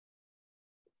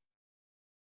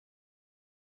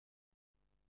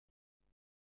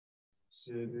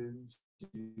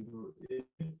708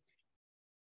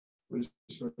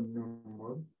 question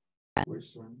number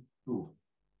question 2.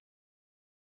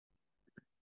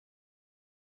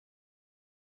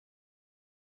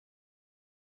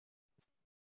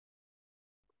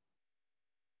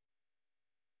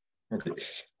 Okay,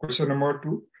 question number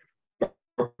 2.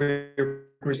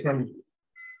 Question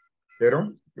हेरौँ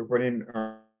यो पनि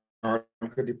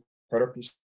अलिकति फरक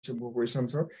किसिमको क्वेसन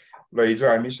छ ल हिजो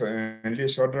हामीले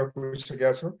सर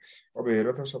पुगिसकेका छौँ अब हेर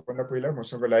त सबभन्दा पहिला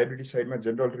मसँग लायबिलिटी साइडमा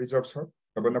जेनरल रिजर्भ छ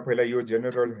सबभन्दा पहिला यो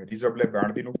जेनरल रिजर्भलाई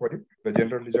बाँड्दिनु पर्यो र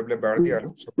जेनरल रिजर्भलाई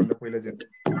बाँड्दिहालौँ सबभन्दा पहिला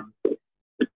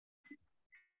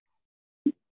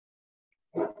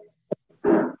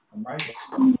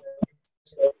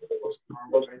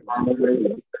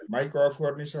माइक अफ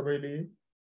गर्ने सबैले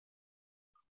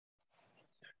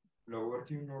ल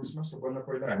वर्किङ नोट्समा सबभन्दा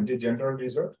पहिला हामीले जेनरल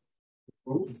रिजर्भ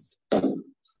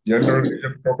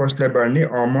फोकसलाई बाँड्ने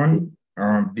अमन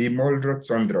विमल र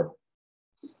चन्द्र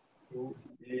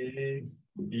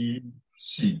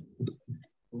एबीसी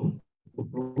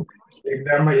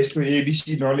एक्जाममा यस्तो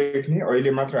एबीसी नलेख्ने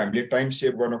अहिले मात्र हामीले टाइम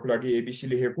सेभ गर्नको लागि एबीसी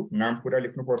लेखेको नाम पुरा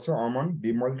लेख्नुपर्छ अमन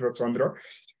विमल र चन्द्र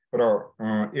र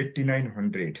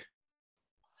 8900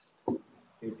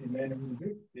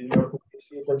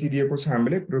 कति दिएको छ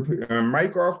हामीले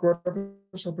माइक अफ गर्दा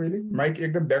सबैले माइक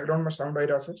एकदम ब्याकग्राउन्डमा साउन्ड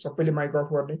आइरहेछ सबैले माइक अफ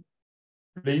गर्ने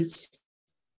प्लिज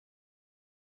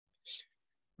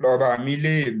ल अब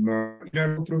हामीले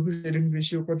प्रॉफिट शेयरिङ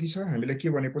रेशियो कति छ हामीले के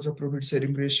भनेको छ प्रॉफिट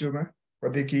शेयरिङ रेशियोमा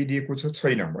कतै केही दिएको छ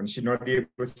छैन भनेपछि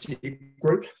नदिएपछि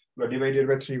इक्वल ल डिवाइडेड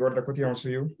बाइ 3 गर्दा कति आउँछ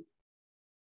यो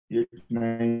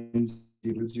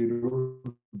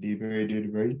 8900 डिवाइडेड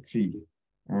बाइ 3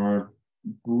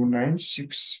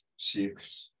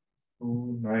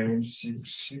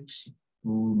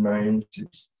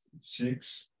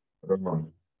 2966 र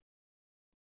 1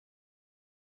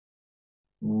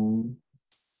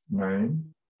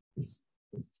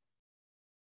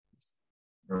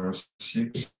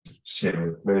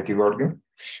 2967 यति गरिदिउँ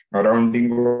राउन्डिङ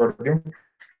गरिदिउँ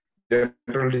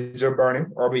जेनरल रिजर्भ बाँड्यौँ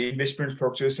अब इन्भेस्टमेन्ट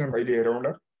फ्लक्चुएसन अहिले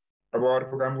हेरौँला अब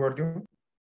अर्को काम गरिदिउँ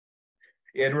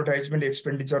एडभर्टाइजमेन्ट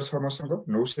एक्सपेन्डिचर छ मसँग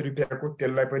 900 रुपियाँको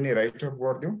त्यसलाई पनि राइट अफ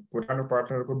गरिदिउँ पुरानो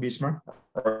पार्टनरको बीचमा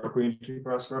अर्को इन्ट्री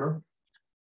पास गरौँ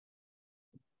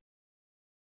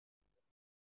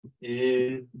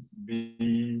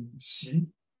ABC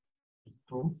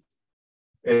to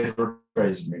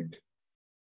advertisement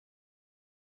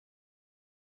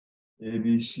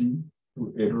ABC to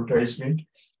advertisement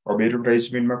अब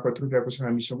एडभर्टाइजमेन्टमा कति रुपियाँको छ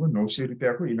हामीसँग 900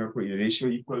 रुपियाँको यिनीहरूको रेसियो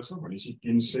इक्वल छ भनेपछि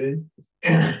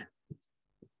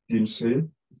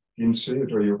 300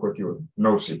 र यो कति हो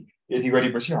 900 यति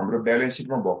गरेपछि हाम्रो ब्यालेन्स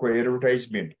सिटमा भएको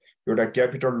एडभर्टाइजमेन्ट एउटा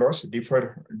capital loss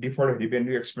deferred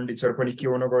revenue expenditure पनि के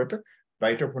हुन गयो त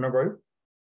राइट अफ हुन गयो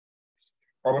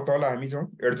अब तल हामी जाउँ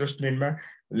एडजस्टमेन्टमा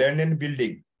land and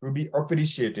building to be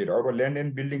appreciated अब ल्यान्ड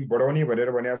एन्ड बिल्डिङ बढाउने भनेर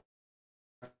भनेको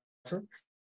छ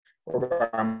अब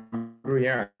हाम्रो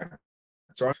यहाँ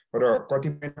र कति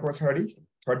महिना पछाडि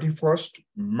 31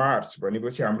 मार्च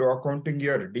भनेपछि हाम्रो अकाउन्टिङ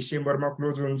इयर डिसेम्बरमा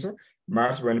क्लोज हुन्छ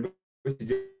मार्च भनेपछि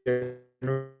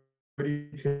जनवरी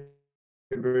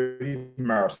फेब्रुअरी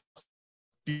मार्च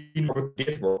 3 डेट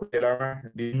भएको बेलामा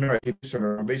विभिन्न एप्लिकेसन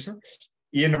हुँदैछ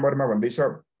ए नम्बरमा भन्दैछ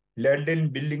land and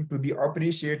building to be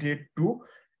appreciated to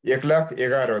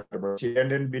 1,11,000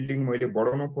 land and building मैले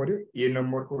बढाउनु पर्यो ए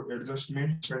नम्बरको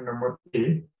एडजस्टमेन्ट नम्बर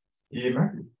एमा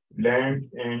land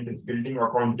and building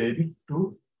account debit to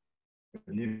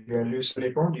revaluation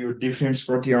account यो डिफरेन्स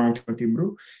कति आउँछ तिम्रो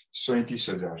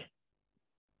 37,000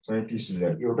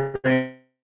 एउटा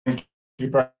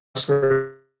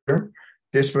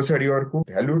त्यस पछाडि अर्को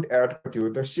भ्यालुड एड कति हो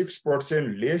त 6%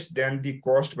 लेस देन दी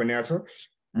कस्ट भनेको छ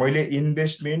मैले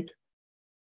इन्भेस्टमेन्ट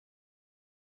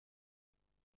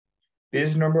पेज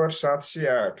नम्बर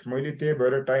 708 मैले त्यही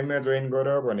भएर टाइममा जोइन गर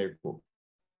भनेको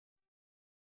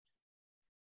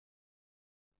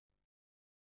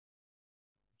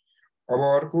अब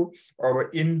अर्को अब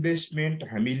इन्भेस्टमेन्ट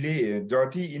हामीले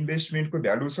जति इन्भेस्टमेन्टको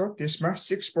भ्यालु छ त्यसमा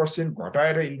 6%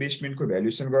 घटाएर इन्भेस्टमेन्टको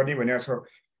भ्यालुएसन गर्ने भनेको छ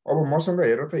अब मसँग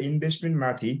हेर त इन्भेस्टमेन्ट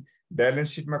माथि ब्यालेन्स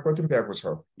सिटमा कति रुपियाँको छ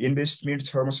इन्भेस्टमेन्ट छ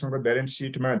मसँग ब्यालेन्स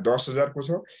सिटमा 10,000 को छ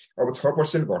अब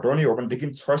 6% घटाउने हो भनेदेखि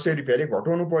 600 रुपियाँले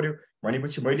घटाउनु पर्यो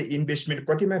भनेपछि मैले इन्भेस्टमेन्ट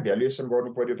कतिमा भ्यालुएसन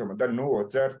गर्नु पर्यो त भन्दा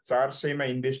 9,400 मा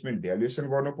इन्भेस्टमेन्ट भ्यालुएसन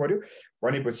गर्नु पर्यो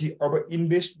भनेपछि अब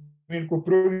इन्भेस्टमेन्टको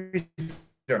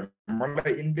प्रोभिजन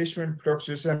मलाई इन्भेस्टमेन्ट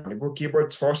फ्लक्चुएसन भनेको केवल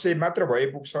 600 मात्र भए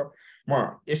पुग्छ म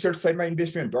एसेट साइडमा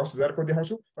इन्भेस्टमेन्ट 10,000 को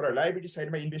देखाउँछु र लायबिलिटी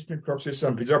साइडमा इन्भेस्टमेन्ट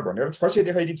फ्लक्चुएसन रिजर्भ भनेर 600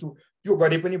 देखाइदिन्छु त्यो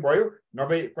गरे पनि भयो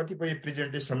नभए कतिपय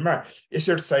प्रेजेन्टेसनमा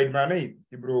एसेट साइडमा नै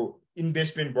तिम्रो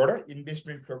इन्भेस्टमेन्टबाट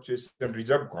इन्भेस्टमेन्ट फ्लक्चुएसन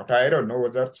रिजर्भ घटाएर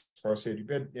 9,600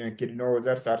 रुपियाँ के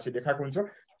 9,400 देखाएको हुन्छ।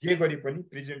 जे गरे पनि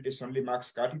प्रेजेन्टेसनले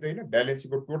मार्क्स काटिँदैन, ब्यालेन्स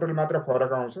सिटको टोटल मात्र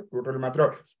फरक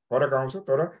आउँछ,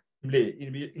 तर तिमीले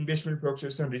इन्भेस्टमेन्ट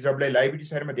फ्लक्चुएसन रिजर्भलाई लाइबिलिटी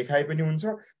साइडमा देखाए पनि हुन्छ,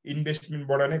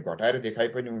 इन्भेस्टमेन्टबाट नै घटाएर देखाए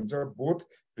पनि हुन्छ। बोथ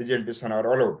प्रेजेन्टेसन आर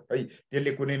अलाउड है,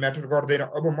 त्यसले कुनै म्याटर गर्दैन।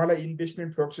 अब मलाई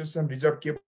इन्भेस्टमेन्ट फ्लक्चुएसन रिजर्भ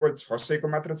केवल 600 को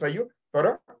मात्र चाहियो,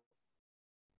 तर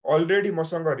अलरेडी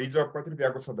मसँग रिजर्भ कति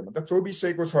रुपियाँको छ त भन्दा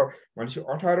 2400 को छ भनेपछि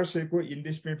 1800 को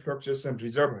इन्भेस्टमेन्ट फ्लक्चुएसन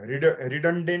रिजर्भ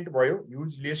रिडन्डेन्ट भयो,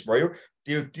 युजलेस भयो।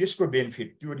 त्यसको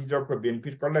बेनिफिट, त्यो रिजर्भको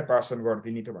बेनिफिट कसलाई पासन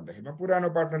गरिदिने त भन्दाखेरि पुरानो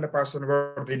पार्टनरलाई पासन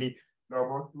गरिदिने।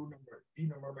 अब 2 नम्बर बी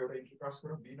नम्बरमा एउटा इन्ट्री पास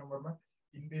गरौँ। बी नम्बरमा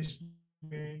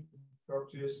investment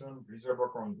fluctuation reserve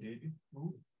account debit to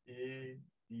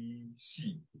ABC,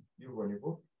 यो भनेको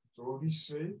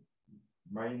 2400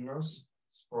 माइनस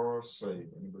 600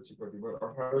 भनेपछि कति भयो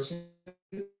 1800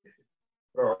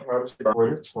 र 1800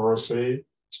 भयो 600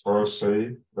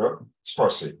 600 र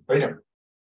 600 हैन।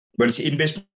 भनेपछि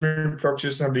इन्भेस्टमेन्ट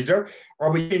फ्लक्चुएसन रिजर्भ।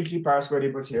 अब यो इन्ट्री पास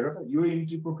गरेपछि हेर त, यो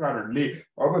इन्ट्रीको कारणले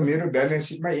अब मेरो ब्यालेन्स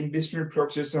सिटमा इन्भेस्टमेन्ट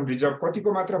फ्लक्चुएसन रिजर्भ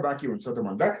कतिको मात्र बाँकी हुन्छ त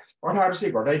भन्दा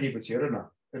 1800 घटाइदिएपछि हेर न,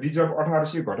 रिजर्भ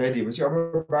 1800 घटाइदिएपछि अब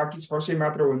बाँकी 600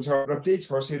 मात्र हुन्छ र त्यही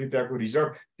 600 रुपियाँको रिजर्भ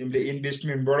तिमीले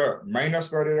इन्भेस्टमेन्टबाट माइनस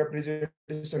गरेर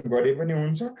प्रेजेन्टेसन गरे पनि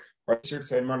हुन्छ, एसेट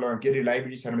साइडमा के अरे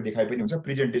लाइबिलिटी साइडमा देखाए पनि हुन्छ।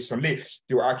 प्रेजेन्टेसनले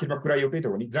त्यो आखिरमा कुरा एउटै त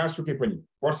हो नि, जहाँ सुके पनि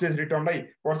पर्चेज रिटर्नलाई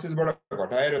पर्चेजबाट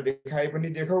घटाएर देखाए पनि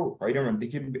देखाऊ, होइन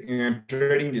भनेदेखि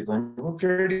ट्रेडिङ एकाउन्टको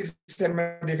क्रेडिट साइडमा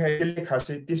देखाए, त्यसले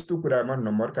खासै त्यस्तो कुरामा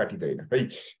नम्बर काटिँदैन है।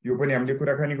 यो पनि हामीले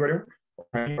कुराकानी गर्यौँ।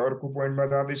 हामी अर्को पोइन्टमा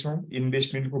जाँदैछौँ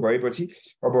इन्भेस्टमेन्टको भएपछि।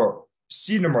 अब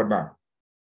सी नम्बरमा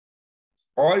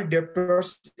all debtors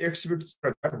exhibit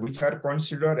which are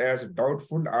considered as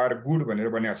doubtful are good भनेर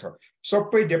भनेको छ।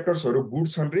 सबै डेप्टर्सहरू गुड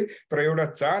छन् रे, तर एउटा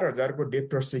 4000 को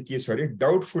डेप्टर्स चाहिँ के छ रे,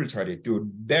 डाउटफुल छ रे। त्यो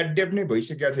ब्याड डेट नै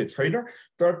भइसकेको चाहिँ छैन,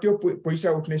 तर त्यो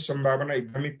पैसा उठ्ने सम्भावना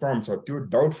एकदमै कम छ, त्यो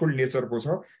डाउटफुल नेचरको छ।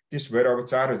 त्यस भएर अब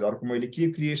 4000 को मैले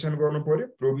के क्रिएसन गर्नु पर्यो,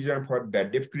 provision for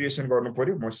bad date creation गर्नु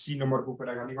पर्यो। म सी नम्बरको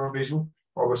कुराकानी गर्दैछु।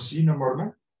 अब सी नम्बरमा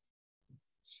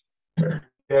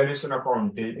क्यारेसन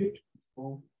account debit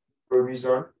to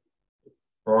provision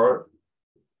for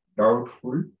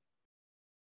doubtful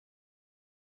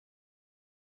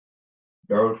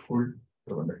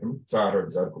भन्दाखेरि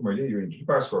 4000 को मैले यो इन्ट्री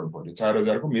पास गर्नु पर्यो।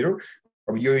 4000 को मेरो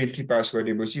अब यो इन्ट्री पास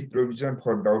गरेपछि provision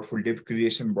for doubtful debt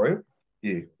creation भयो।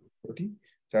 ए कति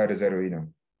 4000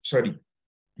 होइन, सरी,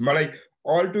 मलाई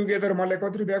अल टुगेदर मलाई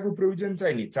कति रुपियाँको प्रोभिजन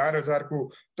चाहिने 4000 को,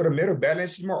 तर मेरो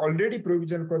ब्यालेन्स सिटमा अलरेडी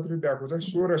प्रोभिजन कति रुपियाँको छ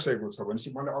 1600 को छ भनेपछि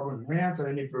मलाई अब नयाँ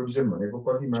चाहिने प्रोभिजन भनेको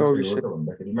कति मात्र हो त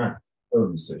भन्दाखेरिमा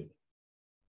 2400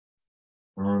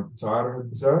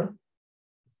 4000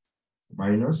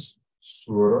 माइनस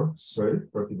 1600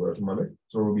 कति भयो त मलाई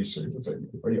 2400 को चाहिने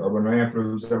है। अब नयाँ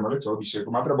प्रोभिजन मलाई 2400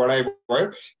 को मात्र बढाए भयो,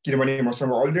 किनभने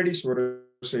मसँग अलरेडी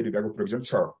 1600 रुपियाँको प्रोभिजन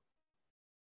छ।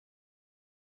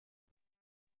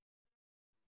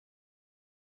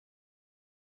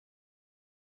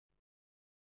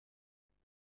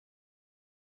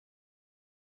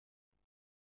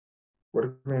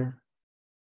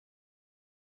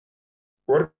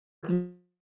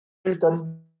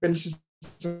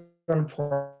 कम्पेन्सेसन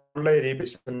फन्डलाई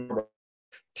रिभ्यालुएसन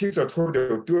ठिक छ,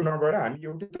 छोडिदेऊ, त्यो नगरेर हामी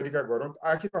एउटै तरिका गरौँ।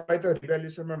 आखिरलाई त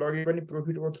रिभ्यालुएसनमा लगे पनि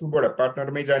प्रफिटको थ्रुबाट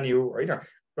पार्टनरमै जाने हो होइन।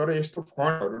 तर यस्तो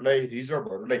फन्डहरूलाई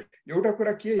रिजर्भहरूलाई एउटा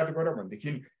कुरा के याद गर भनेदेखि,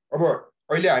 अब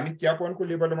अहिले हामी क्याप 1 को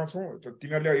लेभलमा छौँ,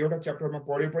 तिमीहरूले एउटा च्याप्टरमा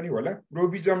पढ्यो पनि होला,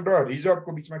 प्रोभिजन र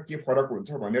रिजर्भको बिचमा के फरक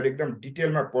हुन्छ भनेर एकदम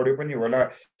डिटेलमा पढ्यो पनि होला।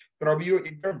 तर अब यो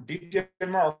एकदम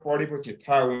डिटेलमा पढेपछि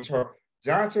थाहा हुन्छ,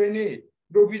 जहाँ चाहिँ नि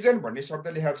प्रोभिजन भन्ने शब्द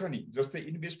लेखा छ नि, जस्तै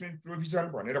इन्भेस्टमेन्ट प्रोभिजन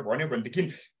भनेर भन्यो भनेदेखि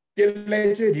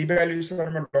त्यसलाई चाहिँ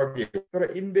रिभ्यालुएसनमा लगियो, तर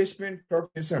इन्भेस्टमेन्ट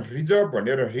फ्लक्चुएसन रिजर्भ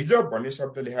भनेर रिजर्भ भन्ने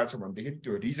शब्द लेखा छ भनेदेखि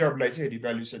त्यो रिजर्भलाई चाहिँ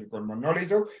रिभ्यालुएसन एकाउन्टमा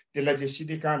नलैजाऊ, त्यसलाई चाहिँ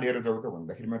सिधै कहाँ लिएर जाऊ त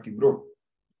भन्दाखेरिमा तिम्रो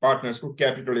पार्टनर्सको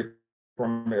क्यापिटल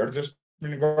एकाउन्टमा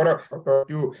एडजस्टमेन्ट गर।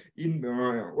 त्यो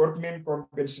वर्कमेन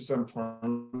कम्पेन्सेसन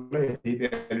फन्डलाई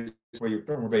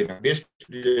रिभ्यालुएसन हुँदैन, बेस्ट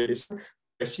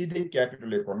सिधै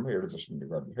क्यापिटल एकाउन्टमा एडजस्टमेन्ट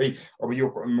गर्ने है। अब यो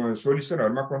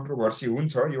सोल्युसनहरुमा कन्ट्रोभर्सी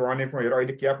हुन्छ, यो अनेकौं हेर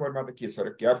अहिले क्याप 1 मा त के छ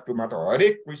र क्याप 2 मा त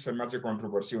हरेक क्वेशनमा चाहिँ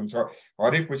कन्ट्रोभर्सी हुन्छ,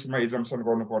 हरेक क्वेशनमा एजम्पसन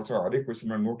गर्नुपर्छ, हरेक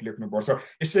क्वेशनमा नोट लेख्नुपर्छ।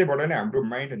 यसैबाट नै हाम्रो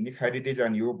माइन्ड निखारिदै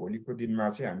जाने हो। भोलिको दिनमा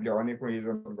चाहिँ हामीले अनेकौं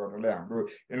एजम्पसन गर्नलाई हाम्रो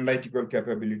एनालाइटिकल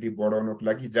क्यापेबिलिटी बढाउनको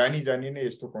लागि जानी नै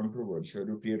यस्तो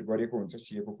कन्ट्रोभर्सीहरु क्रिएट गरेको हुन्छ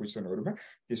सीए को क्वेशनहरुमा।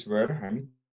 त्यस भएर हामी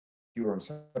त्यो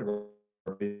अनुसार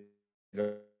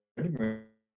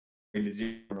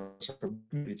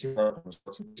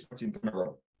चिन्ता नगर।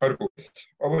 अर्को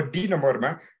अब डी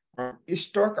नम्बरमा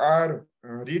स्टक आर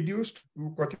रिड्युस्ड टु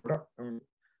कतिवटा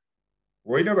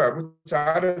होइन बाबु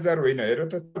 4000 होइन हेर त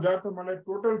 4000 त मलाई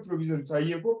टोटल प्रोभिजन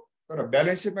चाहिएको तर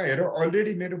ब्यालेन्स सिटमा हेर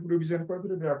अलरेडी मेरो प्रोभिजन कति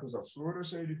रुपियाँको छ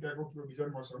 1600 रुपियाँको प्रोभिजन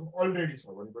मसँग अलरेडी छ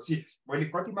भनेपछि मैले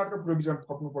कति मात्र प्रोभिजन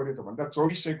थप्नु पर्यो त भन्दा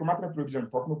 2400 को मात्र प्रोभिजन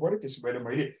थप्नु पर्यो त्यसो भएर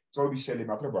मैले 2400 ले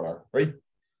मात्र बढाएको है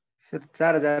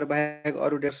 4000 बाहेक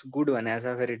अरु डेट्स गुड भनेको छ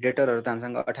फेरि डेटरहरु त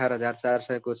हामीसँग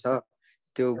 18400 को छ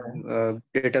त्यो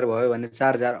डेटर भयो भने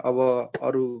 4000 अब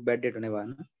अरु ब्याड डेट हुने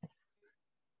भएन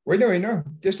होइन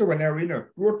त्यस्तो भने होइन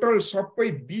टोटल सबै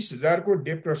 20000 को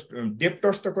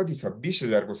डेप्टर्स त कति छ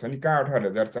 20000 को छ नि कहाँ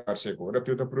 18400 को हो र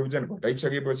त्यो त प्रोभिजन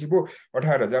घटाइसकेपछि पो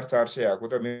 18400 आएको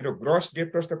त मेरो ग्रस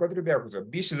डेप्टर्स त कति रुपियाँको छ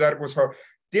 20000 को छ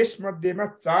त्यसमध्येमा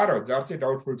 4000 चाहिँ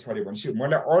डाउटफुल छ अरे भनेपछि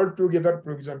मलाई अल टुगेदर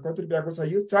प्रोभिजन कति रुपियाँको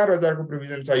चाहियो 4000 को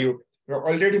प्रोभिजन चाहियो र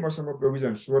अलरेडी मसँग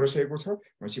प्रोभिजन 1600 को छ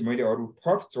भनेपछि मैले अरु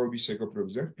थप 2400 को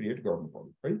प्रोभिजन क्रिएट गर्नु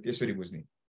पर्यो है त्यसरी बुझ्ने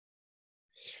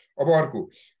अब अर्को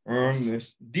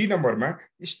डी नम्बरमा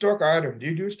स्टक आर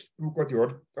रिड्युस्ड टु कति हो त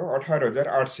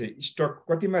 18800 स्टक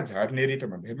कतिमा झार्ने रे त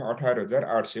भन्दाखेरि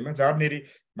 18800 मा झार्ने रे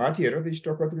माथि हेर त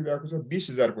स्टक कति रुपियाँको छ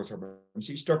 20000 को छ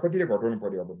भनेपछि स्टक कतिले घटाउनु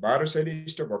पर्यो अब 1200 ले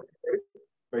स्टक घटाउनु पर्यो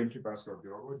इन्ट्री पास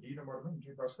गरिदियो अब डी नम्बरमा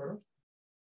इन्ट्री पास गर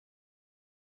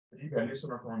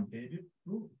revaluation account debit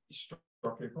to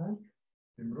stock account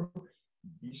तिम्रो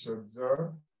 20000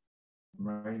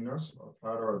 माइनस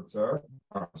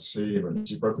 18800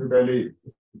 भनेपछि कति रुपियाँले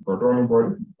घटाउनु पर्यो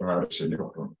 1200 ले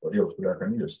घटाउनु पर्यो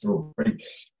कुराकानी यस्तो है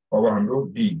अब हाम्रो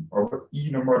डी अब ई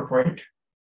नम्बर पोइन्ट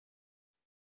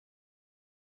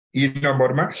ई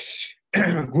नम्बरमा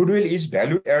goodwill is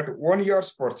valued at 1 year's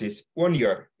purchase 1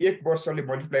 year 1 वर्षले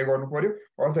multiply गर्नु पर्यो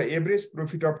of the average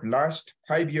profit of last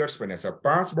 5 years भनेछ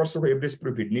 5 वर्षको एभरेज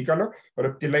प्रॉफिट निकाल र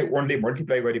त्यसलाई 1 ले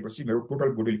मल्टिप्लाई गरेपछि मेरो टोटल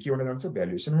गुडविल के हुन जान्छ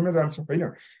भ्यालुएसन हुन जान्छ हैन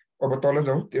अब तल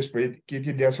जाउँ त्यसपछि के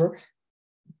दिया छ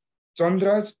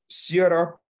चन्द्राज share of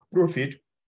profit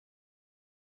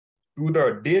to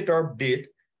the date of death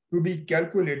to be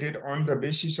calculated on the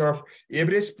basis of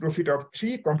average profit of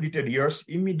 3 completed years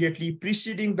immediately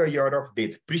preceding the year of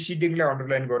death. Preceding लाई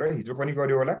underline गरे हिजो पनि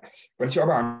गर्यो होला भनेपछि अब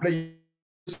हामीलाई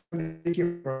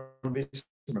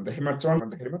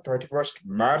भन्दाखेरिमा 31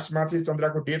 मार्चमा चाहिँ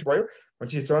चन्द्राको डेथ भयो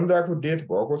भनेपछि चन्द्राको डेथ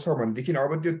भएको छ भनेदेखि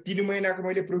अब त्यो 3 महिनाको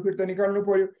मैले प्रॉफिट त निकाल्नु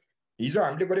पर्यो हिजो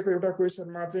हामीले गरेको एउटा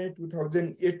क्वेशनमा चाहिँ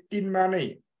 2018 मा नै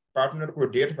पार्टनरको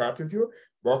डेथ भएको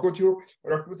थियो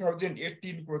र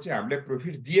 2018 को चाहिँ हामीले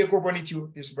प्रॉफिट दिएको पनि थियो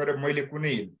त्यसबाट मैले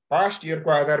कुनै पास्ट इयर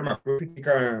को आधारमा प्रॉफिट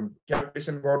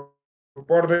क्याल्कुलेसन गर्नु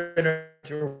पर्दैन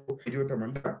थियो त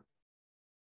भन्दा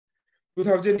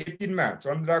 2018 मा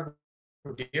चन्द्राको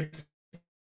डेथ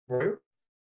भयो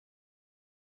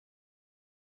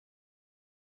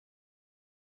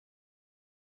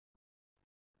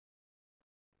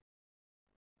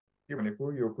के भनेको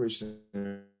यो क्वेशन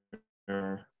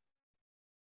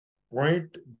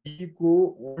पोइन्ट बी को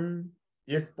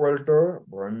एकपल्ट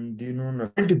भनिदिनु न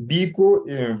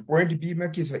पोइन्ट बी मा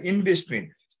के छ इन्भेस्टमेन्ट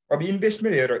अब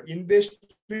इन्भेस्टमेन्ट हेर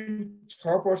इन्भेस्टमेन्ट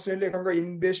 6% ले गंगा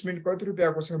इन्भेस्टमेन्ट कति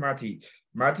रुपैयाँको छ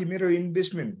माथि मेरो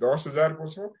इन्भेस्टमेन्ट 10000 को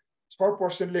छ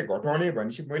 6% ले घटाउने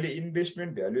भनेपछि मैले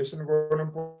इन्भेस्टमेन्ट भ्यालुएसन गर्नु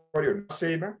पर्यो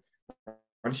 900 मा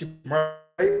भनेपछि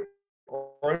मलाई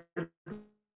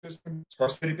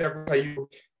 600 रुपैयाँको चाहियो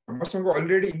मसँग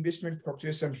already investment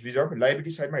fluctuation reserve liability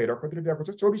साइडमा हेर कति रुपैयाँको छ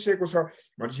 2400 को छ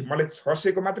भनेपछि मलाई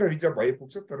 600 को मात्र रिजर्भ भइ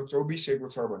पुग्छ तर 2400 को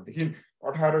छ भनेदेखि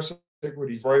 1800 को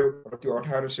रिजर्भ भयो र त्यो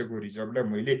 1800 को रिजर्भलाई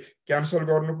मैले क्यान्सल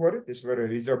गर्नु पर्यो त्यसबाट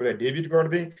रिजर्भलाई डेबिट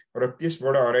गर्दै र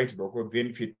त्यसबाट अराइज भएको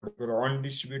बेनिफिट र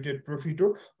अनडिस्ट्रिब्युटेड प्रॉफिट हो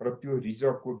र त्यो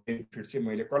रिजर्भको बेनिफिट चाहिँ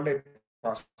मैले कसलाई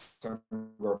पास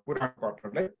पुरानो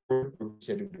पार्टनरलाई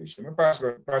सेलिब्रेसनमा पास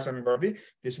गर्दै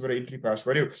त्यसबाट इन्ट्री पास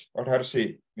गर्यो 1800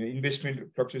 investment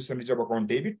fluctuation reserve account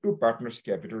debit to partners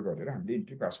capital गरेर हामीले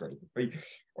इन्ट्री पास गरेको है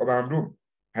अब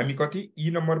हामी कति ई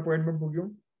नम्बर पोइन्टमा पुग्यौं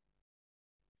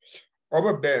अब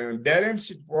ब्यालेन्स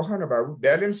सिट पखन बाबु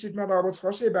ब्यालेन्स सिटमा त अब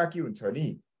 600 बाँकी हुन्छ नि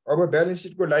अब ब्यालेन्स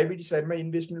सिटको लायबिलिटी साइडमा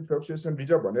इन्भेस्टमेन्ट फ्लक्चुएसन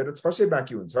रिजर्भ भनेर 600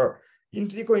 बाँकी हुन्छ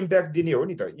इन्ट्री को इम्प्याक्ट दिने हो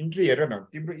नि त इन्ट्री हेर न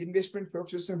तिम्रो इन्भेस्टमेन्ट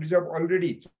फ्लक्चुएसन रिजर्भ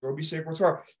अलरेडी 2400 को छ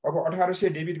अब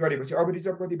 1800 डेबिट गरेपछि अब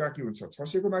रिजर्भ कति बाँकी हुन्छ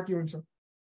 600 को बाँकी हुन्छ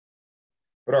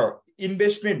र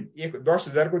इन्भेस्टमेन्ट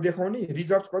 10000 को देखाउने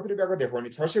रिजर्भ कति रुपैयाँको देखाउने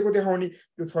 600 को देखाउने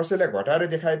त्यो 600 लाई घटाएर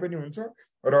देखाए पनि हुन्छ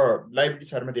र लायबिलिटी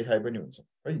साइडमा देखाए पनि हुन्छ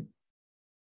है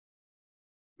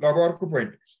ल अब अर्को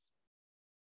पोइन्ट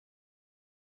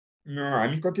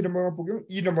हामी कति नम्बरमा पुग्यौं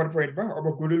ई नम्बर पोइन्टमा अब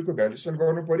गुडविलको भ्यालुएसन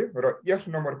गर्नु पर्यो र एफ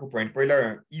नम्बरको पोइन्ट पहिला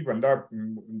ई भन्दा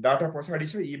डाटा पछाडी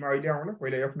छ ई मा अहिले आउला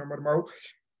पहिला एफ नम्बरमा हो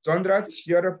चन्द्राज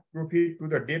share of profit to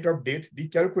the date of death be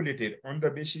calculated on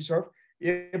the basis of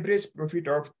average profit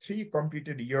of 3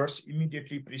 completed years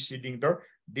immediately preceding the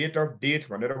date of death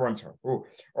भनेर भन्छ हो।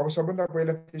 अब सबभन्दा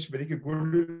पहिला त्यसो भएदेखि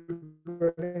गुडविल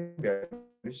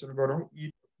भ्यालुएसन गरौँ।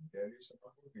 Valuation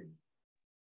of goodwill,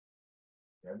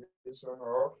 valuation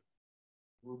of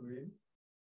goodwill,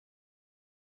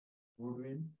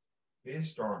 goodwill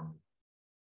based on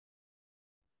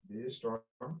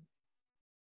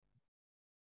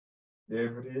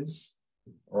average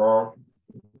of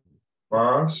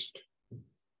past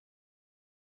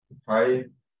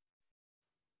 5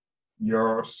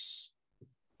 years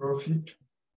profit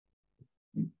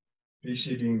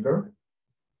preceding the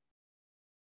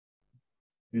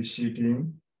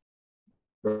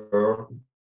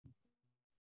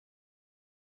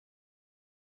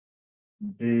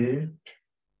date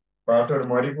partner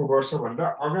मरेको वर्षभन्दा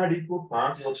अगाडिको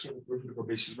 5 वर्षको प्रोफिटको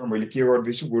बेसिसमा मैले के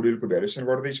गर्दैछु, गुडविलको भ्यालुएसन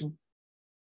गर्दैछु।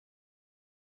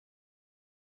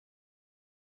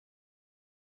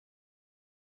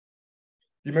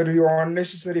 तिमीहरू यो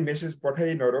अननेसेसरी मेसेज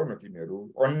पठाइ नरौ न। तिमीहरू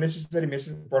अननेसेसरी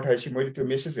मेसेज पठाएपछि मैले त्यो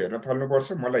मेसेज हेर्न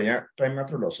थाल्नुपर्छ, मलाई यहाँ टाइम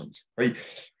मात्र लस हुन्छ है।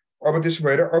 अब त्यसो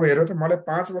भएर अब हेर त मलाई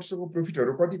 5 वर्षको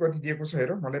प्रोफिटहरू कति कति दिएको छ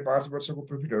हेर। मलाई 5 वर्षको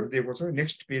प्रोफिटहरू दिएको छ।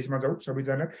 नेक्स्ट पेजमा जाऊ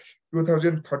सबैजना।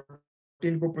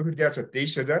 2013 को प्रोफिट दिएको छ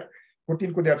 23,000,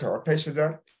 14 को दिएको छ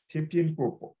 28,000, 15 को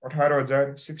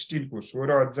 18,000, 16 को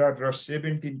 16,000 र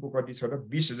 17 को कति छ त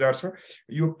 20,000 छ।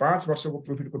 यो 5 वर्षको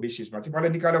प्रोफिटको बेसिसमा चाहिँ मलाई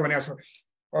निकाल्यो भनेको छ।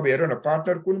 अब हेर न,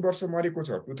 पार्टनर कुन वर्ष मरेको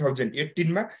छ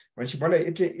 2018 मा, भनेपछि मलाई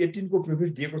 18 को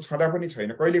प्रोफिट दिएको छँदा पनि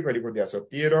छैन। कहिले कहिलेको दिएको छ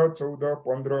 13, 14,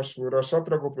 15, 16,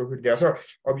 17 को प्रोफिट दिएको छ।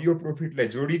 अब यो प्रोफिटलाई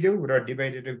जोडिदेऊ र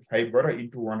डिभाइडेड 5 गरेर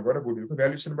इन्टु 1 गरेर गुडविलको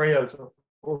भ्यालुएसन भइहाल्छ हो।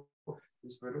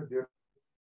 त्यसबाट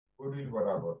गुडविल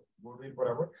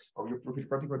बराबर अब यो प्रोफिट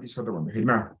कति कति छ त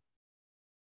भन्दाखेरिमा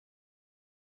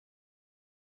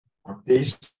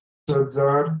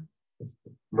 23,000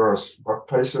 plus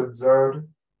 28,000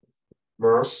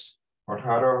 plus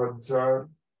 18,000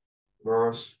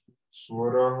 plus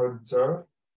 16,000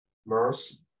 plus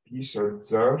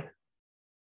 20,000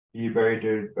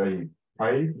 divided by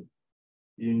 5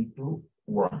 into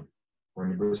 1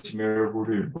 भनेपछि मेरो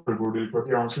गुडविल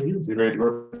कति आउँछ? यो डिभाइड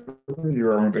गर्दा यो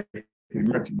आउँदाखेरि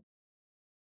 21,000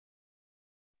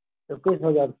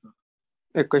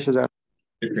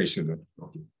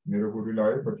 ओके। मेरो गुडविल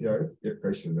आयो कति आयो?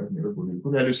 21,000 मेरो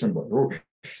गुडविलको भ्यालुएसन भयो।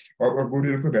 अब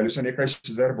गुडविलको भ्यालुएसन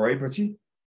 21,000 भएपछि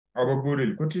अब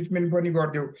गुडविलको ट्रिटमेन्ट पनि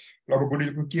गरिदेऊ। अब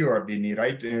गुडविलको के गरिदिने?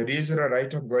 रेज र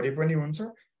राइट अफ गरे पनि हुन्छ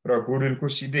र गुडविलको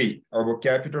सिधै अब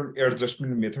क्यापिटल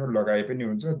एडजस्टमेन्ट मेथड लगाए पनि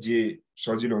हुन्छ। जे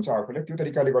सजिलो हुन्छ आफूलाई त्यो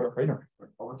तरिकाले गर हैन।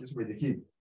 अब त्यसो भएदेखि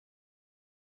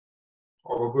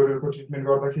अब गुडविलको ट्रिटमेन्ट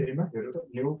गर्दाखेरिमा हेर त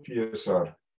न्यू पिएसआर,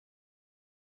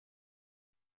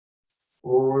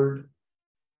 ओल्ड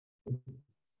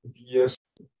पिएस,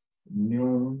 न्यू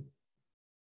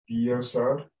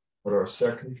पिएसआर र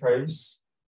स्याक्रिफाइस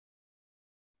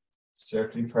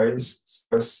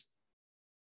प्लस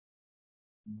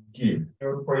गेन।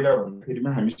 पहिला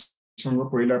भन्दाखेरिमा हामीसँग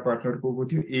पहिला पार्टनरको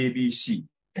थियो एबिसी।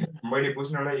 मैले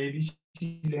बुझ्नलाई एबिसी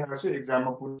लेखेको छु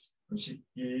एक्जाममा भनेपछि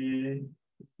ए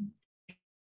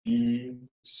बी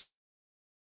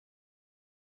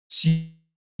सी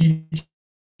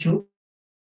थियो।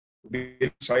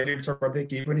 साइडेड छ कतै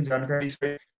केही पनि जानकारी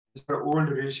छैन। ओल्ड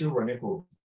रेशियो भनेको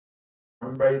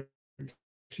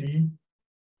 1/3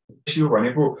 रेशियो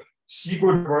भनेको सी को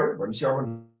भयो भनेपछि अब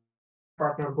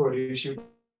पार्टनरको रेशियो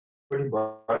पनि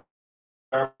बराबर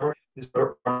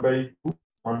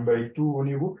 1/2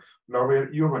 हुने हो। ल अब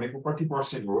यो भनेको कति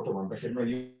पर्सेन्ट हो त भन्दाखेरिमा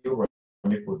यो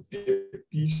भनेको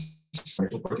 33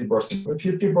 भनेको कति पर्सेन्ट हो?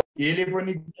 50%। एले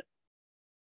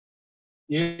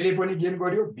पनि गेन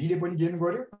गर्यो, बीले पनि गेन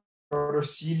गर्यो र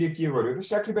सीले के गर्यो त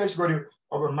स्याक्रिफाइस गर्यो।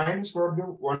 अब माइनस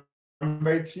गरिदेऊ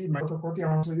 1/3 मा कति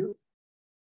आउँछ? यो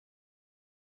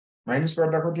माइनस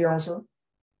गर्दा कति आउँछ?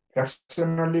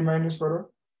 फ्र्याक्सनली माइनस गर।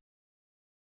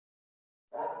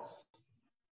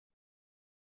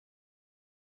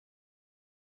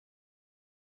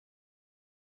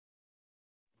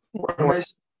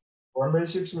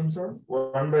 1/6 हुन्छ।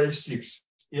 1/6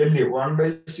 यसले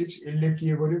 1/6 यसले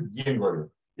के गर्यो? गेन गर्यो।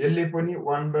 यसले पनि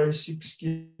 1/6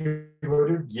 के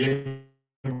गर्यो? गेन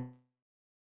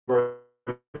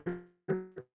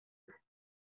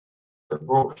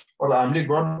हो। अब हामीले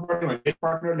गर्नुपर्ने भने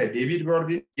पार्टनरलाई डेबिट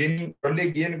गरिदिनु, जसले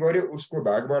गेन गर्यो उसको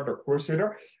भागबाट खोसेर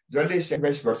जसले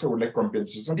स्याक्रिफाइस गर्छ उसलाई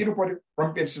कम्पेन्सेसन दिनु पर्यो।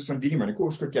 कम्पेन्सेसन दिने भनेको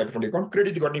उसको क्यापिटल एकाउन्ट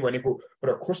क्रेडिट गर्ने भनेको र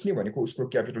खोस्ने भनेको उसको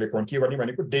क्यापिटल एकाउन्ट के गर्ने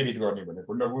भनेको डेबिट गर्ने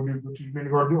भनेको। ल गुडविलको ट्रिटमेन्ट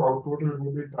गरिदियो। अब टोटल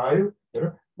गुडविल आयो हेर।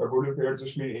 ल गुडविलको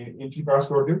एडजस्टमेन्ट इन्ट्री पास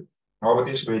गरिदियो। अब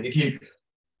त्यसो भएदेखि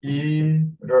ए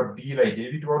र बीलाई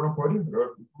डेबिट गर्नु पर्यो र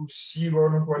सी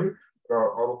गर्नु पर्यो र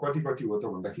अब कति हो त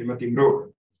भन्दाखेरिमा तिम्रो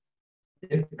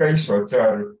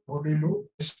 21,000 गुडविल हो।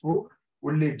 यसको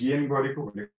उसले गेन गरेको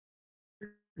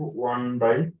भनेको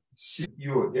 1/6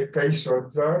 यो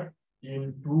 21,000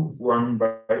 into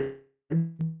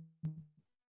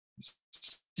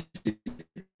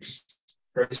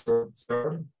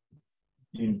 1/6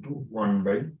 into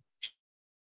 1/3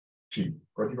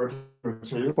 कति हुन्छ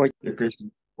यो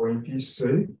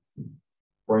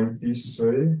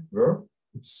 3500 र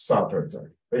 7,000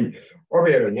 है। अब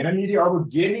हेर यहाँनिर अब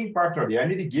गेनिङ पार्टनर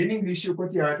यहाँनिर गेनिङ रेसियो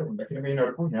कति आयो त भन्दाखेरि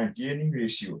यिनीहरूको यहाँ गेनिङ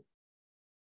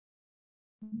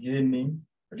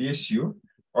रेसियो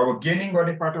अब गेनिङ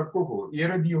गर्ने पार्टनर को हो ए र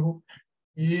बी हो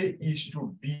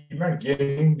A:B मा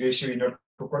गेनिङ रेसियो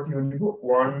यिनीहरूको कति हुने भयो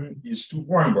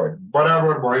 1:1 भयो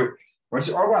बराबर भयो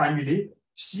भनेपछि अब हामीले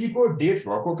सी को डेथ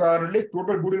भएको कारणले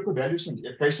टोटल गुडविलको भ्यालुएसन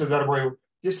 21,000 भयो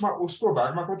त्यसमा उसको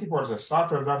भागमा कति पर्छ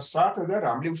 7,000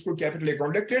 हामीले उसको क्यापिटल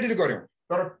एकाउन्टले क्रेडिट गर्यौं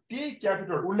तर त्यही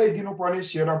क्यापिटल उसलाई दिनुपर्ने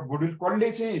शेयर अफ गुडविल कसले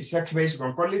चाहिँ सेक्रिफाइस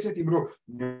गर्नु कसले चाहिँ तिम्रो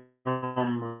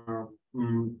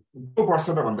पर्छ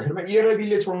त भन्दाखेरिमा ए र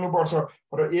बीले छोड्नु पर्छ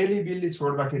र ए र बीले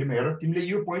छोड्दाखेरिमा हेर तिमीले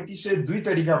यो 3500 दुई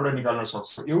तरिकाबाट निकाल्न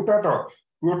सक्छौ एउटा त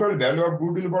टोटल भ्यालु अफ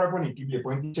गुडविलबाट पनि तिमीले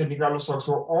 3500 निकाल्न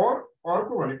सक्छौ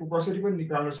अर्को भनेको कसरी पनि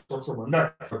निकाल्न सक्छौ भन्दा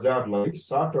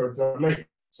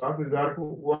 7,000 को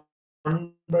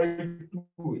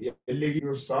 1/2 यसले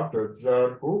यो 7,000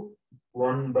 को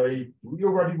 1/2 यो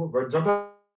गरेको जता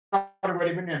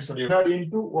गरे पनि आन्सर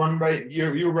इन्टु 1/,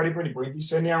 यो गरे पनि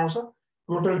 3500 नै आउँछ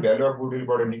टोटल भ्यालु अफ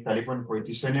गुडविलबाट निकाले पनि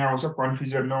 3500 नै आउँछ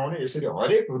कन्फ्युजन नहुने यसरी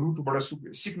हरेक रुटबाट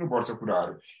सिक्नुपर्छ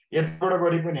कुराहरू यताबाट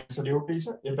गरे पनि आन्सर एउटै छ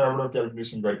यताबाट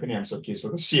क्याल्कुलेसन गरे पनि आन्सर के छ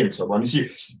त सेम छ भनेपछि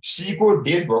सी को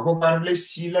डेथ भएको कारणले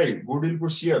सी लाई गुडविलको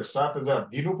शेयर 7,000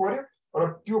 दिनु पर्यो र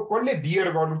त्यो कसले बियर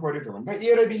गर्नु पर्यो त भन्दा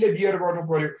ए र बीले बियर गर्नु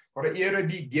पर्यो र ए र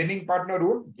बी गेनिङ पार्टनर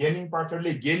हो गेनिङ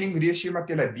पार्टनरले गेनिङ रेशियोमा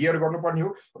त्यसलाई बियर गर्नुपर्ने हो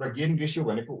र गेनिङ रेशियो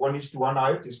भनेको 1:1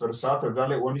 आयो त्यसबाट 7,000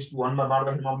 लाई 1:1 मा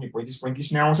बाँड्दाखेरि आउने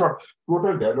 35 नै आउँछ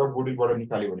टोटल भ्यालु अफ गुडविलबाट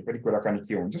निकाल्यो भने पनि कुराकानी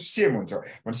के हुन्छ सेम हुन्छ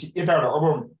भनेपछि यताबाट अब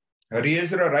रेज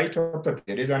र राइट अफ त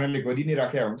धेरै जनाले गरि नै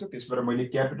राखेको हुन्छ त्यसबाट मैले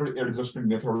क्यापिटल एडजस्टमेन्ट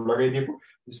मेथड लगाइदिएको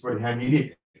त्यसबाट यहाँनिर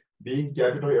बिइङ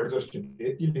क्यापिटल एडजस्टमेन्ट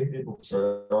यति लेखिदिएको छ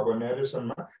अब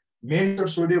न्यारेसनमा मेन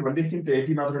सोध्यो भनेदेखि त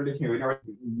यति मात्र लेख्ने होइन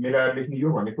मिलाएर लेख्ने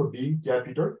यो भनेको being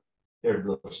capital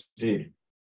adjusted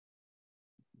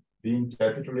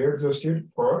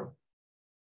for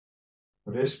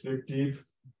respective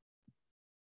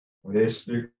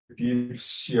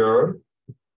share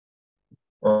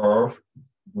of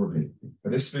goodwill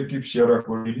respective share of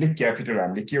गुडविलले capital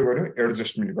हामीले के गर्यो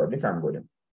एडजस्टमेन्ट गर्ने काम गर्यौं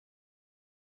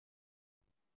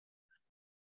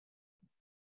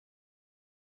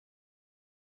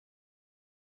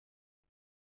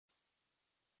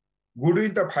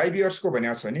गुडविल त 5 इयर्स को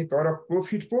भनेको छ नि तर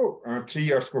प्रॉफिट को 3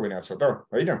 इयर्स को भनेको छ त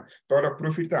हैन तर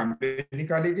प्रॉफिट त हामीले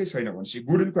निकालेकै छैन भनेपछि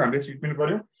गुडविल को हामीले ट्रिटमेन्ट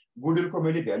गर्यौं गुडविल को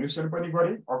मैले भ्यालुएसन पनि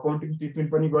गरे अकाउन्टिङ ट्रिटमेन्ट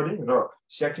पनि गरे र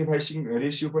सेक्रिफाइसिङ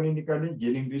रेशियो पनि निकाले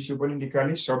गेनिङ रेशियो पनि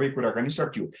निकाले सबै कुराकानी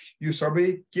सकियो यो सबै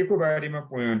के को बारेमा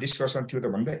डिस्कसन थियो त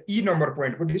भन्दा ई नम्बर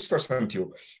पोइन्ट को डिस्कसन थियो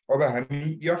अब हामी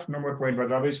एफ नम्बर पोइन्टमा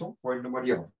जाँदै छौं point number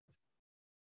F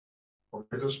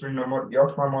adjustment number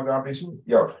F मा म जाँदै छु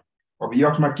एफ अब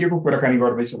एफ मा के को कुराकानी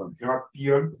गर्दैछ भन्दा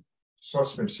पियर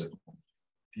सस्पेन्सन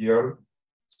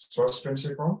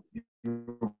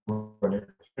भने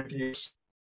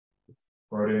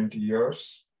current years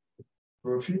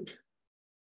profit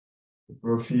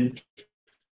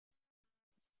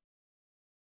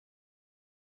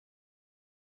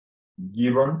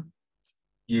given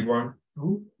to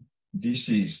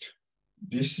deceased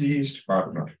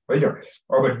partner हैन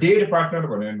अब डेड पार्टनर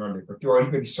भनेर नलेख्नु त्यो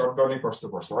अलिकति शब्द नै कस्तो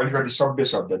पर्छ अलिकति सभ्य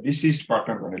शब्द डिसीज्ड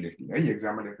पार्टनर भनेर लेख्दिनु है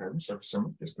एक्जाममा लेखेर सकेसम्म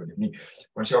त्यस्तो लेख्ने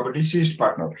भनेपछि अब डिसीज्ड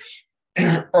पार्टनर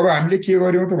अब हामीले के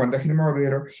गर्यौं त भन्दाखेरिमा अब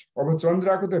हेर अब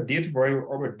चन्द्राको त डेथ भयो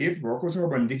अब डेथ भएको छ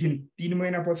भनेदेखि 3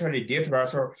 महिना पछाडी डेथ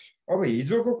भएको छ अब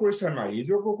हिजोको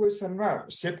क्वेशनमा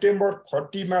सेप्टेम्बर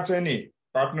 30 मा चाहिँ नि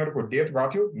पार्टनरको डेथ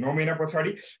भएको थियो 9 महिना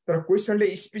पछाडी तर क्वेशनले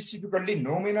स्पेसिफिकली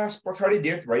 9 महिना पछाडी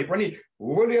डेथ भए पनि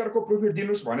होल इयरको प्रॉफिट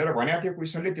दिनुस् भनेर भनेको थियो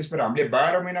क्वेशनले त्यसबाट हामीले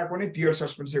 12 महिनाको नै पियर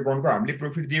सस्पेन्स अकाउन्टको हामीले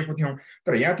प्रॉफिट दिएको थियौं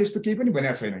तर यहाँ त्यस्तो केही पनि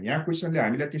भनेको छैन यहाँ क्वेशनले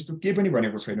हामीलाई त्यस्तो केही पनि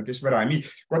भनेको छैन त्यसबाट हामी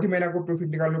कति महिनाको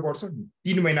प्रॉफिट निकाल्नु पर्छ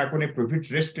 3 महिनाको नै प्रॉफिट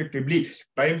रेस्ट्रिक्टिभली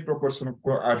टाइम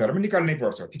प्रोपोर्सनको आधारमा निकाल्नै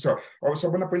पर्छ ठीक छ अब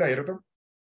सबभन्दा पहिला हेर त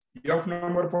एफ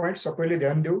नम्बर पोइन्ट सबैले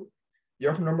ध्यान देऊ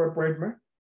एफ नम्बर पोइन्टमा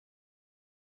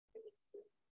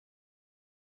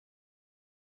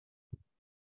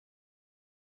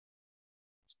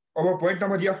अब पोइन्ट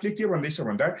नम्बर एफ ले के भन्दैछ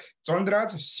भन्दा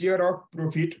चन्द्राज share of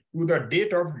profit to the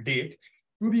date of death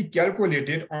to be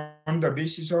calculated on the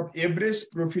basis of average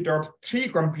profit of 3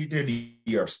 completed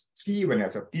years 3 भनेको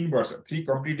छ 3 वर्ष 3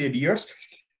 कम्प्लिटेड इयर्स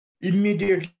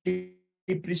इमिडिएटली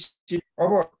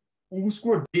अब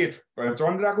उसको डेथ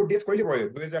चन्द्राको डेथ कहिले भयो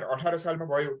 2018 सालमा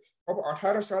भयो। अब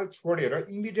 18 साल छोडेर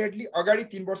इमिडिएटली अगाडि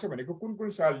 3 वर्ष भनेको कुन कुन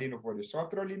साल लिनु पर्यो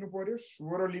 17 लिनु पर्यो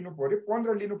 16 लिनु पर्यो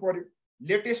 15 लिनु पर्यो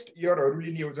लेटेस्ट इयरहरू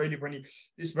लिने हो जहिले पनि।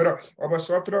 त्यसबाट अब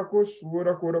 17 को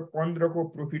 16 को र 15 को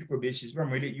प्रोफिटको बेसिसमा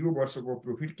मैले यो वर्षको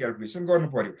प्रोफिट क्याल्कुलेसन गर्नु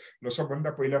पर्यो। ल सबभन्दा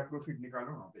पहिला profit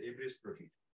निकालौँ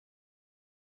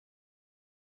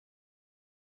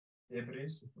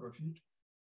average profit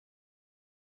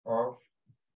of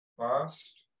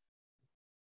past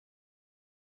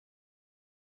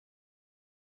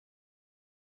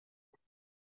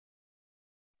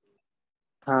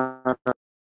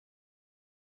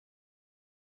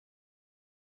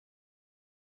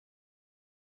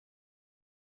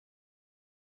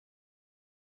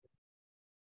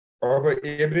अब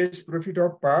average profit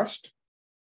of past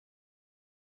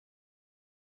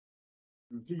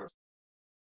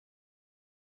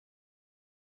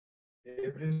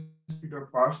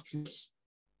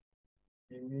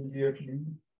immediately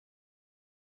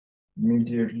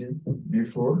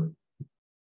before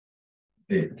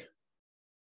death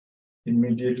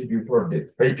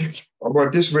है। अब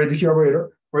त्यस भएदेखि अब हेर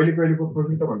कहिले कहिलेको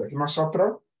प्रोफिट त भन्दाखेरिमा 17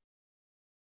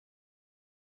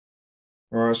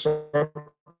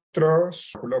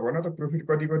 ल भन त प्रोफिट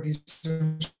कति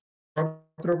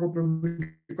 17 को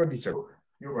प्रोफिट कति छ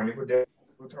यो भनेको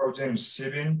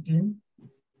 2017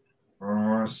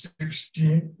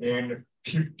 16 and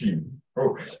 15 हो।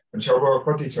 अब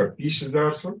कति छ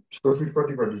 20,000 छ प्रोफिट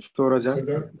कति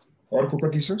 16,000 अर्को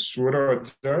कति छ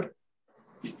 16,000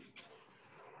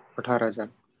 18,000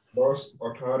 बस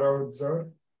 18,000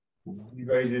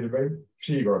 डिवाइडेड बाइ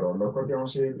 3 गर ल कति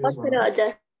आउँछ एभरेज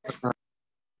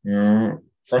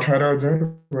 18,000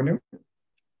 भन्यो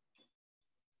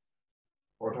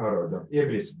 18,000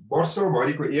 एभरेज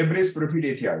वर्षभरिको एभरेज प्रॉफिट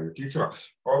यति आयो। ठीक छ।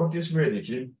 अब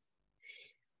त्यसपछि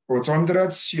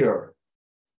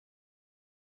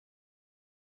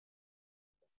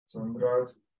चन्द्राज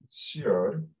share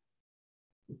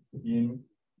in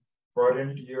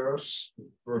current year's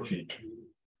profit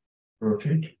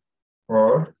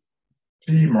for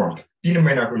 3 months 3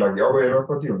 महिनाको लागि। अब हेर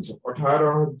कति हुन्छ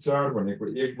 18,000 भनेको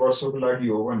 1 वर्षको लागि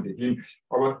हो भनेदेखि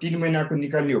अब 3 महिनाको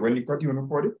निकाल्ने हो भने कति हुनु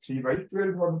पर्यो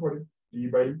 3/12 गर्नु पर्यो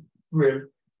 3/12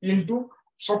 इन्टु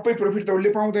सबै प्रॉफिट त उसले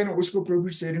पाउँदैन उसको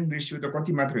प्रॉफिट शेयरिङ रेशियो त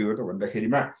कति मात्र हो त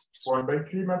भन्दाखेरिमा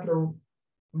 1/3 मात्र हो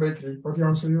 1/3 कति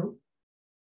आउँछ यो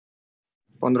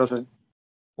 1500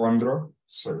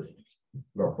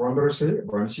 ल 1500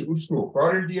 भनेपछि उसको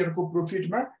करेन्ट इयरको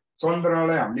प्रोफिटमा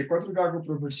चन्द्रलाई हामीले कति रुपैयाँको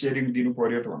प्रोफिट शेयरिङ दिनु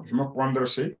पर्यो त भन्दाखेरिमा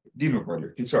 1500 दिनु पर्यो।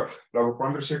 ठीक छ। ल अब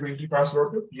 1500 को एन्ट्री पास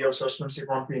गर्यो पीएल सस्पेन्स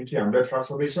अकाउन्टको एन्ट्री हामीलाई थाहा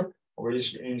छँदैछ। अब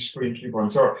यसको एन्ट्री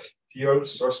भन्छ PL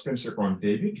suspense account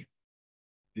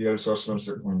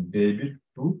debit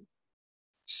to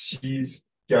seize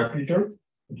capital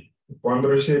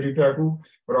 1500 रुपैयाँको।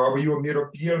 र अब यो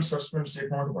मेरो पीएल सस्पेन्स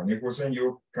अकाउन्ट भनेको चाहिँ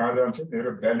यो कहाँ जान्छ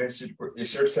मेरो ब्यालेन्स सिटको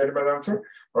एसेट साइडमा जान्छ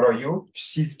र यो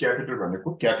सीज क्यापिटल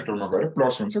भनेको क्यापिटलमा गएर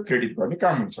प्लस हुन्छ क्रेडिट गर्ने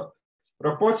काम हुन्छ। र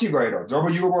पछि गएर जब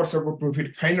यो वर्षको प्रोफिट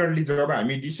फाइनल्ली जब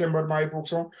हामी डिसेम्बरमा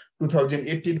आइपुग्छौँ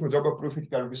 2018 को जब प्रोफिट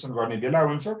क्याल्कुलेसन गर्ने बेला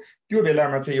हुन्छ त्यो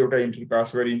बेलामा चाहिँ एउटा एन्ट्री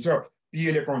पास गरिन्छ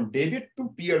PL account debit to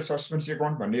PL suspense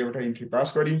account भन्ने एउटा एन्ट्री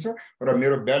पास गरिन्छ र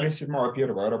मेरो ब्यालेन्स सिटमा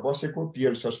अपियर भएर बसेको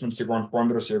पीएल सस्पेन्स अकाउन्ट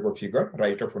 1500 को फिगर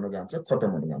राइट अफ हुन जान्छ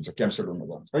खत्तम हुन जान्छ क्यान्सल हुन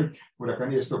जान्छ है।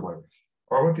 कुराकानी यस्तो भयो।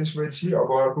 अब त्यसपछि अब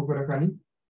अर्को कुराकानी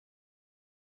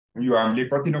यो हामीले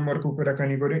कति नम्बरको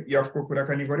कुराकानी गर्यौं एफ को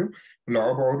कुराकानी गर्यौं। ल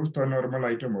अब अरु त नर्मल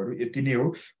आइटमहरु यति नै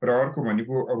हो र अर्को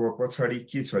भनेको अब पछाडी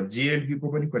के छ जेएलबी को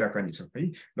पनि कुराकानी छ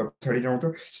है। ल पछाडी जाउँ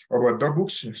त। अब the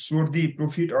books showed the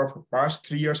profit of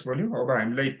past 3 years भन्यो। अब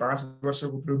हामीलाई 5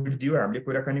 वर्षको प्रॉफिट दियो हामीले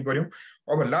कुराकानी गर्यौं।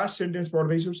 अब लास्ट सेन्टेन्स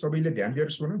पढ्दैछु सबैले ध्यान दिएर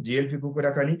सुन्नु जेएलबी को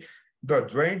कुराकानी the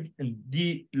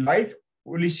life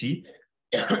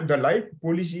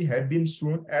policy have been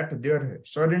shown at their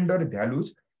surrender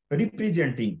values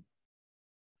representing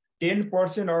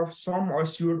 10% of sum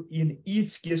assured in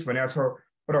each case भनेको छ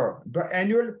र the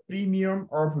annual premium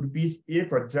of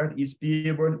 ₹1,000 is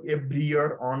payable every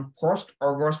year on 1st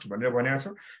August भनेर भनेको छ।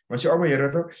 भनेपछि अब हेर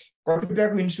त कति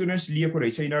रुपैयाँको इन्स्योरेन्स लिएको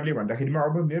रहेछ यिनीहरूले भन्दाखेरिमा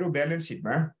अब मेरो ब्यालेन्स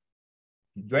सिटमा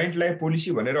जोइन्ट लाइफ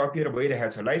पोलिसी भनेर अपियर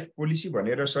भइरहेको छ लाइफ पोलिसी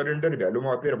भनेर सरेन्डर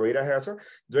भ्यालुमा अपियर भइरहेको छ।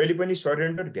 जहिले पनि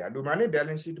सरेन्डर भ्यालुमा नै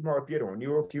ब्यालेन्स सिटमा अपियर हुने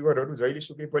हो फिगरहरु जहिले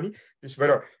सुकै पनि।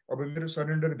 त्यसबाट अब मेरो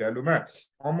सरेन्डर भ्यालुमा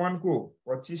अमनको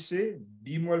 2500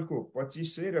 बिमलको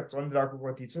 2500 र चन्द्राको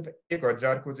कति छ त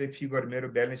 1000 को चाहिँ फिगर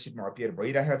मेरो ब्यालेन्स सिटमा अपियर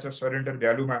भइरहेको छ सरेन्डर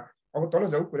भ्यालुमा। अब तल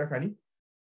जाऊ कुराकानी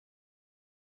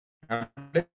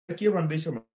के भन्दैछ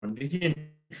भनेदेखि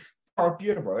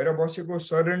अपियर भएर बसेको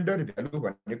सरेन्डर भ्यालु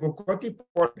भनेको कति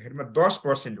हेरमा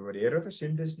 10% हो हेर त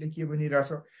सेन्टेन्सले के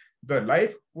भनिरहेछ the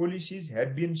life policies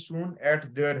have been shown at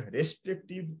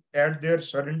their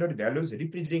surrender values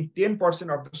representing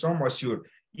 10% of the sum assured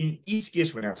in each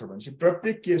case भनेको छ भनेपछि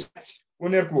प्रत्येक केस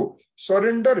उनीहरूको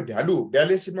सरेन्डर भ्यालु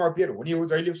ब्यालेन्स सिटमा अपियर हुने हो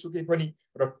जहिले सुकै पनि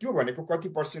र त्यो भनेको कति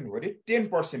पर्सेन्ट हो रे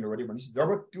 10% हो रे भनेपछि जब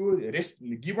त्यो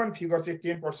गिभन फिगर चाहिँ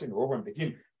 10% हो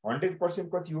भनेदेखि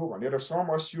 100% कति हो भनेर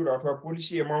सम अस्युर्ड अथवा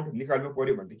पोलिसी अमाउन्ट निकाल्नु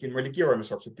पर्यो भनेदेखि मैले के गर्न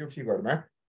सक्छु त्यो फिगरमा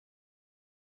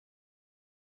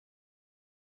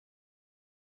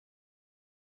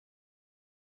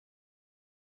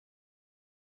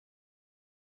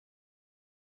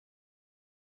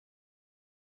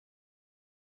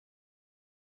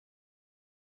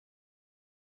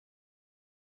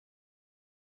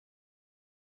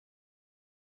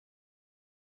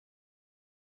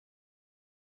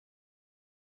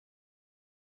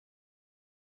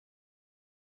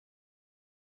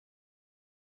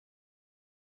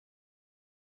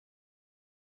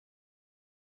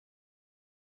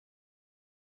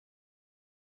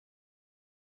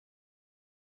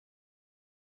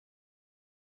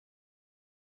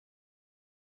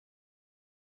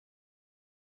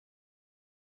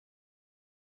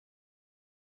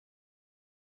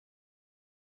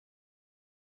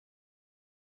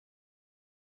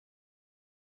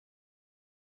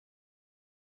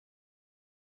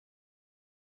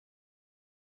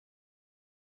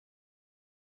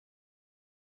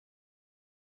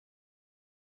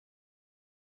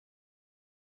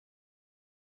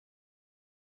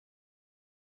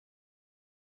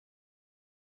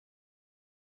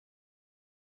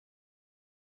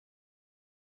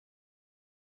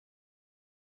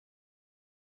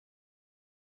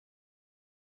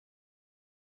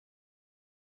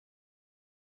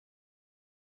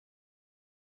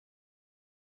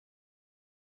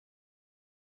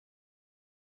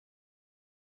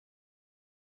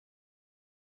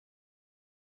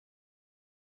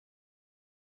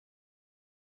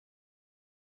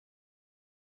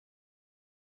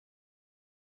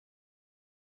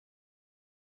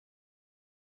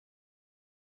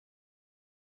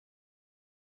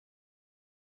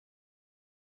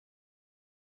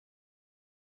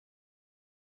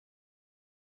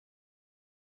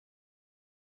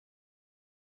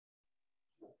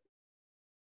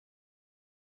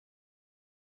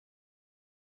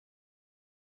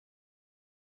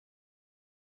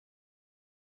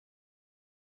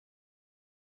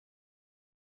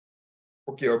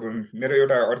ओके अब मेरो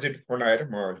एउटा अर्जेन्ट फोन आएर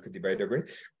म अलिकति बाहिर गएँ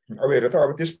अब हेर त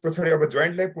अब त्यस पछाडि अब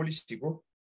जोइन्ट लाइफ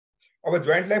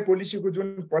पोलिसीको जुन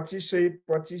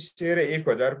 2500 र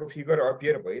 1000 को फिगर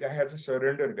अपियर भइरहेको छ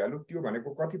सरेन्डर भ्यालु त्यो भनेको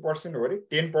कति पर्सेन्ट हो रे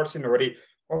 10% हो रे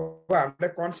अब हामीलाई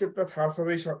कन्सेप्ट त थाहा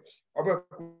छँदैछ अब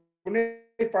कुनै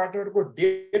पार्टनरको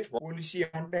डेथ पोलिसी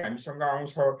अमाउन्ट हामीसँग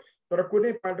आउँछ तर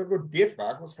कुनै पार्टनरको डेथ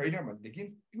भएको छैन भनेदेखि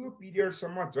त्यो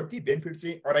पिरियडसम्म जति बेनिफिट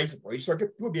चाहिँ अराइज भइसक्यो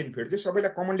त्यो बेनिफिट चाहिँ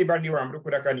सबैलाई कमनली बाँड्ने हो हाम्रो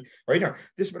कुराकानी होइन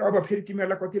त्यसबाट अब फेरि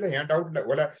तिमीहरूलाई कतिलाई यहाँ डाउट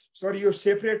होला सर यो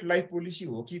सेपरेट लाइफ पोलिसी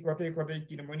हो कि कतै कतै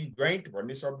किनभने जोइन्ट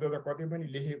भन्ने शब्द त कतै पनि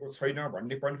लेखेको छैन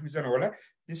भन्ने कन्फ्युजन होला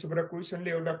त्यसबाट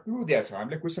क्वेसनले एउटा क्लु दिएको छ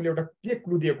हामीले क्वेसनले एउटा के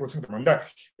क्लु दिएको छ भन्दा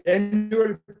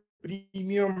annual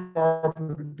premium of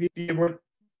payable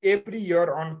every year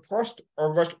on 1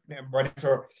 August भनेको छ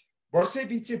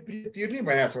वर्षैपछि तिर्ने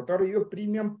भनेको छ तर यो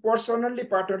प्रिमियम पर्सनल्ली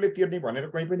पार्टनरले तिर्ने भनेर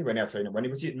कहीँ पनि भनेको छैन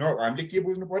भनेपछि हामीले के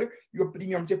बुझ्नु पर्यो यो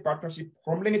प्रिमियम चाहिँ पार्टनरसिप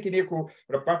फर्मले नै तिरेको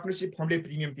र पार्टनरसिप फर्मले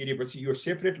प्रिमियम तिरेपछि यो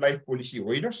सेपरेट लाइफ पोलिसी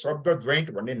होइन शब्द जोइन्ट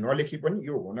भन्ने नलेखी पनि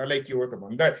यो हुनलाई के हो त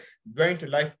भन्दा जोइन्ट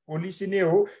लाइफ पोलिसी नै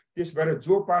हो त्यसबाट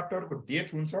जो पार्टनरको डेथ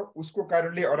हुन्छ उसको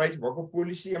कारणले अराइज भएको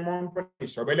पोलिसी अमाउन्ट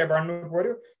पनि सबैलाई बाँड्नु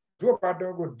पर्यो जो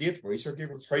पार्टनरको डेथ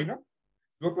भइसकेको छैन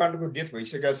जो पार्टनरको डेथ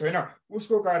भइसकेको छैन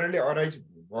उसको कारणले अराइज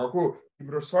भएको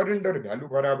तिम्रो सरेन्डर भ्यालु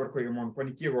बराबरको एमाउन्ट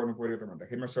पनि के गर्नु पर्यो त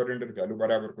भन्दाखेरिमा सरेन्डर भ्यालु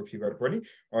बराबरको फिगर पनि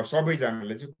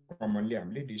सबैजनाले चाहिँ कमनली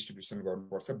हामीले डिस्ट्रिब्युसन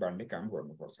गर्नुपर्छ बाँड्ने काम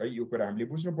गर्नुपर्छ है यो कुरा हामीले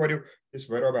बुझ्नु पर्यो त्यस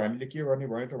भएर अब हामीले के गर्ने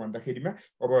भयो त भन्दाखेरिमा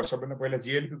अब सबभन्दा पहिला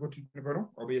जिएलपी को ट्रिटमेन्ट गरौँ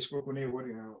अब यसको कुनै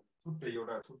छुट्टै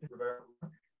एउटा छुट्टै कुरा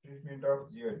ट्रिटमेन्ट अफ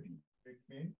जिएलपी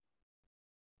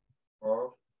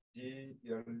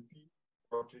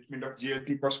ट्रिटमेन्ट अफ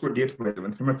जिएलपी कसको डेथ भयो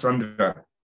भन्दाखेरिमा चन्द्र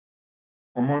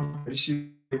amount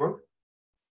receivable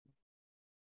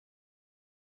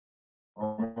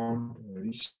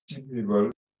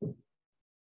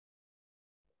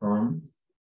from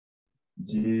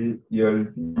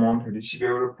जिएलपी amount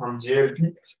receivable from जिएलपी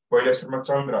पहिला सुरुमा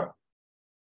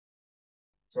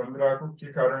चन्द्रको के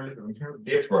कारणले हुन्थ्यो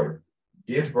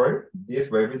डेथ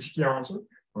भएपछि के आउँछ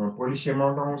पोलिसी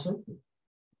अमाउन्ट आउँछ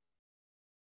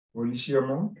पोलिसी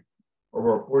अमाउन्ट अब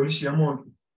पोलिसी अमाउन्ट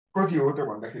कति हो त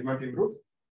भन्दाखेरिमा तिम्रो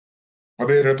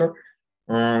अब हेर त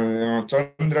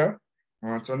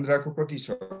चन्द्राको कति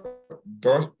छ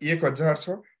 10,000 छ।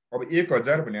 अब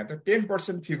 1,000 भने त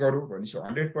 10% फिगर हो भनेपछि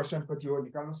 100% कति हो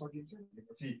निकाल्न सकिन्छ।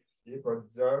 भनेपछि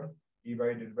 1,000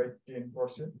 डिभाइडेड बाई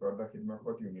 10% गर्दाखेरिमा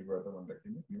कति हुने भयो त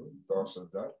भन्दाखेरि यो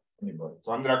 10,000 हुने भयो।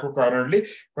 चन्द्राको कारणले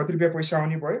कति रुपियाँ पैसा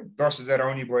आउने भयो 10,000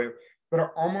 आउने भयो। तर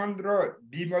अमन र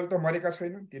विमल त मरेका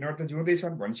छैनन्, तिनीहरू त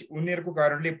जिउँदैछन् भनेपछि उनीहरूको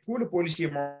कारणले फुल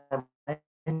पोलिसी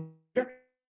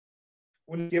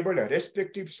उनी केवल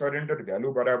रेस्पेक्टिभ सरेन्डर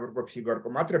भ्यालु बराबरको फिगरको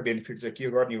मात्र बेनिफिट चाहिँ के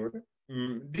गर्ने हो त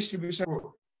डिस्ट्रिब्युसन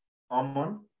अमन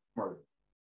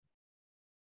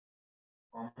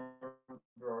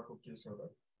अमनको के छ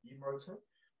त विमल छ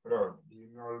र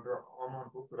विमल र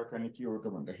अमनको कुराकानी के हो त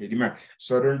भन्दाखेरिमा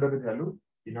सरेन्डर भ्यालु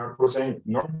यिनीहरूको चाहिँ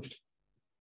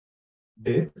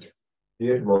डेट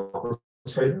भएको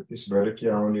छैन, त्यस भएर के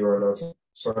आउनेवाला छ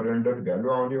सरेन्डर भ्यालु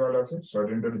आउनेवाला छ।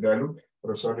 सरेन्डर भ्यालु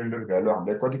र सरेन्डर भ्यालु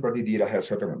हामीलाई कति कति दिइरहेको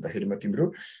छ त भन्दाखेरिमा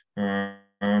तिम्रो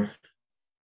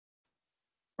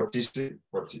 2500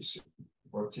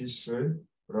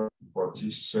 र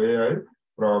 2500 आयो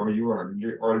र अब यो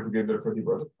हामीले अल टुगेदर कति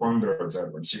भयो 15,000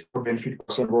 भनेपछि बेनिफिट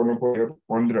पास गर्नु पर्यो।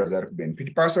 15,000 को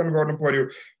बेनिफिट पास गर्नु पर्यो।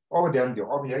 अब ध्यान दियो,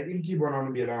 अब यहाँ इन्ट्री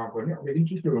बनाउने बेलामा पनि अब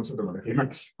इन्ट्री के हुन्छ त भन्दाखेरिमा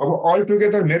अब अल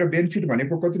टुगेदर मेरो बेनिफिट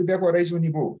भनेको कति रुपियाँको अराइज हुने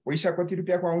भयो, पैसा कति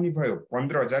रुपियाँको आउने भयो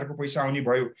 15,000 को पैसा आउने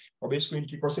भयो। अब यसको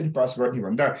इन्ट्री कसरी पास गर्ने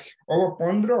भन्दा अब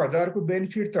 15,000 को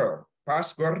बेनिफिट त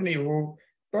पास गर्ने हो,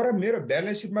 तर मेरो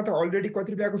ब्यालेन्स सिटमा त अलरेडी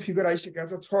कति रुपियाँको फिगर आइसकेको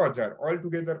छ 6,000। अल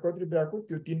टुगेदर कति रुपियाँको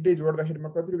त्यो तीनटै जोड्दाखेरिमा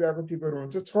कति रुपियाँको फिगर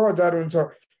हुन्छ 6,000 हुन्छ।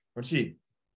 भनेपछि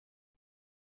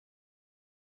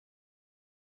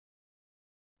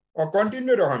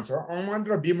कन्टिन्यू रहन्छ, अमन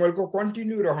र विमलको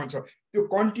कन्टिन्यू रहन्छ। त्यो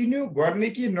कन्टिन्यू गर्ने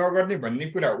कि नगर्ने भन्ने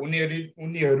कुरा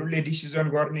उनीहरूले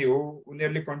डिसिजन गर्ने हो।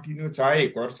 उनीहरूले कन्टिन्यू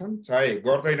चाहे गर्छन् चाहे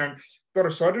गर्दैनन्। तर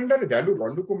सरेन्डर भ्यालु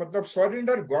भन्नुको मतलब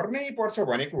सरेन्डर गर्नै पर्छ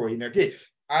भनेको होइन कि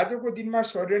आजको दिनमा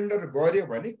सरेन्डर गर्यो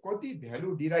भने कति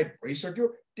भ्यालु डिराइभ भइसक्यो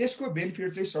त्यसको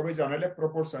बेनिफिट चाहिँ सबैजनाले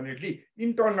प्रोपोर्सनेटली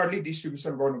इन्टर्नली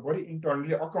डिस्ट्रिब्युसन गर्नु पर्यो,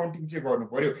 इन्टर्नली अकाउन्टिङ चाहिँ गर्नु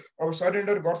पर्यो। अब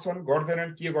सरेन्डर गर्छन्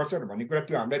गर्दैनन् के गर्छन् भन्ने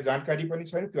कुरा त्यो हामीलाई जानकारी पनि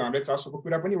छैन, त्यो हामीलाई चासोको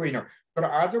कुरा पनि होइन। तर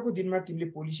आजको दिनमा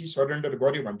तिमीले पोलिसी सरेन्डर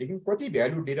गर्यो भनेदेखि कति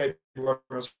भ्यालु डिराइभ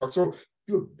गर्न सक्छौ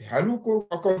त्यो भ्यालुको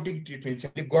अकाउन्टिङ ट्रिटमेन्ट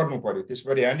चाहिँ गर्नु पर्यो।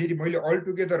 त्यसबाट यहाँनिर मैले अल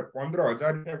टुगेदर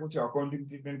 15,000 रुपियाँको चाहिँ अकाउन्टिङ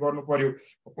ट्रिटमेन्ट गर्नु पर्यो।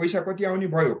 पैसा कति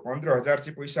आउने भयो 15,000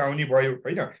 चाहिँ पैसा आउने भयो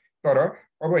होइन। तर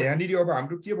अब यहाँनिर अब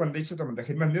हाम्रो के भन्दैछ त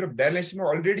भन्दाखेरिमा मेरो ब्यालेन्समा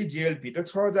अलरेडी जेएलपी त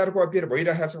 6,000 को अपियर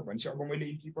भइरहेको छ भनेपछि अब मैले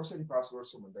इन्ट्री कसरी पास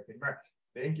गर्छु भन्दाखेरिमा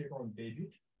ब्याङ्क एकाउन्ट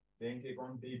डेबिट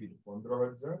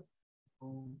 15,000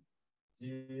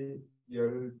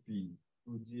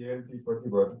 जेएलपी कति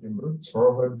भयो तिम्रो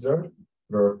 6,000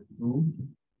 र 2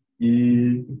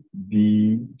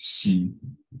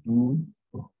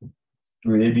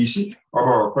 एबिसी अब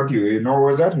कति हो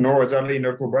 9,000 9,000ले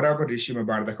यिनीहरूको बराबर रेसियोमा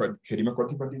बाँड्दाखेरिमा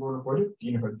कति गर्नु पर्यो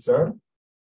 3,000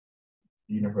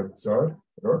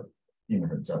 र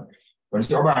 3,000।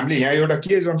 भनेपछि अब हामीले यहाँ एउटा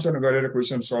के जम्सन गरेर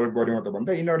क्वेसन सल्भ गर्यौं त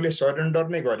भन्दा यिनीहरूले सरेन्डर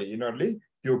नै गरे, यिनीहरूले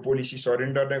त्यो पोलिसी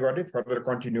सरेन्डर नै गरे, फर्दर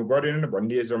कन्टिन्यू गरेनन्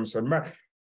भन्ने जम्सनमा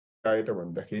आयो त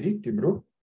भन्दाखेरि तिम्रो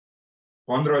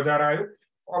 15,000 आयो।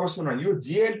 अब सुन यो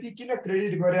जेएलपी किन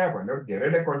क्रेडिट गरे भनेर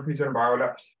धेरैलाई कन्फ्युजन भयो होला।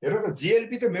 हेर त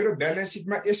जेएलपी त मेरो ब्यालेन्स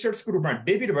सिटमा एसेट्सको रूपमा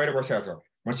डेबिट भएर बसेको छ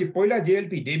भनेपछि पहिला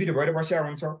जेएलपी डेबिट भएर बसेको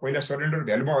हुन्छ। पहिला सरेन्डर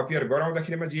भ्यालुमा अपियर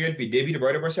गराउँदाखेरिमा जेएलपी डेबिट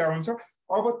भएर बसेको हुन्छ।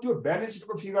 अब त्यो ब्यालेन्स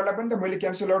सिटको फिगरलाई पनि त मैले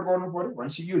क्यान्सल आउट गर्नु पर्यो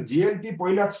भनेपछि यो जेएलपी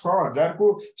पहिला 6,000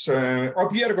 को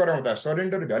अपियर गराउँदा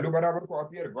सरेन्डर भ्यालु बराबरको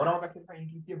अपियर गराउँदाखेरिमा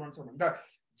इन्ट्री के भन्छ भन्दा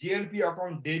JLP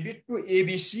account debit to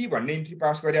ABC भन्ने इन्ट्री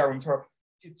पास गरे हुन्छ।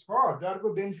 6,000 को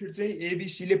बेनिफिट चाहिँ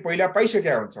एबिसीले पहिला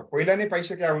पाइसकेका हुन्छ, पहिला नै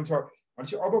पाइसकेका हुन्छ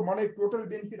भनेपछि अब मलाई टोटल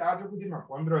बेनिफिट आजको दिनमा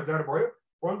 15,000 भयो।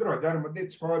 15,000 मध्ये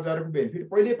 6,000 को बेनिफिट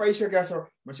पहिले पाइसकेका छ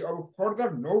भनेपछि अब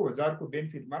फर्दर 9,000 को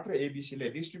बेनिफिट मात्र एबिसीले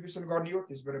डिस्ट्रिब्युसन गर्ने हो।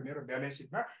 त्यसबाट मेरो ब्यालेन्स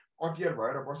सिटमा अपियर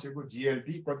भएर बसेको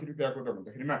जिएलपी कति रुपियाँको त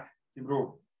भन्दाखेरिमा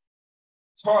तिम्रो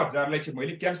 6,000 लाई चाहिँ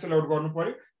मैले क्यान्सल आउट गर्नु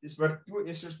पर्यो। त्यसबाट त्यो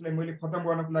एसेट्सलाई मैले खतम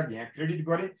गर्नको लागि यहाँ क्रेडिट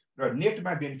गरेँ र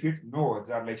नेटमा बेनिफिट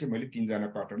 9,000 लाई चाहिँ मैले तीनजना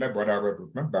पार्टनरलाई बराबर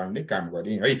रूपमा बाँड्ने काम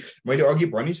गरेँ है। मैले अघि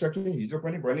भनिसकेँ, हिजो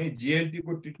पनि भने जिएलपी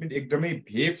को ट्रिटमेन्ट एकदमै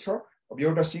भेग छ। अब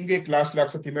एउटा सिंगै क्लास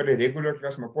लाग्छ, तिमीहरूले रेगुलर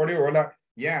क्लासमा पढ्यो होला।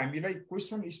 यहाँ हामीलाई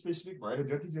क्वेसन स्पेसिफिक भएर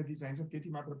जति जति चाहिन्छ त्यति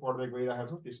मात्र पढ्दै गइरहेको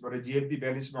छौँ। त्यसबाट जिएलपी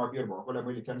ब्यालेन्समा अपियर भएकोलाई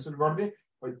मैले क्यान्सल गरिदिएँ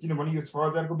किनभने यो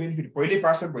 6,000 को बेनिफिट पहिल्यै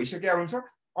पास भइसकेको हुन्छ।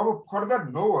 अब फर्दर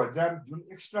 9,000 जुन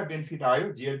एक्स्ट्रा बेनिफिट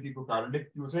आयो जिएलपी को कारणले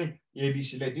त्यो चाहिँ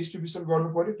एबिसीलाई डिस्ट्रिब्युसन गर्नु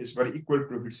पर्यो। त्यसबाट इक्वल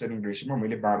प्रोफिट सेयरिङ रेसियोमा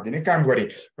मैले बाँड्दिने काम गरेँ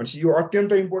भनेपछि यो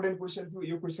अत्यन्त इम्पोर्टेन्ट क्वेसन थियो।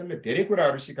 यो क्वेसनले धेरै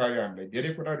कुराहरू सिकायो, हामीलाई धेरै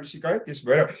कुराहरू सिकायो। त्यस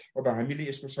भएर अब हामीले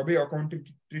यसको सबै अकाउन्टिङ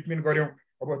ट्रिटमेन्ट गर्यौं।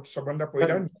 अब सबभन्दा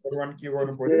पहिला नम्बर 1 के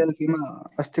गर्नु पर्यो JLP मा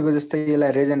अस्तिको जस्तै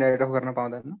यसलाई रेज एन्ड राइट अफ गर्न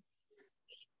पाउँदैन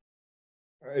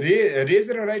रेज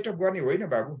र राइट अफ गर्ने होइन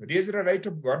बाबु रेज र राइट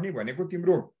अफ गर्ने भनेको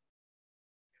तिम्रो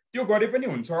त्यो गरे पनि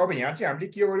हुन्छ अब यहाँ चाहिँ हामीले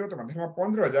के गर्यौं त भन्दाखेरिमा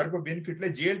 15,000 को बेनिफिटलाई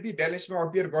जेएलपी ब्यालेन्समा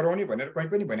अपियर गराउने भनेर कहीँ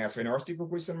पनि भनेको छैन अस्तिको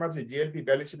क्वेशनमा चाहिँ जेएलपी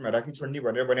ब्यालेन्समा राखी छोड्ने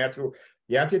भनेर भनेको थियो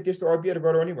यहाँ चाहिँ त्यस्तो अपियर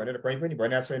गराउने भनेर कहीँ पनि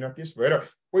भनेको छैन त्यस भएर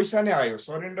पैसा नै आयो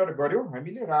सरेन्डर गर्यो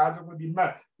हामीले र आजको दिनमा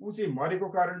उ चाहिँ मरेको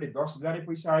कारणले 10,000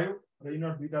 पैसा आयो र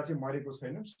यिनीहरू दुईटा चाहिँ मरेको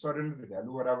छैन सरेन्डर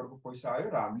भ्यालु बराबरको पैसा आयो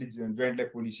र हामीले जोइन्ट लाइफ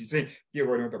पोलिसी चाहिँ के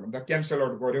गर्यौं त भन्दा क्यान्सल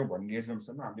आउट गर्यौं भन्ने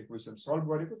एजम्पसनमा हामीले क्वेशन सल्भ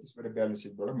गरेको त्यसबाट ब्यालेन्स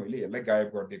सिटबाट मैले यसलाई गायब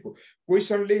गरिदिएको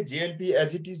क्वेशनले जेएलपी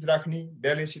एज इट इज राख्ने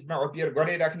ब्यालेन्स सिटमा अपियर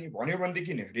गरे राख्ने भन्यो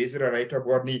भनेदेखि रेज र राइट अफ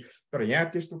गर्ने तर यहाँ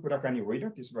त्यस्तो कुराकानी होइन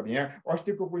त्यसबाट यहाँ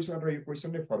अस्तिको क्वेशन र यो क्वेशन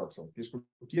नै फरक छ त्यसको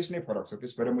केस नै फरक छ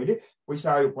त्यसबाट मैले पैसा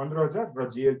आयो 15,000 र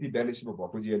जेएलपी ब्यालेन्समा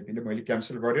भएको जेएलपीले मैले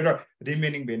क्यान्सल गरेर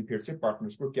रिमेनिङ बेनिफिट चाहिँ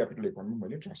पार्टनर्सको क्यापिटल एकाउन्टमा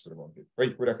मैले ट्रान्सफर गरिदिएँ है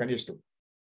कुराकानी यस्तो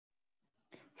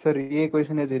सर यही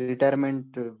क्वेशन यदि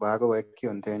रिटायरमेन्ट भएको भए के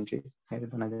हुन्थ्यो एन्ट्री हेरि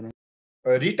बनाइदिने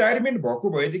रिटायरमेन्ट भएको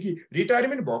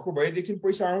भएदेखि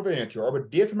पैसा आउँदैन थियो अब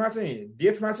डेथमा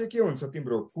चाहिँ के हुन्छ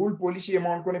तिम्रो फुल पोलिसी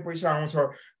एमाउन्टको नै पैसा आउँछ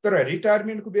तर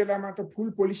रिटायरमेन्टको बेलामा त फुल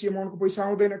पोलिसी एमाउन्टको पैसा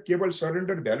आउँदैन केवल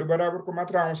सरेन्डर भ्यालु बराबरको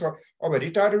मात्र आउँछ अब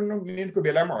रिटायरमेन्टको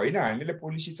बेलामा होइन हामीलाई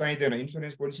पोलिसी चाहिँदैन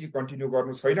इन्सुरेन्स पोलिसी कन्टिन्यू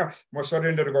गर्नु छैन म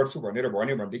सरेन्डर गर्छु भनेर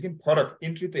भन्यो भनेदेखि फरक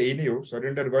इन्ट्री त यही नै हो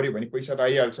सरेन्डर गर्यो भने पैसा त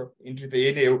आइहाल्छ इन्ट्री त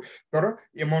यही नै हो तर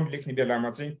एमाउन्ट लेख्ने बेलामा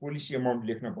चाहिँ पोलिसी एमाउन्ट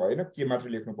लेख्न भएन के मात्र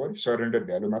लेख्नु पर्यो सरेन्डर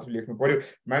भ्यालु मात्र लेख्नु पर्यो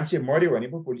मान्छे मर्यो भने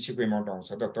पो पोलिसीको एमाउन्ट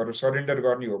आउँछ त तर सरेन्डर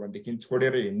गर्ने हो भनेदेखि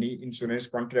छोडेर हिँड्ने इन्सुरेन्स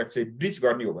कन्ट्र्याक्ट चाहिँ ब्रिच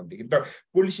गर्ने हो भनेदेखि त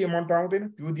पोलिसी एमाउन्ट आउँदैन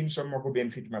त्यो दिनसम्मको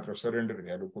बेनिफिट मात्र सरेन्डर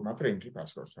भ्यालुको मात्र इन्ट्री पास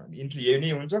गर्छौँ हामी इन्ट्री यही नै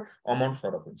हुन्छ अमाउन्ट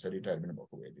फरक हुन्छ रिटायरमेन्ट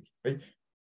भएको भएदेखि है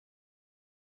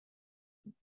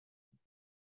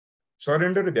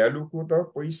सरेन्डर भ्यालुको त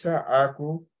पैसा आएको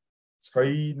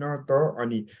छैन त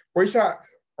अनि पैसा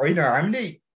होइन हामीले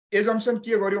एजम्पसन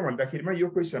के गर्यौं भन्दाखेरिमा यो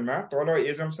क्वेशनमा तल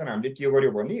एजम्पसन हामीले के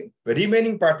गर्यौं भने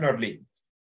रिमेनिङ पार्टनरले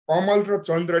अमल र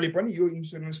चन्द्रले पनि यो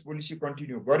इन्सुरेन्स पोलिसी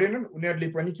कन्टिन्यू गरेनन् उनीहरूले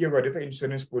पनि के गरे त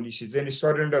इन्सुरेन्स पोलिसी चाहिँ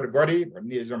सरेन्डर गरे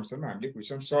भन्ने एजम्पसनमा हामीले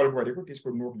क्वेशन सल्भ गरेको त्यसको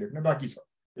नोट लेख्न बाँकी छ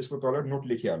यसको तल नोट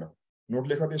लेखिहाल नोट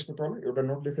लेख त यसको तल एउटा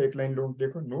नोट लेख एक लाइन नोट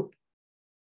लेख note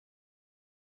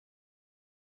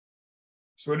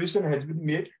solution has been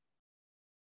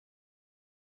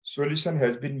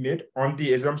made on the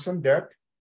assumption that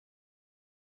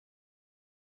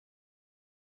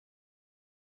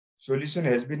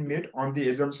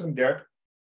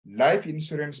life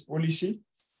insurance policy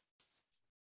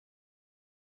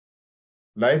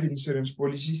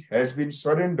has been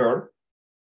surrendered.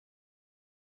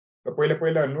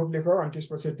 पहिला नोट लेख अनि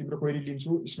त्यसपछि तिम्रो क्वेरी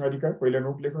लिन्छु स्मृतिका पहिला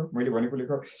नोट लेख मैले भनेको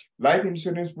लेख life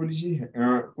insurance policy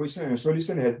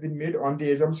solution has been made on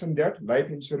the assumption that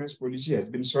life insurance policy has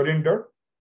been surrendered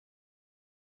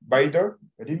by the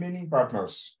remaining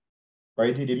partners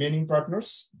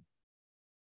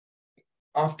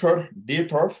after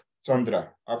death of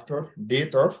Chandra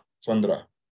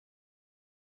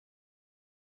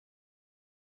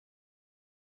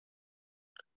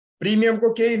premium को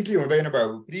के इन्ट्री हुँदैन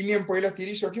बाबु प्रिमियम पहिला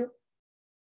तिरिसक्यो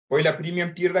पहिला प्रिमियम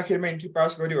तिर्दाखेरिमा इन्ट्री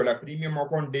पास गर्यो होला premium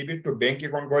account debit to bank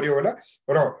account गर्यो होला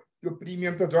र त्यो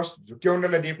प्रिमियम त जस्ट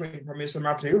झुक्याउनलाई दिएको इन्फर्मेसन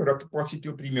मात्रै हो र पछि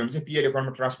त्यो प्रिमियम चाहिँ पीएल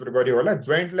अकाउन्टमा ट्रान्सफर गर्यो होला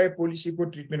जोइन्ट लाइफ पोलिसीको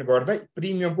ट्रिटमेन्ट गर्दा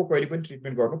प्रिमियमको कहिले पनि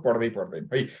ट्रिटमेन्ट गर्नु पर्दैन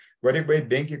है गरेको भए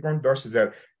बैंक अकाउन्ट 10,000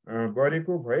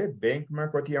 गरेको भए बैंकमा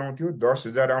कति आउँथ्यो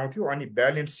 10,000 आउँथ्यो अनि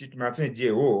ब्यालेन्स सिटमा चाहिँ जे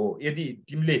हो यदि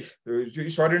तिमीले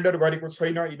सरेन्डर गरेको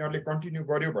छैन यिनीहरूले कन्टिन्यू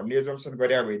गर्यो भन्ने एजम्पसन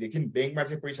गरे भएदेखि बैंकमा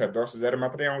चाहिँ पैसा 10,000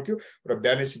 मात्रै आउँथ्यो र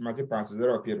ब्यालेन्स सिटमा चाहिँ 5,000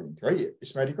 अपियर हुन्थ्यो है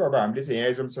यसमारिको अब हामीले चाहिँ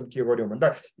यहाँ एजम्पसन के गर्यौं भन्दा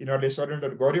यिनीहरूले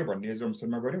सरेन्डर गर्यो भन्ने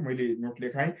एजम्पसनमा गर्यो मैले note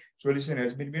लेखाएँ solution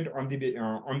has been made on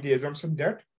the assumption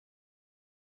that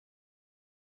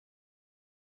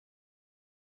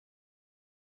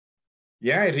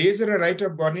यहाँ रेज र राइट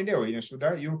अफ गर्ने नै होइन सुधा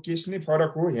यो केस नै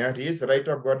फरक हो यहाँ रेज राइट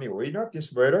अफ गर्ने होइन त्यस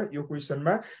भएर यो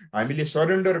क्वेशनमा हामीले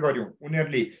सरेन्डर गर्यौं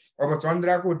उनीहरूले अब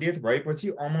चन्द्राको डेथ भएपछि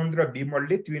अमन र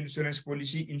विमलले त्यो इन्सुरेन्स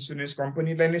पोलिसी इन्सुरेन्स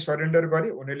कम्पनीलाई नै सरेन्डर गरे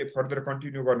उनीहरूले फर्दर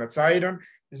कन्टिन्यू गर्न चाहेनन्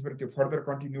त्यसबाट त्यो फर्दर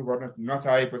कन्टिन्यू गर्न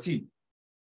नचाहेपछि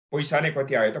पैसा नै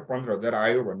कति आयो त 15,000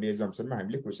 आयो भन्ने एजम्पसनमा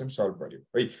हामीले क्वेशन सल्भ गर्यौं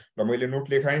है ल मैले नोट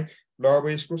लेखाएँ ल अब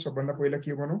यसको सबभन्दा पहिला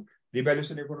के बनाऊ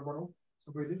रिभ्यालुएसन अकाउन्ट बनाऊ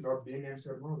सबैले ल Ben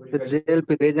एन्सरमा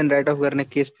JLP raise and right of गर्ने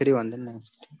केस फेरि भन्दैन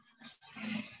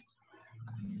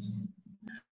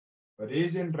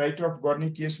रेज एन्ड राइट अफ गर्ने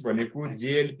केस भनेको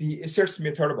जेएलपी एसेट्स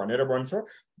मेथड भनेर भन्छ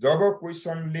जब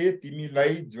क्वेशनले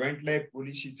तिमीलाई जोइन्ट लाइफ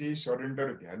पोलिसी चाहिँ सरेन्डर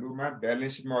भ्यालुमा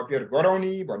ब्यालेन्स सिटमा अपियर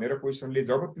गराउने भनेर क्वेशनले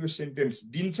जब त्यो सेन्टेन्स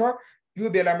दिन्छ त्यो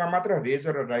बेलामा मात्र रेज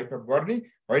र राइट अफ गर्ने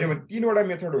होइन भने तीनवटा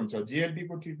मेथड हुन्छ जेएलपी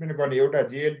को ट्रिटमेन्ट गर्ने एउटा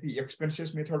जेएलपी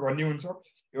एक्सपेन्सेस मेथड भन्ने हुन्छ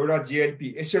एउटा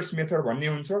जेएलपी एसेट्स मेथड भन्ने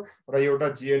हुन्छ र एउटा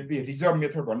जेएलपी रिजर्भ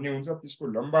मेथड भन्ने हुन्छ त्यसको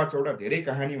लम्बा चौडा धेरै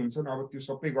कहानी हुन्छन् अब त्यो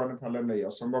सबै गर्न थाल्नलाई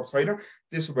असम्भव छैन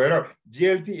त्यसो भएर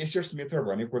जेएलपी एसेट्स मेथड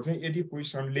भनेको चाहिँ यदि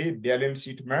क्वेसनले ब्यालेन्स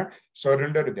सिटमा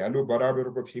सरेन्डर भ्यालु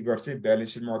बराबरको फिगर चाहिँ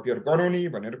ब्यालेन्स सिटमा अपियर गराउने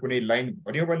भनेर कुनै लाइन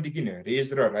भन्यो भनेदेखि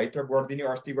रेज र राइट अफ गरिदिने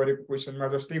अस्ति गरेको क्वेसनमा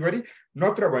जस्तै गरी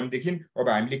नत्र भनेदेखि अब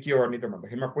हामीले के गर्ने त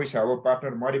भन्दाखेरिमा पैसा अब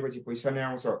पार्टनर मरेपछि पैसा नै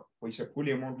आउँछ पैसा फुल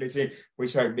एमाउन्टले चाहिँ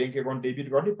पैसा ब्याङ्क एकाउन्ट डेबिट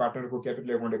गर्ने पार्टनरको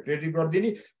क्यापिटल एकाउन्टले क्रेडिट गरिदिने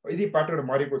यदि पार्टनर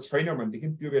मरेको छैन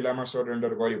भनेदेखि त्यो बेलामा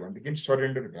सरेन्डर गर्यो भनेदेखि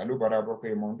सरेन्डर भ्यालु बराबरको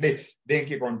एमाउन्टले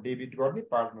ब्याङ्क एकाउन्ट डेबिट गर्ने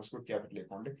पार्टनर्सको क्यापिटल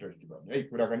एकाउन्टले क्रेडिट गर्ने है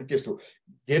कुराकानी त्यस्तो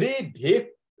धेरै भेग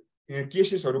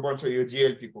केसेसहरू बन्छ यो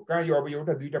जेएलपी को कहाँ यो अब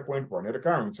एउटा दुईटा पोइन्ट भनेर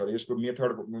कहाँ हुन्छ यसको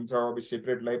मेथड हुन्छ अब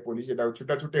सेपरेट लाइफ पोलिसी यता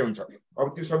छुट्टा छुट्टै हुन्छ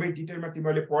अब त्यो सबै डिटेलमा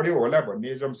तिमीले पढ्यौ होला भन्ने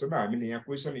एजम्सनमा हामीले यहाँ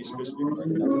क्वेसन स्पेसिफिक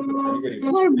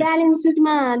ब्यालेन्स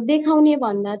सिटमा देखाउने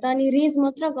भन्दा त अनि रेज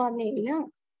मात्र गर्ने हैन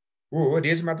हो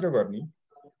रेज मात्र गर्ने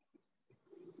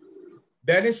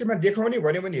ब्यालेन्स सिटमा देखाउने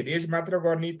भन्यो भने रेज मात्र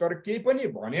गर्ने तर केही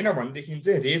पनि भनेन भनेदेखि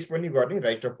चाहिँ रेज पनि गर्ने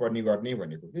राइट अफ पनि गर्ने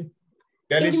भनेको के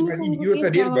ब्यालेन्स सिटमा यो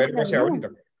त रेज भएर बस्या हो नि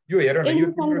त यो हेर न यो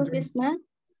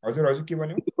हजुर हजुर के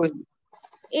भन्यो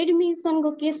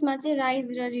एडमिसनको केसमा चाहिँ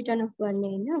राइज र रिटर्न अफ गर्ने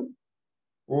हैन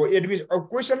ओ एडमिसन अब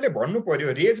क्वेसनले भन्नु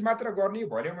पर्यो रेज मात्र गर्ने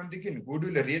भन्यो भनेदेखि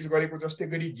गुडविल रेज गरेको जस्तै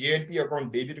गरी जेएलपी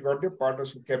अकाउन्ट डेबिट गरिदियो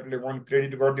पार्टनरशिप क्यापिटल एकाउन्ट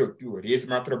क्रेडिट गरिदियो त्यो रेज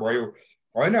मात्र भयो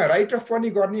होइन राइट अफ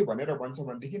पनि गर्ने भनेर भन्छ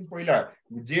भनेदेखि पहिला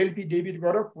जेएलपी डेबिट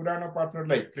गर पुरानो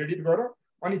पार्टनरलाई क्रेडिट गर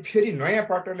अनि फेरि नयाँ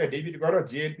पार्टनरलाई डेबिट गर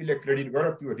जेएलपीले क्रेडिट गर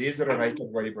त्यो रेज र राइट अफ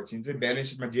गरेपछि चाहिँ ब्यालेन्स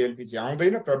सिटमा जेएलपी चाहिँ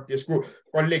आउँदैन तर त्यसको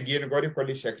कसले गेन गर्यो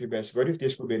कसले सेक्रिफाइस गर्यो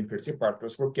त्यसको बेनिफिट चाहिँ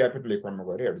पार्टनर्सको क्यापिटल एकाउन्टमा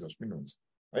गएर एडजस्टमेन्ट हुन्छ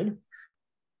होइन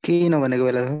केही नभनेको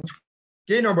बेला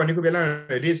केही नभनेको बेला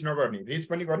रेज नगर्ने रेज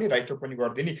पनि गर्ने राइट अफ पनि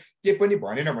गरिदिने के पनि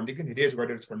भनेन भनेदेखि रेज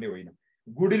गरेर छोड्ने होइन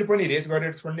गुडविल पनि रेज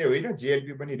गरेर छोड्ने होइन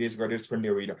जेएलपी पनि रेज गरेर छोड्ने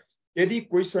होइन यदि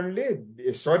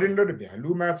क्वेसनले सरेन्डर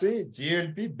भ्यालुमा चाहिँ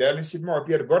जेएलपी ब्यालेन्स सिटमा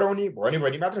अपियर गराउने भन्यो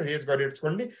भने मात्र रेज गरेर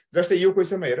छोड्ने जस्तै यो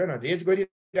क्वेसनमा हेर न रेज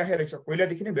गरिराखेको रहेछ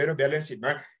पहिलादेखि नै मेरो ब्यालेन्स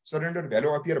सिटमा सरेन्डर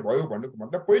भ्यालु अपियर भयो भन्नुको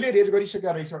मतलब पहिले रेज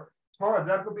गरिसकेको रहेछ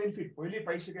 6000 को बेनिफिट पहिले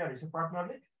पाइसकेको रहेछ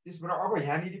पार्टनरले त्यसबाट अब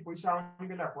यहाँनिर पैसा आउने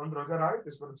बेला 15000 आयो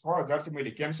त्यसबाट 6000 चाहिँ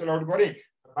मैले क्यान्सल आउट गरेँ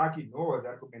बाँकी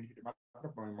 9000 को बेनिफिट मात्र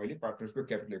मैले पार्टनर्सको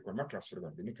क्यापिटल एकाउन्टमा ट्रान्सफर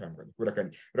गरिदिने काम गर्ने कुराकानी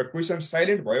र क्वेसन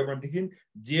साइलेन्ट भयो भनेदेखि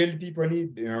जेएलपी पनि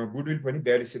गुडविल पनि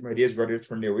ब्यालेन्स सिटमा रेज गरेर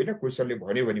छोड्ने होइन क्वेसनले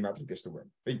भन्यो भने मात्र त्यस्तो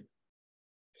गर्ने है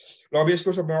ल अब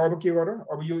यसको सब अब के गर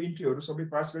अब यो इन्ट्रीहरू सबै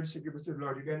पास गरिसकेपछि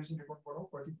ल रिभ्यालुएसन एकाउन्ट बनाऊ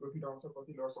कति प्रफिट आउँछ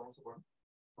कति लस आउँछ भन्नु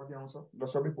कति आउँछ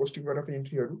ल सबै पोस्टिङ गरेर त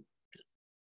इन्ट्रीहरू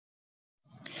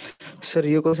सर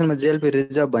यो क्वेसनमा जेएलपी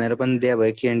रिजर्भ भनेर पनि दिया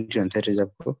भयो के एन्ट्री हुन्छ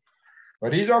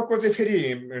रिजर्भको चाहिँ फेरि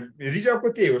रिजर्भको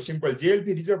त्यही हो सिम्पल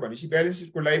जेएलपी रिजर्भ भनेपछि ब्यालेन्स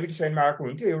सिटको लाइबिलिटी साइडमा आएको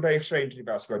हुन्थ्यो एउटा एक्स्ट्रा इन्ट्री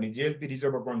पास गर्ने जेएलपी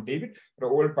रिजर्भ अकाउन्ट डेबिट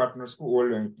र old पार्टनर्सको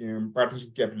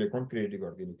partnership capital account credit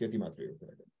गरिदिने त्यति मात्रै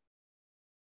हो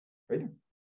होइन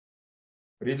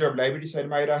रिजर्भ लाइबिलिटी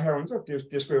साइडमा आइरहेको हुन्छ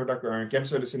त्यसको एउटा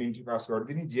क्यान्सलेसन इन्ट्री पास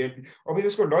गरिदिने जेएलपी अब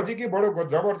यसको लजिकै बडो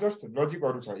जबरजस्त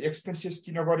लजिकहरू छ एक्सपेन्सेस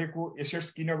किन गरेको एसेट्स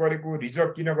किन गरेको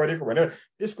रिजर्भ किन गरेको भनेर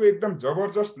त्यसको एकदम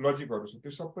जबरजस्त लजिकहरू छ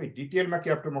त्यो सबै डिटेलमा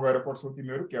क्याप्टरमा गएर पढ्छौ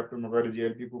तिमीहरू क्याप्टरमा गएर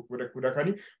जेएलपीको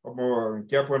कुराकानी अब म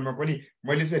क्याप 1 मा पनि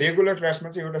मैले चाहिँ रेगुलर क्लासमा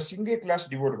चाहिँ एउटा सिङ्गै क्लास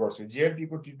डिभोट गर्छु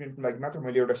जेएलपीको ट्रिटमेन्टको लागि मात्र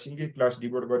मैले एउटा सिङ्गै क्लास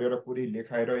डिभोट गरेर पुरै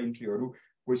लेखाएर इन्ट्रीहरू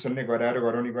क्वेसन नै गराएर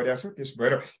गराउने गरेका छौँ त्यस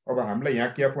भएर अब हामीलाई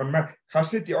यहाँ क्याप 1 मा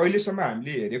खासै त्यो अहिलेसम्म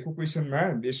हामीले हेरेको क्वेसनमा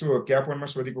यसो क्याप 1 मा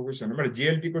सोधेको क्वेसनमा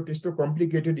जेएलपीको त्यस्तो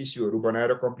कम्प्लिकेटेड इस्युहरू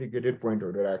बनाएर कम्प्लिकेटेड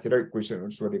पोइन्टहरू राखेर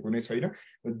क्वेसनहरू सोधेको नै छैन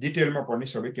डिटेलमा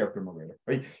पढ्ने सबै क्याप 2 मा गएर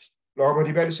है ल अब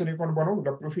रिभ्यालुएसन एकाउन्ट बनाऊ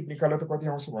ल प्रफिट निकाल्दा त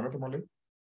कति आउँछ भन त मलाई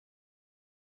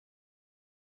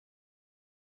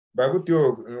बाबु त्यो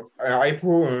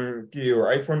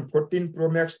आइफोन 14 प्रो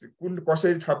म्याक्स कुन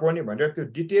कसरी थाहा पाउने भनेर त्यो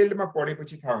डिटेलमा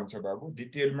पढेपछि थाहा हुन्छ बाबु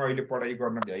डिटेलमा अहिले पढाइ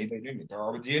गर्न भ्याइदैन नि त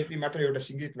अब जेएलपी मात्र एउटा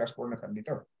सिङ्गै क्लास पढ्न थाल्ने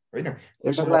त होइन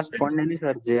एउटा क्लास पढ्ने नि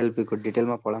सर जेएलपी को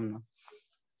डिटेलमा पढाउँ न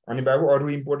अनि बाबु अरु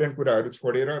इम्पोर्टेन्ट कुराहरू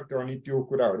छोडेर अनि त्यो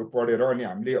कुराहरू पढेर अनि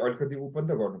हामीले अलिकति ओपन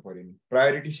त गर्नु पर्यो नि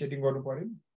प्रायोरिटी सेटिङ गर्नु पर्यो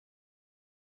नि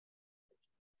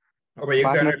अब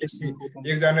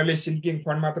एकजनाले सिल्किङ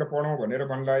फन्ड मात्र पढौँ भनेर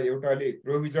भन्ला एउटाले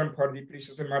प्रोभिजन फर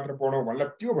डिप्रिसिएसन मात्र पढौँ भन्ला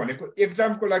त्यो भनेको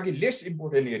एक्जामको लागि लेस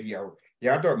इम्पोर्टेन्ट एरिया हो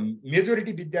यहाँ त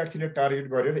मेजोरिटी विद्यार्थीले टार्गेट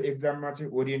गरेर एक्जाममा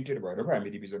चाहिँ ओरिएन्टेड भएर पो हामी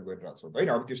रिभिजन गरिरहेको छौँ होइन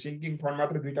अब त्यो सिल्किङ फन्ड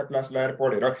मात्र दुईटा क्लास लगाएर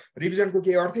पढेर रिभिजनको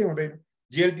केही अर्थै हुँदैन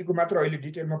जेएलपी को मात्र अहिले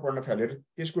डिटेलमा पढ्न थालेर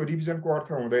त्यसको रिभिजनको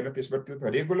अर्थ हुँदैन त्यसबाट त्यो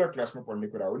त रेगुलर क्लासमा पढ्ने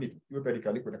कुरा हो नि त्यो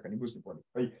तरिकाले कुराकानी बुझ्नु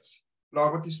पर्यो है ल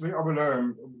अब त्यसमै अब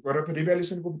गरेर त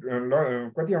रिभ्यालुएसनको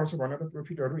कति आउँछ भनेर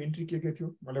प्रोफिटहरू इन्ट्री के थियो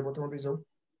मलाई बताउँदै जाऊ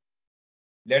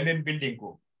ल्यान्ड एन्ड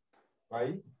बिल्डिङको भाइ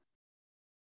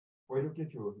पहिलो के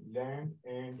थियो land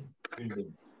and building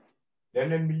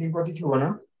land and building कति थियो भन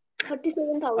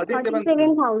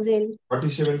 37,000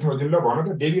 47,000 ल भन त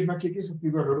डेबिटमा के छ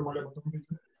फिगरहरु मलाई बताउनु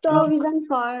provision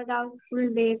for doubtful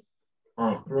debt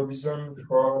provision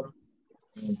for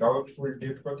doubtful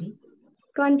debt कति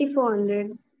 2400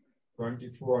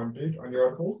 2400 अनि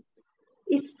अर्को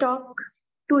stock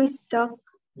to stock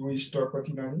to stock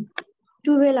कति नानी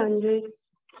 1200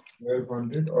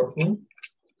 1200 अर्को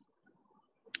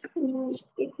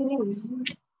यति नै हुन्छ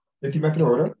यति मात्र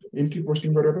हो र एन्ट्री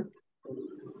पोस्टिङ गरेर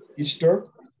स्टक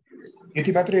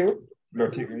यति मात्रै हो ल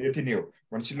ठीक हो यति नै हो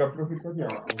भनेपछि ल प्रॉफिट कति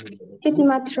आउँछ यति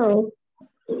मात्र हो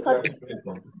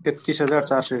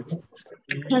 33,400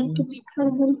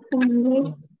 33,400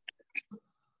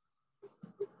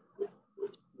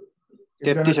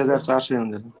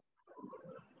 हुन्छ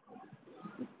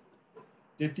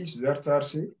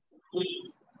 33,400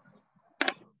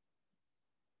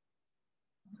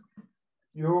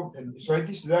 यो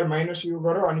 37,000 माइनस यो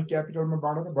गर अनि क्यापिटलमा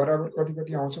बाँड त बराबर कति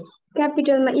कति आउँछ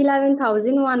क्यापिटलमा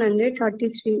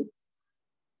 11,133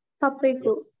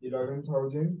 सबैको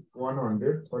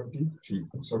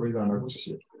 11,133 सबैजनाको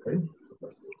सेयर है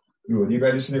यो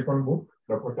रिभ्यालुएसन एकाउन्ट भयो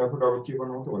र फटाफट अब के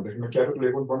बनाउँछ भन्दाखेरि क्यापिटल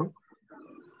एकाउन्ट बनाऊ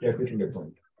capital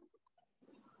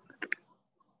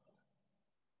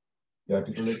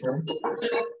account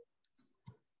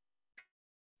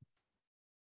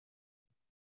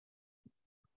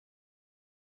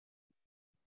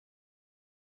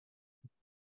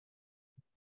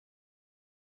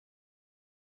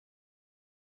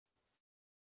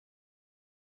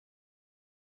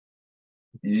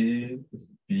A,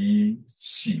 B,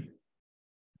 C.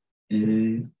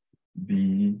 A, B,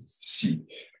 C.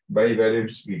 By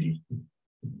variance BD.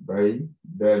 By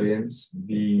variance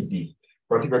BD.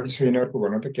 कति कति छैन अर्को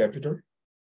भन त क्यापिटल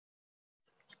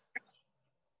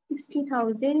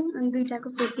 60,000 अनि दुईटाको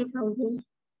 40,000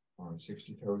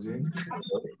 60,000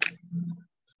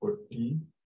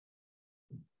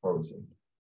 40,000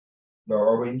 ल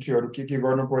अब इन्ट्रीहरु के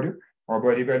गर्नु पर्यो अब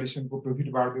रिभ्यालुएसनको प्रोफिट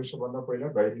बाँड्दैछ भन्दा पहिला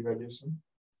बाइ रिभ्यालुएसन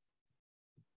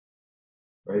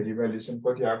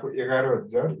कति आएको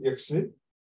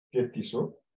 11,133 हो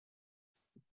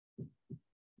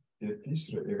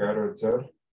 33 र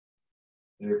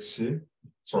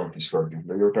 11,134 गरिदिउँ ल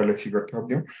एउटाले फिगर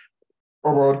थपिदिउँ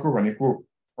अब अर्को भनेको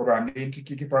अब हामीले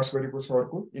इन्ट्री के पास गरेको छ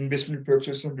अर्को investment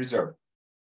fluctuation reserve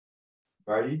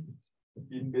by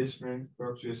investment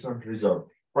fluctuation reserve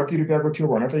कति रुपैयाँको थियो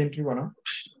भन त इन्ट्री भन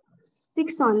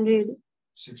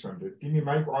 600 तिमी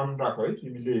माइक अन राख है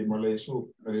तिमीले मलाई यसो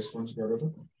रेस्पोन्स गर त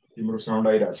तिम्रो साउन्ड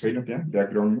आइरहेको छैन त्यहाँ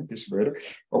ब्याकग्राउन्डमा त्यसो भएर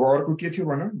अब अर्को के थियो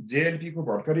भन जेएलपी को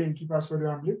भर्खरै इन्ट्री पास गर्यो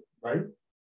हामीले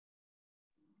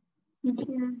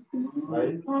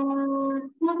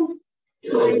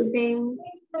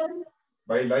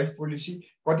भाइ लाइफ पोलिसी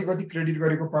कति कति क्रेडिट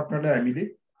गरेको पार्टनरलाई हामीले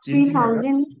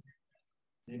 3,000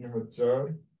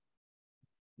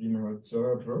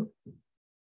 र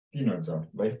 3,000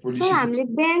 लाइफ पोलिसी हामीले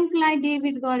बैंकलाई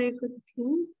डेबिट गरेको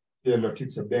थियौं ए ल ठीक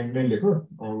छ बैंक नै लेखो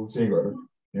चाहिँ गर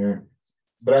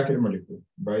ब्राकेटमा लेख्यो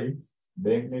भाइ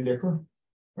बैंक नै लेखो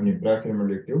अनि ब्राकेटमा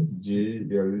लेख्यो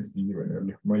जेएलपी भनेर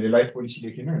लेख मैले लाइफ पोलिसी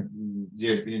लेखिन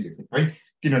जेएलपी नै लेखेँ है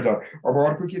 3,000 अब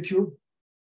अर्को के थियो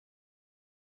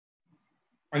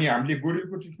अनि हामीले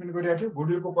गुडविलको ट्रिटमेन्ट गरेका थियौ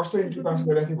गुडविलको कस्तो इन्ट्री पास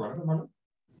गरेका थियौ भन त मलाई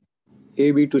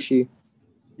AB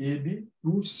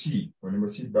to C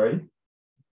भनेपछि by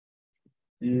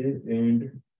A and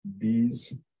B's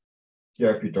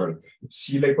capital.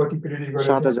 C लाई कति क्रेडिट गरेर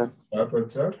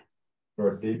 7,000 र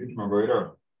डेबिटमा गएर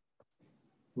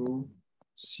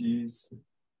 2C's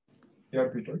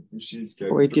capital 2C's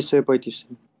capital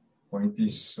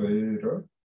 3500 र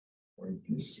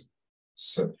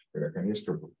 3500 राख्ने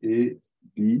यस्तो A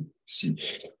B C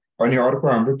अनि अर्को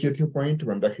हाम्रो के थियो पोइन्ट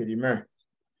भन्दाखेरिमा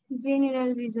जेनरल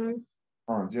रिजर्भ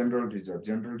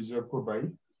को बाइ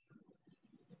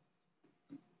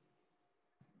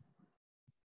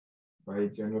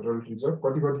जनरल रिजर्भ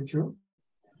कति थियो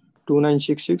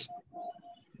 2966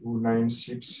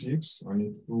 अनि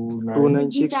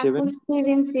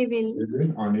 2967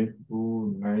 अनि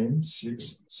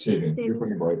 2967 यो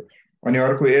पनि भयो अनि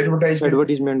अर्को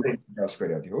एडभर्टाइजमेन्ट पास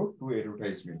गरेको थियो टु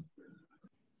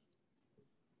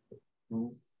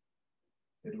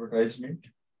एडभर्टाइजमेन्ट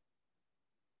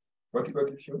कति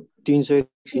थियो 300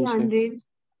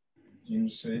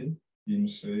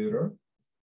 र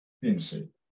 300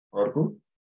 अर्को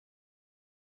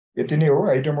यति नै हो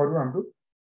आइटमहरु हाम्रो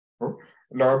हो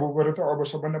ल अब गरे त अब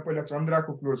सबभन्दा पहिला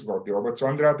चन्द्राको क्लोज गर्दियो अब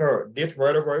चन्द्रा त डेथ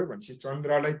भएर गयो भनेपछि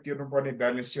चन्द्रालाई तिर्नु पर्ने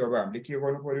ब्यालेन्स चाहिँ अब हामीले के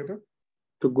गर्नु पर्यो त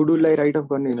त्यो गुडविललाई राइट अफ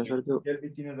गर्ने हैन सर त्यो एलपी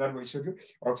 3000 भइसक्यो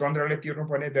अब चन्द्रले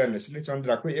तिर्नुपर्ने ब्यालेन्सले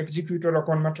चन्द्रको एक्जिक्युटर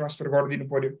अकाउन्टमा ट्रान्सफर गरिदिनु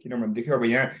पर्यो किनभनेदेखि अब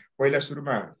यहाँ पहिला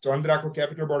सुरुमा चन्द्रको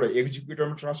क्यापिटलबाट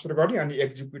एक्जिक्युटरमा ट्रान्सफर गर्ने अनि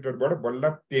एक्जिक्युटरबाट बल्ल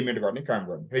पेमेन्ट गर्ने काम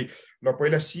गर्ने है ल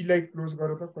पहिला सी लाई क्लोज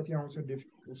गरेर त कति आउँछ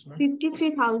उसमा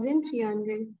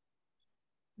 53,300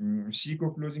 सी को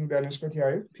क्लोजिङ ब्यालेन्स कति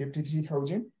आयो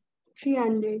 53,300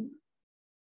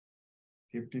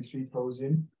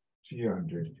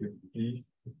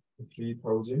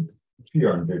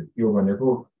 53,300 यो भनेको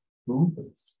टु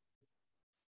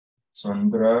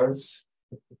चन्द्राज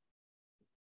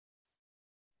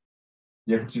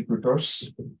एक्जिक्युटर्स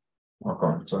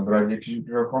अकाउन्ट चन्द्राज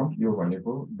एक्जिक्युटर अकाउन्ट यो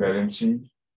भनेको balancing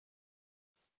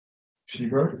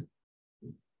figure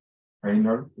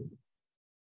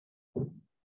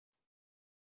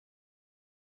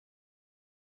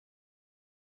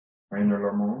final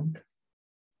amount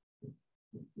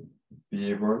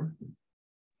payable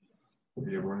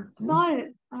sir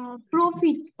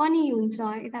profit पनि हुन्छ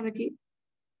यतापट्टि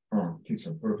ठीक छ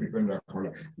प्रॉफिट पनि राखौँला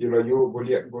यो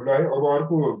बोलियो है अब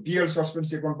अर्को पीएल सस्पेन्स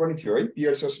अकाउन्ट पनि थियो है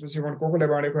पीएल सस्पेन्स अकाउन्ट कोलाई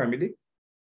बाँडेको हामीले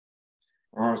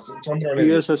चन्द्रले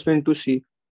पीएल सस्पेन्ड टु सी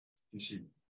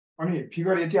अनि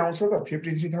फिगर यति आउँछ त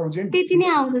 53,000 त्यति नै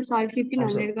आउँछ सर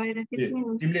 1500 गरेर त्यति नै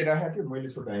आउँछ तिमीले राखेको थियो मैले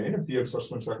सुटाएँ हैन पीएल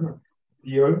सस्पेन्स सक्नु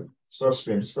पीएल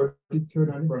सस्पेन्स कति थियो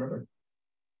नानी भन त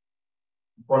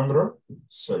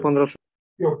 1500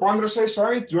 यो 1500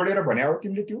 सहित जोडेर भने हो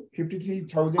तिमीले त्यो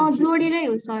 53,000 जोडेरै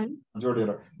हो सर जोडेर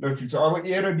ल ठीक छ अब ए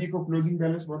र बी को क्लोजिङ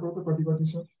ब्यालेन्स बताउ त कति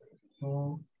छ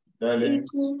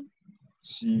ब्यालेन्स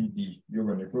सीडी यो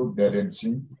भनेको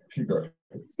ब्यालेन्सिङ फिगर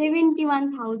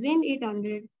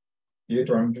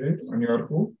 71,800 अनि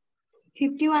अर्को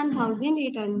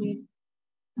 51,800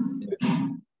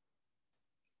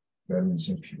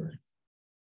 ब्यालेन्सिङ फिगर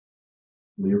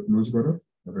यो क्लोज गरौ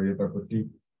र यतापट्टि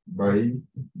बाई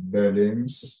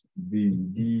ब्यालेन्स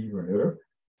बीडी भनेर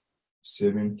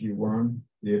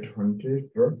 71,800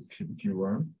 र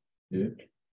 51,800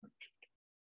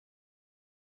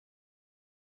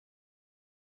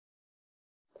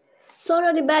 सर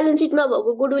अनि ब्यालेन्स सिटमा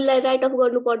भएको गुडविललाई राइट अफ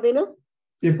गर्नु पर्दैन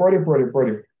ए पर्यो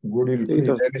गुडविल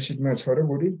ब्यालेन्स सिटमा छ र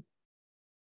गुडविल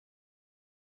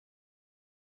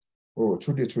ओ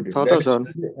छुट्यो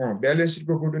ब्यालेन्स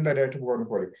सिटको गुडविललाई राइट अफ गर्नु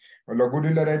पर्यो ल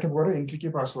गुडविललाई राइट अफ गरेर इन्ट्री के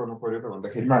पास गर्नु पर्यो त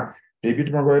भन्दाखेरिमा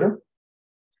डेबिटमा गएर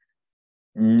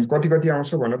कति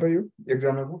आउँछ भन त यो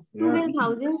एकजनाको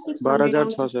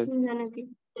 12,600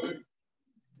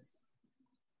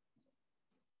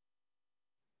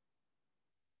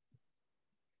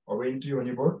 अब इन्ट्री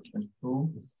हुने भयो टु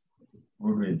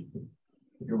गुडविल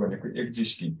यो भनेको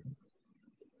एक्जिस्टिङ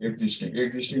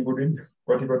गुडविल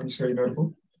कति छ यिनीहरूको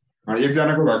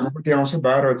एकजनाको भागमा कति आउँछ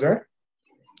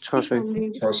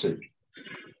 12,600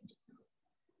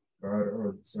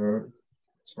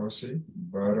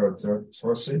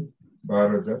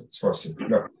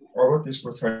 ल अब त्यस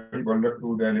पछाडि बल्ल टु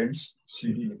ब्यालेन्स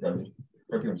सिडी निकाल्ने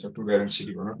कति हुन्छ टु ब्यालेन्स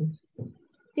सिडी भन त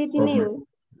त्यति नै हो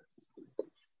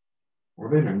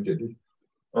हुँदैन नि त्यति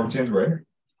अब चेन्ज भयो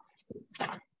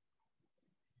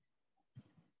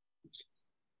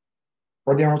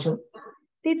कति आउँछ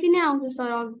त्यति नै आउँछ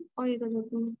सर अघिको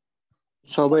जति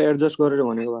सबै एडजस्ट गरेर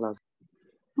भनेको वाला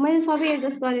मैले सबै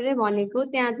एडजस्ट गरेरै भनेको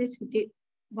त्यहाँ चाहिँ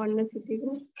भन्न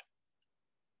छुटेको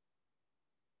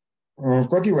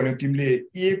कति भन्यो तिमीले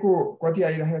ए को कति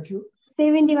आइरहेको थियो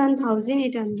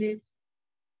 71,800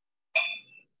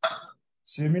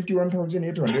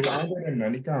 71,800 आउँदैन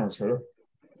नानी कहाँ आउँछ र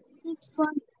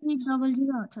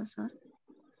 6.800 आउँछ सर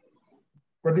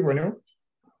कति भन्यो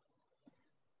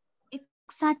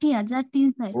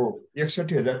 61,300 हो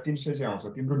 61,300 चाहिँ आउँछ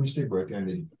तिम्रो मिस्टेक भयो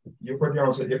त्यहाँनिर यो कति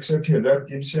आउँछ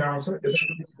 61,300 आउँछ यता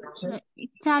कति आउँछ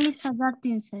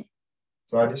 40,300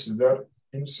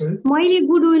 40,300 मैले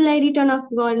गुडविललाई रिटर्न अफ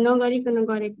नगरिकन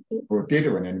गरेको थिएँ हो त्यही त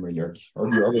भने नि मैले अघि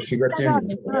अब फिगर चेन्ज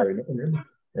हुन्छ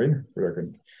हैन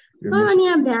कुराकानी सर अनि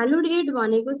यहाँ भ्यालु रेट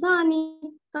भनेको छ अनि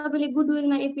तपाईले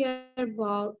गुडविलमा एपियर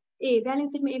भयो ब्यालेन्स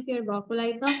सिटमा एपियर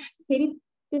भएकोलाई त फेरि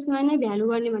त्यसमा नै भ्यालु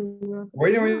गर्ने भन्नु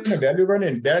होइन भ्यालु गर्ने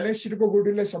ब्यालेन्स सिटको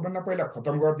गुडविललाई सबभन्दा पहिला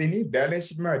खतम गरिदिने ब्यालेन्स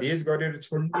सिटमा रेज गरेर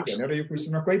छोड्ने भनेर यो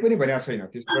क्वेसनमा कहीँ पनि भनेको छैन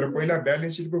त्यसबाट पहिला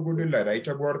ब्यालेन्स सिटको गुडविललाई राइट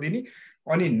अफ गरिदिने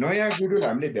अनि नयाँ गुडविल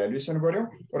हामीले भ्यालुएसन गर्यौं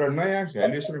र नयाँ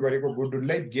भ्यालुएसन गरेको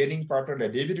गुडविललाई गेनिङ पार्टनरलाई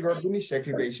डेबिट गरिदिने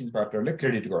सेक्रिफाइसिङ पार्टनरलाई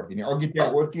क्रेडिट गरिदिने अघि त्यहाँ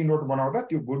वर्किङ नोट बनाउँदा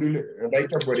त्यो गुडविल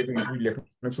राइट अफ गरेको इन्ट्री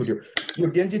लेख्न छुट्यो यो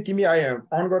गेन्जी तिमी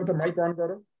अन गर त माइक अन गर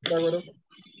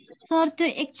सर त्यो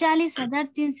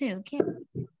 41,300 हो के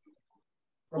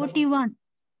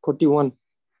 41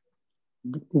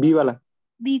 बी वाला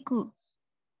बी को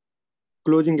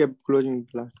क्लोजिङ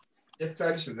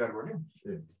 41,000 भन्यो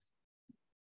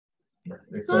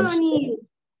सर अनि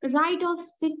राइट अफ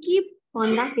चाहिँ के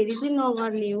भन्दाखेरि चाहिँ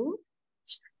नगर्ने हो?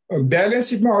 ब्यालेन्स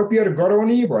सिटमा अपियर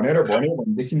गराउने भनेर भन्यो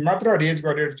भनेदेखि मात्र रेज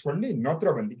गरेर छोड्ने,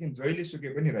 नत्र भनेदेखि जहिले सुके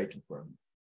पनि राइट अफ गर्ने।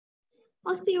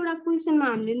 अस्ति एउटा क्वेसनमा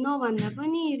हामीले नभन्दा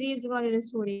पनि रेज गरेर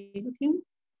छोडेको थियौँ।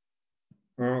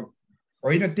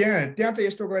 होइन, त्यहाँ त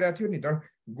यस्तो गरिरहेको थियो नि त,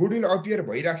 गुडविल अपियर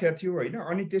भइराखेको थियो होइन।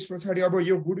 अनि त्यस पछाडि अब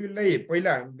यो गुडविललाई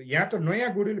पहिला यहाँ त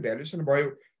नयाँ गुडविल भ्यालुएसन भयो,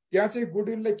 त्यहाँ चाहिँ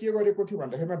गुडविललाई के गरेको थियो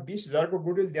भन्दाखेरिमा 20,000 को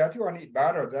गुडविल दिएको थियो अनि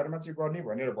 12,000 मा चाहिँ गर्ने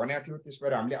भनेर भनेको थियो। त्यस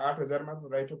भएर हामीले 8,000 मात्र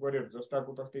राइट अफ गरेर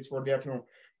जस्ताको तस्तै छोडिदिएको थियौँ।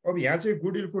 अब यहाँ चाहिँ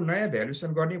गुडविलको नयाँ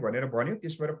भ्यालुएसन गर्ने भनेर भन्यो।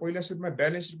 त्यस भएर पहिला सुरुमा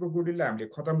ब्यालेन्स सिटको गुडविललाई हामीले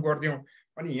खतम गरिदियौँ।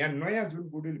 अनि यहाँ नयाँ जुन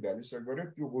गुडविल भ्यालुएसन गर्यो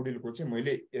त्यो गुडविलको चाहिँ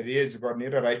मैले रेज गर्ने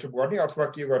र राइट अफ गर्ने अथवा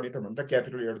के गर्ने त भन्दा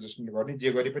क्यापिटल एडजस्टमेन्ट गर्ने,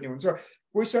 जे गरे पनि हुन्छ।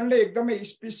 क्वेसनले एकदमै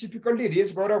स्पेसिफिकल्ली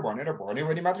रेज गर भनेर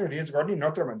भन्यो भने मात्र रेज गर्ने,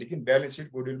 नत्र भनेदेखि ब्यालेन्स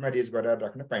सिट गुडविलमा रेज गरेर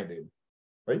राख्न पाइँदैन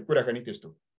है। कुराकानी त्यस्तो।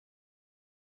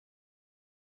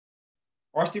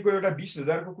 अस्तिको एउटा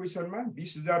 20,000 को क्वेसनमा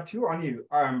 20,000 थियो अनि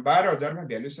 12,000 मा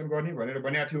भ्यालुएसन गर्ने भनेर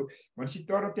भनेको थियो भनेपछि,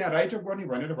 तर त्यहाँ राइट अफ गर्ने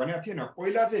भनेर भनेको थिएन।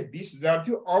 पहिला चाहिँ 20,000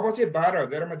 थियो, अब चाहिँ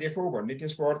 12,000 मा देखाऊ भन्ने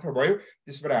त्यसको अर्थ भयो।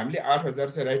 त्यसबाट हामीले 8,000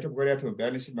 चाहिँ राइट अफ गरेका थियौँ,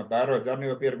 ब्यालेन्स सिटमा 12,000 नै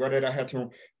अपियर गरेर राखेका थियौँ।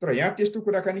 तर यहाँ त्यस्तो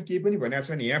कुराकानी केही पनि भनेको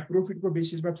छैन। यहाँ प्रोफिटको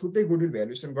बेसिसमा छुट्टै गुडविल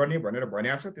भ्यालुएसन गर्ने भनेर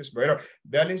भनेको छ। त्यस भएर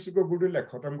ब्यालेन्स सिटको गुडविललाई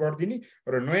खतम गरिदिने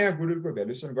र नयाँ गुडविलको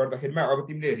भ्यालुएसन गर्दाखेरिमा अब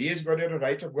तिमीले रेज गरेर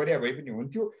राइट अफ गरे भए पनि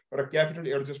हुन्थ्यो र क्यापिटल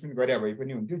एडजस्टमेन्ट गरे भए पनि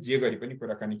हुन्थ्यो। जे गरे पनि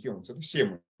कुराकानी के हुन्छ त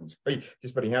सेम हुन्छ है।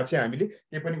 त्यसबाट यहाँ चाहिँ हामीले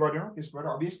के पनि गरेनौँ। त्यसबाट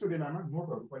अब यस्तो बेलामा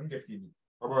नोटहरू पनि लेखिदिने।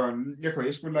 अब लेख,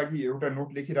 यसको लागि एउटा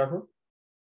note लेखिराख।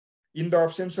 In the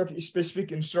absence of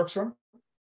specific instruction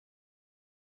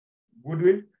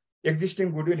goodwill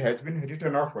existing goodwill has been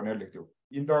return of भनेर लेख्थ्यौ।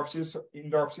 In the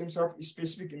absence of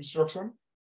specific instruction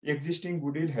existing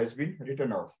goodwill has been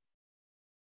return of.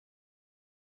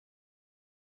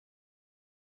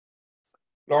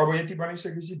 ल अब यति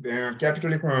बनाइसकेपछि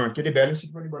क्यापिटल के अरे ब्यालेन्स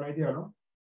सिट पनि बनाइदिइहालौँ।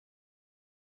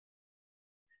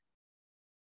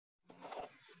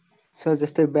 सर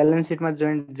जस्तै ब्यालेन्स सिटमा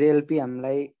जोइन्ट जेएलपी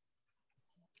हामीलाई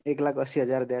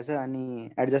 1,80,000 दिएछ अनि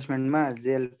एडजस्टमेन्टमा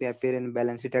JLP appear in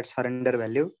balance sit at surrender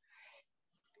value,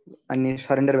 अनि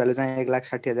सरेन्डर भ्याल्यु चाहिँ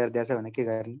 1,60,000 दिएछ भने के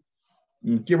गर्ने?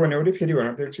 के भन्यो रे फेरि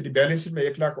भन त। एक्चुअली ब्यालेन्स सिटमा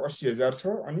 1,80,000 छ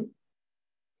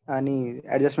अनि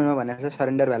एडजस्टमेन्टमा भनेको छ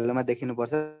सरेन्डर भ्यालुमा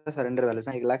देखिनुपर्छ, सरेन्डर भ्यालु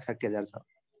चाहिँ 1,60,000 छ।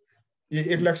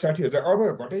 1,60,000 अब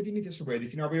घटाइदिने। त्यसो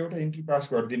भएदेखि अब एउटा इन्ट्री पास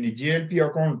गरिदिने। जेएलपी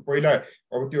अकाउन्ट पहिला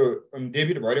अब त्यो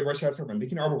डेबिट भएर बसेको छ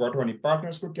भनेदेखि अब घटाउने।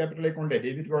 पार्टनर्सको क्यापिटल एकाउन्टलाई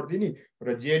डेबिट गरिदिने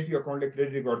र जेएलपी अकाउन्टलाई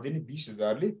क्रेडिट गरिदिने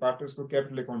 20,000 ले। पार्टनर्सको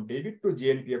capital account debit to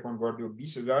JLP account गरिदियो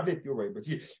 20,000 ले। त्यो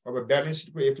भएपछि अब ब्यालेन्स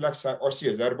सिटको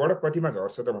 1,80,000 बाट कतिमा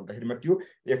झर्छ त भन्दाखेरिमा त्यो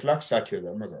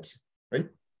 1,60,000 मा झर्छ है।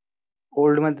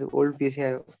 ओल्ड पिएससी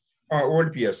आयो।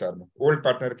 ओल्ड पिएसआरमा ओल्ड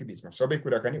पार्टनरकै बिचमा सबै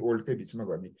कुराकानी ओल्डकै बिचमा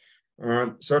गर्ने।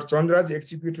 सर चन्द्रराज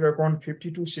एक्जिक्युटिभ अकाउन्ट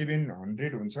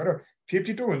 52,700 हुन्छ र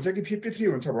 52 हुन्छ कि 53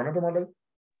 हुन्छ भन त मलाई।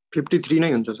 53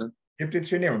 नै हुन्छ सर।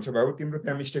 53 नै हुन्छ बाबु, तिम्रो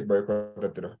त्यहाँ मिस्टेक भयो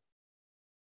कतातिर।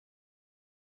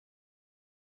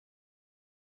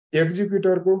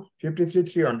 एक्जिक्युटरको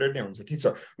 53,300 नै हुन्छ। ठिक छ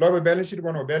ल अब ब्यालेन्स सिट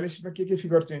बनाऊ। ब्यालेन्स सिटमा के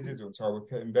फिगर चेन्जेस हुन्छ? अब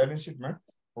ब्यालेन्स सिटमा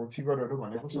अब फिगरहरू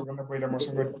भनेको सबभन्दा पहिला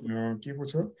मसँग के को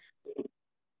छ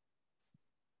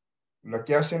ल,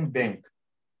 क्यास एन्ड ब्याङ्क।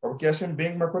 अब क्यास एन्ड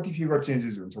ब्याङ्कमा कति फिगर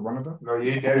चेन्जेस हुन्छ भन त। ल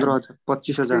यही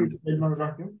 25,000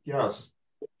 राख्यौँ। क्यास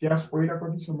पहिला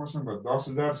कति छ मसँग?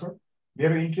 10,000 छ।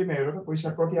 मेरो इन्ट्रीमा हेर त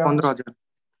पैसा कति आयो?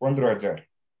 15,000।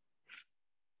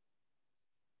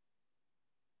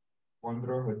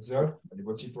 15,000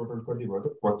 भनेपछि टोटल कति भयो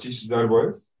त? 25,000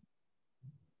 भयो।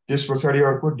 त्यस पछाडि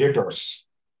अर्को डेटर्स।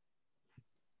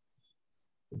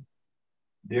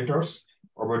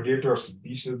 अब डेटर्स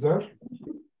 20,000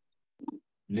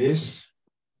 लेस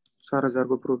 4,000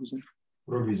 को प्रोभिजन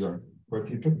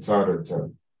कति त?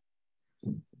 4,000।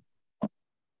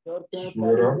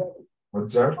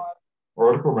 16,000।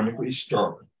 अर्को भनेको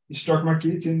स्टकमा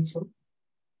के चेन्ज छ?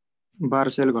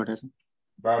 1200 घटेछ।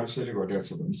 1200 घटेको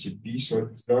छ भनेपछि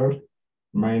 20,000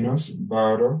 माइनस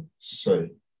 1200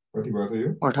 कति भयो त?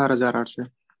 यो 18,800।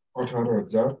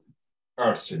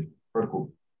 18,800।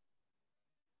 अर्को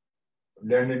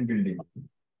ल्यान्ड एन्ड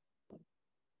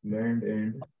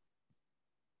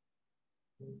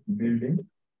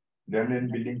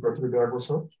बिल्डिङ कति गएको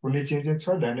छ? कुनै चेन्जेस छ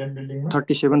ल्यान्ड एन्ड बिल्डिङमा?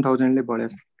 37,000 ले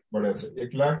बढेछ।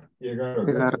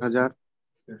 1,11,000।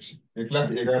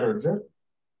 1,11,000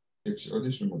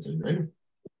 अझै सुन्न चाहियो होइन।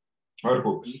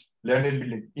 अर्को ल्यान्ड एन्ड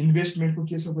बिल्डिङ। इन्भेस्टमेन्टको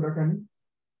के छ कुराकानी?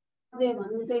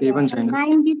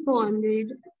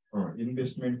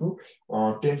 इन्भेस्टमेन्टको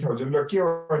 10,000 ल के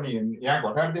अनि यहाँ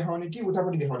घटाएर देखाउने कि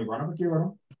उतापट्टि देखाउने भन त, के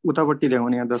गरौँ? उतापट्टि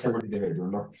देखाउने यहाँ 10,000 उतापट्टि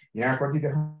देखाइदिउँ ल यहाँ कति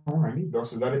देखाउँ हामी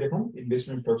 10,000 देखाउँ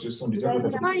इन्भेस्टमेन्ट फ्लक्चुएसन रिजर्भ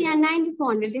सर यहाँ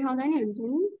 9400 देखाउँदा नि हुन्छ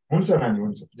नि हुन्छ नानी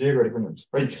हुन्छ जे गरे पनि हुन्छ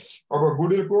है अब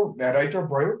गुडविलको राइट अफ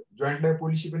भयो जोइन्ट लाइफ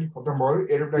पोलिसी पनि खतम भयो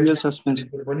रियल सस्पेन्स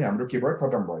एडभर्टाइजमेन्ट पनि हाम्रो के भयो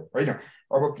खतम भयो हैन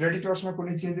अब क्रेडिटर्समा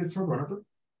कुनै चेन्जेस छ भन त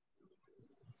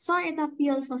सर यता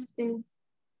पिएल सस्पेन्स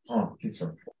ठिक छ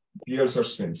पिएल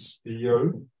सस्पेन्स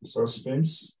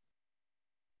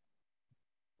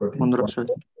कति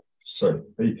 1500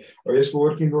 सही है अब यसको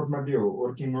वर्किङ नोटमा दियो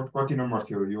वर्किङ नोट कति नम्बर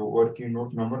थियो यो वर्किङ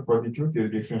नोट नम्बर कति थियो त्यो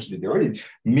डिफरेन्स दिदियो है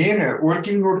मेन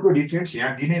वर्किङ नोटको डिफरेन्स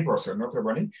यहाँ दिनै पर्छ नत्र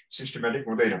भने सिस्टमेटिक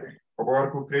हुँदैन अब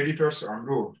अर्को क्रेडिटर्स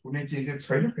हाम्रो कुनै चेन्जेस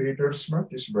छैन क्रेडिटर्समा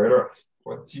त्यसो भएर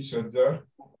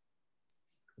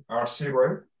 25,800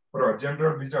 भयो र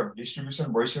जनरल रिजर्भ डिस्ट्रिब्युसन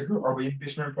भइसक्यो अब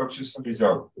इन्भेस्टमेन्ट फ्लक्चुएसन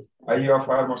रिजर्भ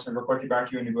आइएफआर मसँग कति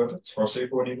बाँकी हुने भयो त 600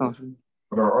 को हुने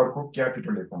र अर्को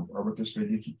क्यापिटल एकाउन्ट अब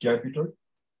त्यसपछि क्यापिटल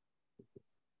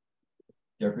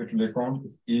एकाउन्ट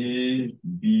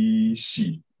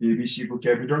एबीसी को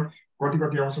क्यापिटल कति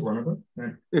कति आउँछ भन त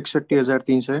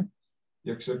 61,300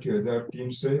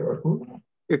 61,300 अर्को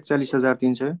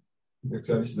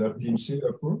 41,300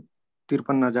 अर्को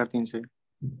 53,300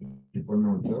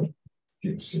 53,300 र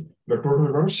टोटल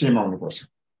गरेर सेम आउनुपर्छ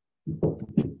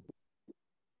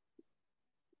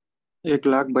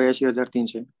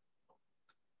 1,82,300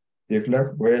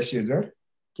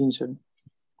 1,82,300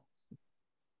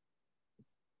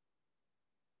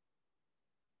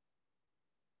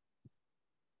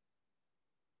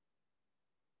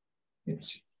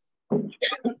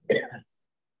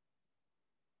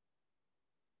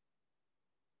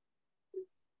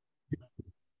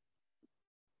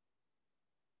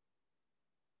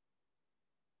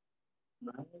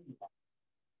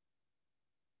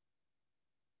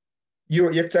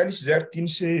 यो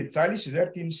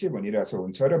 40,300 भनिरहेछ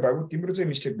हुन्छ र बाबु तिम्रो चाहिँ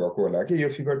मिस्टेक भएको होला कि यो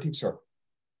फिगर ठिक छ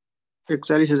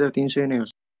 41,300 नै हो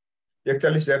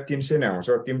 41,300 नै आउँछ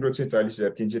तिम्रो चाहिँ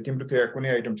 40,300 तिम्रो त्यहाँ कुनै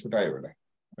आइटम छुटायो होला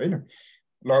हैन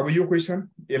ल अब यो क्वेशन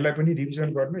यसलाई पनि रिभिजन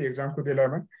गर्नु एक्जामको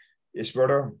बेलामा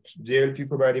यसबाट जेएलपी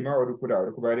को बारेमा अरु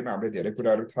कुराहरुको बारेमा हामीलाई धेरै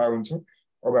कुराहरु थाहा हुन्छ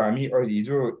अब हामी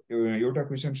हिजो एउटा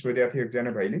क्वेशन सोधेको थियो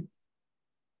एकजना भाइले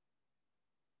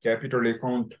क्यापिटल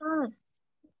एकाउन्ट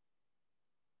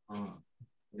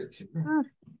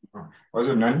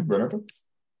हजुर नानी भन त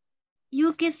यो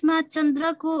केसमा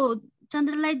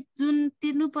चन्द्रलाई जुन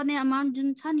तिर्नुपर्ने अमाउन्ट जुन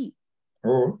छ नि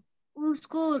हो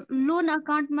उसको लोन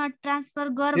अकाउन्टमा ट्रान्सफर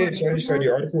गर सरी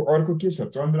अर्को के छ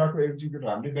चन्द्रको एक्जिक्युटिभ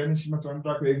हामीले ब्यालेन्स शीटमा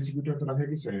चन्द्रको एक्जिक्युटिभ त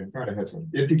राखेकै छैन कहाँ राखेको छ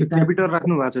यतिकै क्यापिटल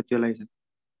राख्नु भएको छ त्यसलाई चाहिँ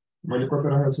मैले कता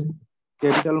राखेको छु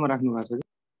क्यापिटलमा राख्नु भएको छ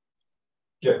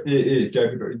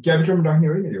क्यापिटलमा राख्ने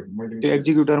होइन यो मैले त्यो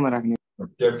एक्जिक्युटरमा राख्ने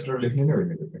क्यापिटल लेख्ने नै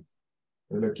होइन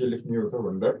यसलाई के लेख्ने हो त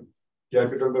भन्दा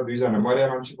क्यापिटल त दुईजना मर्या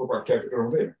मान्छेको क्यापिटल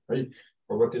हुँदैन है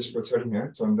अब त्यस पछाडि यहाँ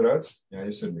चन्द्रराज यहाँ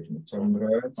यसरी लेख्नु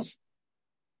चन्द्रराज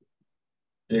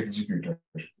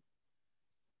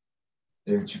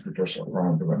एक्जिक्युटर्स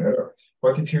अकाउन्ट भनेर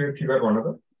कति थियो फिगर भन त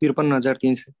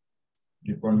 53,300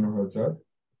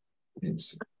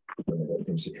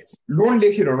 लोन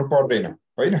लेखिरहनु पर्दैन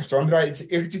हैन चन्द्र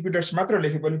एक्जिक्युटर्स मात्र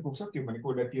लेखे पनि पुग्छ त्यो भने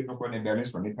कोहीलाई तिर्नु पर्ने ब्यालेन्स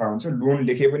भन्ने थाहा हुन्छ लोन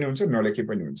लेखे पनि हुन्छ नलेखे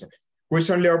पनि हुन्छ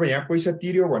क्वेशनले अब यहाँ पैसा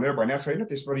तिर्यो भनेर भनेको छैन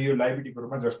त्यसबाट यो लायबिलिटीको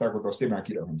रूपमा जस्ताको तस्तै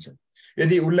बाँकी रहन्छ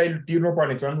यदि उलाई तिर्नु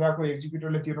पर्ने चन्द्रको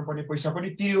एक्जिक्युटिभले तिर्नु पर्ने पैसा पनि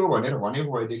तिर्यो भनेर भनेको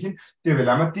भएदेखि त्यो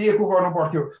बेलामा तिरेको गर्नु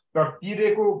पर्थ्यो तर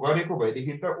तिरेको गरेको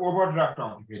भएदेखि त ओभरड्राफ्ट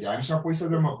आउँथ्यो फेरि हामीसँग पैसा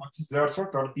जम्मा 25,000 छ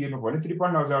तर तिर्नु पर्ने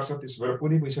 53,000 छ त्यस भएर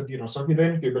पुरै पैसा तिर्न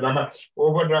सकिँदैन त्यो बेलामा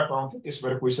ओभरड्राफ्ट आउँथ्यो त्यस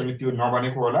भएर क्वेशनले त्यो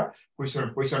नबनेको होला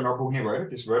पैसा नपुग्ने भएर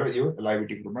त्यस भएर यो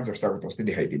लायबिलिटीको रूपमा जस्ताको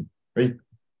तस्तै देखाइदिनु है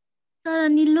तर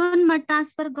नि लोनमा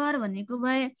ट्रान्सफर गर भनेको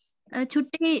भए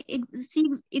छुट्टै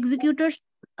एक्जिक्युटर्स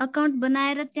अकाउन्ट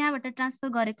बनाएर त्यहाँबाट ट्रान्सफर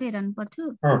गरेको हेर्नु पर्थ्यो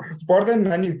पर्दैन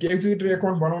नानी एक्जिक्युटर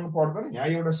अकाउन्ट बनाउनु पर्दैन यहाँ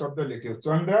एउटा शब्द लेख्यो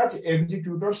चन्द्राज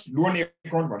एक्जिक्युटर्स लोन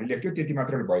अकाउन्ट भनि लेख्थ्यो त्यति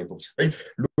मात्रले भइपुग्छ है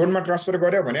लोनमा ट्रान्सफर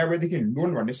गर्यो भने अबदेखि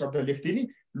लोन भन्ने शब्द लेख्दिनी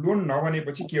लोन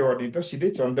नबनेपछि के गर्ने त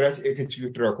सिधै चन्द्राज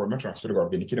एक्जिक्युटर अकाउन्टमा ट्रान्सफर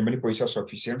गर्दिने किनभने पैसा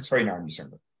सफिसिएन्ट छैन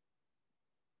हामीसँग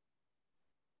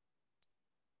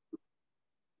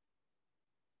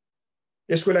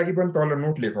यसको लागि पनि तल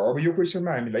नोट लेख अब यो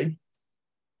क्वेशनमा हामीलाई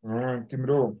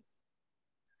तिम्रो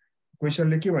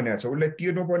क्वेशनले के भनेको छ उसलाई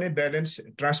तिर्नुपर्ने ब्यालेन्स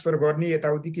ट्रान्सफर गर्ने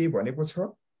यताउति केही भनेको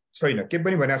छैन के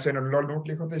पनि भनेको छैन ल नोट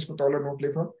लेख त यसको तल नोट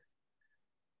लेख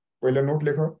पहिला नोट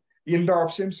लेख in the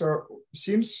options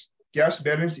since cash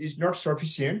balance is not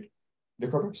sufficient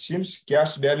लेख त since cash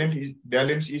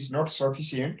balance is not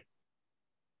sufficient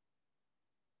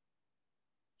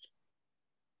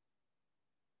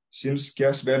since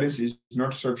cash balance is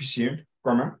not sufficient,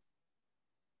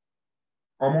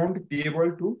 amount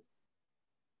payable to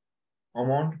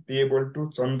amount payable to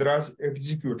Chandra's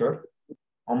executor,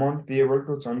 amount payable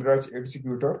to Chandra's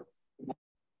executor,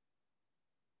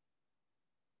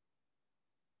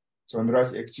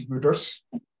 Chandra's executors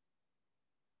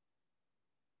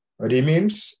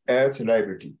remains as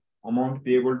liability. Amount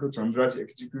payable to Chandra's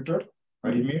executor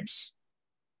remains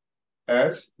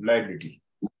as liability.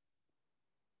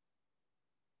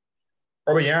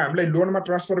 अब यहाँ हामीलाई लोनमा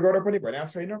transfer गर पनि भनेको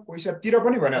छैन, पैसा तिर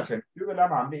पनि भनेको छैन। त्यो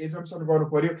बेलामा हामीले एजम्पसन गर्नु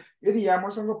पर्यो। यदि यहाँ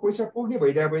मसँग पैसा पुग्ने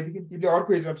भइदिए भएदेखि तिमीले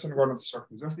अर्को एजम्पसन गर्न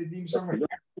सक्थ्यौ। जस्तै तिमीसँग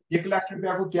 1 लाख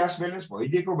रुपियाँको क्यास ब्यालेन्स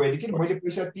भइदिएको भएदेखि मैले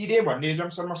पैसा तिरे भन्ने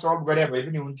एजम्पसनमा सल्भ गरे भए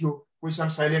पनि हुन्थ्यो। क्वेसन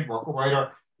साइलेन्ट भएको भएर,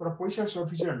 तर पैसा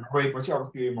सफिसिएन्ट नभएपछि अब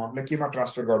त्यो एमाउन्टलाई केमा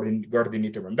ट्रान्सफर गरिदिने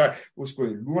त भन्दा उसको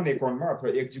लोन एकाउन्टमा अथवा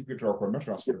एक्जिक्युटर एकाउन्टमा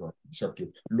ट्रान्सफर गर्न सक्यो।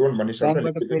 लोन भन्ने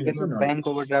शब्द बैंक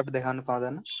ओभरड्राफ्ट देखाउन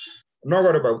पाउँदैन।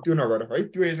 नगर बाबु, त्यो नगर है।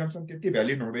 त्यो एजम्पसन त्यति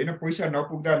भ्यालिड हुँदैन। पैसा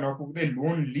नपुग्दै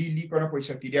लोन लिइकन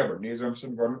पैसा तिर्या भन्ने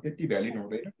एजम्पसन गर्नु त्यति भ्यालिड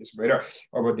हुँदैन। त्यसो भएर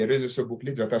अब धेरै जसो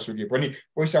बुकले जतासुकै पनि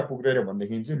पैसा पुग्दैन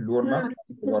भनेदेखि चाहिँ लोनमा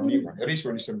गर्ने भनेरै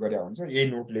सोल्युसन गरे हुन्छ। यही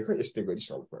नोट लेख, यस्तै गरी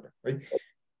सल्भ गर है।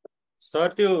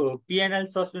 सर त्यो पिएनएल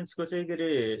सस्पेन्सको चाहिँ के अरे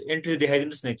एन्ट्री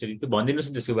देखाइदिनुहोस् न एकचोटि, त्यो भनिदिनुहोस्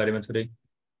न त्यसको बारेमा थोरै।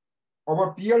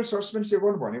 अब पिएल सस्पेन्स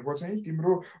एकाउन्ट भनेको चाहिँ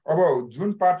तिम्रो अब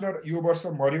जुन पार्टनर यो वर्ष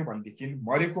मर्यो भनेदेखि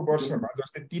मरेको वर्षमा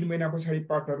जस्तै 3 महिना पछाडि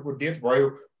पार्टनरको डेथ भयो,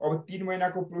 अब 3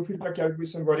 महिनाको प्रोफिट त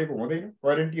क्याल्कुलेसन गरेको हुँदैन।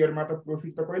 करेन्ट इयरमा त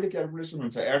प्रोफिट त कहिले क्याल्कुलेसन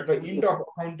हुन्छ? At the end of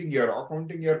accounting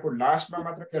इयरको लास्टमा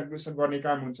मात्र क्याल्कुलेसन गर्ने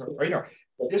काम हुन्छ होइन।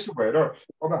 त्यसो भएर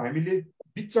अब हामीले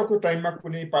बिचको टाइममा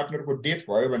कुनै पार्टनरको डेथ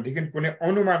भयो भनेदेखि कुनै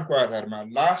अनुमानको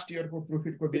आधारमा लास्ट इयरको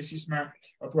प्रोफिटको बेसिसमा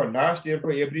अथवा लास्ट इयरको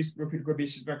एभरेज प्रोफिटको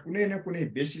बेसिसमा कुनै न कुनै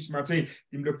बेसिसमा चाहिँ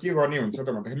तिमीले के गर्ने हुन्छ त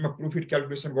भन्दाखेरिमा प्रोफिट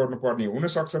क्याल्कुलेसन गर्नुपर्ने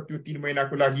हुनसक्छ त्यो 3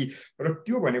 महिनाको लागि। र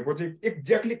त्यो भनेको चाहिँ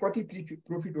एक्ज्याक्टली कति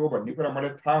प्रोफिट हो भन्ने कुरा मलाई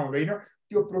थाहा हुँदैन।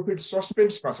 त्यो प्रोफिट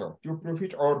सस्पेन्समा छ, त्यो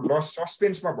प्रॉफिट और लस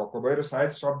सस्पेन्समा भएको भएर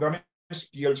सायद शब्द नै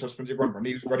पिएल सस्पेन्स एकाउन्ट भन्ने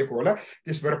युज गरेको होला।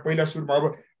 त्यस भएर पहिला सुरुमा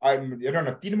अब हेर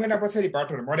न 3 महिना पछाडि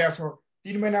पार्टनर मर्या छ,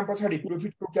 3 महिना पछाडि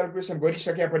प्रोफिटको क्याल्कुलेसन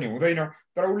गरिसके पनि हुँदैन,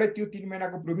 तर उसलाई त्यो 3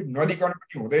 महिनाको प्रोफिट नदिकन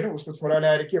पनि हुँदैन। उसको छोराले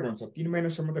आएर के भन्छ, 3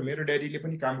 महिनासम्म त मेरो ड्याडीले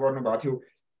पनि काम गर्नुभएको थियो,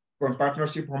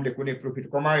 पार्टनरसिप फर्मले कुनै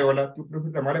प्रोफिट कमायो होला, त्यो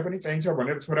प्रोफिट त मलाई पनि चाहिन्छ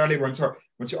भनेर छोराले भन्छ।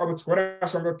 भनेपछि अब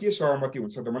छोरासँग के सहमति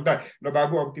हुन्छ त भन्दा, ल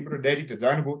बाबु अब तिम्रो ड्याडी त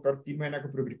जानुभयो, तर 3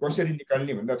 महिनाको प्रोफिट कसरी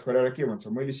निकाल्ने भन्दा छोराले के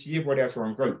भन्छ, मैले सिए पढेको छु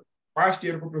अङ्कल, पास्ट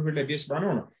इयरको प्रोफिटलाई बेस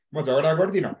बनाऊ न, म झगडा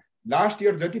गर्दिनँ। लास्ट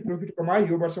इयर जति प्रोफिट कमायो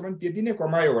यो वर्ष पनि त्यति नै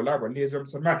कमायो होला भन्ने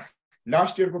एजम्पसनमा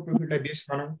लास्ट इयरको प्रोफिटलाई बेस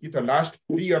मानौँ कि त लास्ट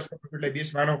 3 इयर्सको प्रोफिटलाई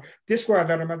बेस मानौँ, त्यसको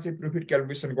आधारमा चाहिँ प्रोफिट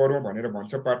क्याल्कुलेसन गरौँ भनेर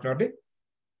भन्छ पार्टनरले,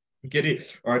 के अरे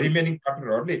रिमेनिङ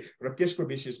पार्टनरहरूले। र त्यसको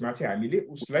बेसिसमा चाहिँ हामीले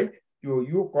उसलाई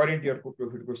यो करेन्ट इयरको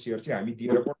प्रोफिटको सेयर चाहिँ हामी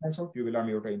दिएर पठाउँछौँ। त्यो बेलामा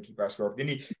एउटा इन्ट्री पास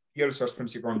गरिदिने, PL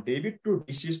suspense account debit to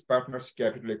डिसिस्ड partners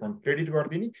capital account credit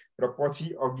गरिदिने, र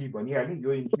पछि अघि भनिहालेँ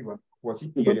यो इन्ट्री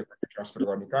पछि पिएल एकाउन्ट ट्रान्सफर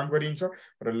गर्ने काम गरिन्छ।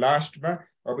 र लास्टमा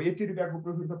अब यति रुपियाँको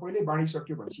प्रोफिट त पहिल्यै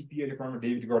बाँडिसक्यो भनेपछि पिएल एकाउन्टमा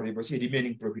डेबिट गरिदिएपछि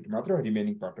रिमेनिङ प्रोफिट मात्र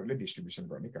रिमेनिङ पार्टनरले डिस्ट्रिब्युसन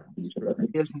गर्ने काम हुन्छ।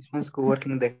 पिएल सस्पेन्सको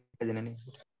वर्किङ देखाइदिनु नि।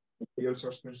 पिएल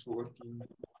सस्पेन्सको वर्किङ,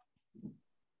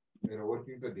 मेरो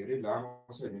वर्किङ त धेरै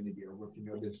लामो छ नि,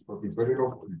 वर्किङले कपी गरेर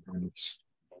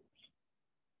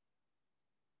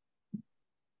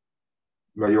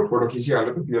ल यो फोटो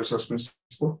खिचिहाल्यो त पिएल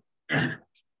सस्पेन्सको।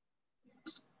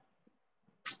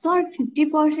 सर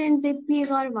 50% चाहिँ पे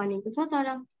गर भनेको छ, तर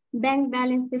ब्याङ्क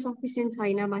ब्यालेन्स चाहिँ सफिसियन्ट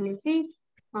छैन भने चाहिँ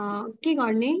के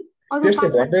गर्ने?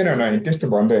 त्यस्तो भन्दैन नानी, त्यस्तो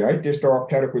भन्दैन है, त्यस्तो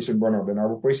अप्ठ्यारो क्वेसन बनाउँदैन।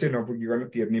 अब पैसै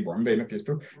नपुगिकन तिर्ने भन्दैन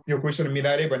त्यस्तो, त्यो क्वेसन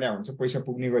मिलाएरै बना हुन्छ, पैसा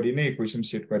पुग्ने गरी नै क्वेसन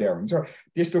सेट गरे हुन्छ।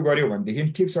 त्यस्तो गर्यो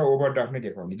भनेदेखि ठिक छ, ओभरड्राफ्ट नै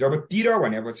देखाउने। जब तिर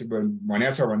भनेपछि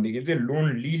भनेको छ भनेदेखि चाहिँ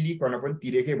लोन लिइकन पनि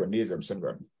तिरेकै भन्ने एजम्पसन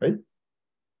गर्ने है।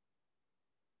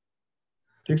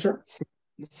 ठिक छ।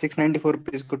 694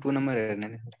 पेजको 2 नम्बर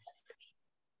हेर्ने नि।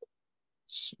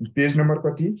 पेज नम्बर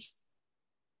कति?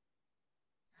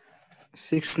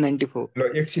 694।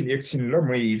 ल एकछिन ल,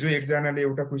 म हिजो एकजनाले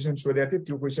एउटा क्वेसन सोधेको थिएँ,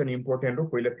 त्यो क्वेसन इम्पोर्टेन्ट हो,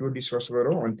 पहिला त्यो डिस्कस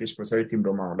गरौँ अनि त्यस पछाडि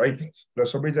तिम्रोमा होला है। ल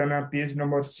सबैजना पेज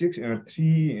नम्बर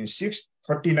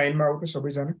 639मा आऊ त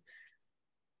सबैजना।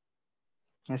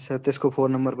 त्यसको 4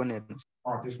 नम्बर पनि हेर्नुहोस्।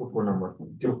 त्यसको 4 नम्बर,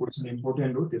 त्यो क्वेसन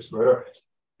इम्पोर्टेन्ट हो। त्यस भएर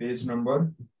page number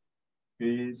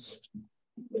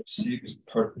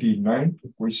 639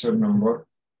 question number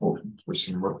 4,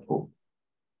 question number 4।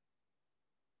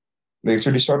 ल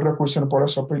एकचोटि सर क्वेसन पढ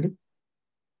सबैले।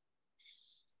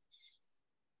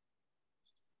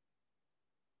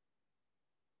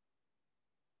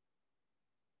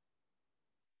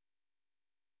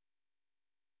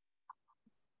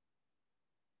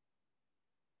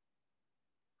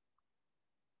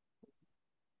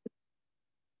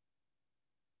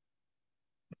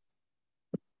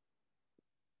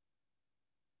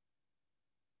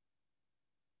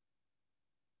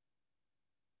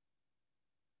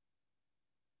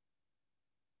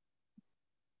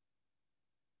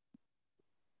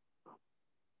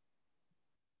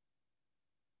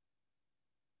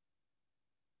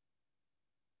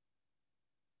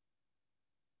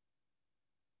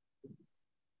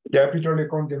 क्यापिटल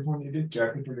एकाउन्ट देखाउने रे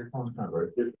क्यापिटल एकाउन्टमा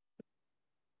गयो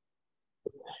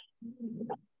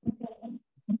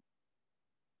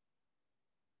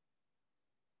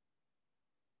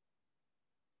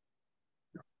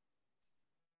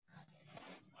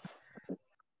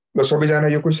ल सबैजना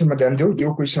यो क्वेसनमा ध्यान दिऊ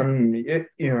यो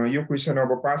क्वेसन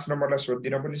अब 5 नम्बरलाई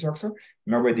सोधिदिन पनि सक्छ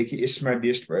नभएदेखि यसमा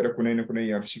बेस्ड भएर कुनै न कुनै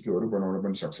एमसीक्यूहरू बनाउन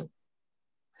पनि सक्छ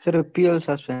सर पिएल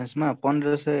सस्पेन्समा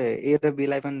 1500 ए र बी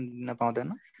लाई पनि दिन पाउँदैन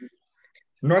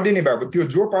नदिने बाबु त्यो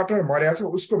जो पार्टनर मर्या छ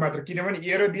उसको मात्र किनभने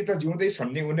ए र बी त जिउँदै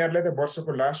छन् नि उनीहरूलाई त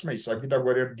वर्षको लास्टमा हिसाब किताब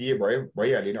गरेर दिए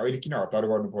भइहाल्यो नि अहिले किन हतार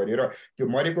गर्नु पर्यो र त्यो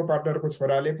मरेको पार्टनरको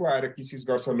छोराले पो आएर किसिस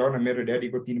गर्छ ल न मेरो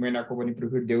ड्याडीको 3 महिनाको पनि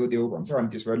प्रफिट देऊ भन्छ अनि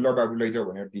त्यसपछि ल बाबु लैजाऊ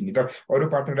भनेर दिने त अरू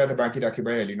पार्टनरलाई त बाँकी राखी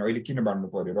भइहाल्यो नि अहिले किन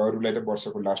बाँड्नु पर्यो र अरूलाई त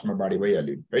वर्षको लास्टमा बाँडी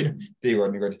भइहाल्यो नि होइन त्यही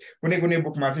गर्ने गरी कुनै कुनै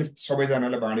बुकमा चाहिँ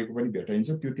सबैजनालाई बाँडेको पनि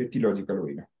भेटाइन्छ त्यो त्यति लजिकल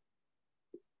होइन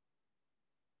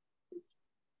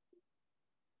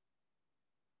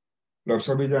ल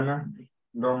सबैजना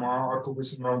ल म अर्को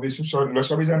क्वेसनमा आउँदैछु ल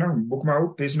सबैजना बुकमा आऊ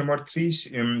पेज नम्बर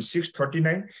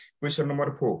 639 क्वेसन नम्बर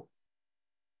 4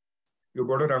 यो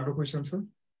बडो राम्रो क्वेसन छ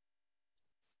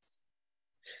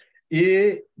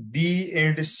A, B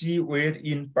and C were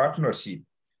in partnership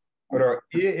र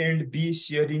A and B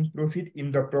sharing profit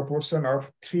in the proportion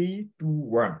of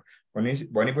 3:1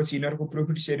 भनेपछि यिनीहरूको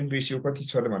प्रॉफिट शेयरिङ रेशियो कति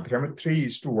छ त भन्दाखेरि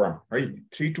 3:1 है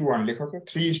 3:1 लेख त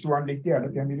 3:1 लेखिहाल्नु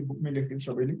त्यहाँनिर बुकमै लेख्दिनु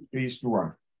सबैले 3:1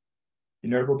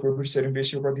 यिनीहरूको प्रॉफिट शेयरिङ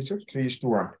रेशियो कति छ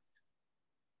 3:1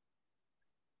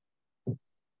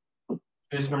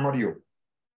 पेज नम्बर यो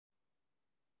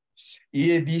ए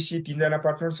बी सी तीनजना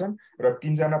पार्टनर छन् र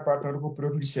तीनजना पार्टनरको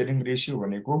प्रॉफिट शेयरिङ रेशियो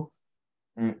भनेको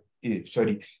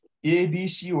A, B,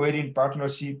 C were in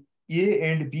partnership A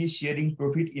and B sharing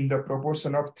profit in the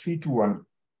proportion of 3:1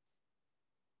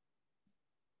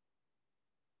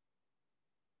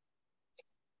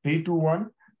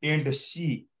 3:1 and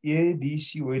C A, B,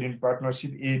 C were in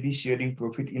partnership A, B sharing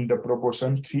profit in the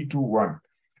proportion 3:1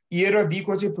 A र B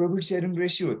को चाहिँ profit sharing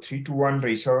ratio 3:1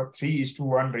 रहेछ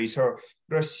 3:1 रहेछ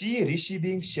र C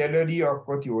receiving salary of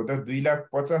कति हो त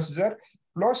 2,50,000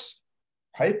 plus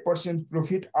 5%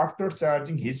 profit after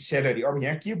charging हिज salary अब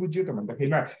यहाँ के बुझ्यो त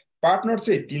भन्दाखेरिमा पार्टनर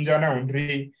चाहिँ 3 जना हुन्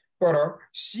रे तर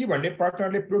सी भन्ने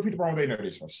पार्टनरले प्रॉफिट पाउँदैन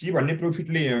रहेछ सी भन्ने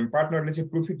पार्टनरले चाहिँ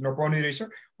प्रॉफिट नपाउने रहेछ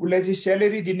उलाई चाहिँ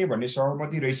स्यालेरी दिने भन्ने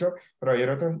सहमति रहेछ र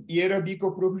हेर त ए र बी को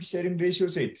प्रॉफिट शेयरिङ रेशियो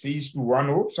चाहिँ 3:1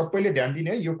 हो सबैले ध्यान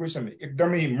दिने है यो क्वेशन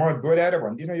एकदमै म दोहोर्याएर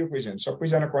भन्दिन यो क्वेशन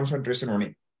सबैजना कन्सन्ट्रेसन हुने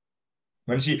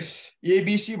भनेपछि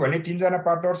एबीसी भन्ने 3 जना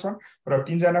पार्टनर छन् र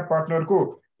 3 जना पार्टनरको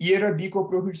ए र बी को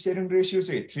प्रॉफिट शेयरिङ रेशियो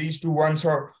चाहिँ 3:1 छ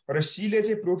र सी ले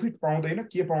चाहिँ प्रॉफिट पाउँदैन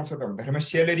के पाउँछ त भन्दाखेरि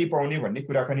स्यालेरी पाउने भन्ने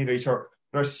कुराकानी रहेछ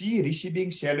र सी रिसिभिङ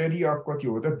स्यालेरी अफ कति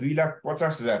हो त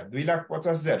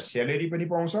 2,50,000 स्यालेरी पनि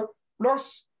पाउँछ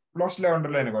प्लसलाई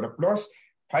अन्डरलाइन गर plus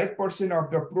 5% of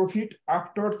the profit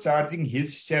after charging his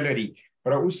salary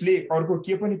र उसले अर्को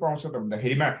के पनि पाउँछ त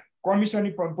भन्दाखेरिमा कमिसन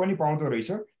पनि पाउँदो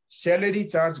रहेछ स्यालेरी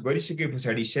चार्ज गरिसके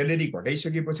पछाडी स्यालेरी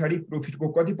घटाइसके पछाडी प्रॉफिटको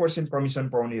कति पर्सेन्ट कमिसन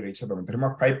पाउने रहेछ त भन्दाखेरिमा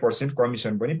 5%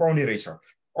 कमिसन पनि पाउने रहेछ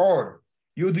और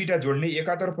यो दुईटा जोड्ने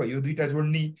एकातर्फ यो दुईटा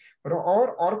जोड्ने र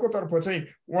अर्को तर्फ चाहिँ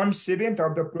 1/7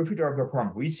 of the profit of the form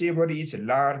which ever is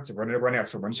large भनेर भनेको छ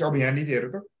भनेपछि अब यहाँ हेर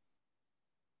त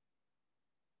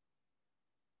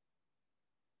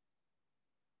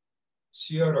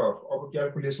शेयर अफ अब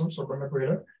क्याल्कुलेसन सबभन्दा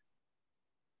पहिला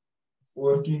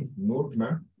वर्किङ नोटमा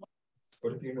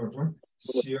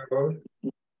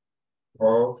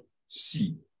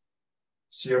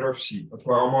शेयर अफ सी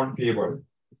अथवा अमाउन्ट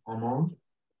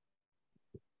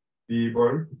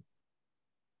पेएबल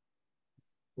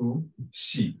टु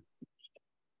सी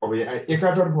अब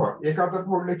एकातर्फ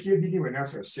उसले के दिने भनेको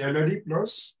छ स्यालेरी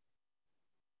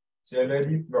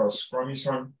प्लस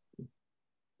कमिसन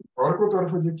अर्को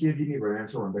तर्फ चाहिँ के दिने भनेको छ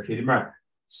भन्दाखेरिमा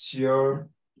शेयर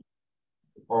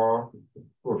अफ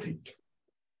प्रॉफिट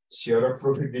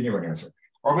दिने भनेको छ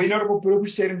अब यिनीहरूको प्रॉफिट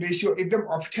शेयरिङ रेशियो एकदम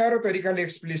अप्ठ्यारो तरिकाले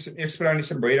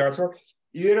एक्सप्लेनेसन भइरहेछ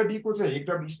ए र बी को चाहिँ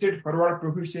एकदम straight forward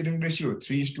profit sharing ratio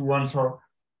 3:1 छ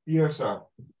PSR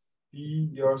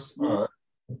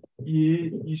A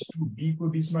is to B को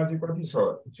बीचमा चाहिँ कति छ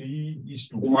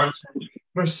 3:1 छ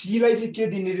र सी लाई चाहिँ के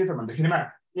दिने रे त भन्दाखेरिमा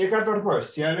एकातर्फ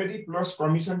स्यालेरी प्लस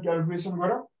कमिसन क्याल्कुलेसन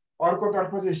गर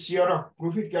अर्कोतर्फ चाहिँ शेयर अफ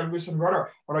प्रॉफिट क्याल्कुलेसन गर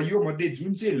र यो मध्ये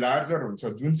जुन चाहिँ लार्जर हुन्छ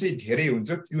जुन चाहिँ धेरै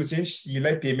हुन्छ त्यो चाहिँ सी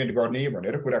लाई पेमेन्ट गर्ने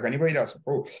भनेर कुराकानी भइरहेछ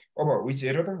हो अब व्हिच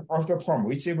हेर त of the form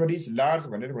which ever is large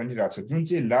भनेर भनिरहेछ जुन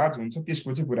चाहिँ लार्ज हुन्छ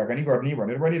त्यसको चाहिँ कुराकानी गर्ने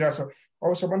भनेर भनिरहेछ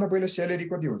अब सबभन्दा पहिला स्यालेरी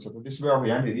कति हुन्छ त त्यसो भए अब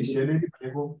यहाँ हेरी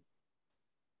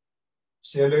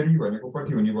स्यालेरी भनेको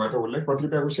कति हुने भयो त उसलाई कति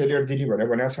रुपैयाँको स्यालेरी दिने भनेर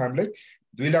भनेको छ हामीलाई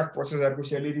 2,50,000 को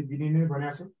स्यालेरी दिने नै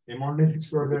भनेको छ एमाउन्टले फिक्स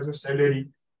गरिदिएको छ स्यालेरी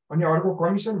अनि अर्को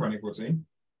कमिसन भनेको चाहिँ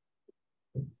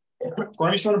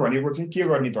के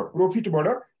गर्ने त प्रॉफिटबाट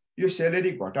यो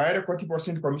स्यालेरी घटाएर कति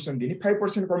 % कमिसन दिने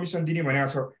 5% कमिसन दिने भनेको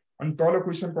छ अनि तल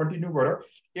क्वेशन कन्टिन्यू गर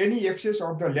any access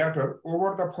of the latter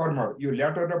over the former यो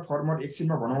ल्याटर र फर्मर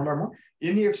एकछिनमा बनाउला म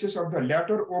any access of the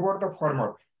latter over the former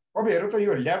अब हेर त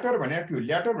यो ल्याटर भनेको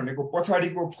ल्याटर भनेको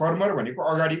पछाडीको फर्मर भनेको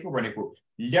अगाडिको भनेको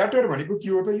ल्याटर भनेको के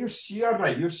हो त यो शेयर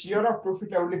अफ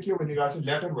प्रॉफिटलाई उले के भनिरहेछ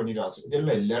ल्याटर भनिरहेछ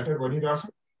यसलाई ल्याटर भनिरहेछ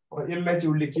र यसलाई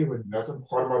चाहिँ उले के भनिरहेछ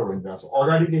फर्मर भनिरहेछ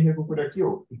अगाडि लेखेको कुरा के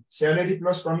हो स्यालेरी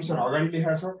प्लस कमिसन अगाडि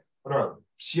लेखेको छ र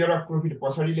शेयर अफ प्रॉफिट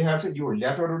पछाडि लेखेको छ यो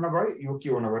ल्याटर हुन गयो यो के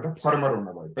हुन गयो त फर्मर हुन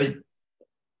गयो है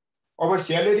अब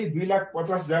स्यालेरी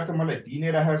 2,50,000 त मलाई दिने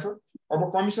राखेको छ अब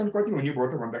कमिसन कति हुने भयो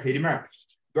त भन्दाखेरिमा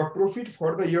the profit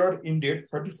for the year indeed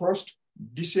 31st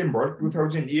December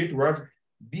 2008 was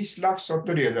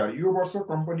 20,70,000 यो वर्ष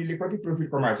कम्पनीले कति प्रॉफिट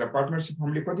कमाएछ पार्टनरशिप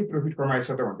फर्मले कति प्रॉफिट कमाएछ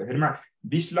त भन्दाखेरिमा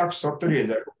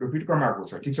 20,70,000 को प्रॉफिट कमाएको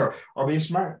छ ठीक छ अब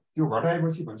यसमा त्यो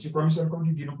घटाएपछि भन्छ कमिसन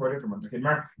कति दिनु पर्यो त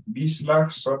भन्दाखेरिमा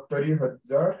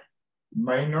 20,70,000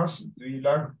 माइनस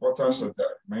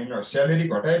 2,50,000 माइनस स्यालेरी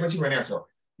घटाएपछि भनेको छ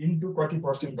इन्टु कति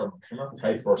पर्सेन्ट त भन्दाखेरिमा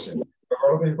 5%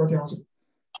 अब यो कति आउँछ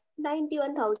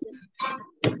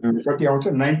 91,000 कति आउँछ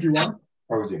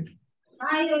 91,000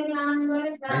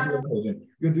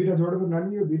 यो दुईटा जोडेको नानी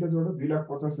यो दुईटा जोड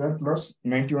 2,50,000 प्लस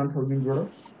 91,000 जोड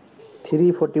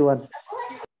 341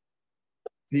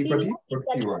 3 कति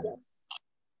 41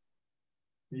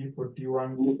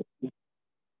 341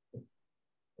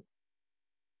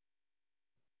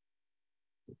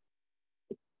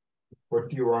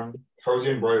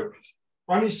 41,000 भयो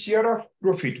अनि शेयर अफ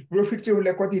प्रॉफिट चाहिँ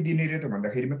उले कति दिने रे त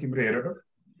भन्दाखेरिमा तिम्रो हेर त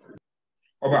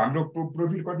अब हाम्रो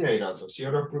प्रॉफिट कति आइरहेछ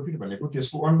शेयर अफ प्रॉफिट भनेको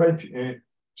त्यसको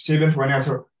 1/7 भनेको छ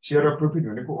शेयर अफ प्रॉफिट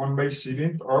भनेको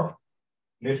 1/7 of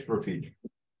net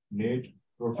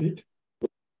profit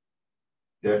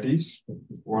that is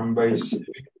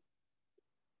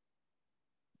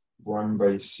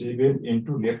 1/7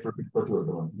 into net profit कति हो त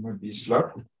भन्दा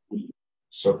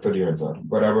 20,70,000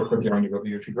 बराबर कति आउने भयो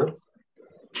यो फिगर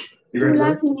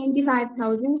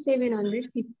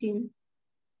 2,95,715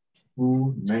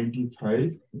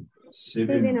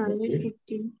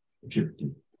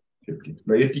 295,750 ल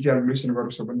यति क्याल्कुलेसन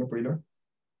गरौँ सबभन्दा पहिला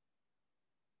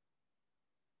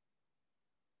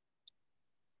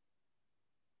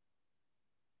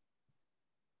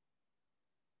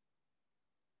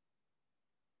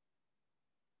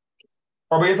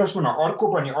अब यता सुन अर्को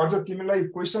पनि अझ तिमीलाई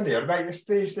क्वेशन हेर्दा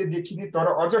यस्तै देखिने तर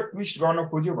अझ ट्विस्ट गर्न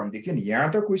खोज्यो भनेदेखि यहाँ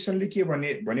त क्वेशनले के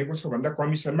भनेको छ भन्दा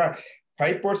कमिसनमा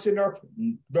 5% of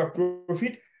the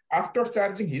profit after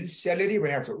charging his salary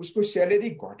भनेको छ उसको स्यालेरी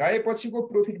घटाएपछिको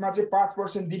प्रॉफिटमा चाहिँ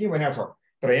 5% दिने भनेको छ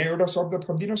तर यहाँ एउटा शब्द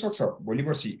थपिदिन सक्छ भोलि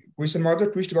पर्सि क्वेशनमा अझ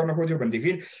ट्विस्ट गर्न खोज्यो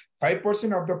भनेदेखि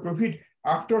 5% of the profit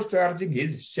after charging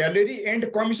his salary and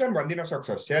commission भनिदिन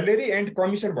सक्छ स्यालेरी एन्ड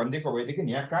कमिसन भनिदिएको भएदेखि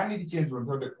यहाँ कहाँनिर चेन्ज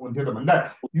हुन्थ्यो त भन्दा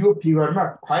यो फिगरमा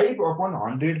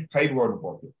 5/105 गर्नु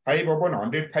पर्थ्यो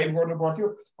 5/105 गर्नु पर्थ्यो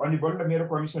अनि बल्ल मेरो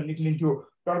कमिसन निक्लिन्थ्यो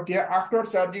तर त्यहाँ आफ्टर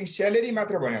चार्जिङ स्यालेरी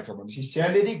मात्र भनेको छ भनेपछि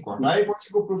स्यालेरी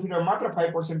घटाएपछिको प्रॉफिटमा मात्र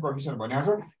 5% कमिसन भनेको छ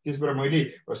त्यसबाट मैले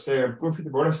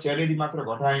प्रॉफिटबाट स्यालेरी मात्र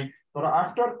घटाएँ तर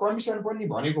आफ्टर कमिसन पनि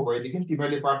भनेको भएदेखि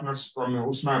तिमीले पार्टनर्स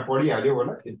उसमा पढिहाल्यो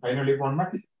होला फाइनल एकाउन्टमा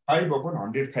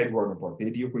 5/105 गर्नु पर्थ्यो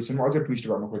यदि यो क्वेशनमा अझ ट्विस्ट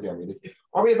गर्न खोज्यो भने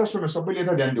अब यता सुन सबैले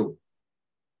यता ध्यान दिऊ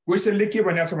क्वेशनले के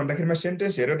भनेको छ भन्दाखेरिमा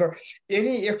सेन्टेन्स हेर त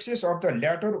any access of the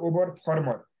latter over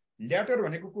former latter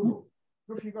भनेको कुन हो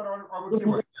यो फिगर अब के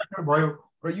भयो ल्याटर भयो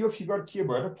र यो फिगर के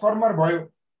भयो त फर्मर भयो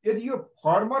यदि यो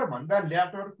फर्मर भन्दा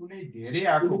ल्याटर कुनै धेरै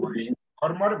आएको भए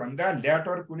फर्मर भन्दा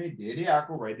ल्याटर कुनै धेरै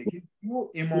आएको भएदेखि त्यो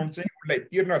एमाउन्ट चाहिँ उलाई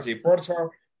तिर्न चाहिँ पर्छ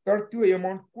तर त्यो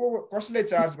एमाउन्ट कसले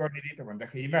चार्ज गर्ने रे त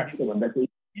भन्दाखेरिमा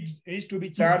it is to be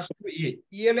charged to A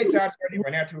लाई चार्ज गर्ने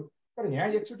भनेको थियो तर यहाँ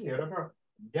एकचोटि हेर त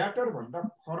ल्याटर भन्दा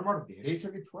फर्मर धेरै छ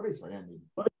कि थोरै छ यहाँ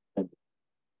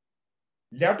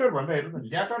ल्याटर भन्दा हेर्नु त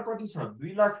ल्याटर कति छ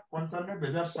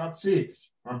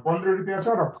 2,95,715 रुपैयाँ छ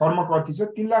र फर्मर कति छ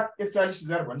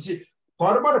 3,41,000 भनेपछि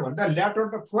फर्मर भन्दा ल्याटर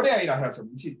त थोरै आइरहेको छ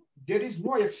भनेपछि there is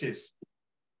no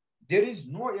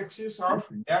access of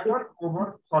latter over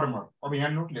former अब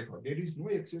यहाँ नोट लेख there is no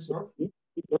access of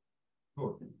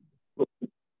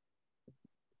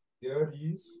there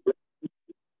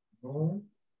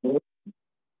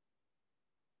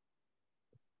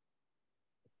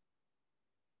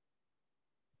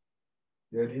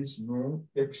is no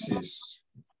excess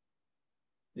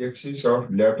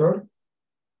of latter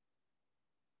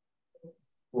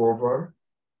over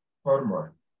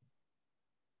farmer.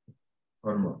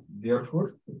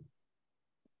 Therefore,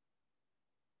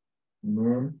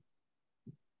 no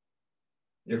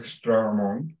extra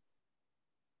amount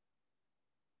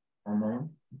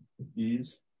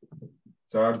is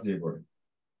chargeable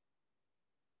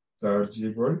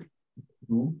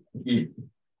to A.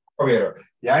 अब हेर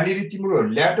यहाँनिर तिम्रो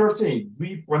ल्याटर चाहिँ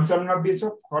 295 छ,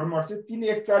 former चाहिँ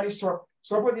 341 छ।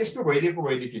 सपोज यस्तो भइदिएको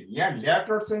भएदेखि यहाँ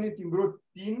ल्याटर चाहिँ नि तिम्रो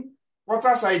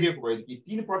 350 आइदिएको भएदेखि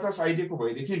 350 आइदिएको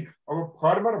भएदेखि अब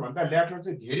फर्मर भन्दा ल्याटर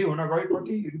चाहिँ धेरै हुन गयो।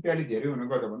 कति रुपियाँले धेरै हुन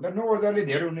गयो भन्दा 9000 ले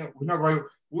धेरै हुन गयो।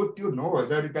 हो त्यो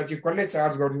 9000 रुपियाँ चाहिँ कसले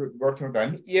चार्ज गर्थ्यौं त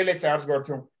हामी एले चार्ज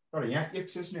गर्थ्यौं। तर यहाँ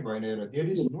एक्सेस नै भएन। हेर there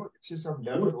is no access of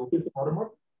latter of former,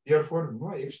 therefore no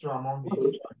extra amount is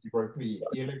chargeable to A।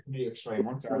 यसलाई कुनै एक्स्ट्रा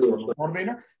अमाउन्ट चार्ज गर्नु पर्दैन।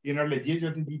 यिनीहरूले जे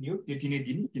जति दिने हो त्यति नै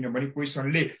दिने, किनभने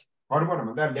क्वेसनले फर्मर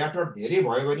भन्दा ल्याटर धेरै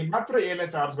भयो भने मात्र यसलाई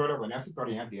चार्ज गर भनेको छ। तर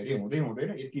यहाँ धेरै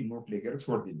हुँदैन, यति नोट लेखेर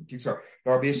छोड्दिनु। ठीक छ।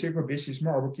 र अब यसैको बेसिसमा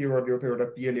अब के गरिदियो त एउटा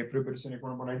PL एप्रोप्रिएसन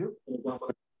एकाउन्ट बनाइदियो।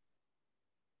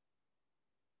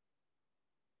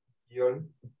 PL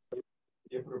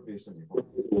appropriation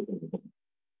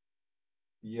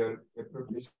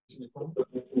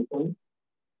account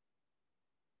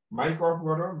mic of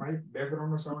गर, माइक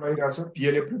ब्याकग्राउन्डमा साउन्ड आइरहेछ।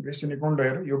 PL एप्रोप्रिएसन एकाउन्ट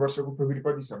हेर यो वर्षको प्रॉफिट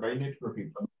कति छ बाइ नेट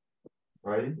प्रॉफिट।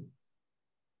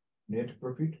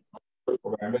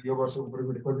 अब हामीलाई यो वर्षको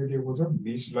प्रॉफिट कति दिएको छ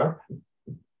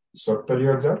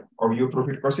 20,70,000। अब यो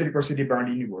प्रॉफिट कसरी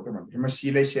बाँडिने भयो त भन्दामा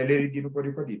C लाई स्यालेरी दिनु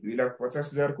पर्यो कति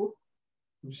 2,50,000 को।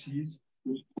 टु सी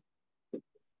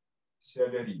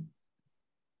स्यालेरी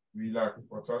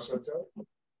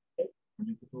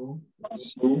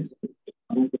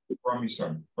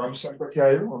 2,50,000 कमिसन कति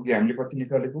आयो अघि हामीले कति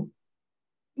निकालेको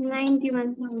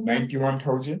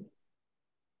 91,000।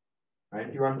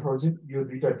 यो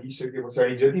दुईटा दिइसके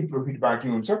पछाडि जति प्रॉफिट बाँकी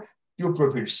हुन्छ त्यो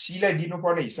प्रॉफिट C लाई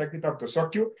दिनुपर्ने हिसाब किताब त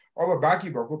सक्यो। अब बाँकी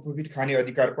भएको प्रॉफिट खाने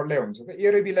अधिकार कसलाई हुन्छ त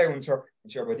एरबीलाई हुन्छ।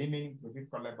 अब रिमेनिङ प्रॉफिट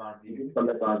कसलाई बाँड्दिने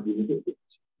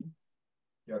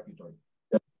क्यापिटल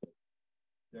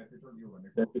यो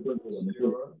भनेको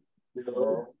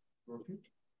profit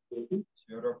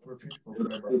share of profit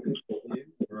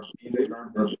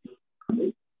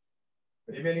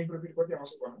remaining profit कति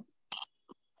आउँछ भन्नु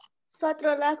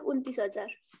 17,29,000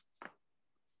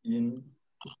 इन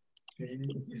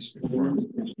 3:1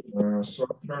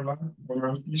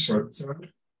 17,29,000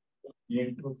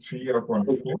 into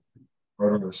 3/4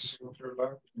 or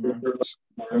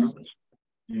 17,29,000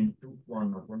 into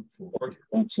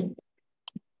 1/4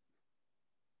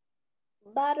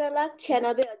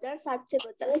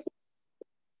 12,96,750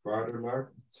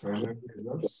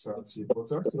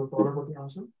 12,96,750 र तल कति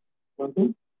आउँछ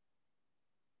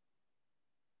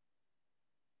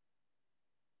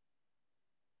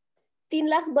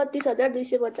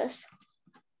 3,32,250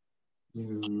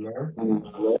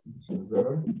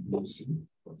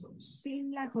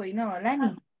 3 लाख होइन होला नि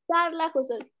 4 लाख हो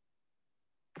सर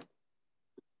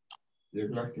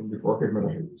 1 लाख तिमीले पकेटमा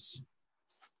राखेको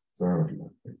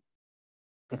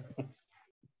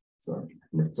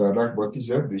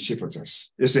 4,32,250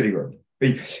 यसरी गर्ने।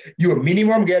 यो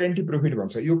मिनिमम ग्यारेन्टी प्रॉफिट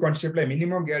भन्छ। यो कन्सेप्टलाई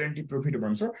मिनिमम ग्यारेन्टी प्रॉफिट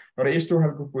भन्छ। र यस्तो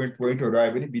खालको पोइन्टहरु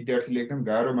आयो भने विद्यार्थीले एकदम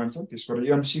गाह्रो मान्छ, त्यसबाट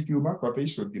MCQ मा कतै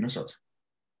सोधिदिन सक्छ।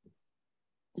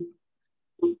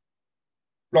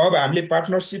 ल अब हामीले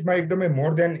पार्टनरशिपमा एकदमै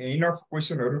मोर देन इनफ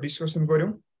क्वेशनहरु डिस्कसन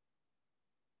गर्यौं।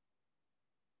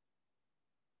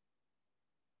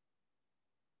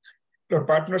 र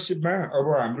पार्टनरशिपमा अब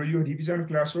हाम्रो यो रिभिजन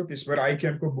क्लास हो, त्यसबाट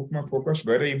आइक्यान को बुकमा फोकस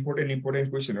भएर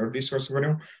इम्पोर्टेन्ट क्वेशनहरु डिस्कस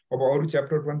गर्यौं। अब अरु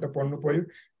च्याप्टर पनि त पढ्नु पर्यो।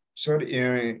 सर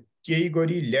केही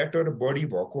गरी ल्याटर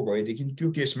बढी भएको भएदेखि त्यो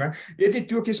केसमा यदि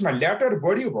त्यो केसमा ल्याटर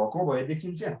बढी भएको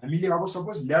भएदेखि चाहिँ हामीले अब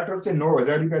सपोज ल्याटर चाहिँ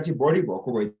 9,000 रुपैयाँ चाहिँ बढी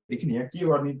भएको भएदेखि यहाँ के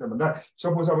गर्ने त भन्दा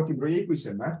सपोज अब तिम्रो यही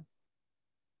क्वेशनमा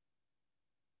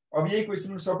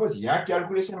सपोज यहाँ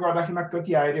क्याल्कुलेसन गर्दाखेरिमा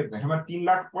कति आयो रे भन्दाखेरिमा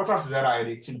 3,50,000 आयो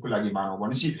रे एकछिनको लागि मानौ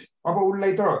भनेपछि अब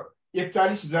उलाई त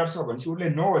 41,000 छ भनेपछि उले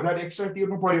 9,000 एक्स्ट्रा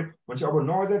तिर्नु पर्यो भनेपछि अब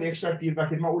 9,000 एक्स्ट्रा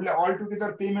तिर्दाखेरिमा उले अल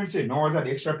टुगेदर पेमेन्ट चाहिँ 9,000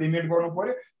 एक्स्ट्रा पेमेन्ट गर्नु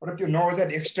पर्यो। र त्यो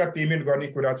 9,000 एक्स्ट्रा पेमेन्ट गर्ने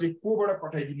कुरा चाहिँ कोबाट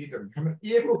कटाइदिने त भन्दा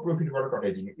ए को प्रॉफिटबाट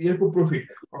कटाइदिने। ए को प्रॉफिट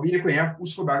अब ए को यहाँ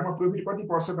उसको भागमा प्रॉफिट कति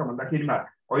पर्छ त भन्दाखेरिमा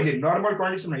अहिले नर्मल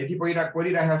कन्डिसनमा यदि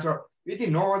परिरहेको छ यदि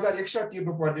 9,000 एक्स्ट्रा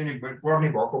तिर्नु पर्ने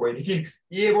भएको भएदेखि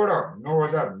ए बाट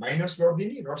 9,000 माइनस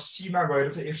गर्दिने र सी मा गएर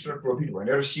चाहिँ एक्स्ट्रा प्रॉफिट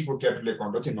भनेर सी को क्यापिटल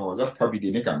अकाउन्ट चाहिँ 9,000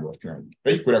 थपिदिने काम गर्थ्यौं हामी।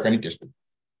 है कुराकानी त्यस्तो।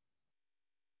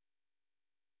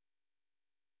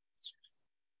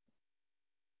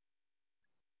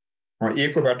 ए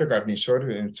को बाटो काट्ने सर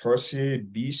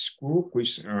 620 को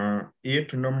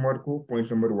 8 नम्बर को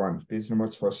point number 1 page number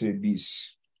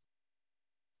 620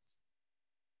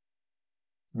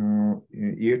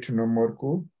 8 number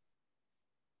को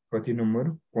कति नम्बर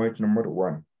पोइन्ट नम्बर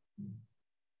 1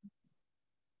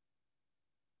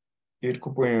 8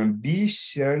 को point B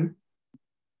shall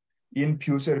in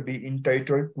future be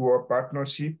entitled to a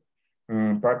partnership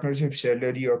partnership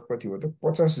salary of कति हो त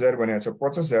 50,000 भनेको छ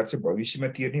 50,000 चाहिँ भविष्यमा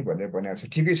तिर्ने भनेर भनेको छ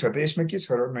ठिकै छ त यसमा के छ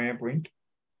र नयाँ पोइन्ट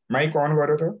माइक अन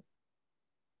गर त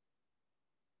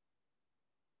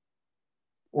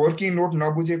वर्किङ नोट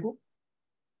नबुझेको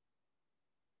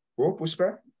हो पुष्पा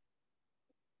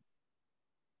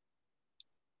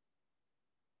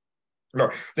ल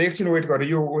एकछिन वेट गर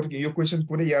यो क्वेसन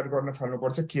पुरै याद गर्न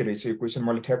थाल्नुपर्छ के रहेछ यो क्वेसन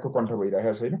मैले ठ्याक्क कन्ठ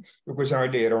भइरहेको छैन यो क्वेसन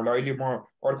अहिले हेरौँला अहिले म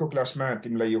अर्को क्लासमा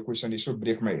तिमीलाई यो क्वेसन यसो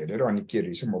ब्रेकमा हेरेर अनि के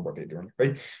रहेछ म बताइदिउँ है ल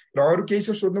अरू केही छ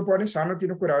सोध्नु पर्ने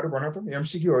सानोतिनो कुराहरू भन त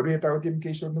एमसीक्यूहरू यताउति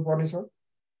केही सोध्नु पर्ने छ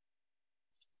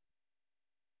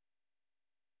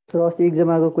सर अस्ति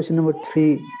एक्जामको question number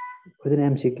 3 was an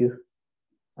MCQ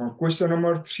question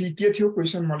number 3 के थियो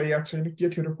क्वेसन मलाई याद छैन के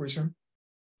थियो र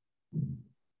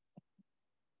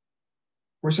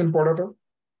क्वेसन पढ त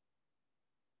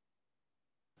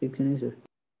एकछिन सर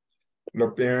ल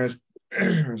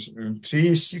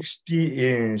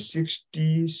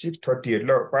 638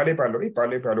 ल पाले पालो है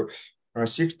पाले पालो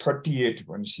 638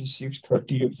 भनेपछि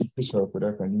 638 के छ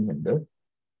कुराकानी भन्दा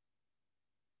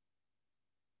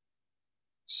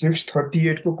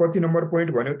 638 को कति नम्बर पोइन्ट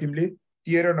भन्यो तिमीले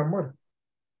 13 नम्बर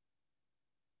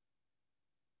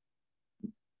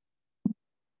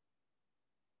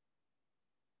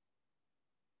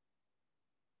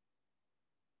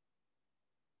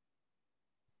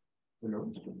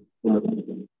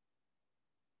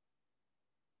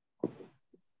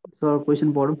सर क्वेसन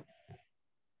पढौँ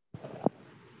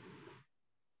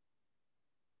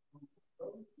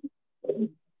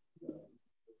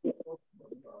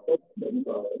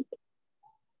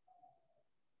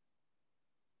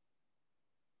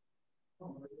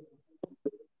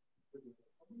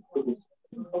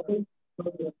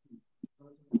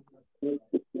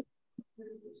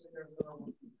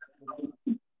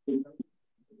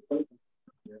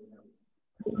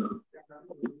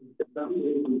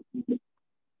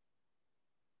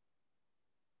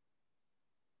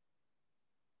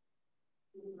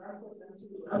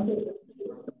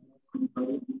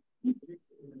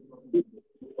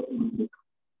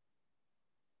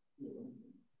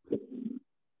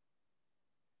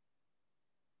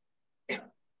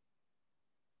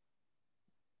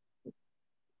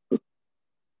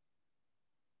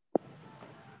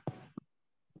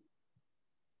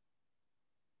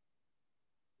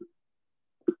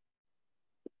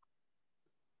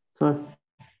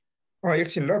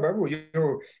एकछिन ल बाबु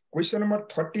यो क्वेसन नम्बर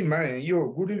 13 मा यो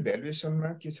गुडविल भ्यालुएसनमा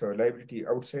के छ लायबिलिटी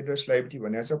आउटसाइडर्स लायबिलिटी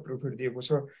भनेको छ प्रोफिट दिएको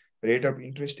छ rate of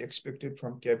interest expected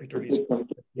from capital is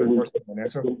भनेको छ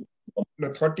ल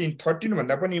 13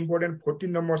 भन्दा पनि इम्पोर्टेन्ट 14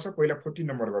 नम्बर छ पहिला 14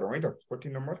 नम्बर गरौँ है त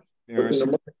 14 नम्बर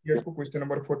को क्वेसन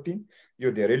नम्बर 14 यो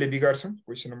धेरैले बिगार्छ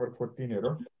क्वेसन नम्बर 14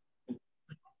 हेरौँ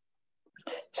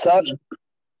सर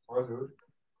हजुर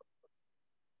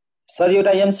सर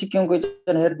एउटा एमसीक्यू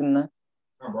क्वेसन हेर्दिनु न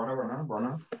भन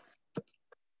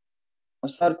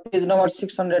सर पेज नम्बर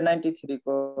 693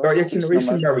 को एकछिन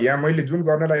बाबु यहाँ मैले जुन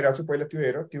गर्न लागिरहेको छु पहिला त्यो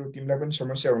हेर त्यो तिमीलाई पनि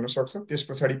समस्या हुन सक्छ त्यस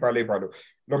पछाडि पाले पालो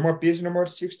ल म पेज नम्बर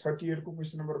 638 को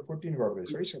क्वेसन नम्बर 14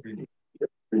 गर्दैछु है सबैले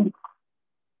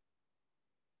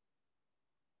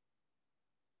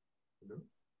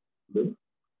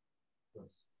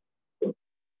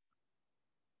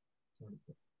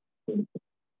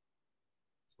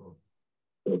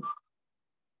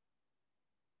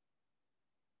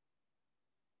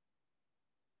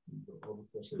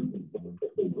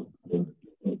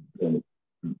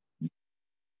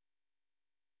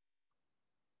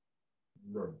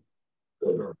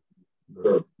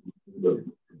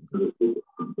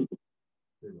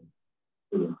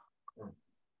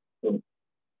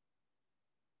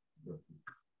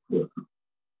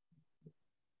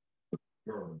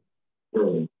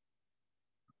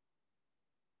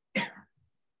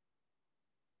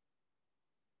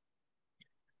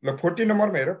ल 14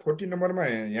 नम्बरमा हेर 14 नम्बरमा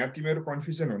यहाँ तिमीहरू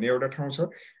कन्फ्युजन हुने एउटा ठाउँ छ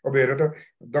अब हेर त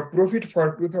द प्रॉफिट फर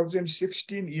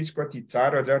 2016 इज कति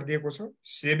 4000 दिएको छ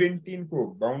 17 को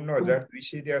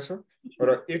 52200 दिएको छ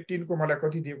र 18 को मलाई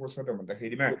कति दिएको छ त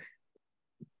भन्दाखेरिमा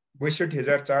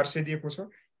 62400 दिएको छ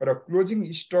र closing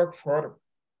stock for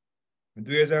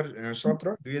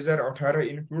 2017 2018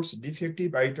 includes defective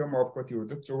item of कति हो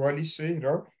त 4400 र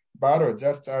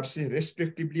 12400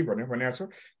 रेस्पेक्टिभली भनेको छ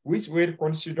which where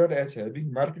consider as having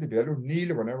market value नील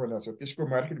भनेको छ त्यसको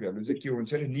मार्केट भ्यालु चाहिँ के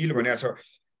हुन्छ अरे नील भनेको छ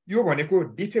यो भनेको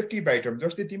डिफेक्टिभ आइटम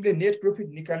जस्तै तिमीले नेट प्रॉफिट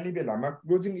निकाल्ने बेलामा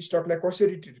क्लोजिङ स्टकलाई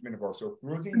कसरी ट्रिटमेन्ट गर्छौ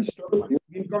क्लोजिङ स्टक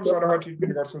इन्कम सरह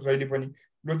ट्रिटमेन्ट गर्छौ जहिले पनि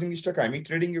क्लोजिङ स्टक हामी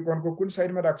ट्रेडिङ एकाउन्टको कुन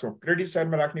साइडमा राख्छौं क्रेडिट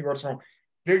साइडमा राख्ने गर्छौं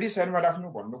क्रेडिट साइडमा राख्नु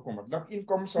भन्नुको मतलब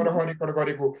इन्कम सरह रेकर्ड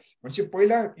गरेको भनेपछि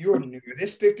पहिला यो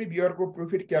रेस्पेक्टिभ इयरको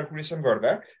प्रॉफिट क्याल्कुलेसन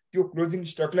गर्दा त्यो क्लोजिङ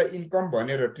स्टकलाई इन्कम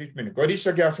भनेर ट्रिटमेन्ट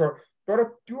गरिसकेको छ तर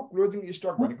त्यो क्लोजिङ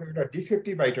स्टक भनेको एउटा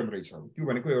डिफेक्टिभ आइटम रहेछ त्यो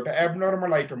भनेको एउटा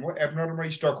एबनर्मल आइटम हो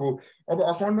एबनर्मल स्टक हो अब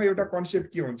अकाउन्टमा एउटा कन्सेप्ट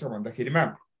के हुन्छ भन्दाखेरिमा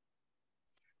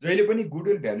जहिले पनि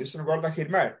गुडविल भ्यालुएसन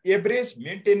गर्दाखेरिमा एभरेज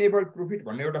मेन्टेनेबल प्रॉफिट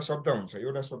भन्ने एउटा शब्द हुन्छ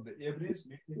एउटा शब्द एभरेज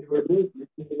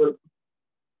मेन्टेनेबल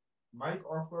माइक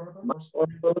अफ गर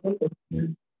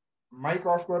माइक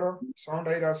अफ गर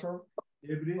साउन्ड आइरहेछ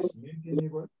एभरेज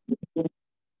मेन्टेनेबल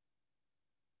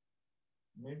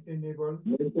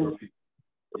प्रॉफिट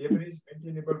एभरेज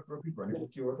मेन्टेनेबल प्रॉफिट भनेको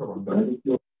के हो त भन्दा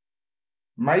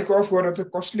माइक अफ गर त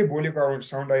कसले बोलेको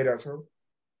साउन्ड आइरहेछ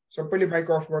सबैले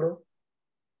माइक अफ गर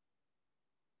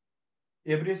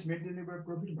एभरेज मेन्टेनेबल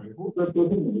प्रॉफिट भनेको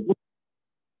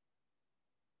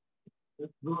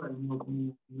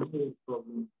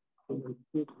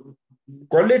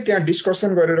कसले त्यहाँ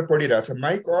डिस्कसन गरेर पढिरहेछ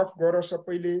माइक अफ गर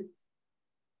सबैले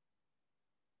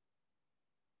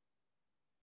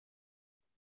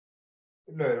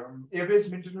एभरेज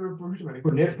मेन्टेनेबल प्रॉफिट भनेको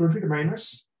net profit minus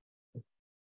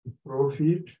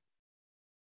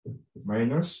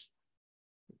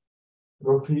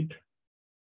profit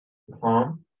from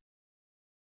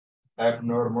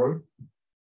abnormal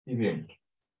event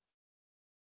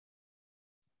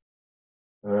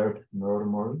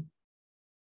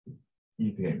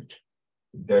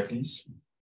that is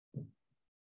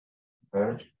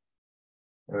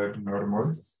abnormal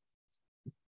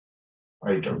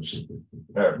items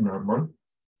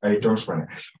भने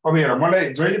अब हेर मलाई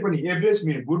जहिले पनि एभरेज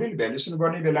गुडविल भ्यालुएसन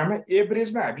गर्ने बेलामा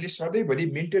एभरेजमा हामीले सधैँभरि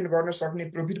मेन्टेन गर्न सक्ने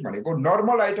प्रॉफिट भनेको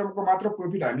नर्मल आइटमको मात्र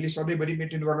प्रॉफिट हामीले सधैँभरि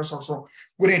मेन्टेन गर्न सक्छौं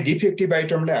कुनै डिफेक्टिभ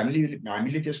आइटमलाई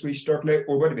हामीले त्यसको स्टकलाई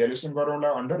ओभर भ्यालुएसन गरौँला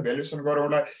अन्डर भ्यालुएसन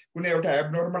गरौँला कुनै एउटा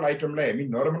एबनर्मल आइटमलाई हामी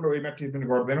नर्मल वेमा ट्रिटमेन्ट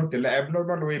गर्दैनौं त्यसलाई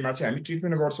एबनर्मल वेमा चाहिँ हामी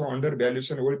ट्रिटमेन्ट गर्छौं अन्डर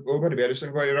भ्यालुएसन ओभर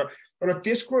भ्यालुएसन गरेर तर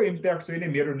त्यसको इम्प्याक्ट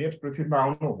चाहिँ मेरो नेट प्रॉफिटमा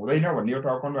आउनु हुँदैन भन्ने एउटा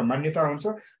अकाउन्टमा मान्यता हुन्छ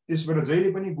त्यसबाट जहिले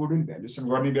पनि गुडविल भ्यालुएसन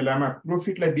गर्ने बेलामा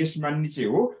प्रॉफिटलाई बेस मान्ने चाहिँ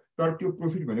हो तर त्यो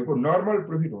प्रॉफिट भनेको नर्मल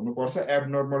प्रॉफिट हुनुपर्छ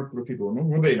एबनर्मल प्रॉफिट हुनु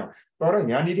हुँदैन तर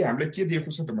यहाँनिर हामीले के दिएको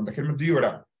छ त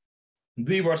भन्दाखेरि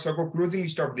दुई वर्षको क्लोजिङ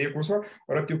स्टक दिएको छ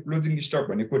र त्यो क्लोजिङ स्टक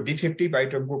भनेको डिफेक्टिभ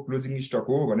आइटमको क्लोजिङ स्टक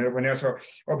हो भनेर भनेको छ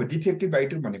अब डिफेक्टिभ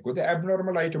आइटम भनेको त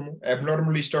एबनर्मल आइटम हो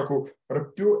एबनर्मल स्टक हो र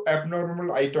त्यो एबनर्मल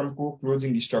आइटमको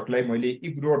क्लोजिङ स्टकलाई मैले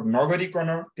इग्नोर नगरिकन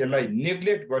त्यसलाई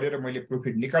नेग्लेक्ट गरेर मैले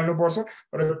प्रॉफिट निकाल्नु पर्छ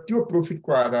र त्यो प्रॉफिटको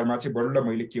आधारमा चाहिँ बल्ल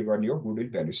मैले के गर्ने हो गुडविल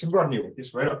भ्यालुएसन गर्ने हो त्यस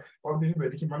भएर अब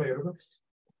भएदेखि मलाई हेर्नु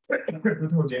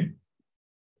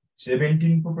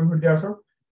 2017 को प्रॉफिट दिएको छ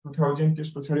 2000 त्यस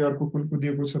पछाडि अर्को कुनको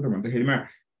दिएको छ त भन्दाखेरिमा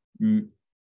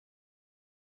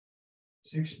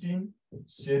 16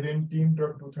 17 र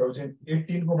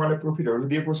 2018 को मलाई प्रॉफिटहरु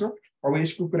दिएको छ अब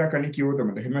यसको कुराकानी के हो त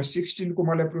भन्दाखेरिमा 16 को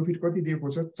मलाई प्रॉफिट कति दिएको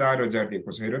छ 4000 दिएको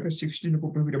छ हेर त 16 को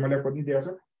प्रॉफिट मलाई कति दिएको छ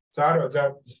 4000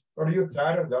 तर यो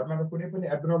 4000 मा त कुनै पनि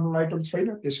एबनर्मल आइटम छैन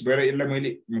त्यस भएर यसलाई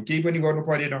मैले केही पनि गर्नु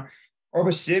परेन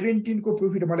अब 17 को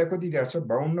प्रॉफिट मलाई कति दिएको छ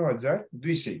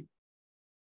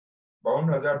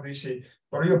 52200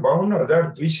 तर यो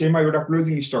 52200 मा एउटा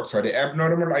क्लोजिङ स्टक छ रे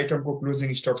एबनर्मल आइटमको क्लोजिङ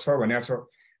स्टक छ भनेको छ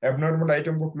एबनर्मल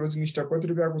आइटमको क्लोजिङ स्टक कति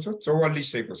रुपैयाँको छ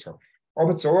 4400 को छ अब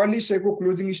 4400 को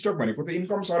क्लोजिङ स्टक भनेको त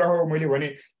इन्कम सरह हो मैले भने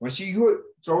यो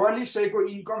 4400 को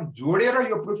इन्कम जोडेर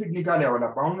यो प्रॉफिट निकाले होला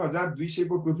 52200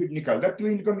 को प्रॉफिट निकाल्दा त्यो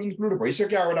इन्कम इन्क्लुड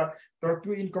भइसक्यो होला तर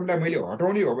त्यो इन्कमलाई मैले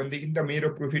हटाउने हो भनेदेखि त मेरो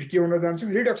प्रॉफिट के हुन जान्छ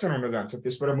रिडक्सन हुन जान्छ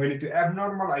त्यसबाट मैले त्यो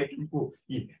abnormal आइटमको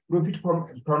profit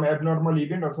from abnormal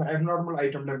event अथवा एबनर्मल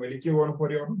आइटमलाई मैले के गर्नु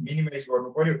पर्यो मिनिमाइज गर्नु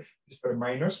पर्यो त्यसबाट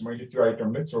माइनस मैले त्यो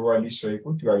आइटमलाई 4400 को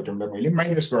त्यो आइटमलाई मैले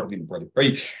माइनस गरिदिनु पर्यो है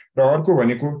र अर्को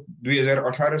भनेको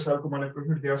 2018 सालको मलाई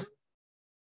प्रॉफिट दिएको छ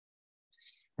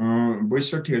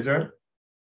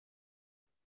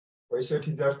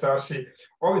 62400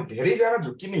 अब धेरै जना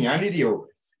झुक्किने यहाँनिर हो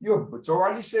यो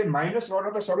 4400 माइनस गर्न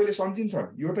त सबैले सम्झिन्छ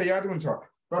यो त याद हुन्छ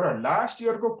तर लास्ट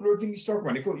इयर को क्लोजिङ स्टक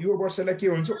भनेको यो वर्षलाई के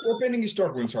हुन्छ ओपनिङ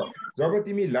स्टक हुन्छ जब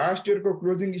तिमी लास्ट इयर को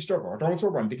क्लोजिङ स्टक हटाउँछौ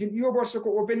भनेदेखि यो वर्षको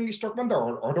ओपनिङ स्टक पनि त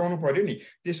हटाउनु पर्यो नि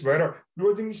त्यस भएर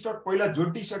क्लोजिङ स्टक पहिला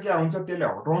जोडिसकेका हुन्छ त्यसलाई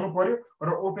हटाउनु पर्यो र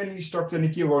ओपनिङ स्टक चाहिँ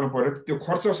के गर्नु पर्यो त्यो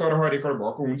खर्च सरह रेकर्ड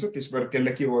भएको हुन्छ त्यसबाट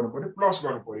त्यसलाई के गर्नु पर्यो प्लस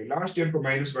गर्नु पर्यो लास्ट इयर को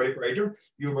माइनस गरेको आइटम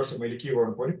यो वर्ष मैले के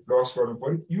गर्नु पर्यो प्लस गर्नु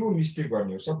पर्यो यो मिस्टेक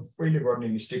गर्ने हो सबैले गर्ने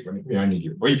मिस्टेक भनेको यहाँनिर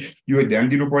है यो ध्यान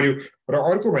दिनु पर्यो र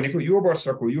अर्को भनेको यो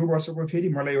वर्षको फेरि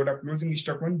मलाई एउटा क्लोजिङ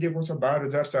स्टक पनि दिएको छ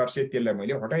 12400 त्यसलाई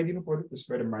मैले हटाइदिनु पर्यो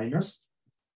त्यसबाट माइनस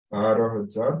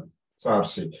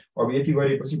 12400 अब यति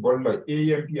गरेपछि बल्ल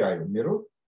एएमपी आयो मेरो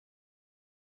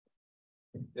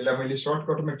यसलाई मैले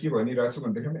सर्टकटमा के भनिरहेको छु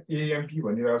भन्दाखेरि एएमपी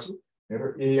भनिरहेको छु मेरो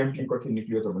एएमपी कति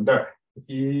निक्लियो त भन्दा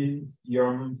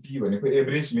एएमपी भनेको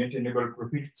एभरेज मेन्टेनेबल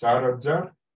प्रॉफिट 4000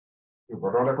 यो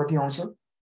घटाउँदा कति आउँछ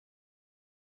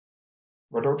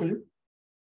घटाउ त यो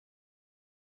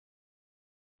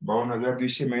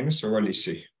 52200 माइनस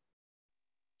 4400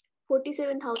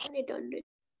 47,800.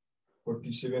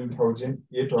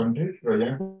 47,800 र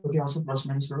यहाँ कति आउँछ प्लस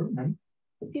माइनस गरौँ न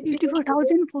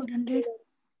 54,400.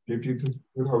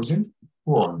 52,400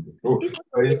 हो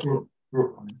यसको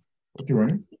कति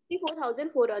भन्यो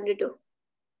 54,400 हो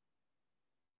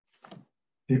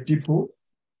 54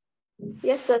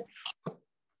 Yes sir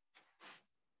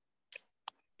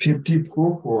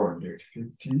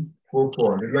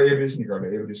 54,400 ल एभरेज निकाल्यो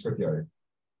एभरेज कति आयो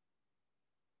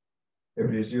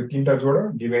एभरेज यो तीनटा जोड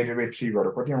डिभाइडेड बाइ 3 गर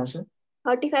कति आउँछ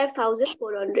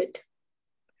 35,400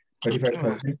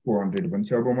 35,400 भन्छ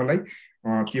अब मलाई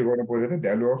के गर्नु पर्यो त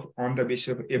value of on the basis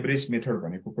of average method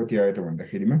भनेको कति आयो त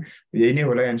भन्दाखेरिमा यही नै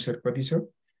होला एन्सर कति छ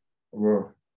अब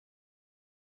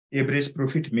एभरेज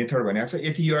प्रॉफिट मेथड भनेको छ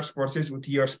यति इयर्स पर्चेज उति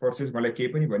इयर्स पर्चेज मलाई केही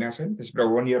पनि भनेको छैन त्यसबाट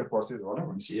 1 इयर पर्चेज होला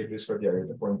भनेपछि एभरेज कति आयो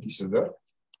त 35,000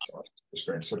 यसको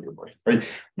एन्सर यो भयो है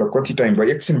ल कति टाइम भयो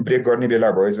एकछिन ब्रेक गर्ने बेला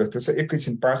भयो जस्तो छ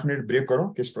एकैछिन 5 मिनेट ब्रेक गरौँ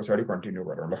त्यसपछि कन्टिन्यू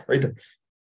गरौँ ल है त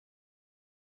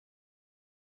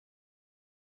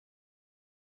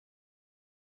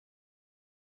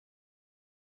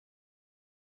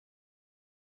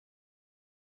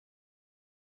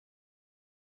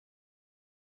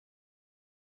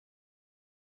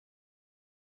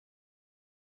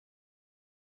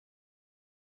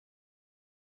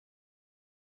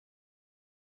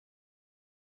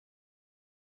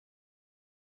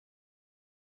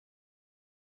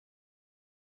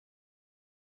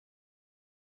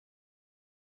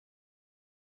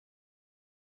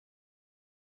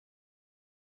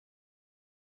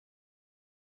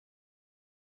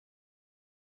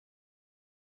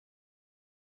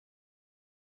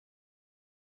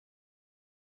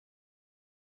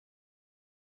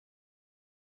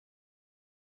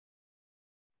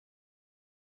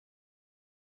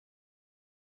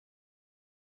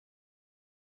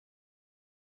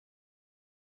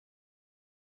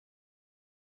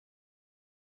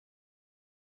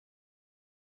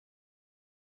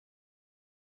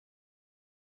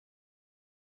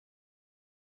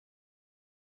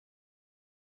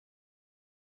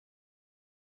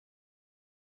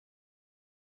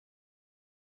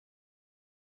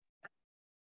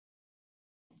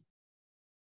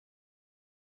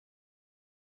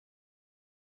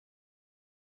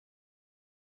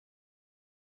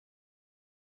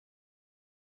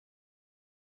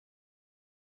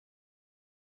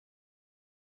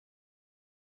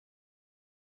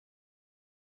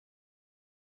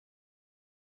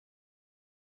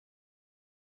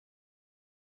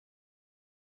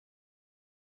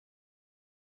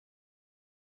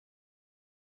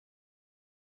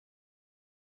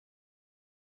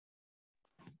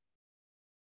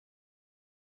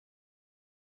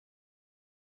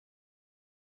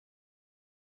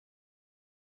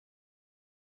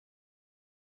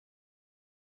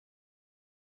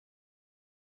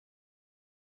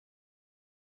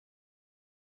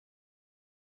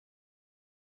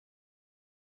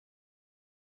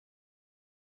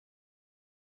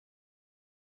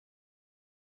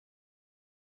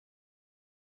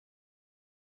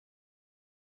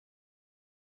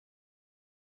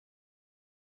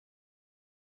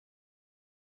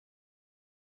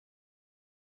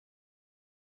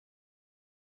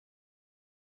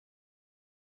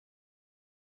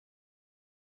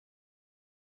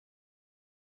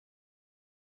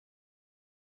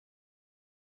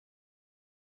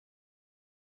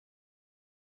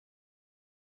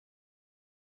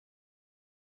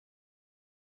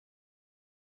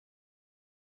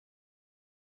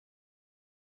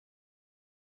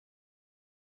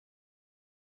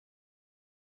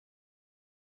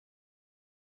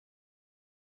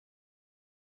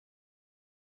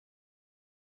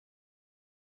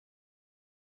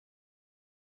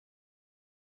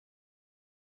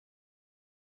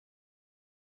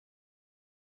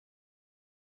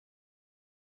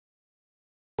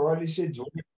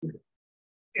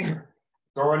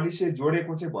चौवालिसै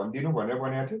जोडेको चाहिँ भनिदिनु भनेर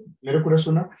भनेको थियो मेरो कुरा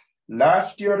सुन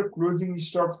लास्ट इयर क्लोजिङ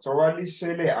स्टक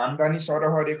 4400ले आम्दानी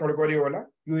सरह रेकर्ड गर्यो होला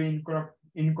यो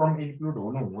इन्कम इन्क्लुड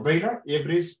हुनु हुँदैन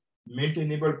एभरेज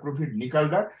मेन्टेनेबल प्रॉफिट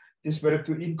निकाल्दा त्यसबाट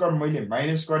त्यो इन्कम मैले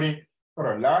माइनस गरे तर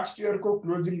लास्ट इयरको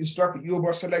क्लोजिङ स्टक यो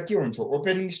वर्षलाई के हुन्छ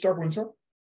ओपनिङ स्टक हुन्छ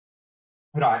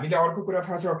र हामीले अर्को कुरा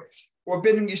थाहा छ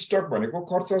ओपनिङ स्टक भनेको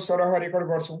खर्च सरह रेकर्ड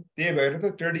गर्छौं त्यही भएर त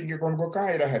ट्रेडिङ अकाउन्टको कहाँ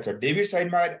आइराखेको छ डेबिट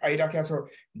साइडमा आइराखेको छ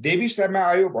डेबिट साइडमा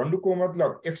आयो भन्नुको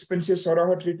मतलब एक्सपेन्सेस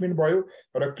सरह ट्रिटमेन्ट भयो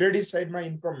र क्रेडिट साइडमा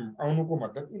इन्कम आउनुको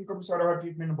मतलब इन्कम सरह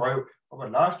ट्रिटमेन्ट भयो अब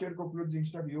लास्ट इयरको क्लोजिङ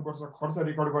स्टक यो वर्ष खर्च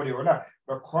रेकर्ड गर्यो होला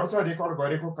र खर्च रेकर्ड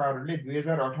गरेको कारणले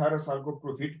 2018 सालको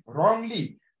प्रॉफिट रङली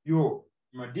यो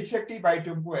डिफेक्टिभ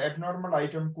आइटमको एबनर्मल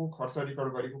आइटमको खर्च रेकर्ड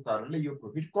गरेको कारणले यो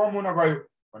प्रॉफिट कम हुन गयो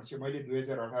भनेपछि मैले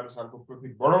 2018 सालको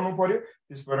प्रॉफिट बढाउनु पर्यो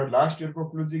त्यसबाट लास्ट इयरको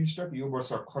क्लोजिङ स्टक यो वर्ष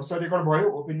खर्च रेकर्ड भयो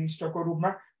ओपनिङ स्टकको रूपमा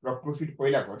र प्रॉफिट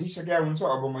पहिला घटिसकेको हुन्छ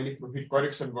अब मैले प्रॉफिट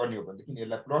करेक्सन गर्ने हो भनेदेखि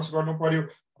यसलाई प्लस गर्नु पर्यो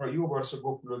र यो वर्षको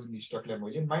क्लोजिङ स्टकलाई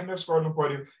मैले माइनस गर्नु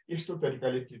पर्यो यस्तो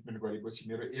तरिकाले ट्रिटमेन्ट गरेपछि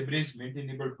मेरो एभरेज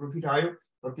मेन्टेनेबल प्रॉफिट आयो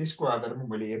र त्यसको आधारमा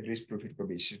मैले एभरेज प्रॉफिटको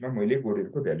बेसिसमा मैले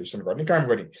गोडविलको भ्यालुएसन गर्ने काम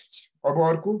गरेँ अब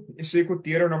अर्को यसैको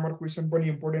 13 नम्बर क्वेशन पनि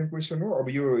इम्पोर्टेन्ट क्वेशन हो अब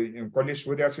यो कसले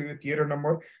सोधेको छ यो 13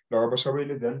 नम्बर ल अब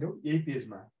सबैले ध्यान दिऊ यही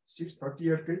पेजमा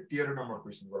 638 कै 13 नम्बर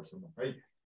क्वेशन गर्छु म है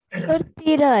सर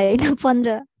 13 हैन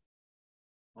 15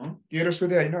 13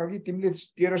 सोधे हैन अघि तिमीले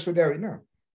 13 सोधे हैन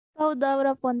 14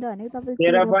 र 15 भने तपाईले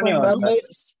 13 पनि हो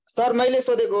सर मैले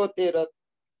सोधेको 13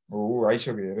 ओ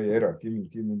आइसक्यो हेर तिमी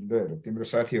हेर तिम्रो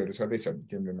साथीहरु सधैँ छन्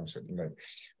तिमीले नसोध्नुलाई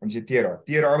भनेपछि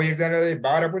 13 अब एकजनाले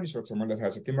 12 पनि सोध्छ मलाई थाहा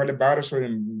छ तिमीले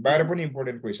 12 पनि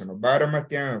इम्पोर्टेन्ट क्वेशन हो 12 मा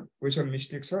त्यहाँ क्वेशन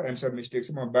मिस्टेक छ आन्सर मिस्टेक छ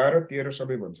म 12 13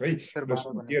 सबै भन्छु है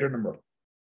 13 नम्बर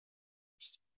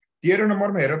 13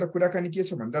 नम्बरमा हेर त कुराकानी के छ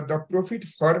भन्दा the profit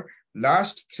for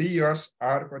last 3 years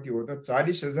are कति हो त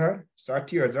 40,000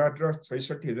 60,000 र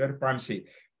 66,500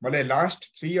 मलाई लास्ट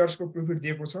 3 इयर्स को प्रॉफिट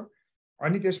दिएको छ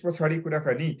अनि त्यस पछाडी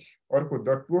कुराकानी अर्को the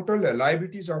total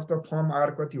liabilities of the form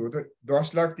are कति हो त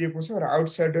 10 लाख दिएको छ र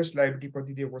आउटसाइडर्स लायबिलिटी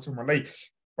कति दिएको छ मलाई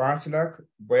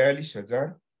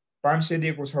 5,42,500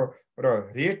 दिएको छ र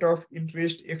rate of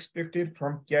interest expected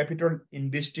from capital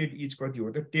invested is कति हो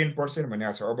त 10%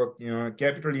 भनेको छ अब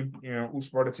क्यापिटल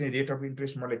उसबाट चाहिँ रेट अफ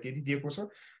इन्ट्रेस्ट मलाई त्यति दिएको छ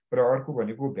र अर्को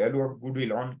भनेको value of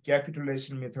goodwill on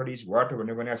capitalisation method is what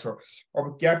भनेको छ अब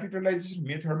क्यापिटलाइजेसन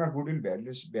मेथडमा गुडविल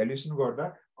भ्यालुएसन गर्दा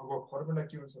अब फर्मुला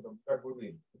के हुन्छ त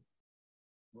गुडविल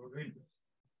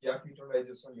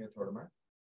क्यापिटलाइजेसन मेथडमा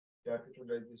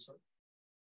क्यापिटलाइजेसन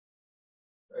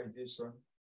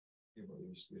के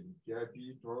भयो स्पेलिङ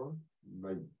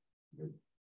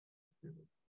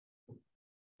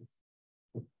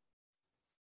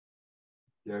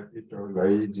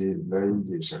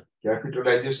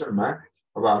क्यापिटलाइजेसनमा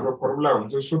अब हाम्रो फर्मुला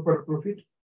हुन्छ super profit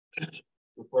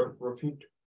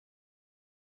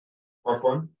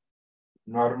upon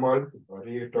normal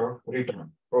rate of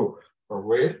return. Oh,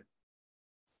 where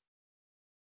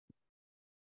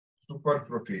super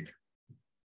profit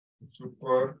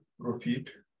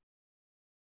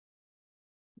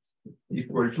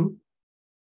equal to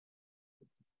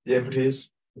average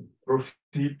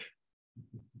profit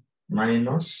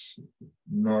minus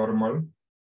normal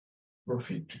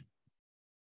profit.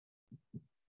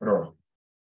 Or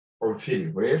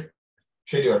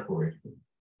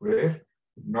where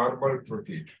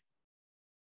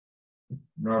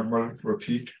normal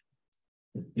profit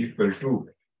equal to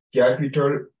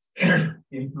capital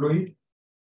employed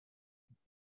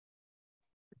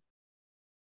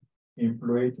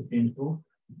into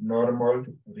normal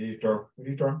rate of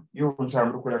return. यो हुन्छ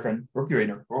हाम्रो कुराकानी हो कि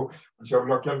होइन हो अब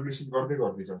ल क्याल्कुलेसन गर्दै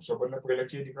जाउँ सबैलाई पहिला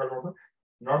के निकाल्नु त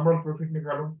नर्मल प्रॉफिट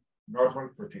निकालौं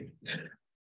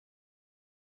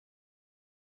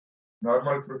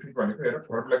नर्मल प्रॉफिट भनेको हेर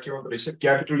फर्मुला के हुँदो रहेछ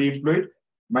capital employed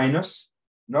minus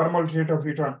normal rate of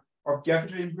return अब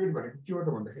क्यापिटल इम्प्लोइड भनेको के हो त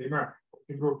भन्दाखेरिमा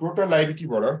तिम्रो टोटल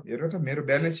लायबिलिटीबाट हेर त मेरो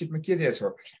ब्यालेन्स सिटमा के दिएको छ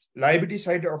liability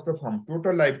side of the form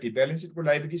total liability balance सिटको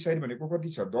लायबिलिटी साइड भनेको कति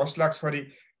छ 10 लाख छ रे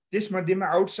त्यसमध्येमा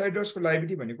आउटसाइडर्सको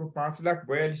लायबिलिटी भनेको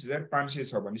 5,42,500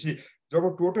 छ भनेपछि जब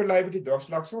टोटल लायबिलिटी 10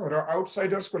 लाख छ र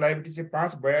आउटसाइडर्सको लायबिलिटी चाहिँ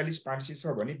 5,42,500 छ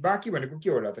भने बाँकी भनेको के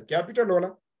होला त क्यापिटल होला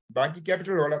बाँकी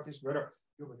क्यापिटल होला त्यसो भएर यो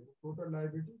भनेको total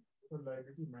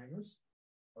liability minus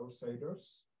outsiders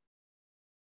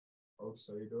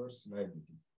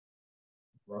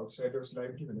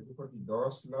liability भनेको कति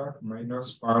 10 लाख माइनस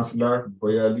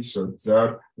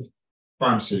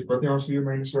 5,42,500 कति आउँछ यो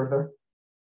माइनस गर्दा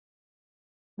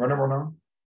भन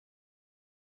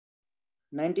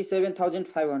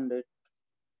 97,500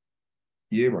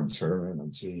 के भन्छ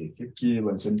मान्छे के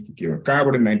भन्छन् के हो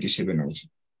कहाँबाट 97 आउँछ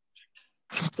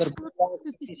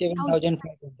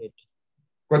 57,500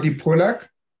 कति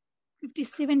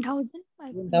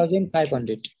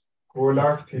 4,57,500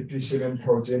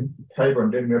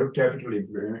 4,57,500 मेरो क्यापिटल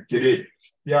इम्प्लोइड के रे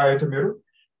यहाँ आयो त मेरो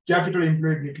क्यापिटल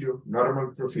इम्प्लोइड निक्ल्यो नर्मल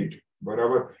प्रॉफिट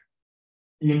बराबर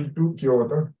इन्टु के हो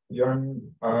त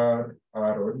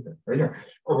एनआरआर हो नि त हैन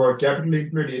अब क्यापिटल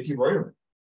इम्प्लोइड यति भयो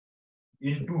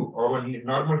इन्टु अब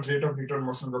नर्मल रेट अफ रिटर्न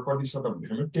मसँग कति छ त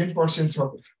भन्दाखेरि 10% छ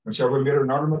भनेपछि अब मेरो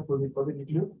नर्मल प्रॉफिट कति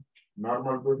निक्ल्यो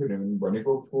नर्मल प्रॉफिट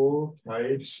भनेको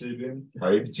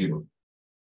 4,57,500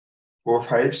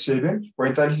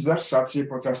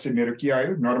 45,750 मेरो के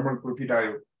आयो नर्मल प्रॉफिट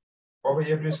आयो अब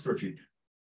एभरेज प्रॉफिट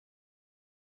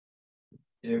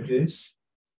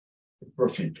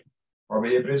अब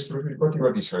एभरेज प्रॉफिट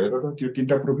कति छ हेर त त्यो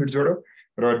तीनटा प्रॉफिट जोड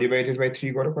र डिवाइडेड बाइ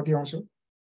 3 गर कति आउँछ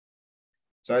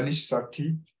 40,60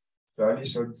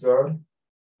 40,000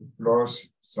 प्लस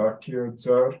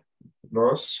 60,000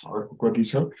 प्लस अर्को कति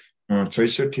छ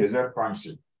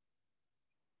 66,500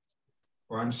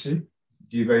 500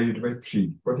 डिवाइडेड बाइ 3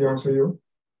 कति आउँछ यो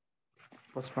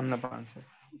 55,500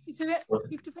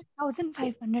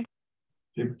 55,500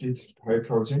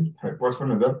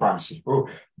 55,500 हो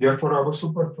देयरफोर अब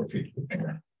सुपर प्रॉफिट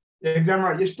एक्जाममा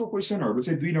यस्तो क्वेशनहरु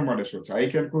चाहिँ 2 नम्बरले सोध्छ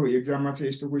आइक्यालको एक्जाममा चाहिँ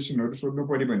यस्तो क्वेशनहरु सोध्नु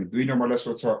पर्यो भने 2 नम्बरले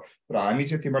सोध्छ र हामी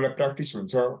चाहिँ तिमीलाई प्र्याक्टिस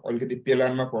हुन्छ अलिकति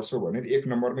पेलानमा पर्छौ भनेर 1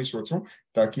 नम्बरमै सोध्छौं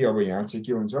ताकि अब यहाँ चाहिँ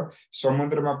के हुन्छ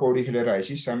समुद्रमा पौडी खेलेर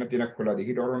आएपछि सानोतिना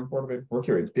खोलादेखि डराउनु पर्दैन हो कि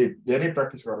होइन त्यही धेरै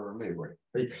प्र्याक्टिस गर्नलाई भयो है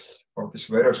अब त्यसो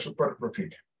भएर सुपर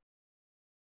प्रॉफिट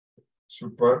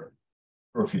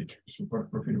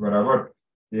बराबर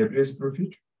average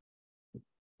profit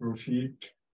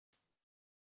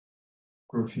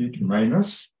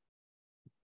minus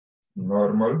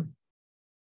normal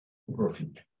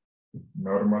profit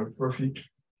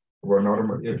or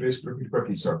normal average profit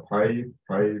कति छ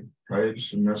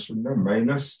 5,5,500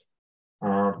 minus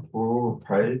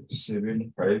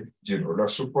 4,5,750 ल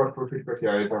सुपर प्रॉफिट कति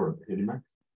आयो त भन्दाखेरिमा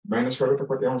माइनस गरेर त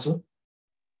कति आउँछ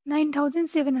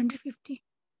 9,750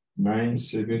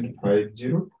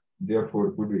 9,750 therefore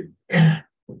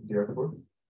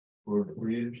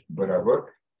goodwill बराबर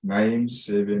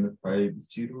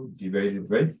 9,750 divided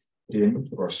by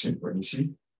 10% भनेपछि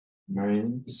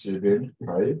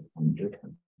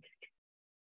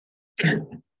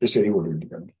 9,750 यसरी गोडविल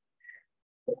निकाल्ने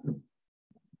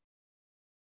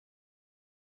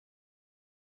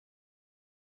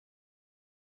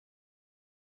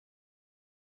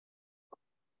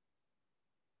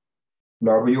ल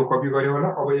अब यो कपी गर्यो होला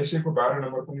अब यसैको 12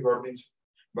 नम्बर पनि गर्दिन्छु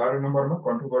 12 नम्बरमा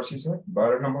कन्ट्रोभर्सी छ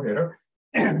 12 नम्बर हेर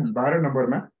 12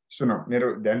 नम्बरमा सुन मेरो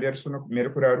ध्यान दिएर सुन मेरो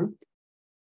कुराहरु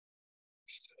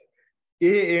A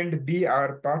and B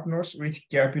are partners with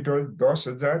capital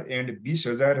 10,000 and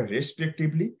 20,000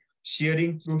 respectively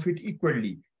sharing profit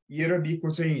equally A र B को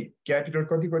चाहिँ क्यापिटल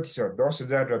कति छ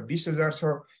 10,000 र 20,000 छ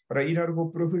र यिनीहरुको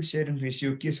प्रॉफिट शेयरिङ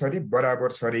रेशियो के छ रे बराबर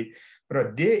छ रे र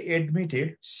they admitted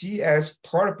C as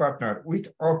third partner with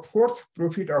a fourth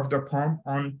profit of the firm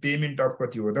on payment of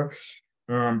कति हो त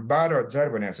 12,000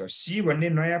 भनेको छ सी भन्ने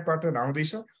नयाँ पार्टनर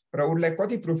आउँदैछ र उनलाई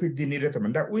कति प्रॉफिट दिने रे त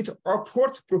भन्दा विथ अ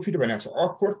फोर्थ प्रॉफिट भनेको छ अ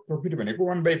फोर्थ प्रॉफिट भनेको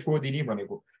 1/4 दिने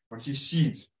भनेको भनेपछि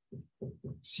सीज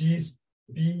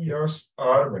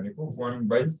PSR भनेको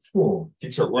 1/4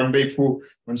 ठीक छ 1/4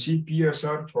 भनेपछि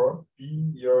PSR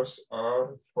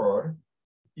for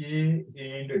A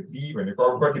and B भनेको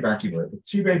अब कति बाँकी भयो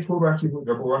 3/4 बाँकी भयो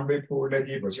जब 1/4 लाई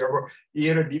दिएपछि अब A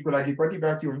र B को लागि कति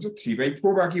बाँकी हुन्छ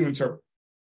 3/4 बाँकी हुन्छ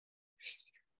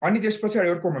अनि त्यसपछि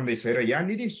अर्को भन्दै छ र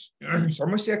यहाँनिर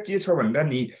समस्या के छ भन्दा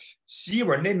नि सी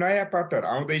भन्ने नयाँ पार्टनर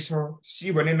आउँदैछ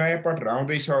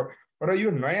र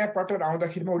यो नयाँ पार्टनर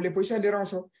आउँदाखेरिमा उले पैसा लिएर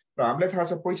आउँछ र हामीलाई थाहा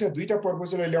छ पैसा दुईटा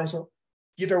पर्पजले ल्याउँछ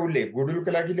कि त उले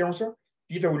गुडविलको लागि ल्याउँछ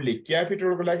कि त उले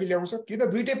क्यापिटलको लागि ल्याउँछ कि त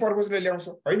दुईटै पर्पजले ल्याउँछ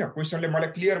हैन क्वेशनले मलाई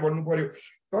क्लियर गर्नु पर्यो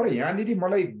तर यहाँनिर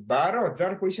मलाई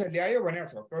 12,000 पैसा ल्यायो भनेको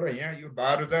छ तर यहाँ यो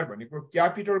 12,000 भनेको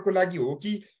क्यापिटलको लागि हो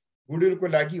कि गुडविलको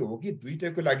लागि हो कि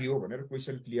दुईटैको लागि हो भनेर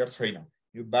क्वेशन क्लियर छैन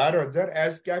यो 12,000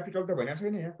 एज क्यापिटल त भनेको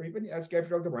छैन यहाँ कोही पनि एज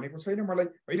क्यापिटल त भनेको छैन मलाई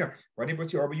हैन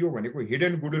भनेपछि अब यो भनेको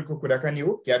हिडन गुडविलको कुराकानी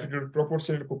हो क्यापिटल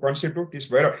प्रोपोर्सनलको कन्सेप्ट हो त्यस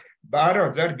भएर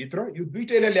 12,000 भित्र यो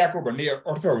दुईटैले ल्याएको भन्ने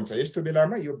अर्थ हुन्छ यस्तो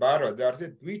बेलामा यो 12,000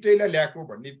 चाहिँ दुईटैले ल्याएको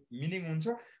भन्ने मिनिङ हुन्छ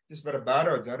त्यस भएर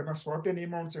 12,000 मा सर्टेन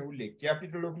अमाउन्ट चाहिँ उले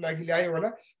क्यापिटलको लागि ल्यायो होला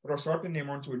र सर्टेन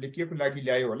अमाउन्ट चाहिँ उले केको लागि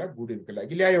ल्यायो होला गुडविलको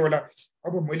लागि ल्यायो होला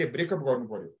अब मैले ब्रेकअप गर्नु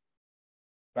पर्यो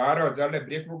 12,000 लाई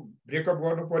ब्रेकअप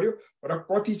गर्नु पर्यो र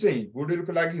कति चाहिँ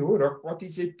गुडविलको लागि हो र कति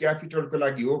चाहिँ क्यापिटलको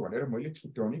लागि हो भनेर मैले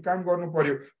छुट्याउने काम गर्नु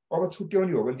पर्यो अब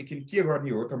छुट्याउने हो भनेदेखि के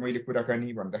गर्ने हो त मैले कुराकानी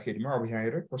भन्दाखेरिमा अब यहाँ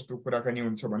हेर कस्तो कुराकानी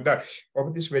हुन्छ भन्दा अब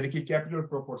त्यसभएदेखि क्यापिटल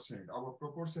प्रोपोर्सनल अब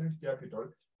प्रोपोर्सनल क्यापिटल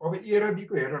अब ए र बी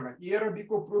को हेर न ए र बी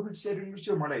को प्रॉफिट शेयरिङ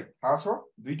रेशियो मलाई थाहा छ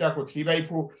दुईटाको 3/4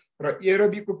 र ए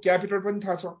र बी को क्यापिटल पनि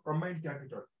थाहा छ combined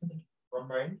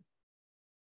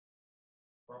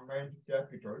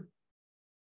capital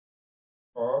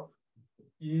of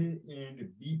A and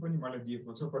B पनि मलाई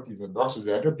दिएको छ कति छ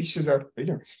 10,000 र 20,000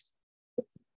 हैन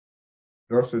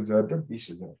 10,000 र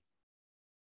 20,000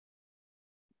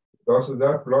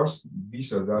 10,000 प्लस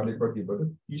 20,000 ले कति भयो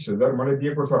 30,000 मलाई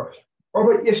दिएको छ अब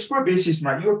यसको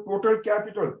बेसिसमा यो टोटल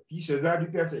क्यापिटल 30,000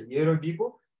 रुपैयाँ चाहिँ ए र बी को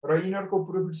र यिनीहरुको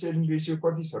प्रॉफिट शेयरिङ रेशियो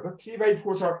कति छ त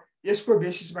 3/4 छ यसको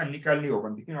बेसिसमा निकाल्ने हो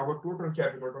भनेदेखि अब टोटल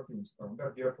क्यापिटल कति हुन्छ त भन्दा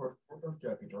therefore total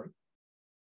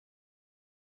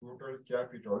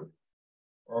capital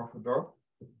of the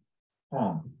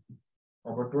firm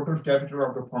अब total capital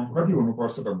of the form कति हुनु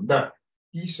पर्छ त भन्दा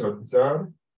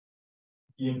 30,000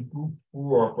 into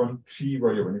 4/3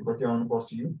 गऱ्यो भने कति आउनु पर्छ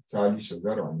यो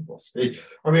 40,000 आउनु पर्छ है।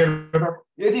 अब हेर्नु त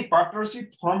यदि पार्टनरशिप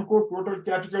फर्मको टोटल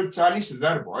क्यापिटल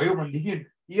 40,000 भयो भनेदेखि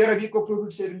A को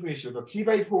प्रॉफिट शेयरिङ रेशियो त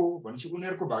 3/4 भनेपछि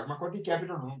उनीहरुको भागमा कति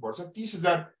क्यापिटल हुनुपर्छ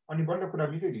 30,000 अनि बल्ल कुरा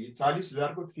मिल्यो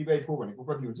 40,000 को 3/4 भनेको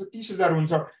कति हुन्छ 30,000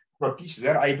 हुन्छ र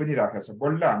 30,000 आइ पनि राखेको छ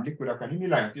बल्ल हामीले कुराकानी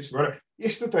मिलायौं। त्यसबाट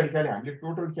यस्तो तरिकाले हामीले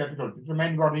टोटल क्यापिटल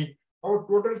डिटरमाइन गर्ने। अब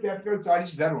टोटल क्यापिटल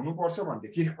 40,000 हुनुपर्छ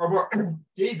भनेदेखि अब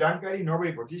केही जानकारी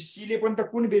नभएपछि सी ले पनि त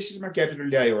कुन बेसिसमा क्यापिटल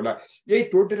ल्यायो होला यही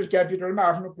टोटल क्यापिटलमा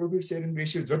आफ्नो प्रॉफिट शेयरिङ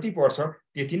रेशियो जति पर्छ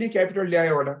त्यति नै क्यापिटल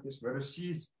ल्यायो होला। त्यसबाट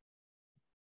सी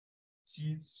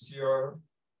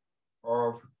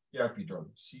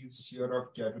शेयर अफ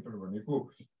क्यापिटल भनेको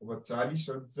अब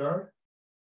 40,000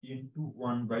 into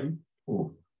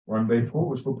 1/4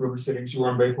 उसको प्रॉफिट शेयरिङ रेशियो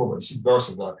 1/4 भनेपछि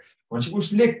 10,000 भनेपछि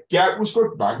उसले उसको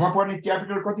भागमा पर्ने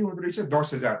क्यापिटल कति हुँदो रहेछ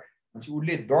 10,000 भनेपछि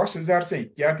उसले 10,000 चाहिँ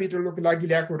क्यापिटलको लागि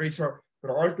ल्याएको रहेछ र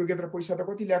अल टुगेदर पैसा त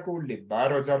कति ल्याएको उसले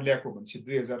 12,000 ल्याएको भनेपछि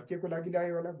 2,000 के को लागि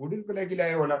ल्यायो होला गुडविलको लागि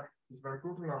ल्यायो होला। त्यसबाट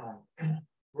टोटल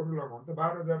अमाउन्ट त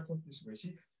 12,000 छ। त्यसपछि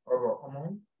अब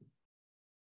amount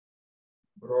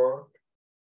brought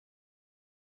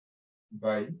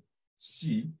by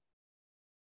C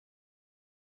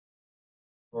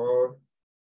for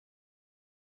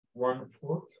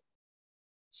 1/4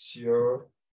 share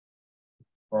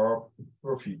of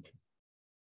profit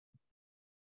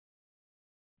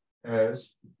as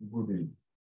goodwill.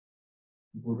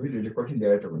 Goodwill ele कति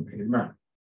ल्यायो त भन्दाखेरिमा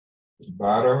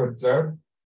 12,000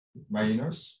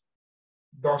 minus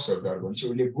 10,000 भनेपछि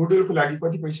उसले गुडविलको लागि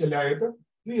कति पैसा ल्यायो त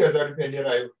 2,000 रुपैयाँ लिएर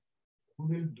आयो।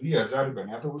 गुडविल 2,000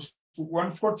 भने त उसको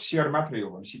 1/4 शेयर मात्रै हो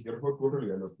भनेपछि त्यसको total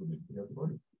value of goodwill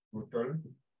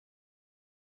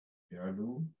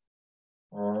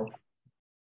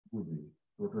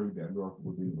total value of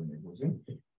goodwill भनेको चाहिँ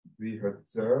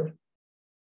 2,000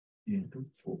 into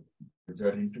 4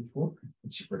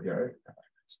 कति आयो।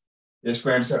 यसको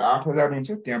एन्सर 8,000 हुन्छ।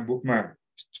 त्यहाँ बुकमा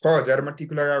 6,000 मा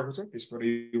टिक लगाएको छ त्यसबाट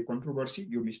यो कन्ट्रोभर्सी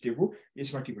यो मिस्टेक हो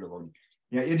यसमा टिक लगाउने।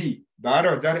 यहाँ यदि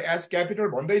 12,000 एज क्यापिटल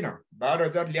भन्दैन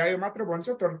 12,000 ल्यायो मात्र भन्छ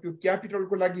तर त्यो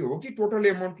क्यापिटलको लागि हो कि टोटल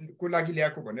एमाउन्टको लागि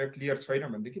ल्याएको भनेर क्लियर छैन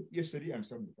भनेदेखि यसरी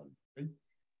एन्सर निकाल्नु है।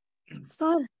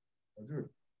 सर हजुर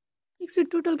फिक्स्ड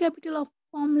टोटल क्यापिटल अफ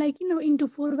फर्मलाई किन इन्टु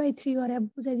 4/3 गरे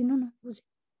बुझाइदिनु न। बुझे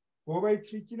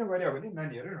 4/3 किन गरे भने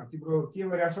नानी हेर न तिम्रो के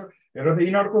गरिरहेछ हेर त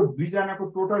यिनीहरुको दुई जनाको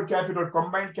टोटल क्यापिटल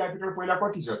कम्बाइन्ड क्यापिटल पहिला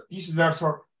कति छ 30,000 छ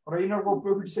र यिनीहरुको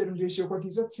प्रॉफिट शेयरिङ रेशियो कति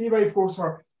छ 3/4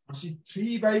 छ। भनेपछि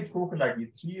 3/4 को लागि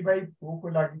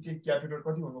चाहिँ क्यापिटल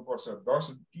कति हुनुपर्छ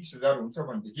 30,000 हुन्छ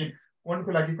भनेदेखि 1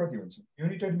 को लागि कति हुन्छ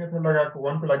युनिटरी मेथड लगाएको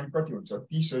 1 को लागि कति हुन्छ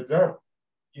 30,000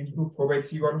 into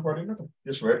 4/3 गर्नु पर्दैन त।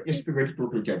 त्यसो भए यस्तो गरी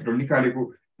टोटल क्यापिटल निकालेको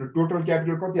र टोटल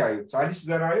क्यापिटल कति आयो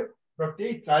 40,000 आयो र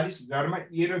त्यही 40,000 मा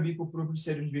A र B को प्रॉफिट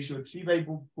शेयरिङ रेशियो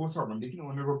 3/4 छ भनेदेखि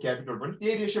उनीहरुको क्यापिटल पनि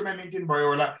त्यही रेशियोमा मेन्टेन भयो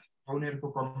होला। उनीहरुको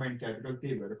कम्बाइन्ड क्यापिटल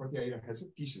त्यही भएर कति आइरहेको छ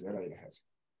 30,000 आइरहेको छ।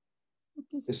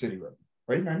 त्यसरी गर्नु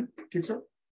है नानी ठीक छ।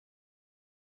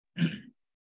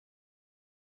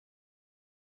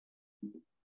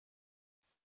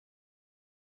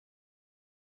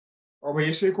 अब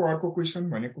यसैको अर्को क्वेशन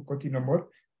भनेको कति नम्बर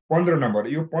 15 नम्बर।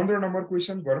 यो 15 नम्बर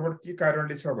क्वेशन गडबड के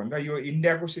कारणले छ भन्दा यो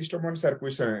इन्डियाको सिस्टम अनुसार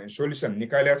क्वेशन सोलुसन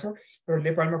निकालेको छ तर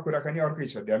नेपालमा कुराकानी अर्कै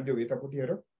छ। ध्यान दिऊ यतापट्टि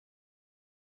हेर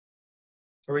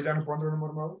सबैजना 15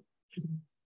 नम्बरमा हो।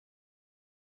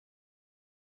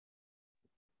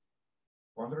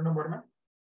 15 नम्बरमा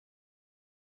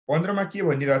के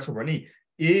भनिरहेछ भने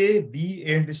A, B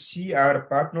and C are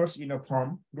partners in a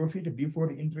firm. Profit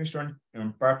before interest on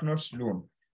partners loan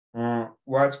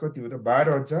was कति हो त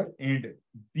 12,000 and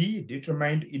B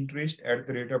determined interest at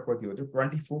the rate of कति हो त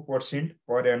 24%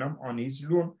 per annum on his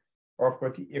loan of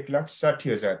कति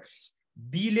 1,60,000।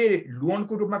 B ले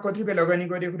लोनको रूपमा कति रुपैयाँ लगानी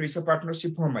गरेको रहेछ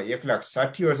पार्टनरशिप फर्ममा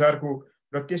 1,60,000 को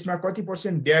र त्यसमा कति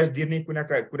 % ब्याज दिने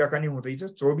कुराकानी हुँदैछ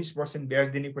 24% ब्याज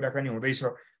दिने कुराकानी हुँदैछ।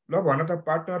 ल भन त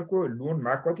पार्टनरको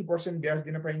लोनमा कति % ब्याज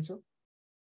दिन पाइन्छ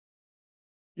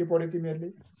के पढ्यो तिमीहरुले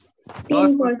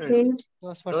 10%।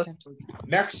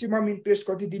 म्याक्सिमम इन्ट्रेस्ट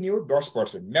कति दिने हो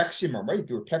 10%। म्याक्सिमम है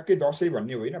त्यो ठ्याक्कै 10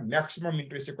 भन्ने होइन म्याक्सिमम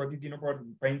इन्ट्रेस्ट चाहिँ कति दिन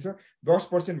पाइन्छ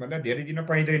 10% भन्दा धेरै दिन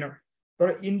पाइदैन। तर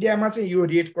इन्डियामा चाहिँ यो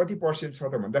रेट कति % छ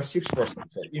त भन्दा 6%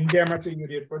 छ। इन्डियामा चाहिँ यो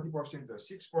रेट कति % छ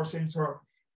 6% छ।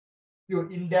 यो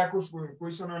इन्डियाको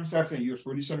क्वेशन अनुसार चाहिँ यो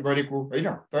सोल्युसन गरेको हैन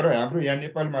तर हाम्रो यहाँ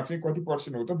नेपालमा चाहिँ कति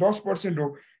 % हो त 10% हो।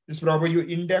 त्यसबाट अब यो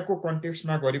इन्डियाको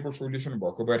कन्टेक्स्टमा गरेको सोल्युसन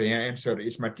भएको भएर यहाँ एन्सर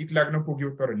यसमा टिक लाग्न पुग्यो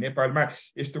तर नेपालमा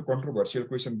यस्तो कन्ट्रोभर्सियल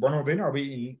क्वेशन बनाउँदैन। अब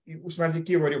उसमा चाहिँ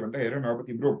के गर्यो भन्दा हेर न अब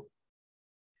तिम्रो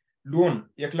लोन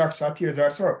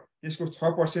 1,60,000 छ त्यसको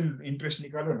 6% इन्ट्रेस्ट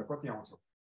निकाल्यो न कति आउँछ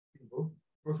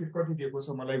प्रॉफिट कति दिएको छ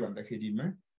मलाई भन्दाखेरिमा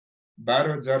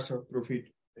 12,000 छ प्रॉफिट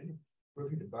हैन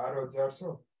प्रॉफिट 12,000 छ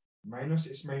माइनस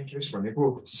यसमा इन्ट्रेस्ट भनेको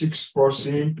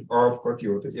 6% अफ कति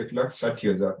हो त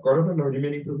 1,60,000 गर त ल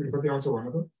रिमेनिङ प्रॉफिट कति आउँछ भन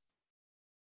त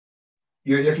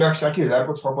यो 1,60,000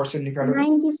 को 6% निकालेर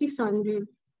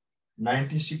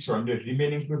 9600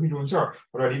 रिमेनिङ प्रॉफिट हुन्छ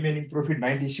र रिमेनिङ प्रॉफिट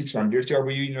 9600 चाहिँ अब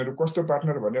यो यिनीहरु कस्तो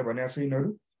पार्टनर भनेर भनेको छ यिनीहरु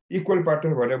इक्वल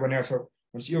पार्टनर भनेर भनेको छ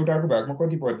भनेपछि एउटाको भागमा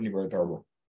कति पर्ने भयो त अब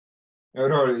र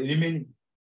रिमेनिङ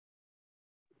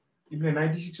तिमीले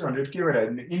 9600 के गरे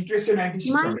इन्ट्रेस्ट चाहिँ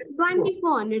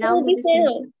 9600 2400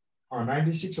 आउँछ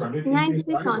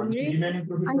 9600 रिमेनिङ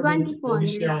प्रॉफिट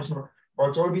 2400 आउँछ अब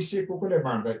 2400 कोले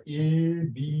बाँड्दा ए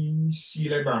बी सी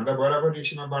लाई बाँड्दा बराबर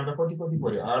रेशियोमा बाँड्दा कति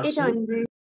पर्यो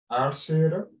 800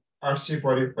 र 800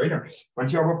 पर्यो हैन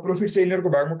भनेपछि अब प्रॉफिट चाहिँ यिनीहरुको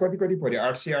भागमा कति पर्यो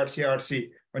 800 800 800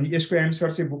 अनि यसको आन्सर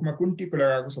चाहिँ बुकमा कुन टिक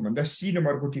लगाएको छ भन्दा सी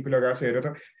नम्बरको टिक लगाएको छ हेर त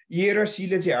ए र सी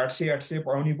ले चाहिँ 800 800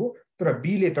 पाउने भो तर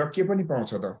बी ले त के पनि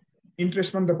पाउँछ त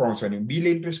इन्ट्रेस्ट पनि त पाउँछ नि बी ले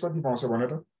इन्ट्रेस्ट कति पाउँछ भन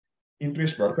त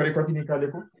इन्ट्रेस्ट भर्खरै कति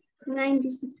निकालेको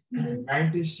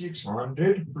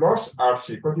 9600 प्लस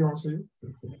 800 कति आउँछ यो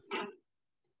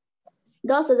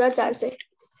 10,400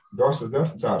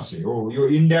 10,400 हो यो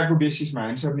इन्डियाको बेसिसमा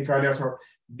आन्सर निकालेको छ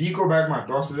बी को भागमा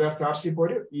 10,400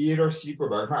 पर्यो ए र सी को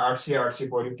भागमा 800 800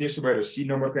 पर्यो त्यसो भएर सी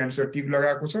नम्बरको आन्सर टिक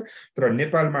लगाएको छ तर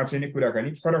नेपालमा चाहिँ नि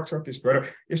कुराकानी फरक छ त्यस भएर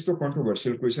यस्तो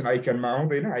कन्ट्रोभर्सियल क्वेशन आइक्यानमा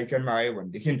आउँदैन आइक्यानमा आयो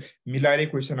भनेदेखि मिलाएर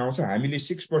क्वेशन आउँछ हामीले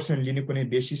 6% लिने कुनै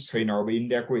बेसिस छैन अब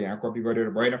इन्डियाको यहाँ कपी गरेर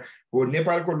भएन हो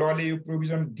नेपालको लले यो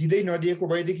प्रोभिजन दिदै नदिएको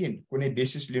भएदेखि कुनै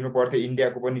बेसिस लिनु पर्थ्यो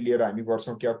इन्डियाको पनि लिएर हामी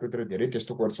गर्छौं क्याप्टुतिर धेरै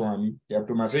त्यस्तो गर्छौं हामी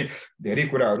क्याप्टुमा चाहिँ धेरै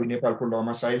कुराहरू नेपालको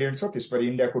लमा साइलेन्ट छ त्यसपछि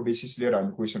इन्डियाको बेसिस लिएर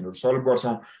हामी क्वेशनहरु सल्भ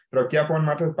गर्छौं र क्याप 1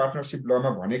 मा त पार्टनरशिप लमा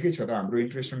भनेकै छ त हाम्रो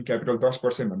इन्ट्रेस्ट अन क्यापिटल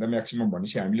 10% भन्दा म्याक्सिमम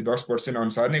भनेपछि हामीले 10%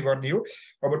 अनुसार नै गर्ने हो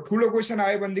अब ठूलो क्वेशन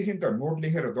आयो भनेदेखि त नोट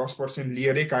लेखेर 10%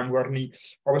 लिएरै काम गर्ने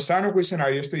अब सानो क्वेशन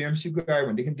आयो यस्तो एमसीक्यू आयो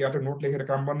भनेदेखि त्यहाँ त नोट लेखेर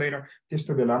काम बन्दैन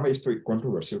त्यस्तो बेलामा यस्तो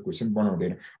कन्ट्रोभर्सियल क्वेशन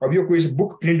बनाउँदैन अब यो क्वेशन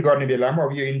बुक प्रिन्ट गर्ने बेलामा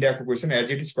अब यो इन्डियाको question as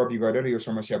it is copy गरेर यो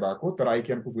समस्या भएको तर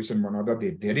आइक्यानको क्वेशन बनाउँदा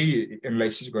धेरै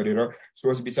एनालाइसिस गरेर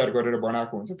सोच विचार गरेर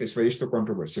बनाएको हुन्छ त्यसपछि यस्तो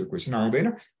कन्ट्रोभर्सियल क्वेशन आउँदैन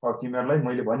अब तिमीहरुलाई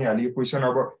मैले भनिहालेँ यो क्वेशन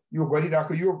अब यो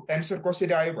गरिराखो यो आन्सर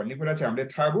कसरी आयो भन्ने कुरा चाहिँ हामीले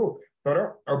थाहा भयो तर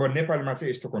अब नेपालमा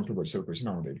चाहिँ यस्तो कन्ट्रोभर्सियल क्वेशन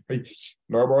आउँदैन है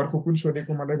ल अब अर्को कुन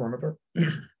सोधेको मलाई भन त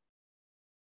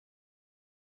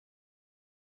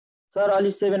सर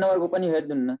अलि 7 नम्बरको पनि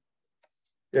हेर्दिनु न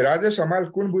ए राजेश हमाल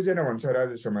कुन बुझेन भन्छ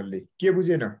राजेश हमालले के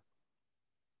बुझेन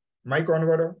माइक अन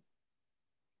गर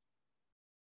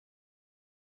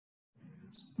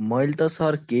मैले त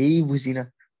सर केही बुझिन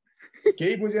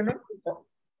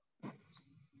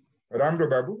राम्रो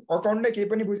बाबु अकाउन्ट नै केही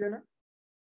पनि बुझेन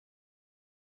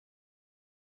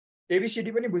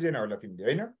एबीसीडी पनि बुझेन होला तिमीले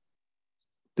हैन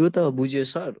त्यो त बुझ्यो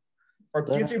सर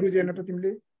के चाहिँ बुझेन त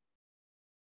तिमीले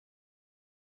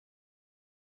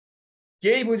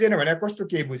केही बुझेन भने कस्तो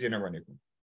केही बुझेन भनेको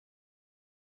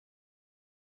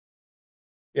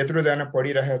यत्रो जना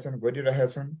पढिरहेछन्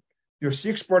गरिरहेछन् त्यो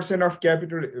 6% अफ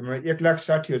क्यापिटल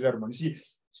 1,60,000 भनेपछि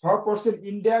 6%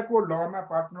 इन्डियाको लमा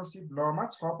पार्टनरशिप लमा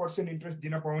 6% इन्ट्रेस्ट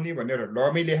दिन पाउने भनेर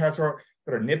लमै लेखा छ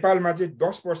तर नेपालमा चाहिँ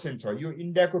 10% छ यो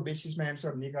इन्डियाको बेसिसमा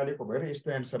आन्सर निकालेको भएर यस्तो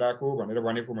आन्सर आएको भनेर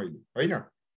भनेको मैले हैन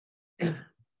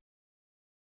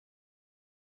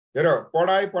हेर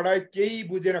पढाइ केही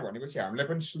बुझेन भनेपछि हामीलाई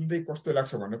पनि सुन्दै कस्तो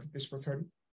लाग्छ भन्न त त्यसपछि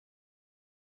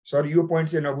सर यो पोइन्ट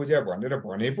चाहिँ नबुझ्या भनेर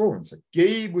भने पो हुन्छ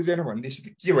केही बुझेन भनेदेखि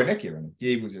के भने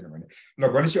केही बुझेन भने ल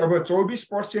भनेपछि अब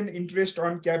 24% इन्ट्रेस्ट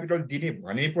अन क्यापिटल दिने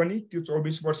भने पनि त्यो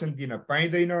 24% दिन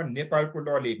पाइदैन नेपालको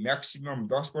लले म्याक्सिमम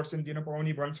 10% दिन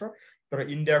पाउने भन्छ तर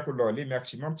इन्डियाको लले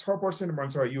म्याक्सिमम 6%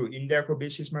 भन्छ यो इन्डियाको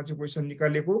बेसिसमा चाहिँ क्वेशन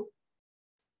निकालेको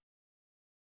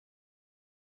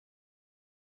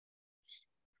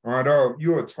र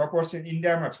यो 6%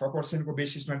 इन्डियामा 6% को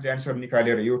बेसिसमा चाहिँ आन्सर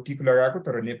निकालेर यो टिक लगाएको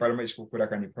तर नेपालमा यसको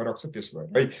कुराकानी फरक छ त्यस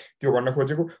भएर है त्यो भन्न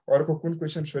खोजेको अर्को कुन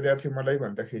क्वेशन सोधेको थियो मलाई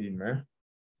भन्दाखेरिमा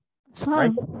सर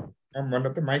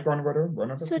भन्न त माइक अन गरौ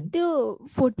भन्न त सर त्यो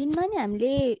 14 मा नि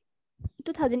हामीले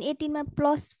 2018 मा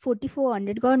प्लस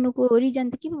 4400 गर्नुको रिजन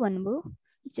त के पो भन्नुभयो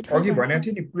अघि भनेको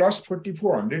थिए नि प्लस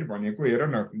 4400 भनेको हेर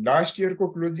न लास्ट इयरको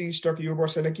क्लोजिङ स्टक यो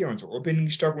वर्षलाई के हुन्छ ओपनिङ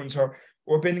स्टक हुन्छ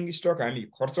ओपनिङ स्टक हामी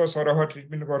खर्च सरह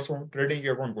ट्रिटमेन्ट गर्छौं ट्रेडिङ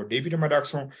अकाउन्टको डेबिटमा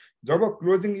राख्छौं जब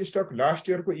क्लोजिङ स्टक लास्ट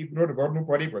इयरको इग्नोर गर्नु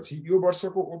परेपछि यो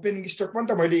वर्षको ओपनिङ स्टक पनि त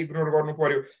मैले इग्नोर गर्नु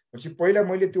पर्यो भनेपछि पहिला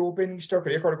मैले त्यो ओपनिङ स्टक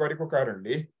रेकर्ड गरेको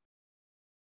कारणले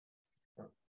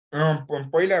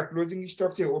पहिला क्लोजिङ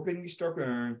स्टक चाहिँ ओपनिङ स्टक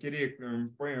के रे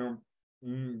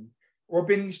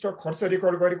ओपनिङ स्टक खर्च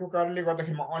रेकर्ड गरेको कारणले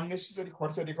गर्दाखेरि अननेसेसरी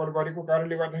खर्च रेकर्ड गरेको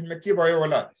कारणले गर्दाखेरि के भयो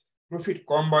होला प्रोफिट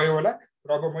कम भयो होला र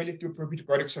अब मैले त्यो प्रोफिट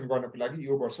करेक्सन गर्नको लागि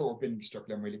यो वर्ष ओपनिङ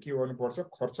स्टकलाई मैले के गर्नुपर्छ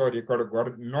खर्च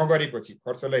रेकर्ड नगरेपछि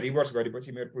खर्चलाई रिभर्स गरेपछि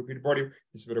मेरो प्रोफिट बढ्यो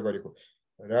त्यसबाट गरेको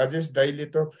राजेश दाइले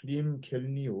त फिल्म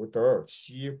खेल्ने हो त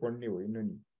सीए पढ्ने होइन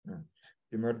नि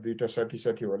तिम्रो दुईटा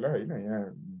साथी होला हैन यहाँ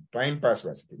टाइम पास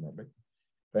भएको छ तिमीहरुलाई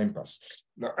टाइम पास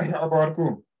ल अब अर्को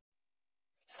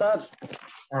सर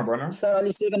भन सर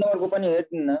अलि 7 नम्बरको पनि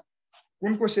हेर्नु न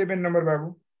कुनको 7 नम्बर बाबु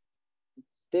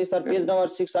त्यही सर पेज नम्बर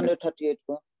 638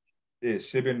 को ए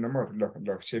 7 नम्बर ल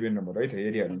 7 नम्बर है त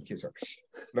हेरिहालौँ के छ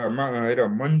ल हेर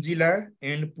मन्जिला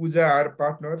and Puja are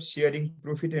partner sharing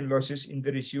profit and losses in the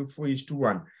ratio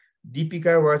 4:1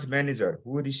 Deepika was manager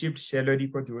who received salary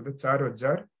कति हो त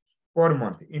 4000 per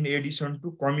month in addition to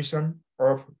commission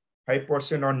of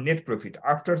 5% on net profit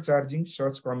after charging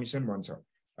such commission भन्छ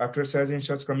after charging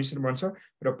such commission भन्छ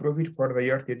र profit for the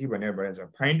year त्यति भनेर भन्छ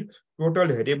find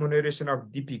total remuneration of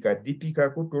Deepika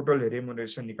को total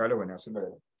remuneration निकाल्यो भने जस्तो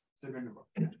लाग्यो 7 नम्बर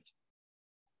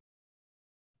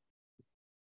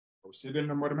 7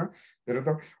 नम्बरमा हेर त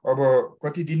अब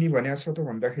कति दिने भनेको छ त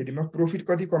भन्दाखेरिमा प्रॉफिट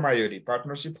कति कमायो रे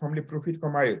पार्टनरशिप फर्मले प्रॉफिट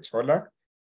कमायो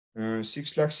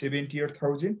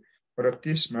 6,78,000 र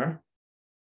त्यसमा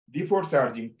बिफोर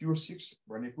चार्जिङ त्यो 6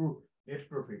 भनेको net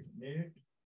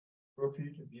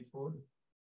profit before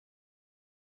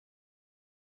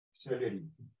salary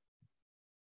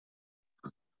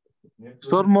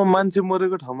sir म मान्छे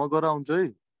मरेको ठाउँमा गएर आउँछु है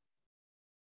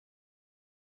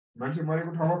मान्छे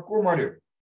मरेको ठाउँमा को मर्यो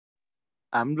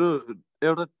हाम्रो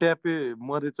एउटा ट्यापे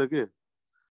मरेछ के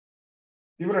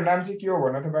तिम्रो नाम चाहिँ के हो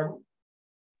भन त बाबु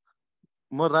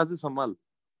म राजेश हमाल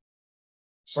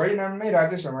सही नाम नै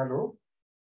राजेश हमाल हो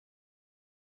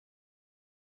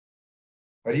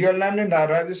रियल नाम नै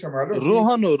राजेश हमाल हो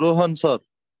रोहन सर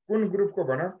कुन ग्रुपको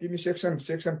भन तिमी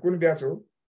सेक्सन कुन ब्याच हो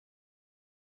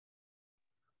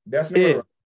ब्याच नम्बर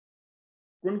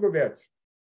कुनको ब्याच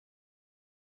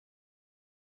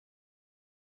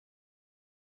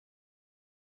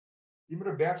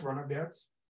तिम्रो ब्याच भन ब्याच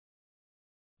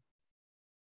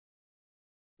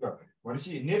ल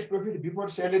भनेपछि नेट प्रॉफिट बिफोर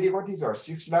सैलरी कति छ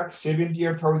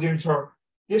 6,78,000 छ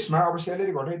त्यसमा अब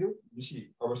सैलरी घटाइदिउ बेसी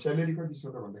अब सैलरी कति छ त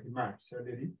भन्दाखेरि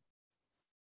सैलरी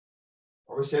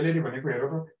अब सैलरी भनेको हेर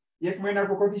त एक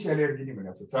महिनाको कति सैलरी दिने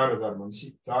भनेको छ 4,000 भनेपछि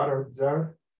 4,000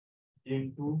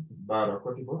 into 12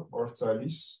 कति भयो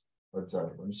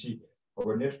 48,000 भनेपछि अब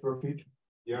net profit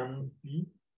MP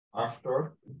after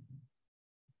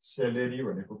salary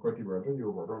भनेको कति भयो त यो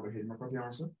घटाउँदाखेरिमा कति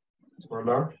आउँछ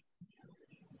 6,30,000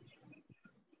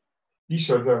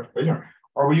 हैन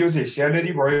अब यो चाहिँ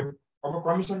सैलरी भयो अब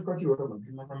कमिसन कति हो त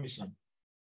भन्दिमा कमिसन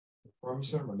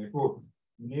भनेको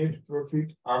net profit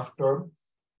after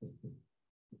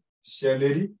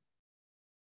salary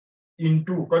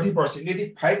into कति पर्सेन्ट यदि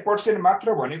 5% मात्र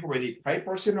भनेको भएदेखि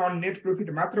 5% अन नेट प्रॉफिट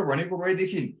मात्र भनेको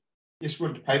भएदेखि यसको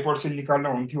 5% निकाल्न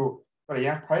हुन्थ्यो तर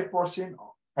यहाँ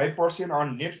 5% on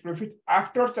net profit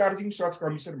after charging such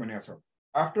commission भनेको छ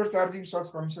आफ्टर चार्जिङ सच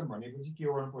कमिसन भनेपछि के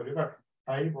गर्नु पर्यो त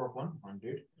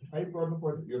 5/100 5 गर्नु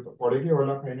पर्यो यो त पढेकै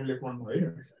होला फाइनल अकाउन्ट हैन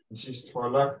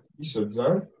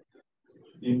 6,30,000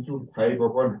 इन्टु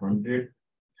 5/100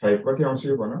 5 कति आउँछ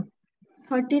यो भन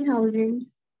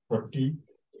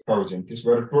 30,000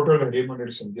 त्यसबाट टोटल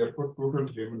रेमुनरेसन देयरफोर टोटल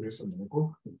रेमुनरेसन भनेको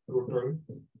टोटल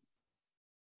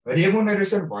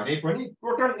रेमुनरेसन भने पनि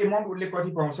टोटल एमाउन्ट उले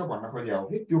कति पाउँछ भन्न खोजे हो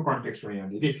कि त्यो कन्टेक्स्ट हो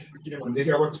यहाँनिर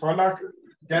किनभनेदेखि अब 6 लाख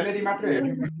स्यालेरी मात्र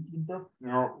हेर्नु भने त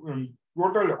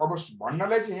टोटल अब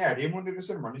भन्नलाई चाहिँ यहाँ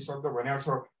रेमुनरेसन भन्ने शब्द भनेको छ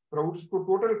र उसको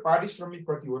टोटल पारिश्रमिक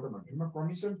कति हो त भन्नेमा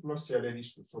कमिसन प्लस स्यालेरी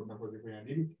सोध्न खोजेको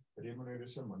यहाँनिर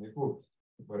रेमुनरेसन भनेको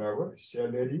बराबर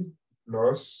स्यालेरी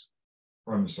प्लस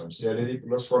कमिसन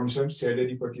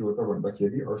स्यालेरी कति हो त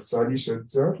भन्दाखेरि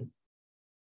 48,000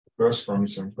 प्लस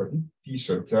कमिसन कति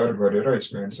 30,000 गरेर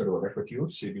यसको एन्सर होला कति हो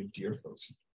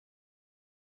 78,000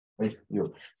 है यो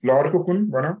ल अर्को कुन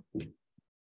भन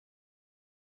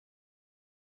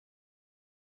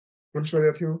कुन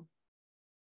सोधेको थियो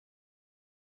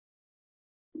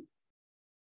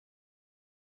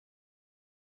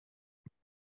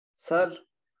सर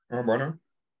भन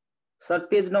सर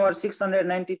पेज नम्बर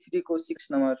 693 को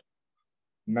 6 नम्बर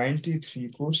 93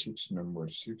 को 6 नम्बर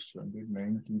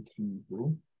 693 को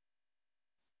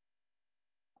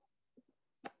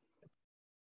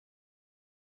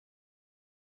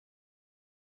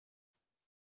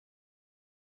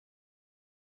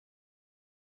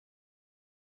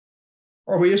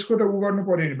अब यसको त उ गर्नु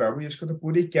पर्यो नि बाबु यसको त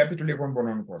पुरै क्यापिटल अकाउन्ट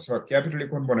बनाउनु पर्छ क्यापिटल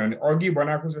अकाउन्ट बनाउने अघि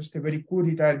बनाएको जस्तै गरी को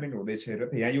रिटायरमेन्ट हुँदैछ र त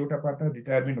यहाँ एउटा पार्टनर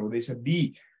रिटायरमेन्ट हुँदैछ बी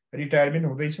रिटायरमेन्ट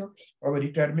हुँदैछ अब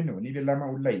रिटायरमेन्ट हुने बेलामा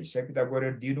उसलाई हिसाब किताब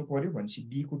गरेर दिनु पर्यो भनेपछि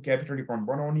बी को क्यापिटल अकाउन्ट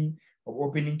बनाउने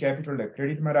ओपनिङ क्यापिटललाई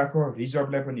क्रेडिटमा राख,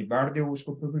 रिजर्भलाई पनि बाँड्देऊ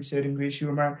उसको प्रोफिट सेयरिङ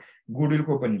रेसियोमा,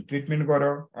 गुडविलको पनि ट्रिटमेन्ट गर,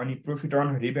 अनि प्रॉफिट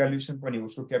अन रिभ्यालुएसन पनि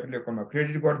उसको क्यापिटल एकाउन्टमा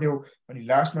क्रेडिट गरिदेऊ, अनि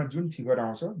लास्टमा जुन फिगर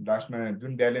आउँछ, लास्टमा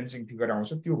जुन ब्यालेन्सिङ फिगर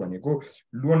आउँछ त्यो भनेको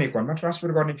लोन एकाउन्टमा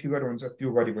ट्रान्सफर गर्ने फिगर हुन्छ। त्यो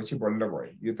गरेपछि बल्ल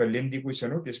भयो। यो त लेन्दी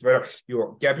क्वेसन हो। त्यसबाट यो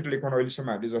क्यापिटल एकाउन्ट अहिलेसम्म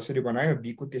हामीले जसरी बनायो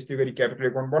बी को त्यस्तै गरी क्यापिटल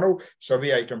एकाउन्ट बनाऊ, सबै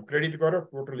आइटम क्रेडिट गर,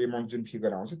 टोटल एमाउन्ट जुन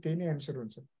फिगर आउँछ त्यही नै एन्सर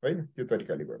हुन्छ हैन। त्यो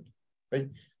तरिकाले गर्ने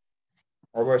है।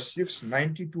 अब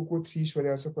 692 को 3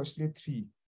 सोधेको छ कसले 3।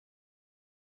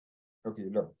 ओके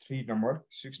ल 3 नम्बर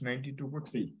 692 को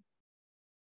 3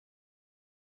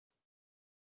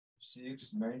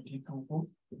 692 को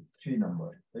 3 नम्बर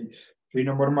है। 3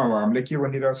 नम्बरमा हामीले के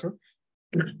भनिरहेछ,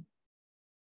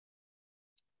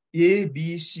 A,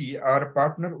 B, C are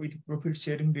partner with profit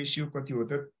sharing ratio कति हो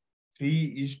त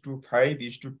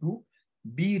 3:5:2।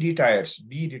 B retires,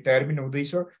 B रिटायरमेन्ट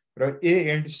हुँदैछ र A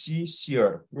and C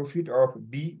share profit of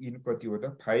B in कति हो त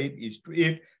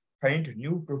 5:8। Find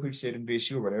new profit sharing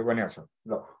ratio भनेर भनेको छ।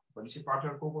 ल भनेपछि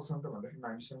पार्टनर को छ त भन्दाखेरि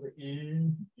हामीसँग A,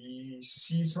 B,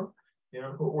 C छ।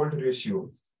 यिनीहरुको ओल्ड रेशियो,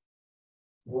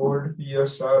 ओल्ड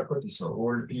PSR कति छ,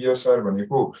 ओल्ड PSR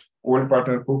भनेको ओल्ड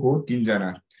पार्टनर को हो 3 जना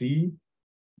 3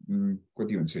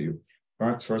 कति हुन्छ यो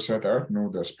 5 6 7 8 9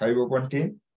 10 5/10।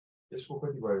 यसको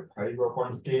कति भयो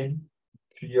 5/10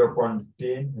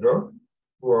 3/10 र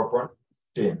 2/10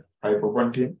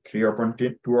 5/10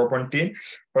 3/10 2/10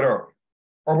 र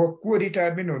अब को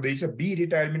रिटायरमेन्ट हुँदैछ, बी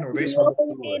रिटायरमेन्ट हुँदैछ।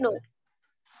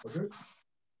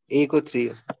 ए को 3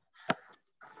 हो,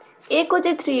 ए को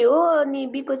चाहिँ 3 हो अनि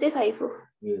बी को चाहिँ 5 हो।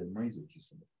 ए मै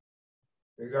झुकिसु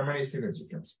एक्जाममा यस्तै गर्छु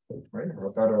फ्रेन्ड्स हैन।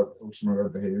 तर उसमा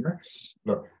गर्दाखेरिमा ल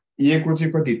ए को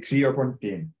चाहिँ कति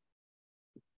 3/10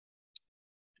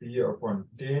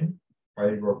 3/10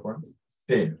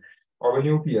 5/10। अब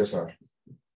न्यू PSR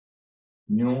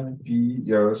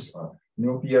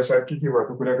न्यू PSR के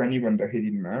भएको कुराकानी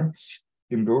भन्दाखेरिमा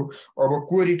तिम्रो अब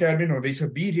को रिटायरमेन्ट हुँदैछ,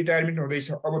 बी रिटायरमेन्ट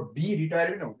हुँदैछ। अब बी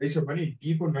रिटायरमेन्ट हुँदैछ भने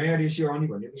बी को नयाँ रेशियो आउने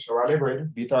भन्ने त सवालै भएन,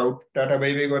 बी त आउट टाटा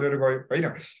बाइ बाइ गरेर गयो हैन।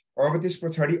 अब त्यस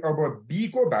पछाडी अब बी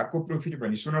को भागको प्रोफिट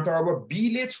भनी सुन त, अब बी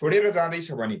ले छोडेर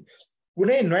जाँदैछ भने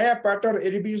कुनै नयाँ पार्टनर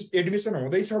एडमिसन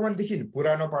हुँदैछ भनेदेखि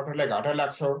पुरानो पार्टनरलाई घाटा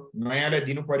लाग्छ, नयाँलाई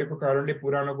दिनु परेको कारणले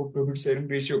पुरानोको प्रोफिट सेयरिङ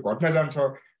रेशियो घट्न जान्छ।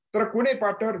 तर कुनै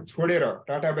पार्टनर छोडेर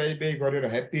टाटा बाइ बाइ गरेर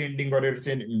ह्याप्पी एन्डिङ गरेर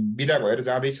चाहिँ बिदा भएर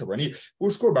जाँदैछ भने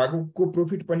उसको भागको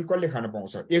प्रोफिट पनि कसले खान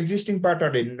पाउँछ, एक्जिस्टिङ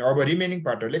पार्टनरले, अब रिमेनिङ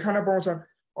पार्टनरले खान पाउँछ।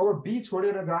 अब बी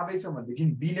छोडेर जाँदैछ भनेदेखि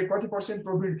बी ले कति %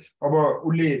 प्रोफिट अब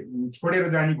उसले छोडेर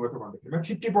जाने भयो त भन्दाखेरिमा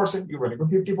 50%। यो भनेको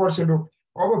 50% हो।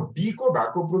 अब बी को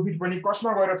भागको प्रोफिट पनि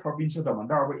कसमा गएर थपिन्छ त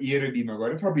भन्दा अब ए र बी मा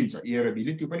गएर थपिन्छ। ए र बी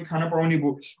ले त्यो पनि खान पाउने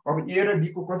भयो। अब ए र बी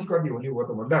को कति हुने भयो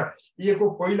त भन्दा ए को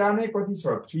पहिला नै कति छ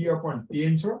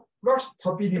 3/10 छ प्लस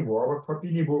थपिने भयो। अब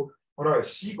थपिने भयो र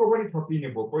सी को पनि थपिने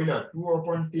भयो। पहिला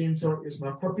 2/10 छ,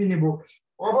 यसमा थपिने भयो।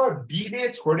 अब बी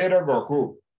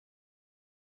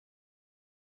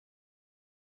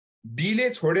ले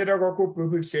छोडेर गएको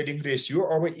प्रोफिट सेयरिङ रेशियो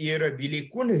अब ए र बी ले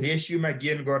कुन रेशियोमा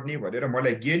गेन गर्ने भनेर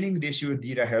मलाई गेनिङ रेशियो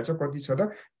दिइरहेको छ। कति छ त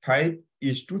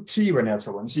 5:3 भनेको छ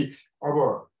भनेपछि अब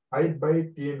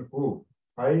 5/10 को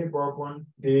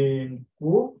 5/10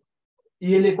 को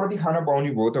ए ले कति खान पाउने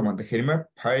भयो त भन्दाखेरिमा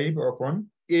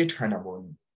 5/8 खान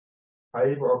पाउने।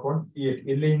 5/8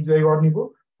 यसले इन्जोय गर्ने भयो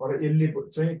र यसले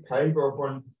चाहिँ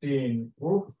 5/10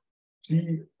 को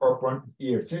 3/8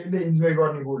 चाहिँ यसले इन्जोय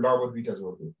गर्ने भयो। ल अब दुईटा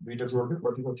जोड्दै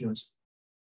कति हुन्छ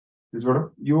यो जोड,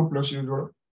 यो प्लस यो जोड।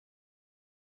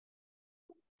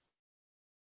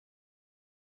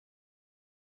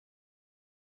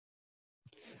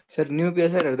 सर न्यू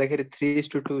PSR हेर्दाखेरि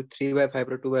 3:2 3/5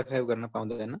 र 2/5 गर्न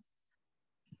पाउँदैन।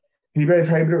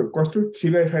 3/5 र कस्तो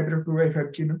 3/5 र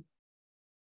 2/5 किन?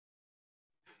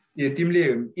 ए तिमीले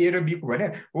ए र बी को भने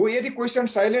हो। यदि क्वेसन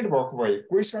साइलेन्ट भएको भए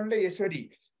क्वेसनले यसरी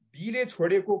बी ले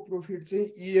छोडेको प्रोफिट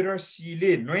चाहिँ ए र सी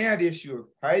ले नयाँ रेशियो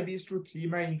 5:3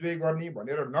 मा इन्जोय गर्ने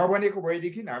भनेर नबनेको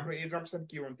भएदेखि हाम्रो एजम्पसन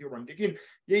के हुन्थ्यो भनेदेखि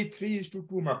यही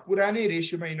 3:2 मा पुरानै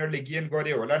रेशियोमा यिनीहरूले गेन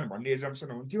गरे होलान् भन्ने एजम्पसन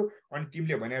हुन्थ्यो। अनि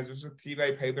तिमीले भने जस्तो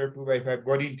 3/5 र 2/5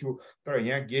 गरिन्थ्यो। तर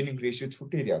यहाँ गेनिङ रेशियो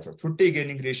छुट्टै दिएको छ। छुट्टै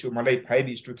गेनिङ रेशियो मलाई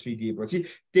 5:3 दिएपछि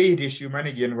त्यही रेशियोमा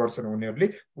नै गेन गर्छन् उनीहरूले,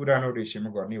 पुरानो रेशियोमा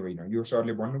गर्ने होइन। यो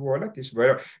सरले भन्नुभयो होला। त्यसो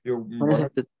भएर यो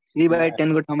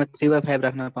 3/10 को ठाउँमा 3/5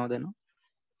 राख्न पाउँदैन।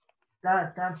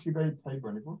 कहाँ 3/5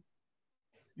 भनेको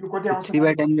यो कति आउँछ?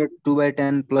 3/10 र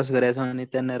 2/10 प्लस गरेछ अनि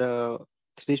त्यनेर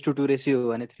 3:2 रेशियो हो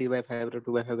भने 3/5 र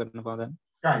 2/5 गर्न पाउँदैन।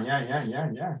 कहाँ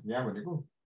यहाँ भनेको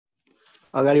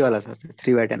अगाडि वाला सर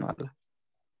 3/10 वाला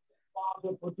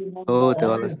हो त्यो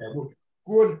वाला।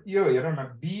 को यो हेर न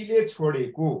बी ले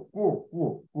छोडेको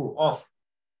को अफ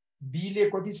बीले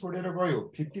कति छोडेर गयो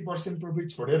 50% प्रॉफिट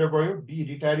छोडेर गयो बी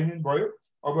रिटायरमेन्ट भयो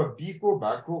अब बी को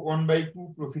भागको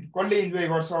 1/2 प्रॉफिट कसले इन्जोय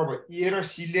गर्छ अब ए र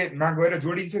सी ले मा गएर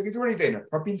जोडिन्छ कि जोडिदैन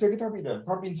थपिन्छ कि थपिँदैन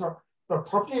थपिन्छ त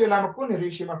थप्ने बेलामा कुन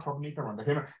रेशियोमा थप्ने त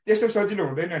भन्दाखेरि त्यस्तो सजिलो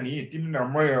हुँदैन नि तिमीले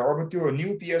म अब त्यो न्यू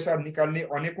पीएसआर निकाल्ने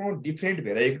अनेकौं डिफरेन्ट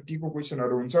भेराइटीको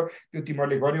क्वेशनहरु हुन्छ त्यो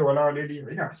तिमीले गर्यो होला अलरेडी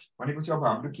हैन भनेपछि अब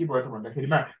हाम्रो के भयो त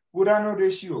भन्दाखेरिमा पुरानो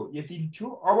रेशियो यति थियो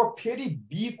अब फेरि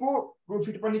बी को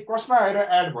प्रॉफिट पनि कसमा आएर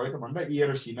एड भयो त भन्दा ए र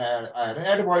सी मा आएर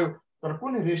एड भयो तर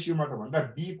कुन रेशियोमा त भन्दा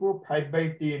बी को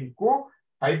 5/10 को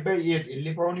 5/8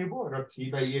 यसले पाउने भयो र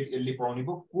 3/8 यसले पाउने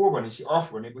भयो को भनेपछि अफ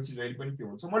भनेपछि जहिले पनि के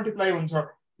हुन्छ मल्टिप्लाई हुन्छ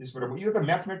त्यसबाट यो त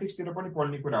म्याथमेटिक्स तिर पनि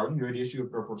पढ्ने कुरा हो नि यो रेशियो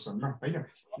प्रोपोर्सनमा हैन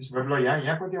त्यसबाट ल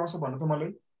यहाँ कति आउँछ भन्नु त मलाई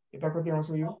यता कति आउँछ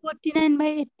यो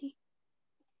 49/80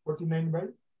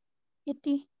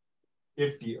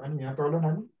 49/80 अनि यहाँ तल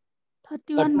नानी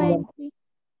 31/80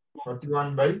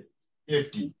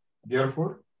 31/80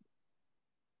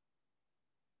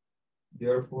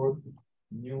 therefore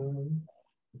new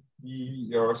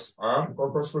PSR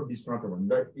कसको बीचमा त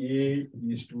भन्दा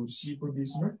A:C को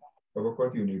बीचमा अब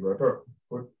कति हुने भयो त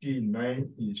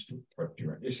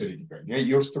 49:31 यसरी निकाल्ने है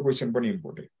यस्तो क्वेशन पनि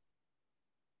इम्पोर्टेन्ट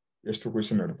यस्तो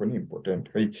क्वेशनहरु पनि इम्पोर्टेन्ट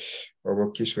है अब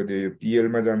के सोध्यो यो पीएल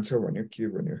मा जान्छ भन्यो के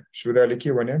भन्यो सुधाले के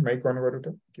भन्यो माइक अन गरौ त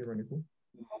के भनेको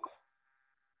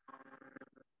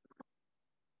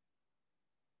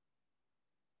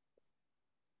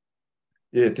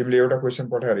ए तिमीले एउटा क्वेशन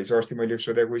पठाएर रहेछ अस्ति मैले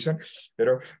सोधेको क्वेशन हेर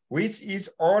which is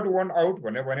odd one out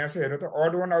भनेर भनेको छ हेर त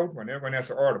अड वन आउट भनेर भनेको छ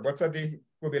अड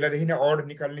बच्चादेखिको बेलादेखि नै अड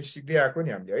निकाल्ने सिक्दै आएको नि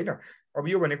हामीले हैन अब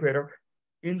यो भनेको हेर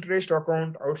interest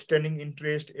account outstanding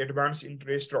interest advance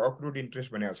interest र अक्रुड इन्ट्रेस्ट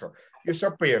भनेको छ यो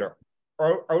सबै हेर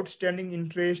outstanding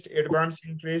interest advance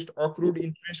interest अक्रुड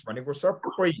interest भनेको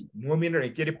सबै नोमिनल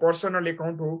के रे पर्सनल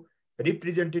अकाउन्ट हो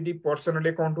रिप्रेजेन्टेटिभ पर्सनल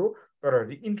अकाउन्ट हो तर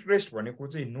इन्ट्रेस्ट भनेको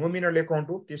चाहिँ नोमिनल अकाउन्ट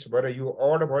हो त्यस भएर यो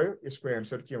अड भयो यसको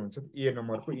आन्सर के हुन्छ ए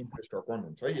नम्बरको इन्ट्रेस्ट अकाउन्ट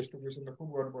हुन्छ है यस्तो क्वेशन त खुब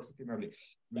गर्नुपर्छ तिमीहरूले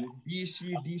बी सी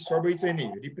डी सबै चाहिँ नि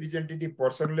रिप्रेजेन्टेटिभ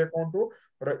पर्सनल अकाउन्ट हो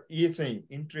र ए चाहिँ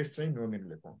इन्ट्रेस्ट चाहिँ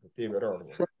नोमिनल अकाउन्ट हो त्यही भएर अड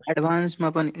एडभान्समा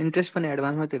पनि इन्ट्रेस्ट पनि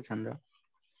एडभान्समा तिर्छन् र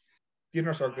तिर्न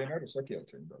सक्दैन र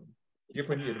सकिहाल्छ नि के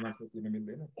पनि एडभान्समा तिर्न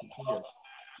मिल्दैन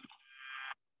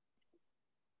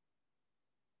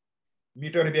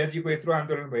मिटर ब्याजीको यत्रो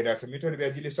आन्दोलन भइरहेछ मिटर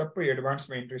ब्याजीले सबै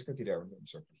एडभान्समा इन्ट्रेस्ट त तिरेर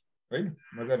हुन्छ हैन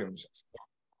मजाले हुन्छ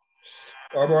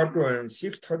अब अर्को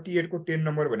 638 को 10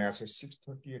 नम्बर भनेको छ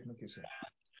 638 मा के छ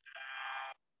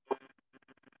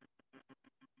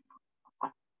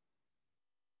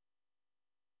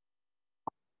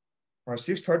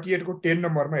 638 को 10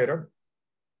 नम्बरमा हेर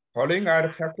following are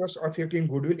factors affecting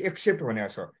goodwill accept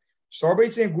भनेको छ सबै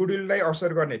चाहिँ गुडविललाई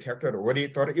असर गर्ने फ्याक्टर हो रे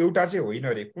तर एउटा चाहिँ होइन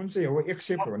रे कुन चाहिँ हो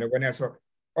एक्सेप्ट भनेको छ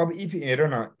अब इफ हेर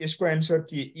न यसको आन्सर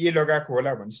के ए लगाएको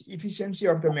होला भनेपछि इफिसिएन्सी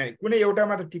अफ द म्यान कुनै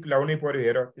एउटामा त टिक लाउनै पर्यो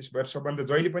हेर त्यस भएर सबभन्दा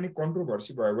जहिले पनि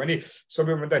कन्ट्रोभर्सी भयो भने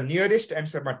सबैभन्दा नियरेस्ट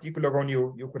आन्सरमा टिक लगाउने हो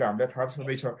यो कुरा हामीलाई थाहा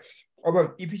छँदैछ अब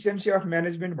इफिसिएन्सी अफ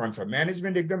म्यानेजमेन्ट भन्छ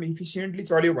म्यानेजमेन्ट एकदम इफिसिएन्टली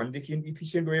चल्यो भनेदेखि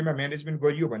इफिसिएन्ट वेमा म्यानेजमेन्ट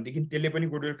गरियो भनेदेखि त्यसले पनि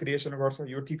गुडविल क्रिएसन गर्छ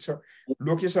यो ठिक छ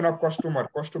लोकेसन अफ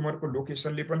कस्टमरको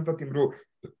लोकेसनले पनि त तिम्रो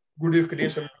गुडविल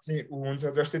क्रिएसन चाहिँ हुन्छ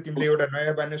जस्तै तिमीले एउटा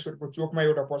नयाँ बानेश्वरको चोकमा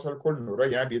एउटा पसल खोल्नु र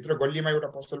यहाँ भित्र गल्लीमा एउटा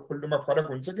पसल खोल्नुमा फरक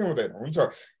हुन्छ कि हुँदैन हुन्छ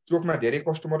चोकमा धेरै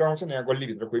कस्टमर आउँछन् यहाँ गल्ली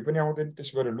भित्र कोही पनि आउँदैन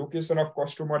त्यसैगरी लोकेसन अफ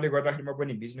कस्टमरले गर्दाखेरिमा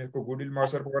पनि बिजनेसको गुडविलमा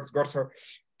असर गर्छ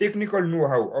टेक्निकल नो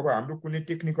हाउ अब हाम्रो कुनै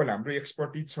टेक्निकल हाम्रो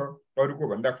एक्सपर्टिज छ अरूको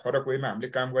भन्दा फरक वेमा हामीले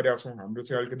काम गरेका छौँ हाम्रो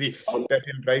चाहिँ अलिकति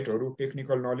प्याटेन्ट राइटहरू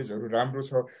टेक्निकल नलेजहरू राम्रो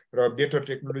छ र बेटर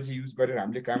टेक्नोलोजी युज गरेर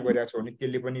हामीले काम गरेका छौँ भने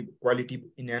त्यसले पनि क्वालिटी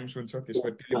इन्हान्स हुन्छ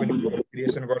त्यसपछि त्यसले पनि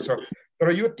क्रिएसन गर्छ तर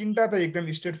यो तीनटा त एकदम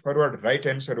स्ट्रेट फरवर्ड राइट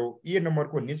एन्सर हो ए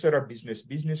नम्बरको नेचर अफ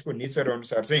बिजनेसको नेचर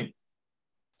अनुसार चाहिँ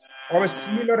अब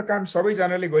सिमिलर काम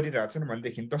सबैजनाले गरिरहेछन्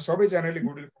भनेदेखि त सबैजनाले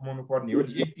गुडविल कमाउनु पर्ने हो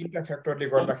नि यी तीनटा फ्याक्टरले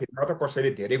गर्दाखेरि न त कसैले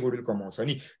धेरै गुडविल कमाउँछ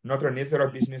नि नत्र नेचर अफ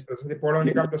बिजनेस त जस्तै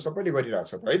पढाउने काम त सबैले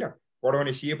गरिरहेछ त हैन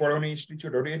पढाउने सीए पढाउने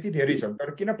इन्स्टिट्युटहरू यति धेरै छन् तर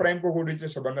किन प्राइमको गुडविल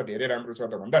चाहिँ सबभन्दा धेरै राम्रो छ त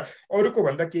भन्दा अरूको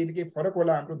भन्दा केही न केही फरक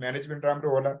होला हाम्रो म्यानेजमेन्ट राम्रो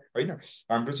होला हैन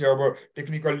हाम्रो चाहिँ अब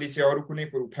टेक्निकल्ली चाहिँ अरू कुनै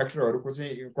फ्याक्टरहरूको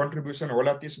चाहिँ कन्ट्रिब्युसन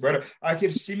होला त्यस भएर आखिर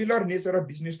सिमिलर नेचर अफ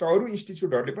बिजनेस त अरू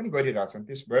इन्स्टिट्युटहरूले पनि गरिरहेछन्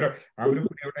त्यस भएर हाम्रो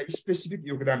कुनै एउटा स्पेसिफिक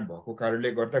योगदान भएको कारणले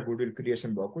गर्दा गुडविल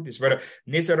क्रिएसन भएको त्यस भएर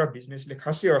नेचर अफ बिजनेसले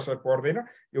खासै असर पर्दैन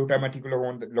एउटामा टिक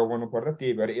लगाउनु पर्दा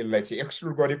त्यही भएर यसलाई चाहिँ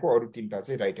एक्सक्लुड गरेको अरू तीनटा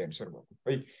चाहिँ राइट एन्सर भएको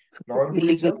है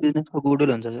इलिगल बिजनेसको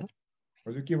गुडविल हुन्छ सर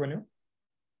हजुर के भन्यो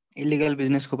इलिगल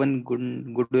बिजनेसको पनि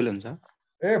गुडविल हुन्छ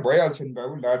ए भइहाल्छ नि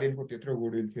बाबु लादेनको त्यत्रो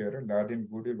गुडविल थियो र लादेन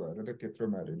गुडविल भएर त त्यत्रो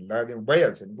मार्यो नि लादेन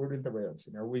भइहाल्छ नि गुडविल त भइहाल्छ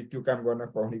नि अब त्यो काम गर्न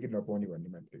पाउने कि नपाउने भन्ने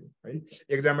मात्रै हो है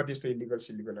एक्जाममा त्यस्तो इलिगल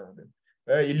आउँदैन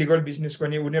इलिगल बिजनेसको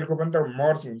नि उनीहरूको पनि त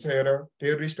मर्ज हुन्छ हेर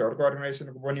टेरोरिस्टहरूको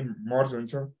अर्गनाइजेसनको पनि मर्ज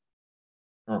हुन्छ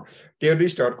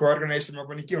टेरोरिस्टहरूको अर्गनाइजेसनमा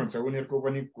पनि के हुन्छ उनीहरूको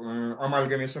पनि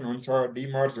अमाल्गमेसन हुन्छ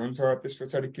डिमर्ज हुन्छ त्यस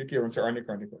पछाडि के हुन्छ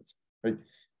अनेक हुन्छ है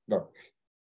ल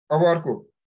अब अर्को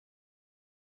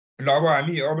ल अब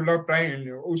हामी अब ल प्राय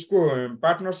उसको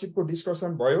पार्टनरसिपको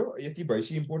डिस्कसन भयो यति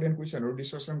भएपछि इम्पोर्टेन्ट क्वेसनहरू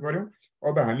डिस्कसन गर्यौं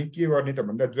अब हामी के गर्ने त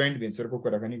भन्दा जोइन्ट भेन्चरको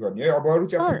कुराकानी गर्ने है अब अरु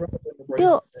च्याप्टर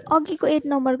त्यो अघिको 8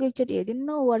 नम्बरको एकचोटी हेर्दिनु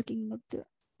न वर्किङ नोट त्यो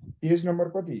पेज नम्बर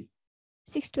कति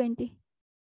 620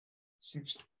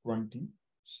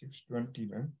 620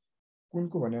 मा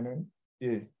कुनको भनेन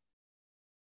ए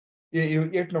यो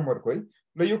 8 नम्बरको है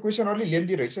ल यो क्वेसन अलि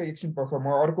लेन्दी रहेछ एकछिन पख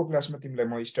म अर्को क्लासमा तिमीलाई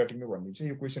म स्टार्टिङमै भनिदिन्छु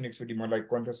यो क्वेसन एकचोटी मलाई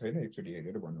कन्फ्युज छैन एकचोटी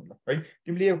हेरेर भन्नु ल है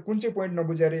तिमीले यो कुन चाहिँ पोइन्ट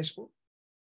नबुझाएर यसको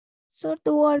सर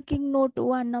त्यो वर्किङ नोट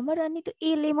 1 नम्बर अनि त्यो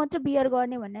ए ले मात्र बियर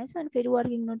गर्ने भनेको छ अनि फेरि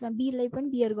वर्किङ नोटमा बी लाई पनि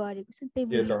बियर गरेको छ त्यही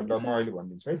बुझ्नु ल म अहिले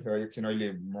भनिदिन्छु है एकछिन अहिले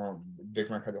म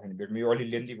ब्रेकमा खाँदाखेरि ब्रेकमा यो अलि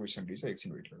लेन्दी क्वेसन रहेछ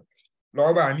एकछिन वेट गर ल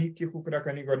अब हामी के को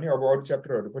कुराकानी गर्ने अब अरु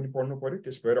च्याप्टरहरु पनि पढ्नु पर्यो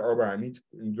त्यस भएर अब हामी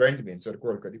जोइन्ट भेन्चरको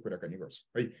अलिकति कुराकानी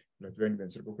गर्छौं है ल जोइन्ट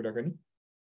भेन्चरको कुराकानी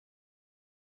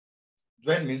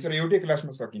जोइन्ट भेन्चर एउटै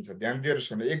क्लासमा सकिन्छ ध्यान दिएर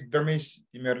सुन एकदमै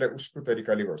तिमीहरुलाई उसको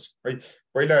तरिकाले गर्छ है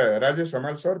पहिला राजेश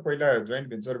हमाल सर पहिला जोइन्ट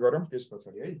भेन्चर गरौँ त्यसपछि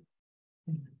है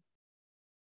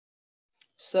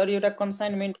सर एउटा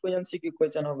कन्साइनमेन्टको एमसीक्यू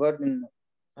क्वेशन हो गर्दिनु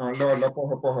ल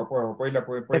पहिला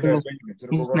जोइन्ट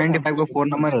भेन्चरको गरौँ 95 को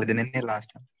 4 नम्बर हेर्दिने नि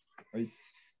लास्ट है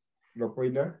ल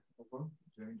पहिला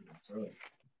जोइन्ट भेन्चर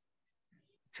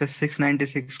सर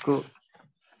 696 को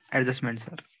एडजस्टमेन्ट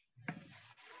सर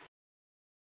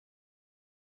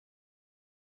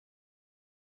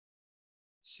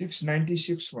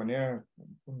 696 भने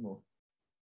कुन हो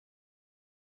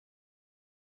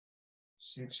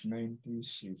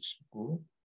 696 को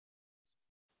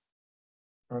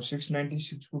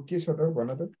 696 को के छ त भन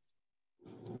त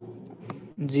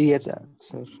जीएच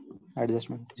सर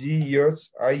एडजस्टमेन्ट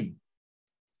जीएचआई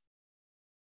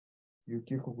यो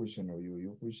के को क्वेशन हो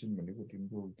यो क्वेशन भनेको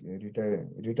तिम्रो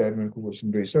रिटायरमेन्टको क्वेशन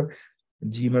रहेछ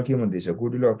जी मा के भन्दैछ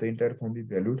goodwill of the entire form be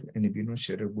valued and बिनो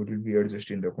share goodwill be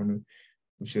adjust in the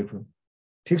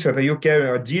ठीक छ त यो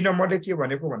जी नम्बरले के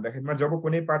भनेको भन्दाखेरिमा जब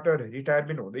कुनै पार्टनर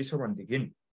रिटायरमेन्ट हुँदैछ भनेदेखि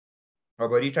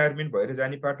अब रिटायरमेन्ट भएर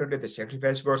जाने पार्टनरले त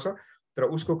सेक्रिफाइस गर्छ तर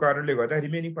उसको कारणले गर्दा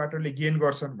रिमेनिङ पार्टनरले गेन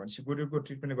गर्छन् भनेपछि गुडविलको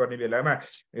ट्रिटमेन्ट गर्ने बेलामा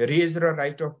रेज र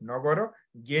राइट अफ नगर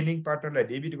गेनिङ पार्टनरलाई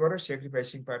डेबिट गर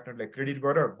सेक्रिफाइसिङ पार्टनरलाई क्रेडिट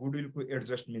गर गुडविलको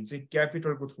एडजस्टमेन्ट चाहिँ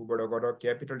क्यापिटलको थ्रुबाट गर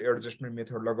क्यापिटल एडजस्टमेन्ट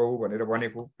मेथड लगाऊ भनेर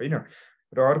भनेको हैन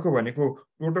र अर्को भनेको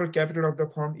total capital of the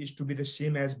form is to be the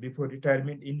same as before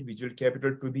retirement individual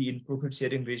capital to be in profit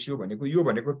sharing ratio भनेको यो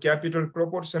भनेको क्यापिटल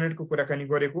प्रोपोर्सनेटको कुराकानी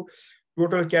गरेको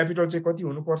टोटल क्यापिटल चाहिँ कति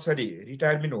हुनुपर्छ रे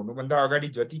रिटायरमेन्ट हुनुभन्दा अगाडि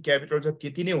जति क्यापिटल छ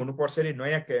त्यति नै हुनुपर्छ रे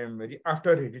नयाँ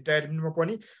आफ्टर रिटायरमेन्टमा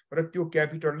पनि र त्यो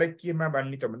क्यापिटललाई केमा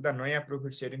बाँड्ने त भन्दा नयाँ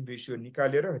प्रॉफिट शेयरिङ रेशियो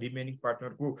निकालेर रिमेनिङ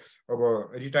पार्टनरको अब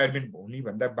रिटायरमेन्ट हुने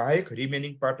भन्दा बाहेक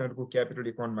रिमेनिङ पार्टनरको क्यापिटल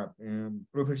एकाउन्टमा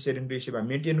प्रॉफिट शेयरिङ रेशियोमा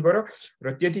मेन्टेन गर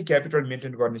र त्यति क्यापिटल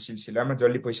मेन्टेन गर्ने सिलसिलामा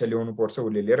जसले पैसा ल्याउनु पर्छ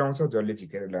उसले लिएर आउँछ जसले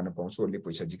झिकेर लान पाउँछ उसले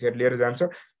पैसा झिकेर लिएर जान्छ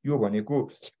यो भनेको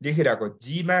लेखिरहेको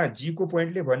जीमा जीको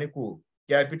पोइन्टले भनेको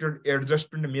क्यापिटल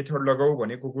एडजस्टमेन्ट मेथड लगाऊ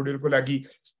भनेको गुडविलको लागि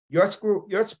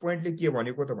यच पोइन्टले के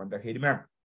भनेको त भन्दाखेरिमा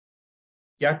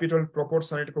क्यापिटल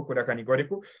प्रोपोर्सनेटको कुराकानी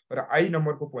गरेको र आई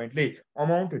नम्बरको पोइन्टले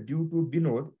amount due to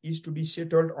Vinod is to be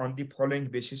settled on the following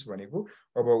basis भनेको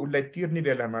अब उसलाई तिर्ने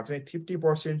बेलामा चाहिँ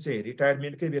 50% चाहिँ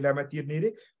रिटायरमेन्टकै बेलामा तिर्ने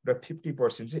रे र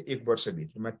 50% चाहिँ 1 वर्ष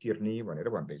भित्रमा तिर्ने भनेर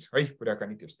भन्दैछ है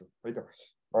कुराकानी त्यस्तो है त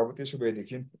अब त्यसो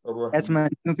भएदेखि अब एचमा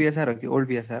न्यू पीएसआर हो कि ओल्ड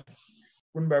पीएसआर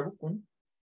कुन बाबु कुन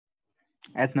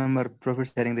H number profit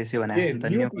sharing ratio भने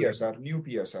न्यू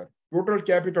पीएसआर टोटल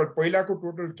क्यापिटल पहिलाको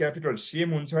टोटल क्यापिटल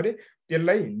सेम हुन्छ रे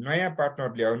त्यसलाई नयाँ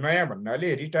पार्टनरले अब नयाँ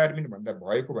भन्नाले रिटायरमेन्ट भन्दा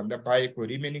भएको भन्दा बाहेकको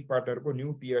रिमेनिङ पार्टनरको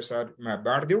न्यू पीएसआर मा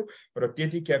बाँड्दियौ र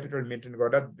त्यति क्यापिटल मेन्टेन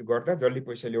गर्दा जसले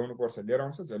पैसा ल्याउनु पर्छ लिएर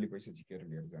आउँछ जसले पैसा झिकेर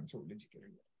लिएर जान्छ उसले झिकेर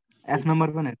लिएर एफ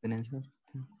नम्बर पनि हेर्दैन सर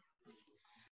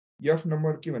एफ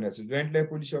नम्बर के भनेको छ joint life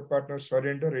policy of partner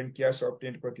surrender and cash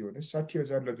obtained कति हो त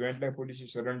 60,000 ल जोइन्ट लाइफ पोलिसी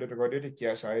सरेन्डर गरेर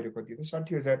क्यास आएर कति हो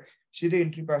 60,000 सिधै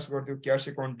इन्ट्री पास गरिदियो cash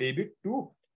account debit to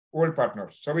old partner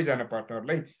सबैजना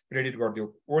पार्टनरलाई क्रेडिट गरिदियो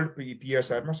ओल्ड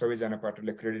पीएसआर मा सबैजना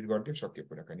पार्टनरलाई क्रेडिट गरिदियो सक्यो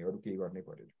कुराकानी अरु केही गर्नै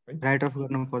पर्दैन है राइट अफ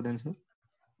गर्नु पर्दैन सर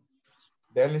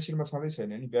ब्यालेन्स सिटमा छँदै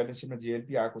छैन नि ब्यालेन्स सिटमा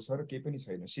जीएलपी आएको छ र केही पनि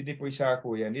छैन सिधै पैसा आएको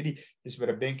हो यहाँनिर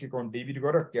त्यसबाट ब्याङ्क एकाउन्ट डेबिट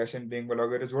गर क्यास एन्ड ब्याङ्कमा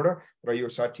लगेर जोड र यो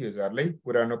 60,000 लाई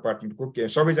पुरानो पार्टनरको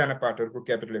सबैजना पार्टनरको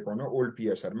क्यापिटल एकाउन्टमा ओल्ड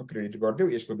पीएसआर मा क्रेडिट गरिदियो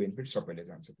यसको बेनिफिट सबैले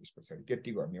जान्छ त्यसपछि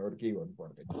त्यति गर्ने अरु केही गर्नु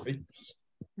पर्दैन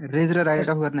है रेज र राइट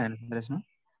अफ गर्ने हैन यसमा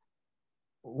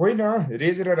होइन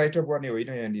रेज र राइट अफ गर्ने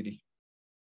होइन यहाँनिर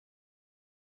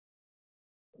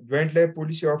joint life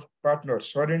policy of partner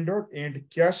surrender and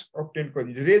cash obtain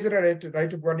गर्ने रेज र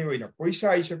राइट अफ गर्ने होइन पैसा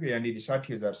आइसक्यो यहाँनिर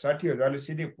 60,000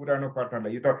 सिधै पुरानो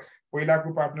पार्टनरलाई यो त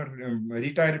पहिलाको पार्टनर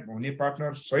रिटायर हुने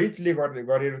पार्टनर सहितले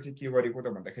गरेर चाहिँ के गरेको त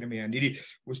भन्दाखेरि यहाँनिर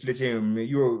उसले चाहिँ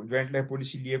यो जोइन्ट लाइफ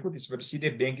पोलिसी लिएको त्यसबाट सिधै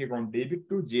bank account debit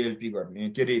to JLP गर्ने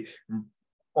के अरे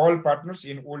अल पार्टनर्स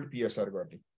इन ओल्ड पिएसआर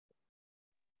गर्ने।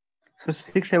 सो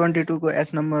 672 को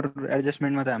एस नम्बर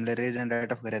एडजस्टमेन्टमा त हामीले रेज एन्ड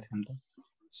राइट अफ गरेका थियौँ त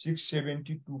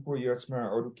 672 को यसमा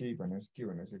अरु केही भने के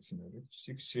भने सेक्सनहरु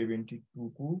 672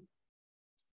 को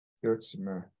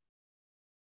यसमा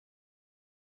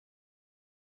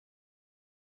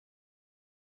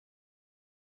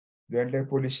joint life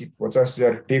policy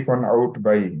 50,000 taken out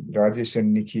by Rajesh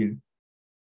and Nikhil.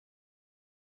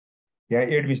 यहाँ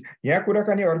एडमिस यहाँ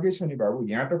कुराकानी अर्कै छ नि बाबु,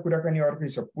 यहाँ त कुराकानी अर्कै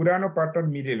छ। पुरानो पार्टनर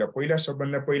मिलेर पहिला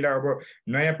सबभन्दा पहिला अब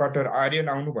नयाँ पार्टनर आर्यन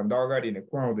आउनुभन्दा अगाडि नै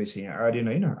को आउँदैछ यहाँ आर्यन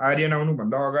होइन, आर्यन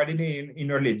आउनुभन्दा अगाडि नै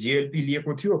यिनीहरूले जेएलपी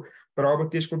लिएको थियो तर अब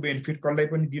त्यसको बेनिफिट कसलाई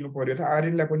पनि दिनु पर्यो त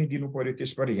आर्यनलाई पनि दिनु पर्यो।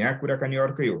 त्यसबाट यहाँ कुराकानी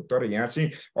अर्कै हो। तर यहाँ चाहिँ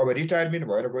अब रिटायरमेन्ट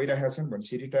भएर गइरहेका छन्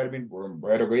भनेपछि रिटायरमेन्ट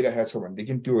भएर गइरहेको छ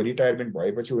भनेदेखि त्यो रिटायरमेन्ट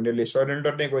भएपछि उनीहरूले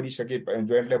सरेन्डर नै गरिसके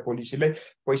जोइन्ट लाइफ पोलिसीलाई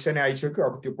पैसा नै आइसक्यो।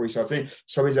 अब त्यो पैसा चाहिँ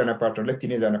सबैजना पार्टनरलाई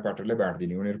तिनैजना पार्टनरलाई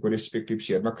बाँडिदिने, उनीहरूको रेस्पेक्टिभ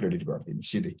सेयरमा क्रेडिट गरिदिने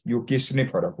सिधै। यो केस नै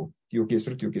फरक हो, यो केस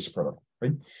र त्यो केस फरक हो है।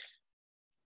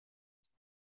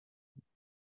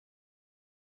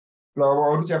 ल अब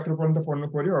अरू च्याप्टर पनि त पढ्नु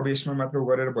पर्यो, अब यसमा मात्र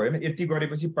गरेर भएन। यति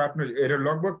गरेपछि पार्टनर हेरेर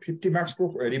लगभग 50 मार्क्सको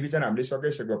रिभिजन हामीले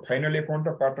सकिसक्यो। फाइनल एकाउन्ट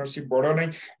र पार्टनरसिपबाट नै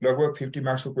लगभग 50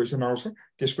 मार्क्सको क्वेसन आउँछ,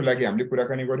 त्यसको लागि हामीले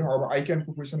कुराकानी गर्यौँ। अब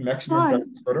आइक्यानको क्वेसन म्याक्सिमम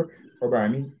प्र्याक्टिस गरौँ। अब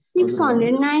हामी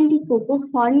 694 को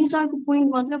फर्निचरको पोइन्ट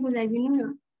मात्र बुझाइदिनु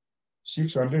न।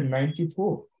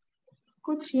 694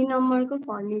 को 3 नम्बरको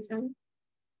फर्निचर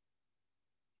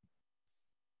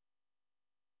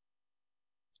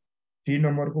 3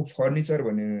 नम्बरको फर्निचर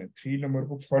भने 3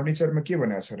 नम्बरको फर्निचरमा के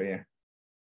भनेको छ र यहाँ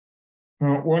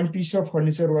one piece of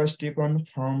furniture was taken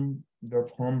from the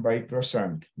firm by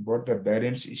Prashant but the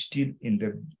balance is still in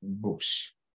the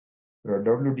books. The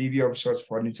WDV of such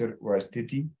furniture was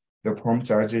 30. The firm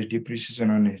charges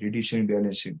depreciation on reducing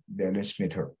balance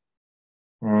method.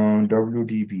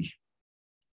 WDV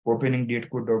opening date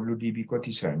को WDV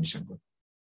कति छ हामीसँग?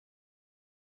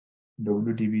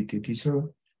 WDV 30 छ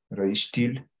र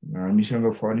still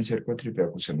हामीसँग furniture कति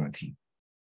रुपैयाँको छ माथि?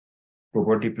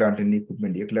 प्रोपर्टी प्लान्ट एन्ड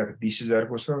इक्विपमेन्ट 1,20,000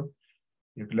 को छ।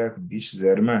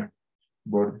 1,20,000 मा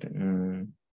board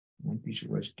one piece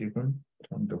was taken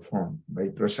from the firm by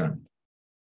Prashant.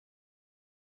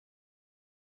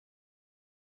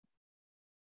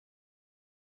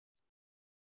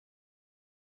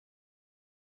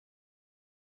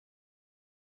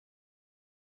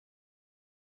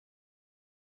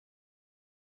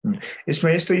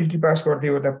 यसमा यस्तो इन्ट्री पास गर्दै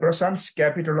हो त प्रशान्त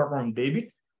capital account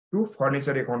debit to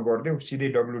furniture account गर्दै सिधै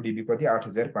WDV कति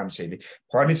 8,500 ले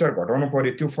फर्निचर घटाउनु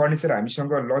पर्यो। त्यो फर्निचर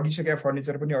हामीसँग लगिसकेका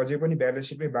फर्निचर पनि अझै पनि ब्यालेन्स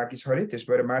सिटमै बाँकी छ रे।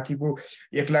 त्यसबाट माथिको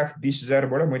 1,20,000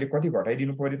 बाट मैले कति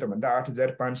घटाइदिनु पर्यो त भन्दा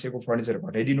 8,500 को फर्निचर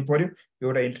घटाइदिनु पर्यो।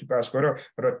 एउटा इन्ट्री पास गर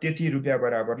र त्यति रुपैयाँ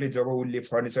बराबरले जब उसले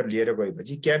फर्निचर लिएर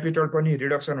गएपछि क्यापिटल पनि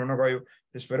रिडक्सन हुन गयो।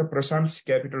 त्यसबाट प्रशान्त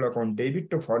capital account debit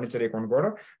to furniture account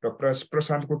गर र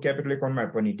प्रशान्तको क्यापिटल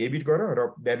एकाउन्टमा पनि डेबिट गर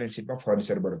र ब्यालेन्स सिटमा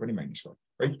फर्निचरबाट पनि माइनस गर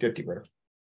है। त्यति गर।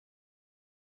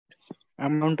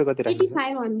 अमाउन्ट कति राख्नु?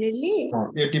 8500 ले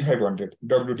 8500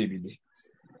 WDV ले।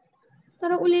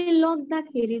 तर उले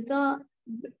लग्दाखेरि त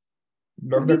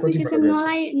लग्दा कति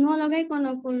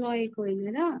नलगाइकनको लगेको होइन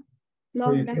र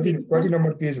लग्दाखेरि कति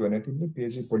नम्बर पेज भने तिमीले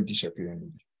पेज पल्टिसक्यो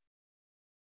यहाँनिर।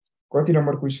 कति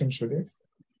नम्बर क्वेशन सोधे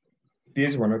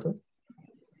पेज भन त?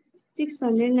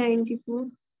 694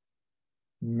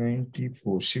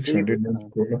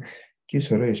 694 के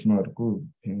छ र यसमा अर्को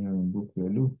book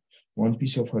value one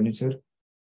piece of furniture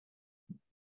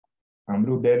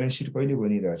हाम्रो ब्यालेन्स सिट कहिले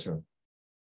बनिरहेछ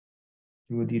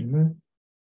त्यो दिनमा?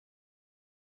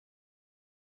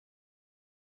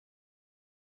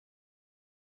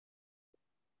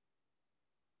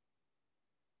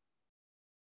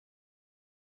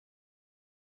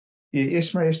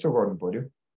 यसमा यस्तो गर्नु पर्यो।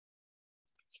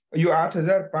 यो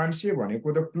 8,500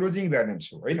 भनेको त क्लोजिङ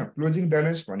ब्यालेन्स हो हैन। क्लोजिङ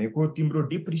ब्यालेन्स भनेको तिम्रो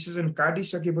डिप्रिसिएसन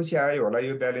काटिसकेपछि आयो होला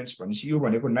यो ब्यालेन्स भनेपछि यो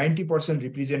भनेको 90%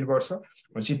 रिप्रेजेन्ट गर्छ।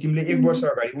 भनेपछि तिमीले 1 वर्ष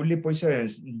अगाडि उले पैसा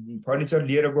फर्निचर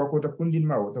लिएर गएको त कुन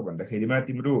दिनमा हो त भन्दाखेरिमा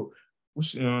तिम्रो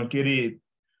उस के रे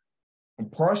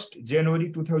 1 जनवरी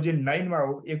 2009 मा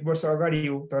हो, 1 वर्ष अगाडि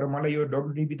हो। तर मलाई यो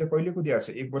WDV त कहिलेको दिएको छ?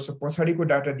 1 वर्ष पछाडिको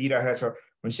डाटा दिइरहेको छ।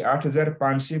 भनेपछि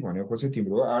 8,500 भनेको चाहिँ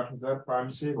तिम्रो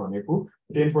 8,500 भनेको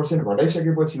 10%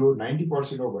 घटाइसकेपछि हो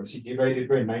 90% हो। भनेपछि डिभाइडेड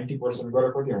बाइ 90%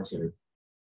 गरेर कति आउँछ यो?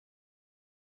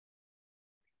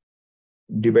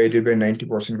 डिभाइडेड बाइ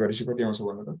 90% गरेपछि कति आउँछ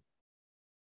भन्नु त?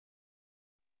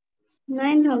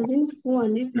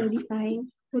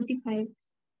 9,445.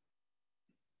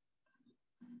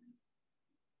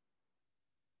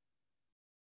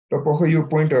 र पख यो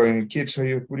पोइन्ट के छ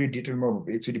यो पुरै डिटेलमा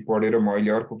एकचोटि पढेर म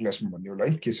अहिले अर्को क्लासमा भन्ने होला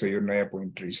है के छ यो नयाँ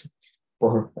पोइन्ट रहेछ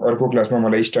पख अर्को क्लासमा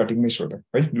मलाई स्टार्टिङमै सोध है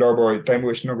ल अब टाइम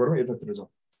वेस्ट नगरौँ यतातिर जाउँ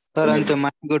सर अनि त्यो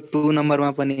माथिको 2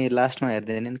 नम्बरमा पनि लास्टमा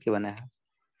हेर्दैन नि के भने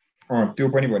त्यो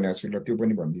पनि भनेको छु ल त्यो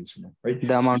पनि भनिदिन्छु म है द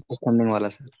अमाउन्ट अफ स्पेन्डिङ वाला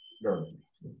सर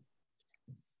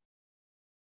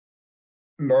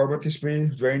ल अब त्यसमै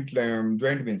जोइन्ट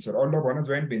भेन्चर ल भन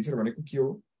जोइन्ट भेन्चर भनेको के हो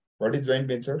व्हाट इज जोइन्ट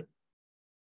भेन्चर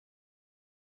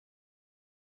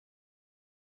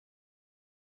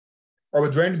अब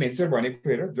जोइन्ट भेन्चर भनेको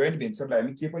हेर जोइन्ट भेन्चरलाई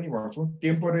हामी के पनि भन्छौँ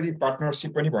टेम्पोररी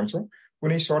पार्टनरसिप पनि भन्छौँ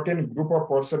कुनै सर्टेन ग्रुप अफ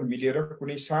पर्सन मिलेर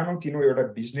कुनै सानो तिनो एउटा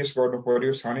बिजनेस गर्नु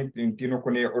पर्यो सानै तिनो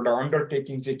कुनै एउटा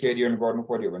अन्डरटेकिङ चाहिँ क्यारी अन गर्नु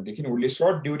पर्यो भनेदेखि उसले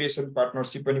सर्ट ड्युरेसन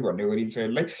पार्टनरसिप पनि भन्ने गरिन्छ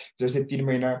यसलाई जस्तै 3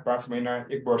 महिना 5 महिना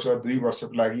 1 वर्ष 2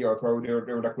 वर्षको लागि अथवा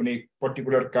उनीहरूले एउटा कुनै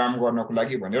पर्टिकुलर काम गर्नको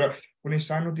लागि भनेर कुनै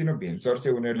सानो तिनो भेन्चर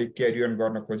चाहिँ उनीहरूले क्यारी अन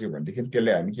गर्न खोज्यो भनेदेखि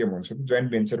त्यसलाई हामी के भन्छौँ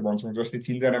जोइन्ट भेन्चर भन्छौँ जस्तै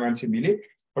 3 जना मान्छे मिले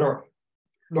र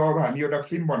ल अब हामी एउटा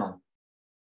फिल्म बनाऊ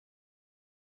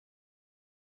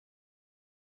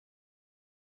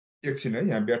एकछिन है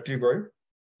यहाँ ब्याट्री गयो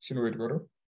एकछिन वेट गरौँ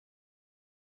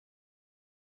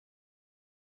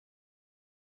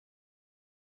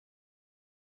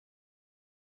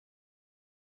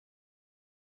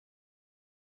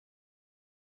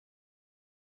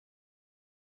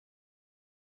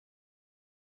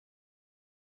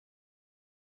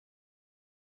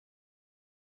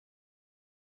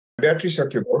ब्याट्री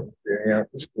सक्यो यहाँ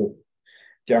उसको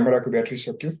क्यामेराको ब्याट्री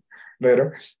सक्यो ल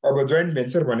अब जोइन्ट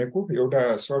भेन्चर भनेको एउटा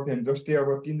सर्टेन जस्तै अब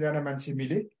 3 जना मान्छे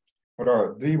मिले र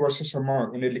 2 वर्षसम्म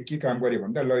उनीहरूले के काम गरे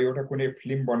भन्दा ल एउटा कुनै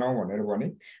फिल्म बनाऊ भनेर भने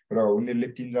र उनीहरूले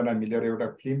 3 जना मिलेर एउटा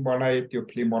फिल्म बनाए त्यो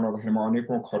फिल्म बनाउँदाखेरिमा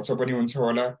अनेकौं खर्च पनि हुन्छ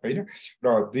होला हैन र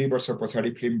 2 वर्ष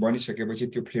पछाडी फिल्म बनिसकेपछि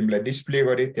त्यो फिल्मलाई डिस्प्ले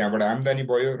गरे त्यहाँबाट आम्दानी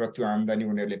भयो र त्यो आम्दानी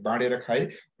उनीहरूले बाँडेर खाए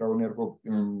र उनीहरूको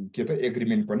के त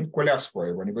एग्रीमेन्ट पनि कोल्याप्स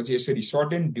भयो भनेपछि यसरी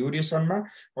सर्टेन ड्युरेसनमा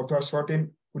अथवा सर्टेन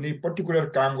कुनै पर्टिकुलर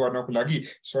काम गर्नको लागि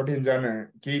सर्टेन जना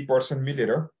केही पर्सन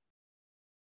मिलेर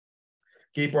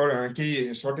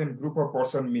केही सर्टेन ग्रुप अफ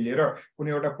पर्सन मिलेर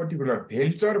कुनै एउटा पर्टिकुलर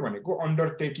भेन्चर भनेको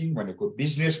अन्डरटेकिङ भनेको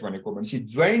बिजनेस भनेको भनेपछि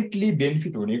जोइन्टली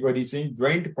बेनिफिट हुने गरी चाहिँ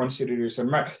जोइन्ट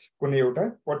कन्सिडरेसनमा कुनै एउटा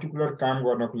पर्टिकुलर काम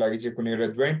गर्नको लागि चाहिँ कुनै एउटा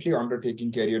जोइन्टली अन्डरटेकिङ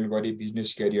क्यारी अन गरे बिजनेस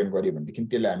क्यारी अन गरे भनेदेखि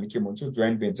त्यसलाई हामी के भन्छौँ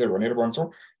जोइन्ट भेन्चर भनेर भन्छौँ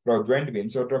र जोइन्ट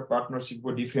भेन्चर र पार्टनरसिपको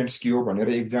डिफरेन्स के हो भनेर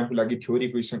एक्जामको लागि theory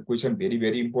question very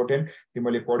very important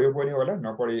तिमीले पढ्यो पनि होला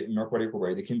नपढेको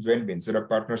भएदेखि जोइन्ट भेन्चर र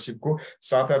पार्टनरसिपको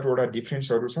 7-8 वटा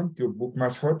डिफरेन्सहरू छन् त्यो बुकमा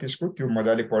छ त्यसको त्यो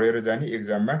मजाले पढेर जाने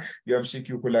एक्जाममा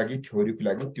एमसीक्यू को लागि थ्योरीको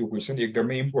लागि त्यो क्वेसन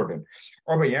एकदमै इम्पोर्टेन्ट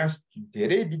अब यहाँ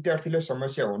धेरै विद्यार्थीलाई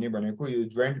समस्या हुने भनेको यो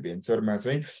जोइन्ट भेन्चरमा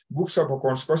चाहिँ बुक्स अफ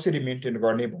अकाउन्ट्स कसरी मेन्टेन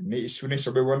गर्ने भन्ने इस्यु नै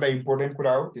सबैभन्दा इम्पोर्टेन्ट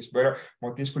कुरा हो त्यसभएर म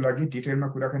त्यसको लागि डिटेलमा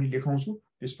कुराकानी देखाउँछु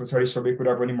त्यस पछाडि सबै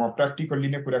कुरा पनि म प्र्याक्टिकल्ली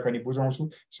नै कुराकानी बुझाउँछु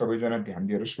सबैजना ध्यान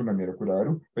दिएर सुन मेरो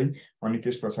कुराहरू है अनि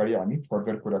त्यस पछाडि हामी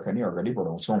फर्दर कुराकानी अगाडि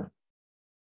बढाउँछौँ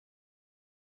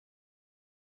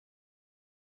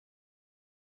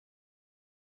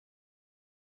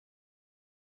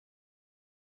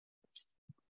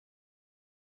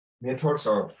methods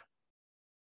of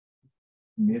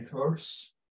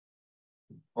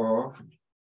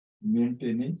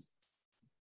maintaining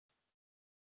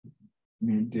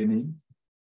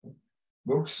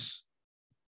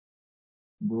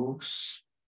books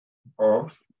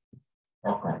of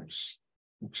accounts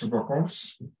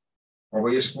अब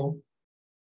यसको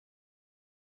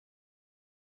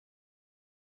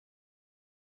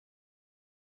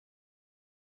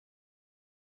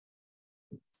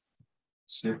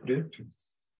separate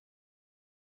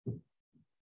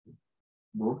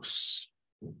books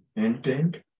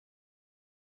maintained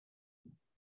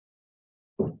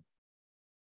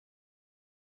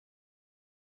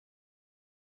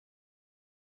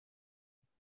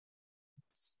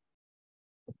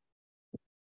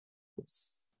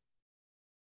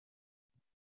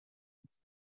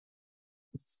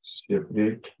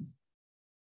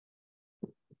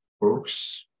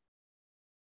books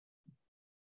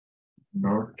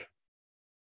not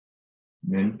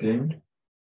maintained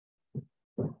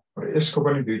यसको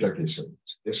पनि दुईटा केसहरू हुन्छ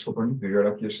यसको पनि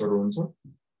दुईवटा केसहरू हुन्छ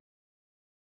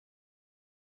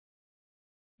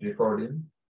recording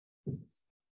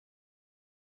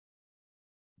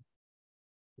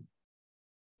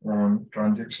on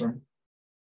transaction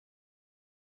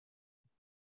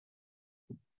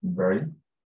by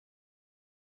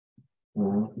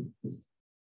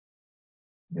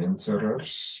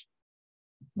venturers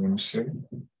himself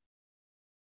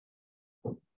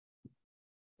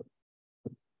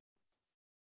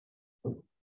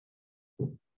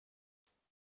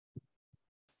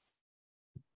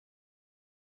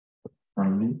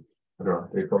only र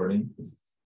recording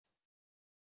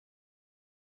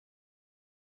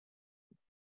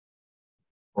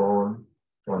all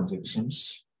transactions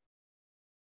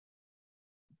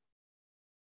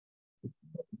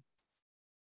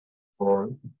for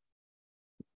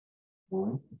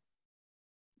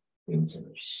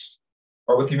ventures.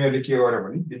 अब तिमीहरूले के गर्यो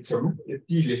भने बिचमा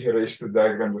यति लेखेर यस्तो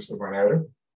डायग्राम जस्तो बनाएर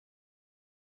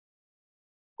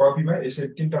कपीमा यसरी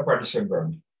तीनटा पार्टिसन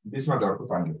गर्ने बिचमा धर्को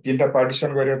तान्दियो तीनटा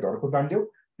पार्टिसन गरेर धर्को तान्दियो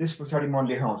त्यस पछाडी म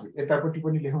लेखाउँछु यतापट्टि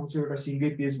पनि लेखाउँछु एउटा सिंगै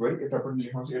पेज भयो यतापट्टि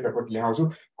लेखाउँछु यतापट्टि लेखाउँछु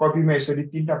कपीमा यसरी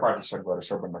तीनटा पार्टिसन गरेर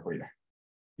सबभन्दा पहिला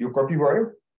यो कपी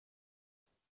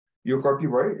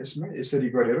भयो यसमा यसरी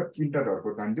गरेर तीनटा धर्को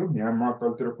तान्दियो यहाँ म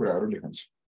तलतिर कुराहरू लेखाउँछु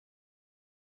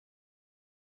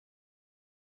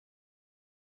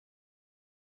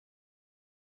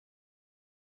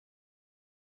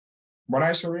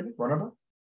बनाए सबैले भन त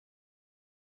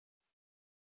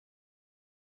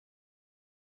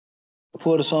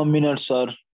For some minutes, sir.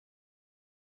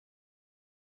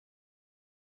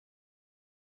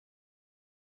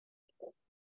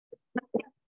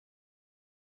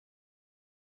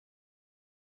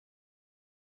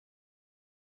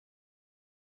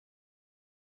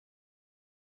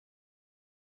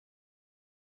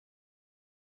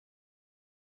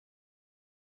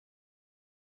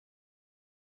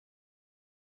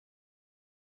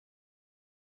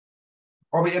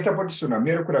 अब यतापट्टि सुन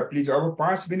मेरो कुरा प्लिज अब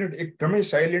 5 मिनट एकदमै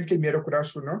साइलेन्टली मेरो कुरा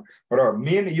सुन र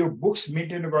मेन यो बुक्स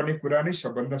मेन्टेन गर्ने कुरा नै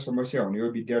सबभन्दा समस्या हुने हो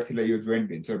विद्यार्थीलाई यो जोइन्ट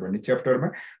भेन्चर भन्ने च्याप्टरमा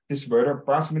त्यस भएर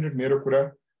 5 मिनट मेरो कुरा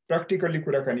प्र्याक्टिकली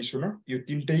कुराकानी सुन यो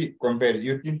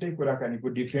तीनटै कुराकानीको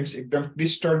डिफरेन्स एकदम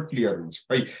क्रिस्टल क्लियर हुन्छ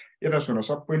है यता सुन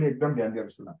सबैले एकदम ध्यान दिएर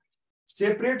सुन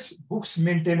सेपरेट बुक्स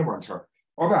मेन्टेन भन्छ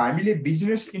अब हामीले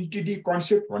बिजनेस एन्टिटी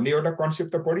कन्सेप्ट भन्ने एउटा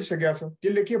कन्सेप्ट त पढिसकेका छ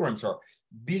त्यसले के भन्छ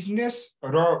बिजनेस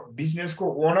र बिजनेसको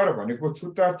ओनर भनेको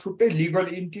छुट्टै लिगल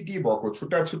एन्टिटी भएको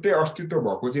छुट्टै अस्तित्व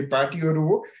भएको चाहिँ पार्टीहरू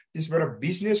हो त्यसबाट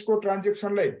बिजनेसको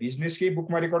ट्रान्जेक्सनलाई बिजनेसकै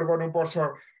बुकमा रेकर्ड गर्नुपर्छ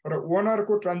र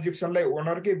ओनरको ट्रान्जेक्सनलाई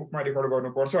ओनरकै बुकमा रेकर्ड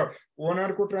गर्नुपर्छ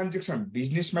ओनरको ट्रान्जेक्सन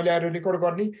बिजनेसमा ल्याएर रेकर्ड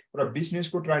गर्ने र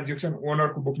बिजनेसको ट्रान्जेक्सन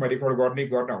ओनरको बुकमा रेकर्ड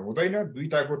गर्न हुँदैन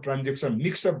दुईटाको ट्रान्जेक्सन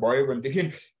मिक्सअप भयो भनेदेखि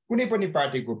कुनै पनि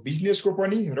पार्टीको बिजनेसको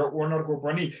पनि र ओनरको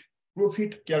पनि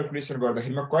profit calculation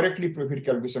गर्दाखेरिमा correctly profit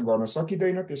calculation गर्न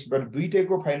सकिदैन त्यसबाट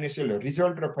दुईटैको फाइनान्शियल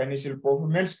रिजल्ट र फाइनान्शियल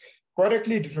परफर्मेन्स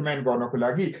करेक्टली डिटरमाइन गर्नको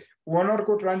लागि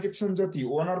ओनरको ट्रान्जेक्सन जति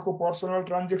ओनरको पर्सनल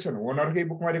ट्रान्जेक्सन ओनरकै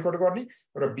बुकमा रेकर्ड गर्ने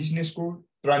र बिजनेसको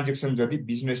ट्रान्जेक्सन जति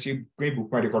बिजनेसकै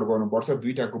बुकमा रेकर्ड गर्नुपर्छ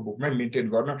दुईटाको बुकमा मेन्टेन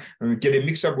गर्न के अरे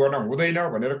मिक्सअप गर्न हुँदैन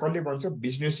भनेर कसले भन्छ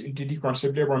बिजनेस एन्टिटी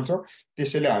कन्सेप्टले भन्छ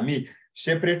त्यसैले हामी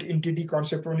सेपरेट एन्टिटी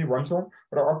कन्सेप्ट पनि भन्छौँ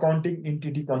र अकाउन्टिङ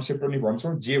एन्टिटी कन्सेप्ट पनि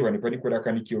भन्छौँ जे भने पनि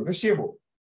कुराकानी के हो त सेम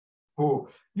हो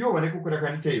यो भनेको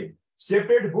कुराकानी त्यही हो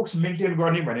सेपरेट बुक्स मेन्टेन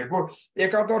गर्ने भनेको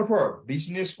एकातर्फ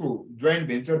बिजनेसको जोइन्ट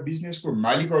भेन्चर बिजनेसको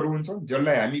मालिकहरू हुन्छन्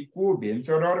जसलाई हामी को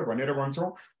भेन्चरर भनेर भन्छौँ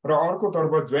र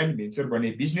अर्कोतर्फ जोइन्ट भेन्चर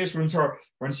भने बिजनेस हुन्छ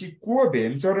भनेपछि को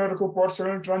भेन्चररको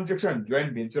पर्सनल ट्रान्जेक्सन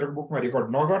जोइन्ट भेन्चरको बुकमा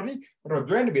रेकर्ड नगर्ने र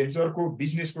जोइन्ट भेन्चरको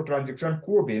बिजनेसको ट्रान्जेक्सन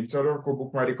को भेन्चररको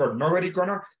बुकमा रेकर्ड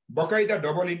नगरिकन बकाइदा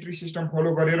डबल इन्ट्री सिस्टम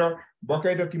फलो गरेर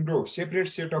बकाइदा तिम्रो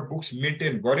separate set of books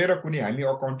maintain गरेर कुनै हामी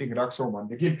अकाउन्टिङ राख्छौँ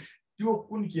भनेदेखि त्यो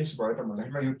कुन केस भयो त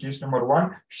भन्दाखेरिमा यो case number 1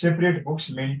 separate books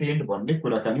maintain भन्ने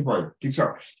कुराकानी भयो ठीक छ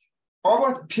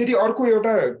अब फेरि अर्को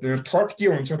एउटा थट के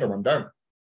हुन्छ त भन्दा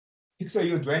ठीक छ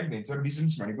यो जोइन्ट भेन्चर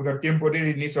बिजनेस भनेको त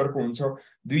टेम्पोरेरी नेचरको हुन्छ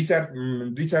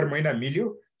दुई चार महिना मिल्यो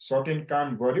सर्टेन काम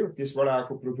गर्यो त्यसबाट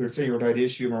आएको प्रॉफिट चाहिँ एउटा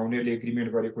रेशियोमा उनीहरूले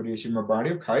एग्रिमेन्ट गरेको रेशियोमा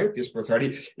बाँड्यो खायो त्यस पछाडी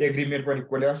एग्रिमेन्ट पनि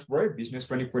कोल्याप्स भयो बिजनेस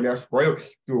पनि कोल्याप्स भयो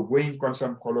त्यो गोइङ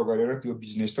कन्सर्न फलो गरेर त्यो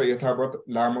बिजनेस त यथावत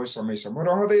लामो समयसम्म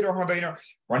रहँदैन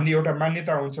भन्ने एउटा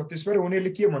मान्यता हुन्छ त्यसबाट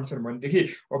उनीहरूले के भन्छन् भनेदेखि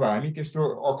अब हामी त्यस्तो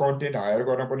अकाउन्टेन्ट हायर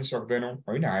गर्न पनि सक्दैनौँ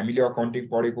हैन हामीले अकाउन्टिङ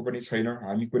पढेको पनि छैन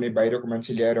हामी कुनै बाहिरको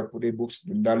मान्छे ल्याएर पुरै बुक्स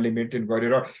धुमधामले मेन्टेन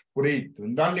गरेर पुरै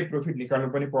धुमधामले प्रॉफिट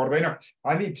निकाल्नु पनि पर्दैन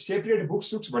हामी सेपरेट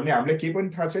बुक्स भन्ने हामीले केही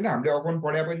पनि थाहा छैन हामीले अकाउन्ट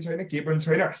पढे पनि छैन केही पनि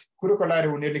छैन कुरोको लागि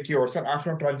उनीहरूले के गर्छन्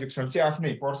आफ्नो ट्रान्जेक्सन चाहिँ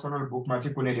आफ्नै पर्सनल बुकमा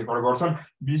चाहिँ कुनै रेकर्ड गर्छन्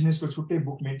बिजनेसको छुट्टै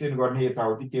बुक मेन्टेन गर्ने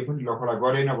यताउति केही पनि लफडा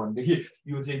गरेन भनेदेखि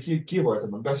यो चाहिँ के भयो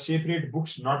त भन्दा सेपरेट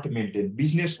बुक्स नट मेन्टेन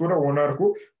बिजनेसको र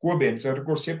ओनरको को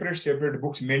भेन्चरको सेपरेट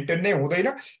बुक्स मेन्टेन नै हुँदैन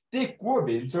त्यही को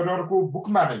भेन्चरको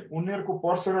बुकमा नै उनीहरूको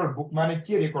पर्सनल बुकमा नै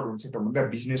के रेकर्ड हुन्छ त भन्दा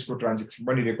बिजनेसको ट्रान्जेक्सन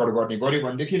पनि रेकर्ड गर्ने गर्यो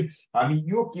भनेदेखि हामी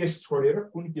यो केस छोडेर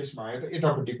कुन केसमा आयो त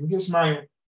यतापट्टिको केसमा आयो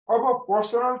अब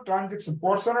पर्सनल ट्रान्जेक्सन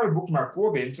पर्सनल बुकमा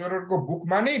को भेन्चरको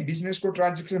बुकमा नै बिजनेसको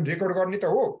ट्रान्जेक्सन रेकर्ड गर्ने त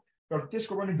हो तर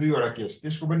त्यसको पनि दुईवटा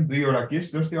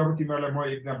केस जस्तै अब तिमीहरूलाई म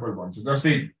एक्जाम्पल भन्छु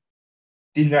जस्तै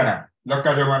तीनजना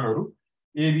लक्का जवानहरू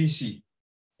एबीसी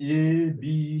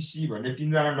भन्ने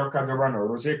तीनजना लक्का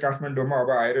जवानहरू चाहिँ काठमाडौँमा अब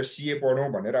आएर सीए पढौँ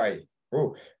भनेर आए हो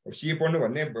सीए पढ्नु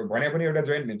भने पनि एउटा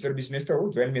जोइन्ट भेन्चर बिजनेस त हो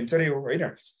जोइन्ट भेन्चरै हो हैन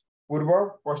पूर्व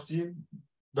पश्चिम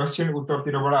दक्षिण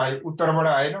उत्तरतिरबाट आयो उत्तरबाट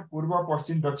आएन पूर्व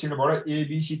पश्चिम दक्षिणबाट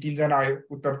एबिसी तीनजना आयो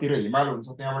उत्तरतिर हिमाल हुन्छ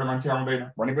त्यहाँबाट मान्छे आउँदैन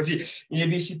भनेपछि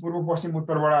एबिसी पूर्व पश्चिम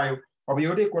उत्तरबाट आयो अब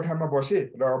एउटै कोठामा बसे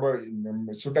र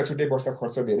अब छुट्टा छुट्टै बस्दा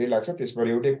खर्च धेरै लाग्छ त्यसबाट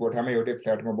एउटै कोठामा एउटै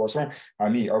फ्ल्याटमा बसौँ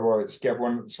हामी अब स्क्याप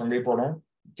 1 सँगै पढौँ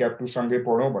क्याप 2 सँगै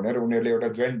पढौँ भनेर उनीहरूले एउटा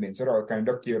जोइन्ट भेन्चर काइन्ड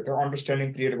अफ के हो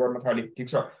अन्डरस्ट्यान्डिङ क्रिएट गर्न थाले ठीक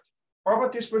छ अब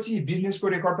त्यसपछि बिजनेसको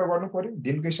रेकर्ड त गर्नु पर्यो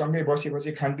दिनकै सँगै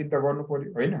बसेपछि खानपिन त गर्नु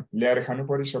पर्यो हैन ल्याएर खानु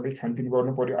पर्यो सबै खानपिन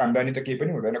गर्नु पर्यो आम्दानी त केही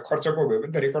पनि हुँदैन खर्चको भयो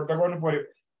भने त रेकर्ड त गर्नु पर्यो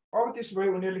अब त्यसो भए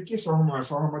उनीहरूले के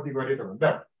सहमति गरे त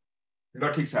भन्दा ल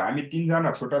ठीक छ हामी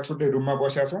तीनजना छोटा छोटै रुममा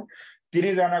बसेका छौँ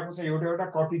तीनैजनाको चाहिँ एउटा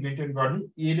कपी मेन्टेन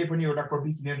गर्ने एले पनि एउटा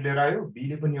कपी किनेर लिएर आयो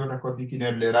बीले पनि एउटा कपी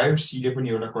किनेर लिएर आयो सीले पनि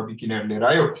एउटा कपी किनेर लिएर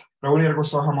आयो र उनीहरूको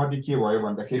सहमति के भयो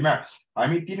भन्दाखेरिमा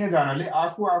हामी तीनैजनाले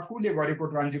आफूले गरेको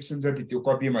ट्रान्जेक्सन जति त्यो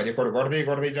कपीमा रेकर्ड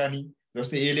गर्दै जाने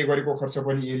जस्तै एले गरेको खर्च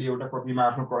पनि एले एउटा कपीमा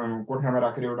आफ्नो कोठामा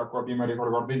राखेर एउटा कपीमा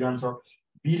रेकर्ड गर्दै जान्छ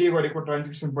बीले गरेको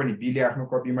ट्रान्जेक्सन पनि बीले आफ्नो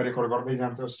कपीमा रेकर्ड गर्दै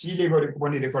जान्छ सीले गरेको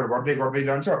पनि रेकर्ड गर्दै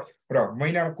जान्छ र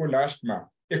महिनाको लास्टमा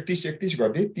 31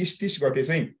 गते 30 गते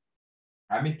चाहिँ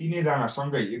हामी तीनैजना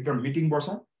सँगै एकदम मिटिङ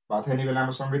बसौँ भात खाने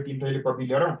बेलामा सँगै तीनटैले कपी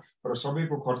ल्याउँ र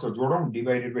सबैको खर्च जोडौँ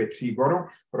डिभाइडेड बाइ 3 गरौँ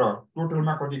र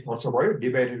टोटलमा कति खर्च भयो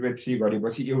डिभाइडेड बाइ 3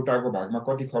 गरेपछि एउटाको भागमा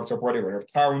कति खर्च पर्यो भनेर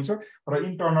थाहा हुन्छ र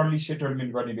इन्टर्नल्ली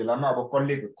सेटलमेन्ट गर्ने बेलामा अब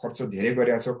कसले खर्च धेरै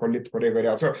गरेको छ कसले थोरै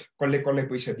गरेको छ कसले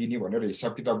पैसा दिने भनेर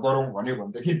हिसाब किताब गरौँ भन्यो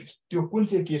भनेदेखि त्यो कुन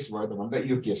चाहिँ केस भयो त भन्दा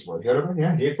यो केस भयो हेरौँ न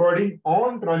यहाँ रेकर्डिङ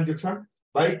अन ट्रान्जेक्सन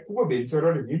बाइ को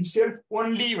भेन्चरर हिमसेल्फ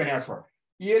ओन्ली भनेको छ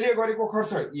एले गरेको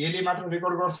खर्च एले मात्र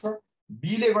रेकर्ड गर्छ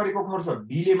बीले गरेको खर्च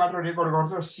बीले मात्र रेकर्ड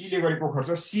गर्छ सीले गरेको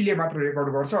खर्च सीले मात्र रेकर्ड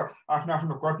गर्छ आफ्नो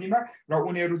आफ्नो कपीमा र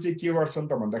उनीहरू चाहिँ के गर्छन्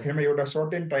त भन्दाखेरिमा एउटा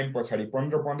सर्टेन टाइम पछाडि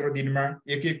 15 दिनमा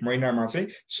एक महिनामा चाहिँ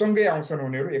सँगै आउँछन्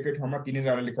उनीहरू एकै ठाउँमा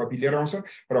तीनैजनाले कपी लिएर आउँछन्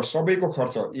र सबैको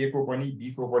खर्च ए को पनि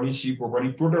बी को पनि सी को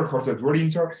पनि टोटल खर्च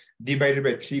जोडिन्छ डिभाइडेड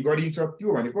बाइ 3 गरिन्छ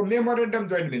त्यो भनेको मेमोरेन्डम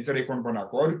जोइन्ट भेन्चर एकाउन्ट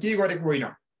बनाएको अरु केही गरेको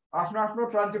होइन आफ्नो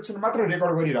ट्रान्जेक्सन मात्र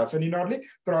रेकर्ड गरिरहेछन् यिनीहरूले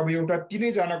तर अब एउटा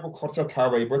तीनैजनाको खर्च थाहा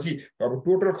भएपछि अब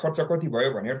टोटल खर्च कति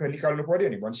भयो भनेर त निकाल्नु पर्यो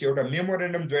नि भनेपछि एउटा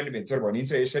मेमोरेन्डम जोइन्ट भेन्चर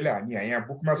भनिन्छ यसैले हामी यहाँ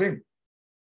बुकमा चाहिँ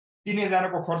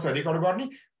तीनैजनाको खर्च रेकर्ड गर्ने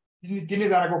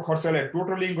तीनैजनाको खर्चलाई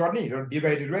टोटलिङ गर्ने र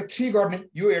डिभाइडेड बाइ 3 गर्ने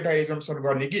यो एउटा एजम्पसन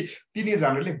गर्ने कि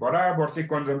तीनैजनाले बराबर चाहिँ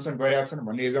कन्जम्पसन गरेका छन्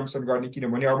भन्ने एजम्पसन गर्ने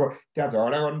किनभने अब त्यहाँ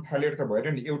झगडा गर्न थालेर त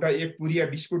भएन नि एउटा एक पुरिया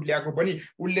बिस्कुट ल्याएको पनि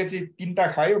उनले चाहिँ 3टा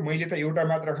खायो मैले त एउटा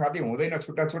मात्र खाँदै हुँदैन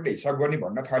छुट्टा छुट्टै हिसाब गर्ने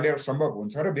भन्न थालेर सम्भव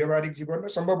हुन्छ र व्यावहारिक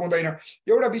जीवनमा सम्भव हुँदैन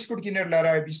एउटा बिस्कुट किनेर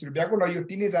ल्याएर आयो 20 रुपैयाँको ल यो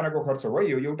तीनैजनाको खर्च हो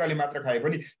यो एउटाले मात्र खाए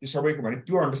पनि यो सबैको भने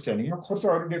त्यो अन्डरस्ट्यान्डिङमा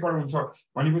खर्चहरू रेकर्ड हुन्छ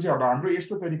भनेपछि अब हाम्रो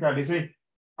यस्तो तरिकाले चाहिँ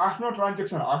आफ्नो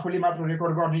ट्रान्जेक्सन आफूले मात्र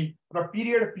रेकर्ड गर्ने र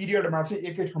पिरियडमा चाहिँ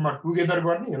एकै ठाउँमा टुगेदर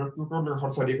गर्ने र टोटल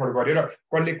खर्च रेकर्ड गरेर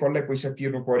कसले पैसा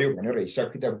तिर्नु पर्यो भनेर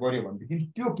हिसाब किताब गर्यो भनेदेखि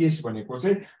त्यो केस भनेको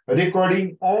चाहिँ रेकर्डिङ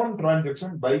अन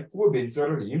ट्रान्जेक्सन बाइ को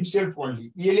भेन्चर हिमसेल्फ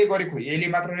ओन्ली एले गरेको एले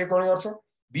मात्र रेकर्ड गर्छ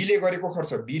बीले गरेको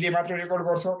खर्च बीले मात्र रेकर्ड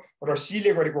गर्छ र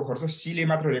सीले गरेको खर्च सीले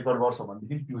मात्र रेकर्ड गर्छ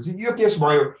भनेदेखि त्यो चाहिँ यो केस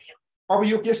भयो अब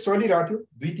यो केस चलिरहेको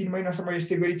थियो 2-3 महिनासम्म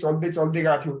यस्तै गरी चल्दै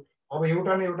गएको थियो अब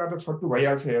एउटा न एउटा त छट्टु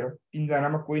भइहाल्छ हेर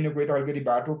तीनजनामा कोही न कोही त अलिकति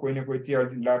बाटो कोही न कोही त्यो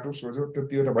अलिकति लाटो सोझो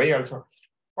त्यो त भइहाल्छ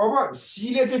अब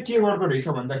सीले चाहिँ के गर्दो रहेछ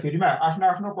भन्दाखेरिमा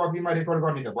आफ्नो कपीमा रेकर्ड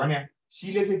गर्ने त भने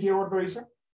सीले चाहिँ के गर्दो रहेछ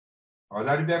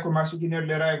 1000 रुपैयाँको मासु किनेर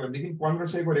लिएर आयो भनेदेखि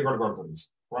 1500 को रेकर्ड गर्दो रहेछ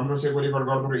 1500 को रेकर्ड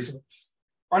गर्दो रहेछ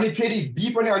अनि फेरि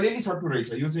बी पनि अलिअलि छट्टु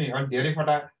रहेछ यो चाहिँ अलि धेरै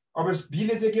फटा अब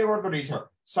बीले चाहिँ के गर्दो रहेछ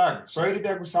साग 100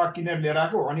 रुपैयाँको साग किनेर लिएर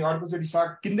आएको अनि अर्कोचोटि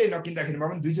साग किन्दै नकिन्दाखेरिमा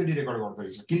पनि दुईचोटि रेकर्ड गर्दो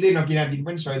रहेछ किन्दै नकिना दिन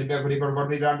पनि 100 रुपैयाँको रेकर्ड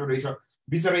गर्दै जाँदो रहेछ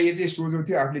बिचरा यो चाहिँ सोझो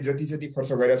थियो आफूले जति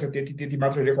खर्च गरेको छ त्यति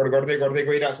मात्र रेकर्ड गर्दै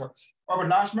गइरहेछ अब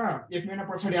लास्टमा 1 महिना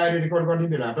पछाडि आएर रेकर्ड गर्ने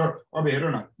बेला त अब हेर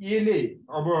न एले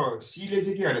अब सीले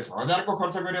चाहिँ के गरेछ 1000 को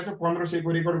खर्च गरेछ 1500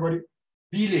 को रेकर्ड गर्यो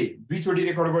बीले दुईचोटि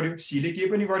रेकर्ड गर्यो सीले केही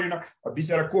पनि गरेन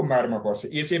बिचरा को मारमा पर्छ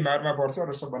ए चाहिँ मारमा पर्छ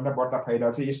र सबभन्दा बढ्ता फाइदा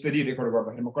चाहिँ यसरी रेकर्ड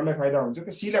गर्दाखेरि कसलाई फाइदा हुन्छ त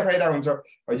सीलाई फाइदा हुन्छ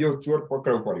यो चोर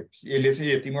पक्राउ पर्यो एले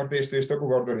चाहिँ तिम्रो त यस्तो पो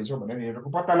गर्दो रहेछ भनेर हेरेको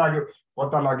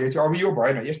पत्ता लागेपछि अब यो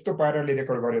भएन यस्तो पाराले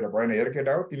रेकर्ड गरेर भएन हेर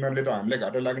केटा हो तिमीहरूले त हामीलाई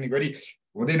घाटा लाग्ने गरी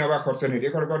हुँदै नभए खर्च नै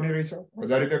रेकर्ड गर्ने रहेछ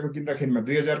 1000 रुपैयाँको किन्दाखेरिमा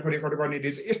 2000 को रेकर्ड गर्ने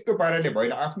रहेछ यस्तो पाराले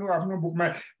भएन आफ्नो बुकमा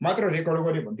मात्र रेकर्ड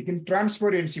गर्यो भनेदेखि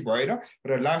ट्रान्सपरेन्सी भएन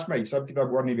र लास्टमा हिसाब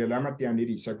किताब गर्ने बेलामा त्यहाँनिर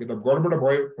हिसाब किताब गडबड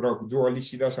भयो र जो अलि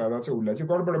सिधा साधा छ उसलाई चाहिँ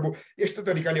गडबड भयो यस्तो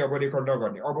तरिकाले अब रेकर्ड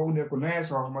नगर्ने अब उनीहरूको नयाँ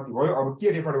सहमति भयो अब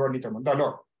के रेकर्ड गर्ने त भन्दा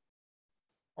ल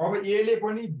अब एले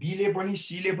पनि बीले पनि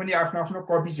सीले पनि आफ्नो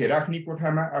कपी चाहिँ राख्ने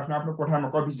कोठामा आफ्नो कोठामा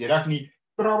कपी चाहिँ राख्ने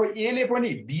तर अब एले पनि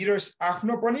बी र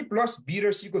आफ्नो पनि प्लस बी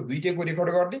र सी को दुईटैको रेकर्ड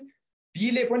गर्ने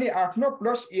बीले पनि आफ्नो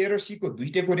प्लस ए र सी को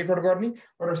दुईटैको रेकर्ड गर्ने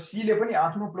र सीले पनि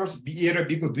आफ्नो प्लस ए र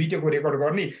बी को दुईटैको रेकर्ड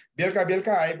गर्ने बेलुका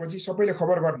बेलुका आएपछि सबैले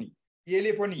खबर गर्ने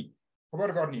एले पनि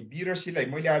खबर गर्ने बी र सीलाई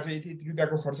मैले आज यति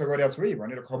रुपियाँको खर्च गरेको छु है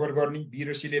भनेर खबर गर्ने बी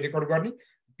र सीले रेकर्ड गर्ने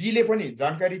बीले पनि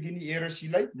जानकारी दिने ए र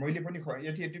सीलाई मैले पनि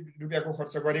यति यति रुपियाँको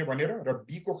खर्च गरेँ भनेर र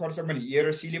बी को खर्च पनि ए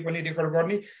र सीले पनि रेकर्ड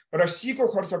गर्ने र सी को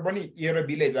खर्च पनि ए र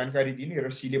बीलाई जानकारी दिने र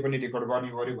सीले पनि रेकर्ड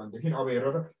गर्ने गर्यो भनेदेखि अब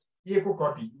हेर त ए को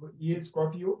कपी ए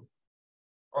कपी हो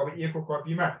अब ए को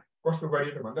कपीमा कस्तो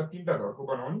गरियो त भन्दा तीनटा धर्को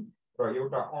बनाउने र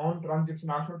एउटा अन ट्रान्जेक्सन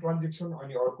आफ्नो ट्रान्जेक्सन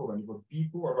अनि अर्को भनेको बी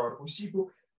को अब अर्को सी को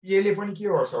एले पनि के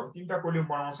गर्छ अब तीनटा कोल्युम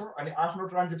बनाउँछ अनि आफ्नो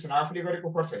ट्रान्जेक्सन आफूले गरेको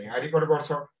खर्च यहाँ रेकर्ड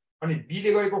गर्छ अनि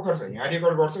बीले गरेको खर्च यहाँ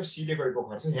रेकर्ड गर्छ सीले गरेको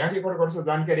खर्च यहाँ रेकर्ड गर्छ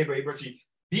जानकारी भएपछि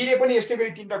बीले पनि यस्तै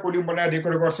गरी तीनटा कोल्युम बनाएर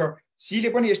रेकर्ड गर्छ सीले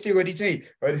पनि यस्तै गरी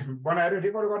चाहिँ बनाएर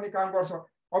रेकर्ड गर्ने काम गर्छ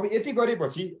अब यति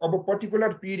गरेपछि अब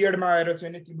पर्टिकुलर पिरियडमा आएर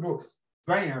चाहिँ तिम्रो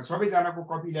सबैजनाको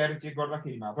कपी ल्याएर चेक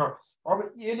गर्दाखेरिमा त अब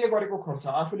एले गरेको खर्च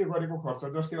आफूले गरेको खर्च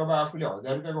जस्तै अब आफूले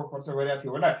 1000 रुपियाँको खर्च गरेको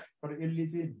थियो होला तर यसले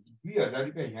चाहिँ 2000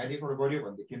 रुपियाँ यहाँ रेकर्ड गर्यो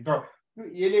भनेदेखि त त्यो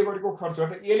एले गरेको खर्च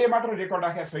त एले मात्र रेकर्ड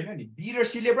राखेको छैन नि बी र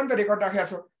सीले पनि त रेकर्ड राखेको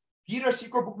छ बी र सी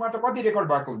को बुकमा त कति रेकर्ड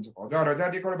भएको हुन्छ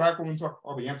हजार रेकर्ड भएको हुन्छ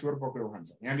अब यहाँ चोर पक्रेर खान्छ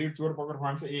यहाँ चोर पक्रेर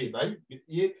खान्छ ए भाइ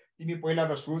ए तिमी पहिला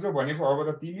त सोझो भनेको अब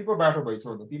त तिमी पो बाटो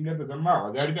भइछौ त तिमीले त जम्मा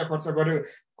 1000 रुपियाँ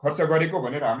खर्च गरेको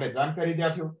भनेर हामीलाई जानकारी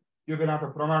दिएको थियो त्यो बेला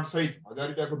त प्रमाण सहित 1000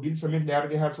 रुपियाँको बिल समेत ल्याएर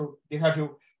देखाएको थियो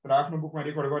तर आफ्नो बुकमा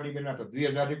रेकर्ड गर्ने बेला त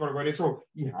 2000 रेकर्ड गरेछौ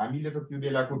यी हामीले त त्यो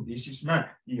बेलाको बेसिसमा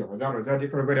यी हजार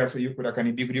रेकर्ड गरेका छौ यो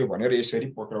कुराकानी बिग्रियो भनेर यसरी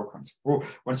पक्राउ खान्छ हो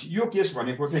भनेपछि यो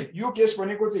केस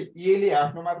भनेको चाहिँ एले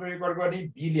आफ्नो मात्र रेकर्ड गर्ने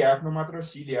बीले आफ्नो मात्र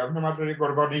सीले आफ्नो मात्र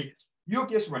रेकर्ड गर्ने यो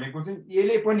केस भनेको चाहिँ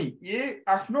एले पनि ए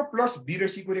आफ्नो प्लस बी र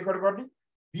सी को रेकर्ड गर्ने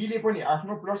बीले पनि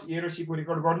आफ्नो प्लस ए र सी को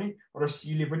रेकर्ड गर्ने र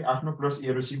सीले पनि आफ्नो प्लस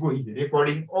ए र सी को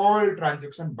recording all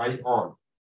transaction by all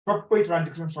सबै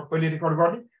ट्रान्जेक्सन सबैले रेकर्ड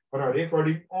गर्ने र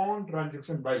recording on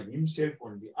transaction by himself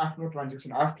only आफ्नो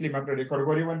ट्रान्जेक्सन आफूले मात्र रेकर्ड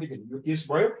गर्यो भनेदेखि यो केस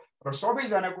भयो र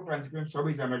सबैजनाको ट्रान्जेक्सन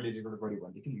सबैजनाले रेकर्ड गर्यो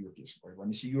भनेदेखि यो केस भयो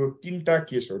भनेपछि यो तीनटा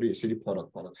केसहरू यसरी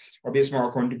फरक अब यसमा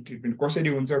अकाउन्टिङ ट्रिटमेन्ट कसरी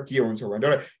हुन्छ के हुन्छ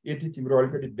भनेर यति तिम्रो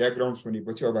अलिकति ब्याकग्राउन्ड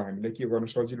सुनेपछि अब हामीलाई के गर्न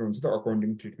सजिलो हुन्छ त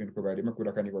अकाउन्टिङ ट्रिटमेन्टको बारेमा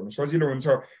कुराकानी गर्न सजिलो हुन्छ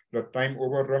र टाइम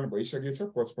ओभररन भइसकेछ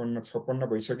 55-56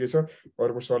 भइसकेछ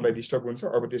अर्को सरलाई डिस्टर्ब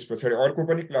हुन्छ अब त्यस पछाडि अर्को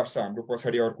पनि क्लास छ हाम्रो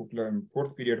पछाडि अर्को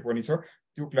 4th पिरियड पनि छ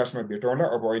त्यो क्लासमा भेटौँला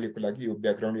अब अहिलेको लागि यो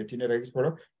ब्याकग्राउन्ड यति नै रहेको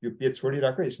छ यो पेज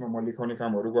छोडिराख यसमा म लेखाउने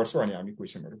कामहरू गर्छु अनि हामी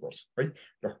क्वेसनहरू गर्छौँ है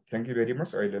ल थ्यांक यू भेरी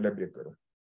मच अहिलेलाई ब्रेक गरौँ